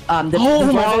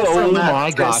 Oh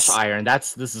my gosh, Iron!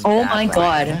 This is. Oh my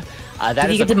god! That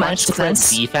is a crunch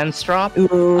defense drop.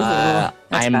 Ooh,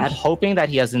 I'm bad. hoping that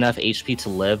he has enough HP to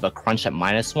live a crunch at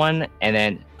 -1, and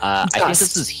then I think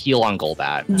this is heal on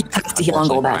Golbat. You have to heal on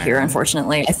Golbat here,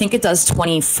 unfortunately. I think it does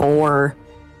 24.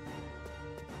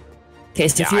 Okay,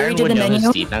 so Fury did the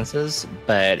menu. Defenses,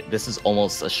 but this is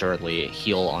almost assuredly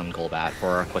heal on Golbat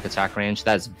for quick attack range.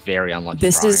 That is very unlucky.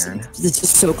 This is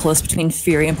just so close between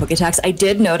Fury and Poketax. I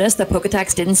did notice that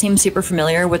Poketax didn't seem super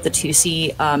familiar with the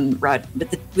 2C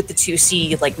with the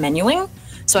 2C like menuing,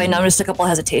 so I noticed a couple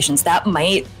hesitations. That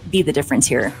might be the difference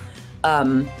here.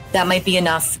 That might be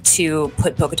enough to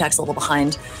put Poketax a little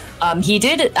behind. He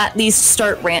did at least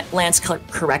start Lance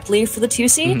correctly for the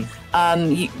 2C.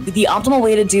 The optimal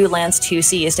way to do Lance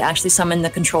 2C is to actually summon the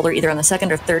controller either on the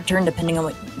second or third turn, depending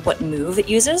on what move it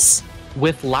uses.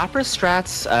 With Lapras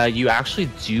strats, you actually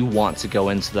do want to go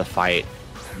into the fight.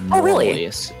 Oh,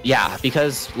 really? Yeah,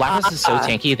 because Lapras is so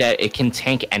tanky that it can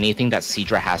tank anything that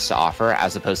Seadra has to offer,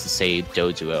 as opposed to, say,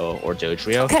 Doduo or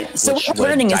Dodrio. Okay, so what we're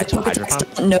learning is that Poketax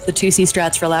doesn't know the 2C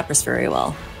strats for Lapras very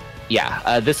well.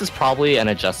 Yeah, this is probably an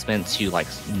adjustment to like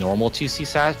normal 2C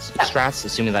strats,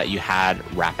 assuming that you had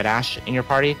Rapidash in your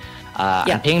party.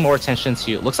 I'm paying more attention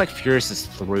to. Looks like Furious is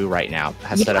through right now.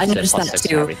 Has set up to +6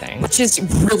 and everything, which is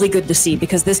really good to see,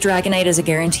 because this Dragonite is a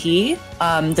guarantee.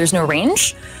 There's no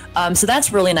range, so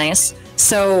that's really nice.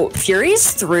 So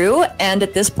Fury's through, and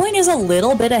at this point is a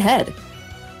little bit ahead.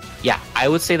 Yeah, I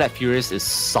would say that Furious is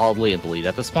solidly in the lead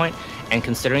at this point. And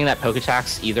considering that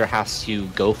Poketax either has to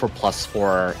go for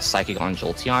 +4 Psychic on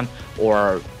Jolteon,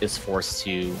 or is forced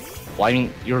to, well, I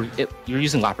mean, you're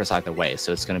using Lapras either way,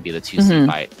 so it's going to be the 2C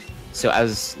fight. So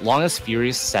as long as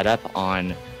Fury's setup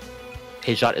on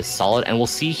Pidgeot is solid, and we'll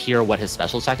see here what his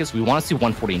special attack is. We want to see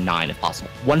 149 if possible.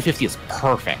 150 is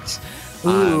perfect.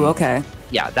 Ooh, okay.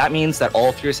 Yeah, that means that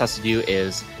all Furious has to do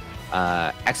is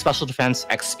X special defense,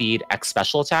 X speed, X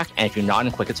special attack, and if you're not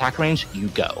in quick attack range, you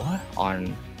go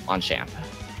on Champ.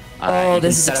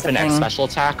 This is set up an X special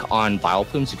attack on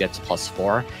Vileplume to get to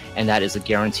 +4, and that is a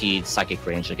guaranteed psychic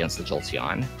range against the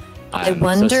Jolteon. I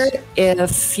wonder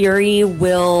if Fury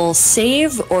will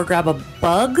save or grab a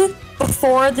bug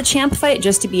before the Champ fight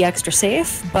just to be extra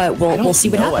safe, but we'll see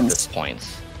what happens at this point.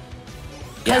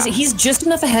 Because he's just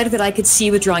enough ahead that I could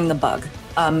see withdrawing the bug.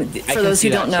 For those who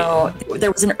don't know,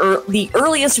 there was the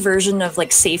earliest version of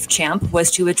like safe Champ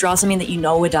was to withdraw something that you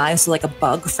know would die, so like a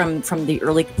bug from the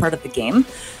early part of the game.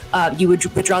 You would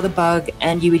withdraw the bug,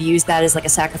 and you would use that as like a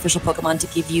sacrificial Pokemon to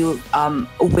give you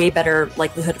a way better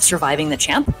likelihood of surviving the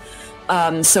Champ.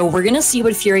 So we're gonna see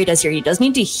what Fury does here. He does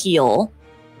need to heal.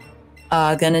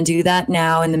 Gonna do that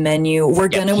now in the menu. We're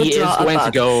gonna withdraw a bug. He is going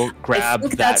to go grab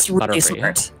that that's really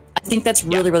smart. I think that's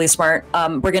really, really smart.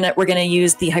 We're gonna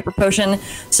use the hyper potion.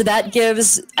 So that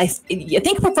gives, I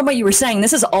think from what you were saying,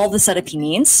 this is all the setup he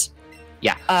needs.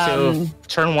 Yeah. So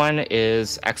turn 1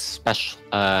 is X special.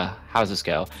 How does this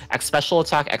go? X special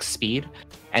attack, X speed,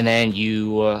 and then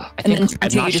you. I'm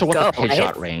not sure what the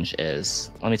Pidgeot range is.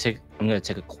 I'm gonna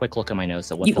take a quick look at my notes.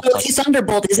 At what if you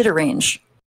Thunderbolt, is it a range?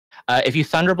 If you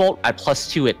Thunderbolt at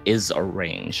 +2, it is a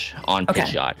range on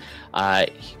Pidgeot.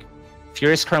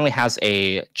 Furious currently has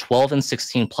a 12 and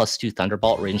 16 +2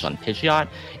 Thunderbolt range on Pidgeot.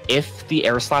 If the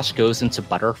Air Slash goes into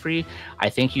Butterfree, I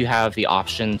think you have the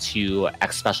option to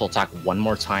X Special Attack one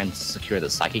more time to secure the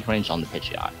Psychic range on the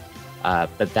Pidgeot.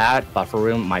 But that buffer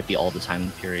room might be all the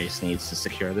time Furious needs to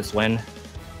secure this win.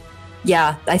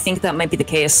 Yeah, I think that might be the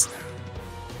case.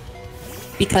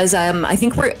 Because I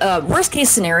think we're worst case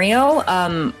scenario.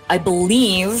 I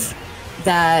believe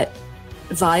that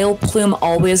Vileplume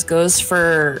always goes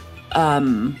for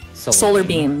Solar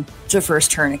Beam to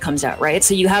first turn it comes out, right?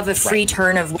 So you have a free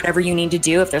turn of whatever you need to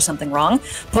do if there's something wrong.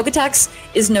 Poketax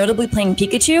is notably playing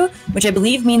Pikachu, which I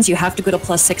believe means you have to go to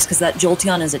 +6 because that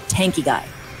Jolteon is a tanky guy.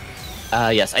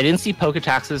 Yes, I didn't see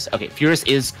Poketax's. Okay, Furious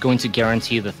is going to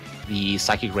guarantee the the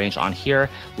psychic range on here,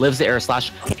 lives the air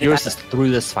slash. Furious is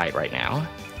through this fight right now.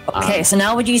 Okay, so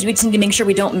now we just need to make sure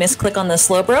we don't misclick on the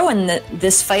Slowbro, and that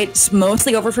this fight's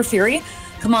mostly over for Fury.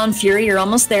 Come on, Fury, you're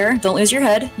almost there. Don't lose your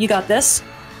head. You got this.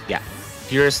 Yeah,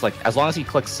 Furious, like, as long as he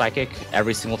clicks Psychic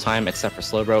every single time except for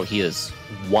Slowbro, he is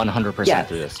 100%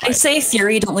 through this fight. I say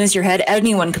Fury, don't lose your head.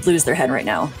 Anyone could lose their head right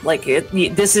now. Like,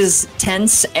 this is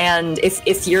tense, and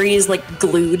if Fury is, like,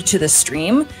 glued to the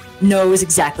stream, knows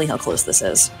exactly how close this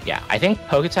is. Yeah, I think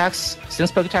Poketax,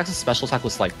 since Poketax's special attack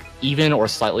was like even or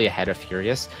slightly ahead of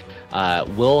Furious,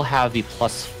 will have the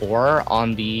 +4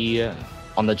 on the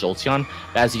Jolteon.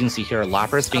 But as you can see here,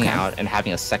 Lapras being out and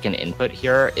having a second input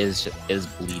here is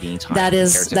bleeding time. That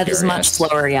is much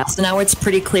slower, yeah. So now it's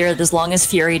pretty clear that as long as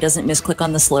Fury doesn't misclick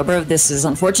on the Slowbro, this is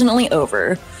unfortunately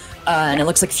over. And it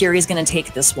looks like Fury is going to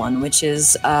take this one, which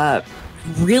is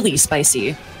really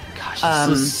spicy. Gosh,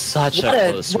 this is such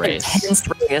a close race. What a tense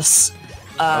race.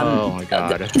 Oh my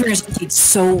god. The Iron's played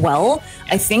so well.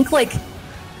 I think, like,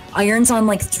 Iron's on,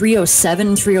 like,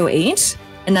 307, 308,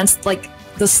 and that's, like,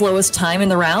 the slowest time in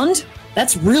the round.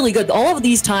 That's really good. All of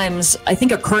these times, I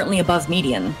think, are currently above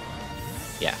median.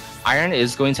 Yeah. Iron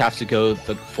is going to have to go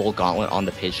the full gauntlet on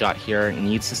the Pidgeot here.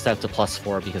 Needs to step to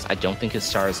 +4 because I don't think his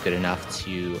star is good enough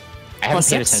to... I haven't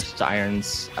paid attention to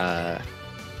Iron's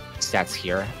stats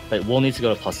here, but we'll need to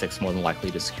go to +6 more than likely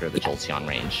to secure the Jolteon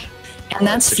range. And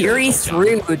that's Fury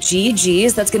through.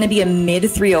 GG's. That's going to be a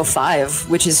mid 305,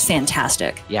 which is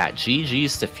fantastic. Yeah,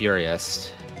 GG's to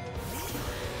Furious.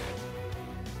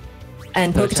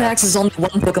 And Poketax is only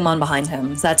one Pokemon behind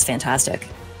him. So that's fantastic.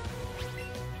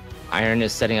 Iron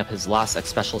is setting up his last X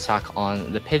special attack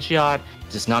on the Pidgeot.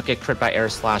 Does not get crit by Air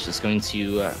Slash. Is going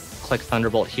to click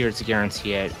Thunderbolt here to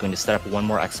guarantee it. Going to set up one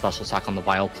more X special attack on the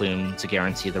Vileplume to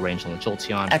guarantee the range on the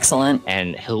Jolteon. Excellent.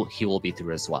 And he will be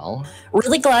through as well.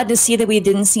 Really glad to see that we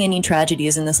didn't see any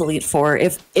tragedies in this Elite Four.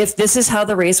 If this is how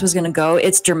the race was going to go,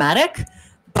 it's dramatic,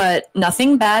 but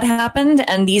nothing bad happened,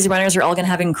 and these runners are all going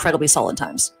to have incredibly solid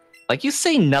times. Like, you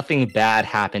say nothing bad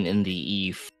happened in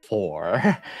the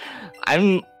E4.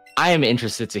 I am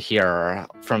interested to hear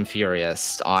from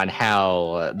Furious on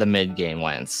how the mid game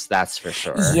went. That's for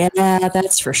sure. Yeah,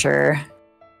 that's for sure.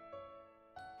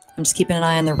 I'm just keeping an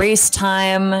eye on the race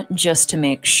time just to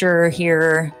make sure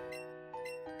here.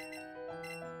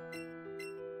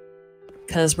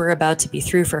 Because we're about to be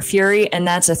through for Fury, and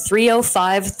that's a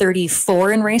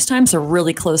 3:05:34 in race time, so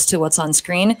really close to what's on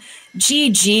screen.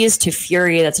 GG's to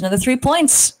Fury. That's another 3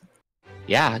 points.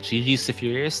 Yeah, GG's to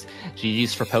Furious.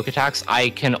 GG's for Poketax. I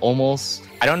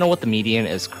don't know what the median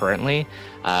is currently,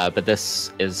 but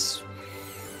this is...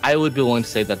 I would be willing to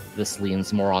say that this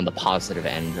leans more on the positive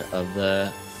end of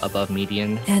the above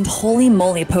median. And holy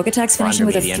moly, Poketax finishing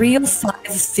with a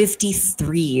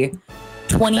 3:05:53.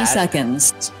 20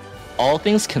 seconds. All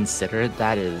things considered,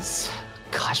 that is...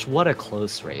 Gosh, what a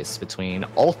close race between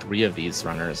all three of these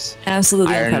runners.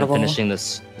 Absolutely Iron incredible. Finishing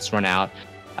this run out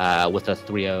with a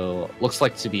 3:0, looks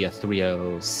like to be a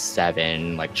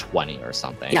 3:07, like 20 or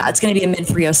something. Yeah, it's going to be a mid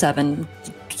 3:07.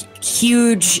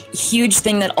 Huge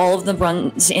thing that all of the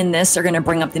runs in this are going to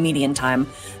bring up the median time.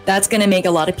 That's going to make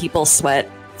a lot of people sweat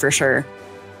for sure.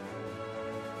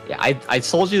 Yeah, I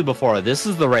told you before, this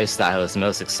is the race that I was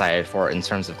most excited for in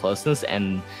terms of closeness,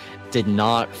 and did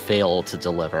not fail to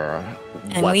deliver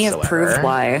and whatsoever. We have proved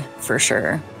why, for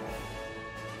sure.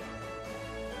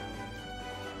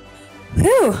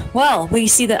 Whew. Well, I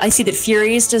see that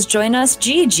Fury's just joined us.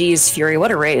 GG's, Fury.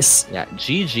 What a race. Yeah,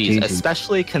 GG's,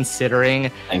 especially considering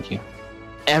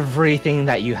everything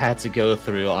that you had to go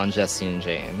through on Jesse and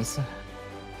James.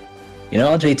 You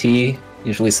know how JT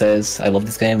usually says, I love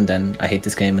this game, and then I hate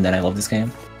this game, and then I love this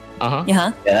game? Yeah,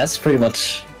 Yeah, that's pretty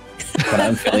much what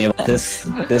I'm feeling about this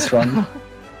run.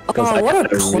 Because I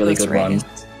had a really good run.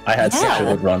 I had such a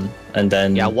good run. And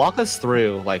then... Yeah, walk us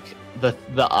through, like, the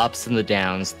ups and the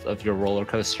downs of your roller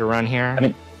coaster run here. I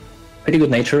mean, pretty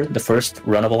good nature. The first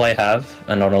runnable I have,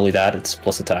 and not only that, it's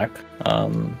plus attack.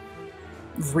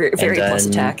 Very plus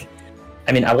attack.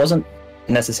 I mean, I wasn't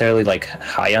necessarily, like,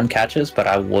 high on catches, but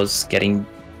I was getting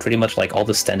pretty much, like, all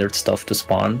the standard stuff to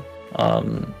spawn.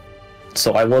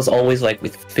 So I was always, like,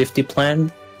 with 50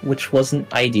 planned, which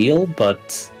wasn't ideal,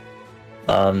 but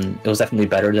it was definitely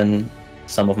better than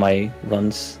some of my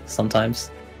runs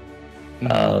sometimes.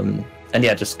 And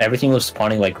yeah, just everything was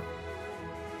spawning like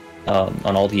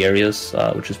on all the areas,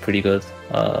 which is pretty good.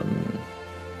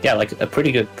 Yeah, like a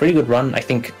pretty good run. I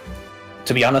think,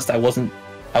 to be honest, I was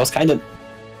kind of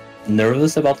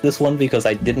nervous about this one because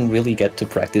I didn't really get to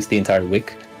practice the entire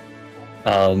week.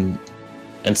 And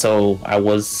so I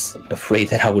was afraid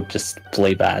that I would just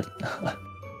play bad.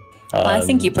 I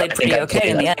think you played pretty okay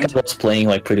in the end. I was playing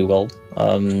like pretty well.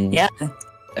 Yeah.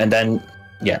 And then,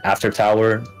 yeah, after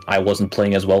tower, I wasn't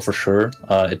playing as well for sure.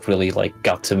 It really like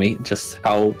got to me just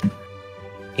how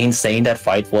insane that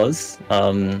fight was.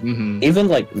 Even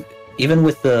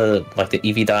with the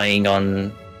EV dying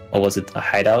on, what was it, a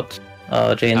hideout,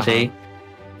 J&J,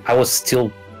 I was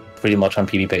still pretty much on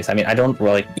PB pace. I mean, I don't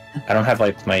have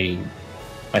like my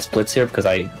splits here because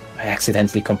I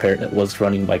accidentally was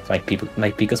running like my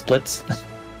Pika splits.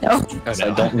 No.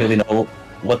 So I don't really know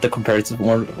what the comparison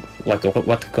what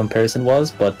the comparison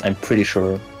was, but I'm pretty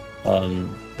sure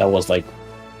that was like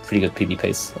pretty good PB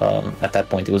pace. At that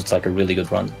point, it was like a really good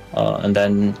run. And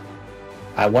then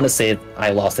I want to say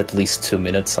I lost at least 2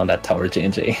 minutes on that tower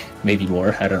J&J, maybe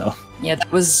more. I don't know. Yeah,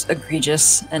 that was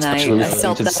egregious, and Especially I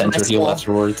felt to that the in my center heal soul.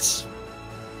 afterwards.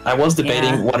 I was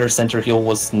debating whether center heal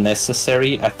was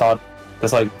necessary. I thought,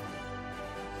 because like,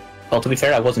 well, to be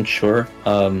fair, I wasn't sure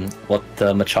what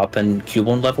the Machop and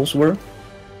Cubone levels were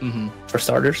for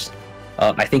starters.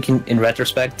 I think in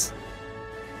retrospect,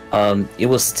 it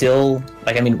was still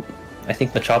like, I mean, I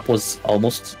think Machop was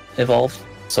almost evolved,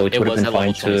 so it would have been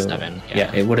fine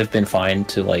to it would have been fine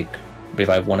to like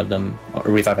revive one of them, or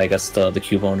revive, I guess, the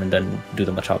Cubone and then do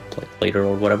the Machop later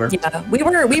or whatever. Yeah, we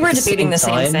were debating the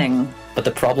same thing. But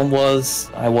the problem was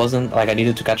I wasn't like, I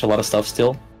needed to catch a lot of stuff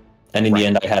still, and in the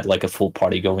end I had like a full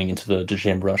party going into the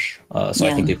gym rush. So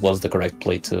I think it was the correct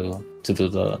play to do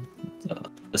the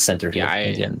center heal.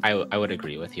 Yeah, I would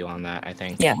agree with you on that. I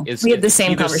think. Yeah, we had the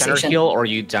same either conversation. Center heal or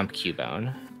you dump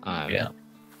Cubone.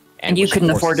 And you couldn't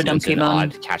afford to dump Cubone.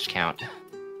 Odd catch count.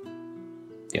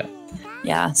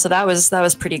 Yeah, so that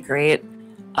was pretty great.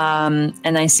 And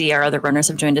I see our other runners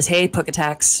have joined us. Hey,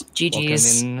 Poketax,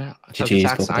 GG's.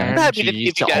 GG's, I'm happy to give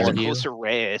you guys a closer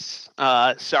race.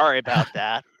 Sorry about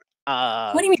that.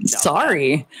 What do you mean,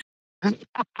 sorry?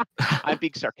 I'm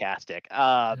being sarcastic.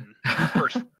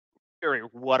 First, Fury,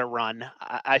 what a run.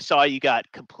 I saw you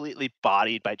got completely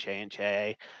bodied by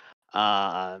J&J.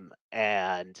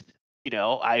 And, you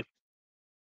know, I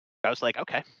was like,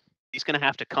 okay, he's going to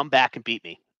have to come back and beat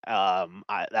me.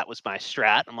 That was my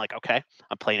strat. I'm like, okay,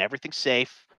 I'm playing everything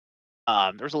safe.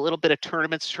 There's a little bit of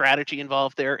tournament strategy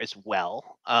involved there as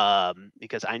well,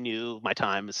 because I knew my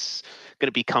time was going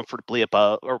to be comfortably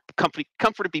above or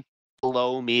comfortably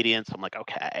below median. So I'm like,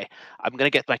 okay, I'm going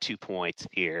to get my 2 points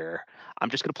here. I'm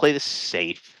just going to play this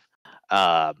safe.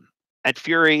 And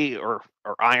Fury or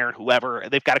Iron, whoever,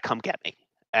 they've got to come get me.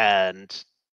 And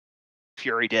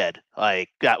Fury did. Like,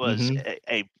 that was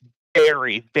a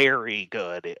very, very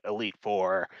good Elite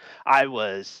Four. I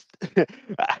was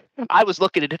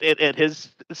looking at his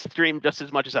stream just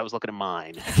as much as I was looking at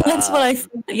mine. That's what I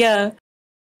thought, yeah.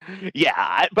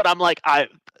 Yeah, but I'm like,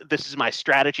 this is my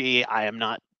strategy. I am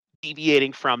not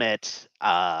deviating from it.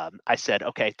 I said,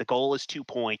 okay, the goal is 2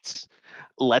 points.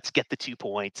 Let's get the 2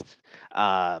 points.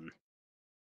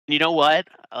 You know what?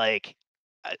 Like,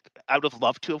 I would have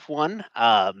loved to have won.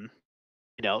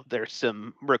 You know, there's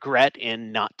some regret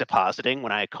in not depositing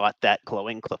when I caught that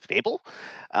glowing Clefable.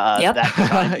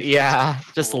 That yeah,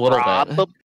 just a little bit.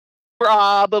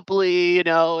 Probably, you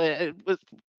know, it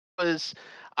was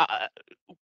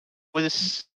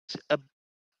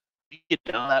you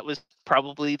know, that was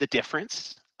probably the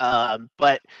difference.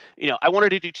 But you know, I wanted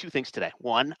to do 2 things today.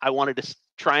 One, I wanted to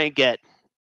try and get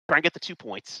the 2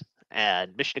 points,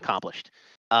 and mission accomplished.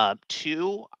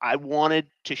 2, I wanted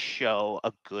to show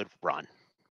a good run.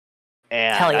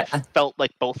 And I felt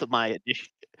like both of my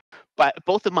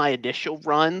initial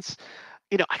runs,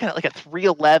 you know, I got like a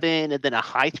 311 and then a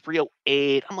high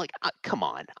 308. I'm like, come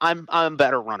on, I'm a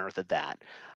better runner than that.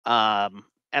 And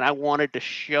I wanted to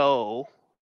show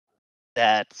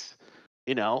that,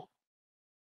 you know,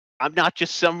 I'm not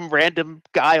just some random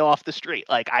guy off the street.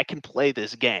 Like, I can play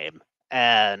this game,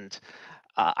 and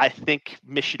I think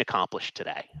mission accomplished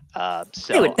today.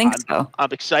 So I would think so.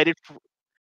 I'm excited.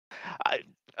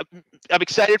 I'm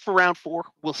excited for round 4.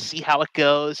 We'll see how it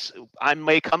goes. I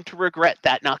may come to regret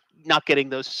that not getting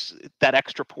that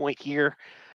extra point here.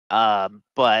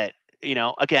 But you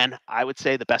know, again, I would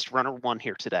say the best runner won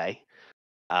here today.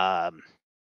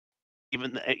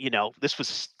 Even you know, this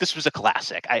was a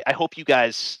classic. I hope you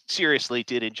guys seriously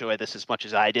did enjoy this as much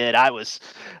as I did. I was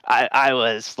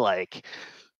like,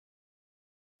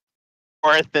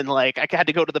 and like I had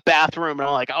to go to the bathroom, and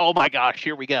I'm like, oh my gosh,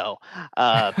 here we go.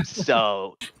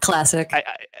 So classic.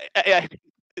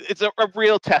 It's a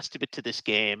real testament to this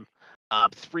game.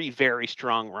 3 very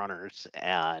strong runners,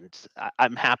 and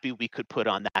I'm happy we could put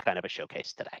on that kind of a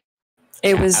showcase today.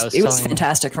 It was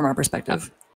fantastic from our perspective.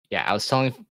 Yeah, I was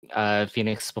telling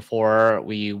Phoenix before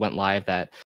we went live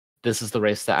that this is the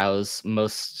race that I was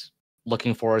most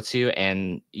looking forward to,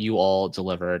 and you all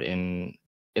delivered in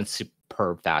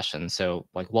superb fashion. So,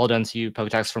 like, well done to you,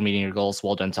 Poketax, for meeting your goals.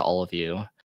 Well done to all of you.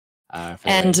 For the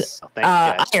And race. Thank you,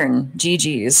 guys. Iron,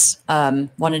 GG's.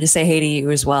 Wanted to say hey to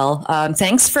you as well.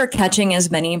 Thanks for catching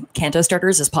as many Kanto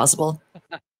starters as possible.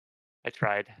 I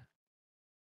tried.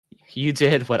 You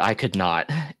did what I could not,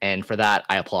 and for that,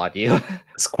 I applaud you.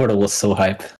 Squirtle was so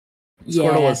hype.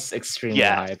 Squirtle was extremely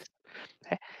hype.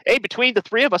 Hey, between the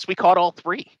three of us, we caught all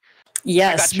three.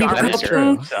 Yes, we were, That is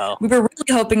hoping, true. So. we were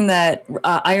really hoping that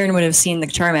Iron would have seen the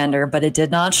Charmander, but it did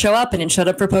not show up, and it showed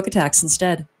up for Poketax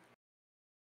instead.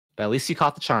 But at least you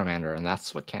caught the Charmander, and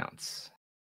that's what counts.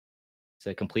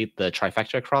 To complete the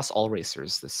trifecta across all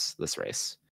racers this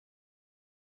race.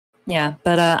 Yeah,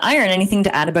 but Iron, anything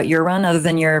to add about your run other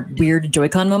than your weird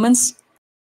Joy-Con moments?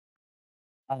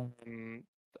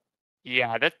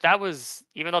 Yeah, that was,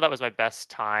 even though that was my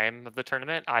best time of the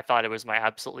tournament, I thought it was my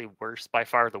absolutely worst, by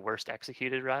far the worst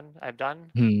executed run I've done.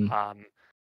 I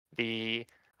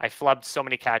flubbed so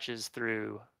many catches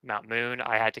through Mount Moon.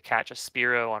 I had to catch a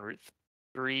Spearow on Route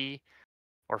 3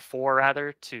 or 4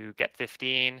 rather to get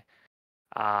 15.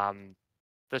 The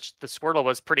Squirtle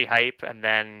was pretty hype, and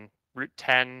then Route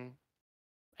 10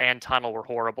 and Tunnel were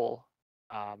horrible.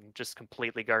 Just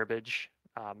completely garbage.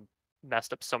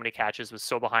 Messed up so many catches, was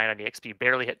so behind on the XP,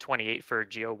 barely hit 28 for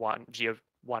Geo 1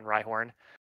 Rhyhorn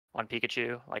on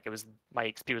Pikachu. Like, my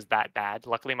XP was that bad.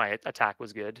 Luckily my attack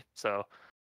was good, so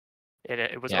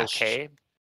it was okay.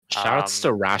 Shoutouts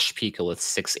to Rash Pika with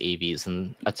 6 AVs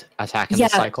and attack in the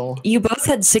cycle. You both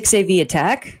had 6 AV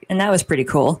attack, and that was pretty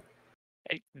cool.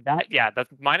 The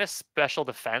minus special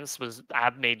defense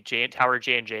made Tower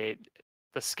J&J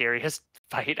the scariest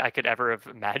fight I could ever have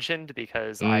imagined,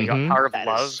 because I got Power of Love.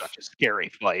 That is such a scary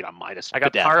fight on minus. I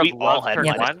got Power of we Love all had turn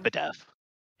minus 1, Bidef.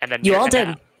 and then you all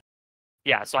did.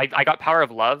 Yeah, so I got Power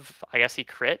of Love. I guess he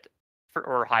crit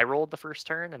or high rolled the first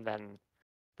turn, and then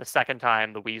the second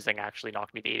time the Wheezing actually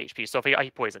knocked me to 8 HP. So if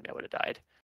he poisoned me, I would have died.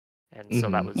 And so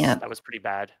that was pretty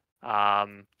bad.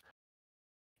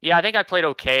 Yeah, I think I played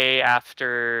okay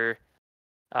after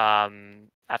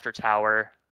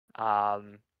Tower.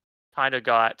 Kind of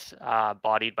got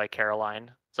bodied by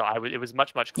Caroline, so it was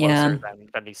much closer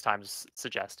than these times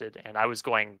suggested, and I was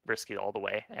going risky all the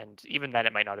way, and even then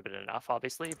it might not have been enough,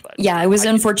 obviously. But yeah, it was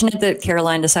unfortunate that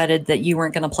Caroline decided that you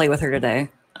weren't going to play with her today.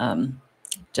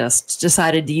 Just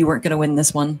decided you weren't going to win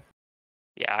this one.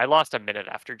 Yeah, I lost a minute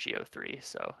after Geo 3,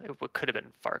 so it could have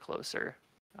been far closer.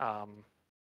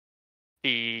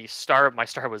 My star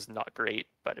was not great,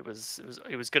 but it was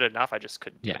good enough. I just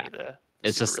couldn't do the.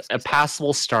 It's just a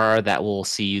passable star that will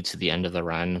see you to the end of the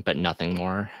run, but nothing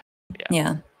more.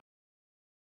 Yeah.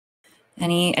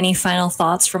 Any final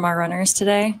thoughts from our runners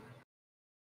today?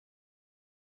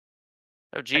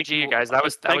 Oh, GG, you guys.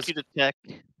 Thank you to Tech.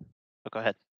 Oh, go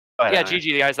ahead. Yeah,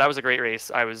 GG, guys. That was a great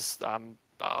race. I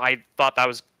thought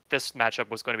this matchup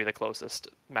was going to be the closest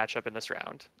matchup in this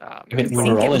round. We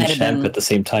were all in champ at the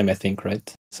same time, I think,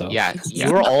 right? So yeah,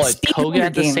 you were all at Koga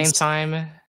at the same time.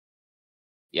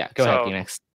 Yeah, go ahead,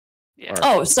 Phoenix. Yeah.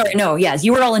 Oh, sorry, no, yes,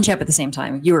 you were all in champ at the same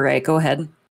time. You were right. Go ahead.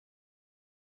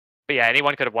 But yeah,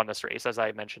 anyone could have won this race, as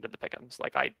I mentioned in the pick'ems.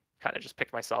 Like, I kind of just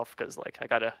picked myself because, like, I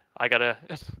gotta.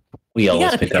 We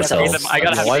always pick ourselves. I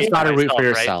gotta root for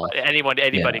yourself. yourself. Right?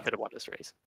 Anybody could have won this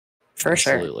race. For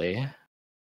sure. Absolutely.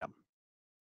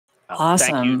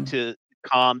 Awesome. Thank you to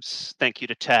Comms. Thank you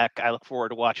to Tech. I look forward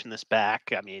to watching this back.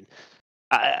 I mean,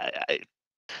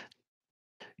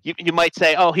 you might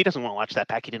say, "Oh, he doesn't want to watch that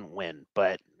back. He didn't win."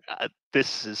 But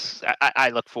this is. I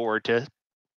look forward to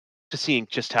seeing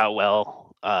just how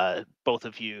well both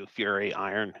of you, Fury,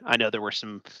 Iron. I know there were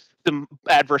some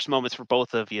adverse moments for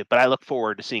both of you, but I look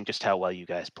forward to seeing just how well you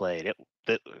guys played.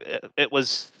 It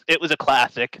was a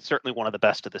classic. Certainly one of the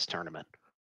best of this tournament.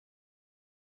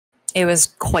 It was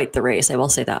quite the race, I will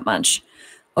say that much.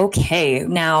 Okay,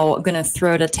 now I'm going to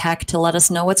throw to Tech to let us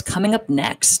know what's coming up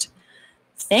next.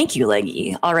 Thank you,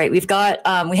 Leggy. All right, we've got,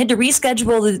 we had to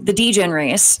reschedule the D-Gen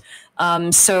race.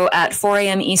 So at 4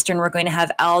 a.m. Eastern, we're going to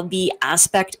have Albi,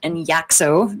 Aspect, and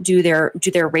Yaxo do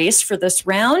their race for this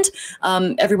round.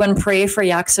 Everyone pray for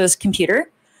Yaxo's computer.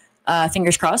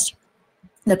 Fingers crossed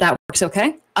that works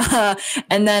okay.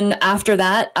 And then after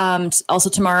that, also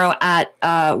tomorrow at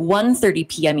 1:30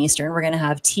 p.m. Eastern, we're going to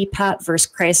have T-Pat versus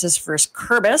Crisis versus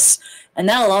Kerbis. And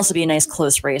that'll also be a nice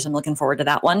close race. I'm looking forward to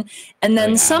that one. And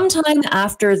then sometime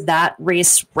after that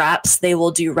race wraps, they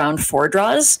will do round 4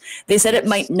 draws. They said it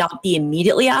might not be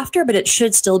immediately after, but it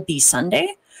should still be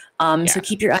Sunday. So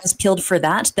keep your eyes peeled for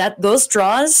that. Those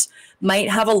draws might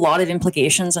have a lot of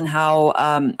implications on how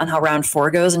round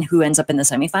 4 goes and who ends up in the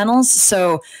semifinals.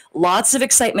 So lots of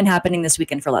excitement happening this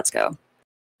weekend for Let's Go.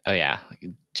 Oh yeah,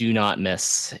 do not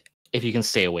miss if you can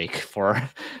stay awake for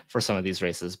some of these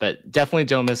races, but definitely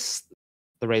don't miss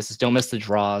the races. Don't miss the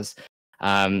draws.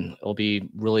 It'll be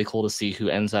really cool to see who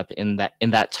ends up in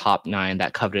that top 9,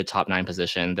 that coveted top 9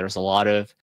 position. There's a lot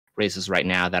of races right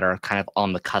now that are kind of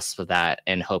on the cusp of that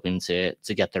and hoping to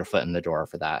get their foot in the door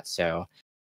for that. So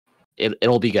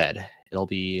it'll be good. It'll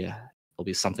be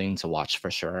something to watch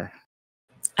for sure.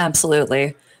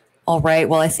 Absolutely. All right.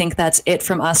 Well, I think that's it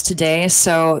from us today.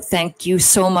 So thank you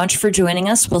so much for joining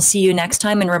us. We'll see you next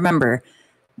time. And remember,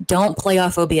 don't play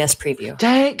off OBS preview.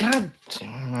 Dang, God.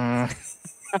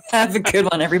 Have a good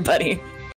one, everybody.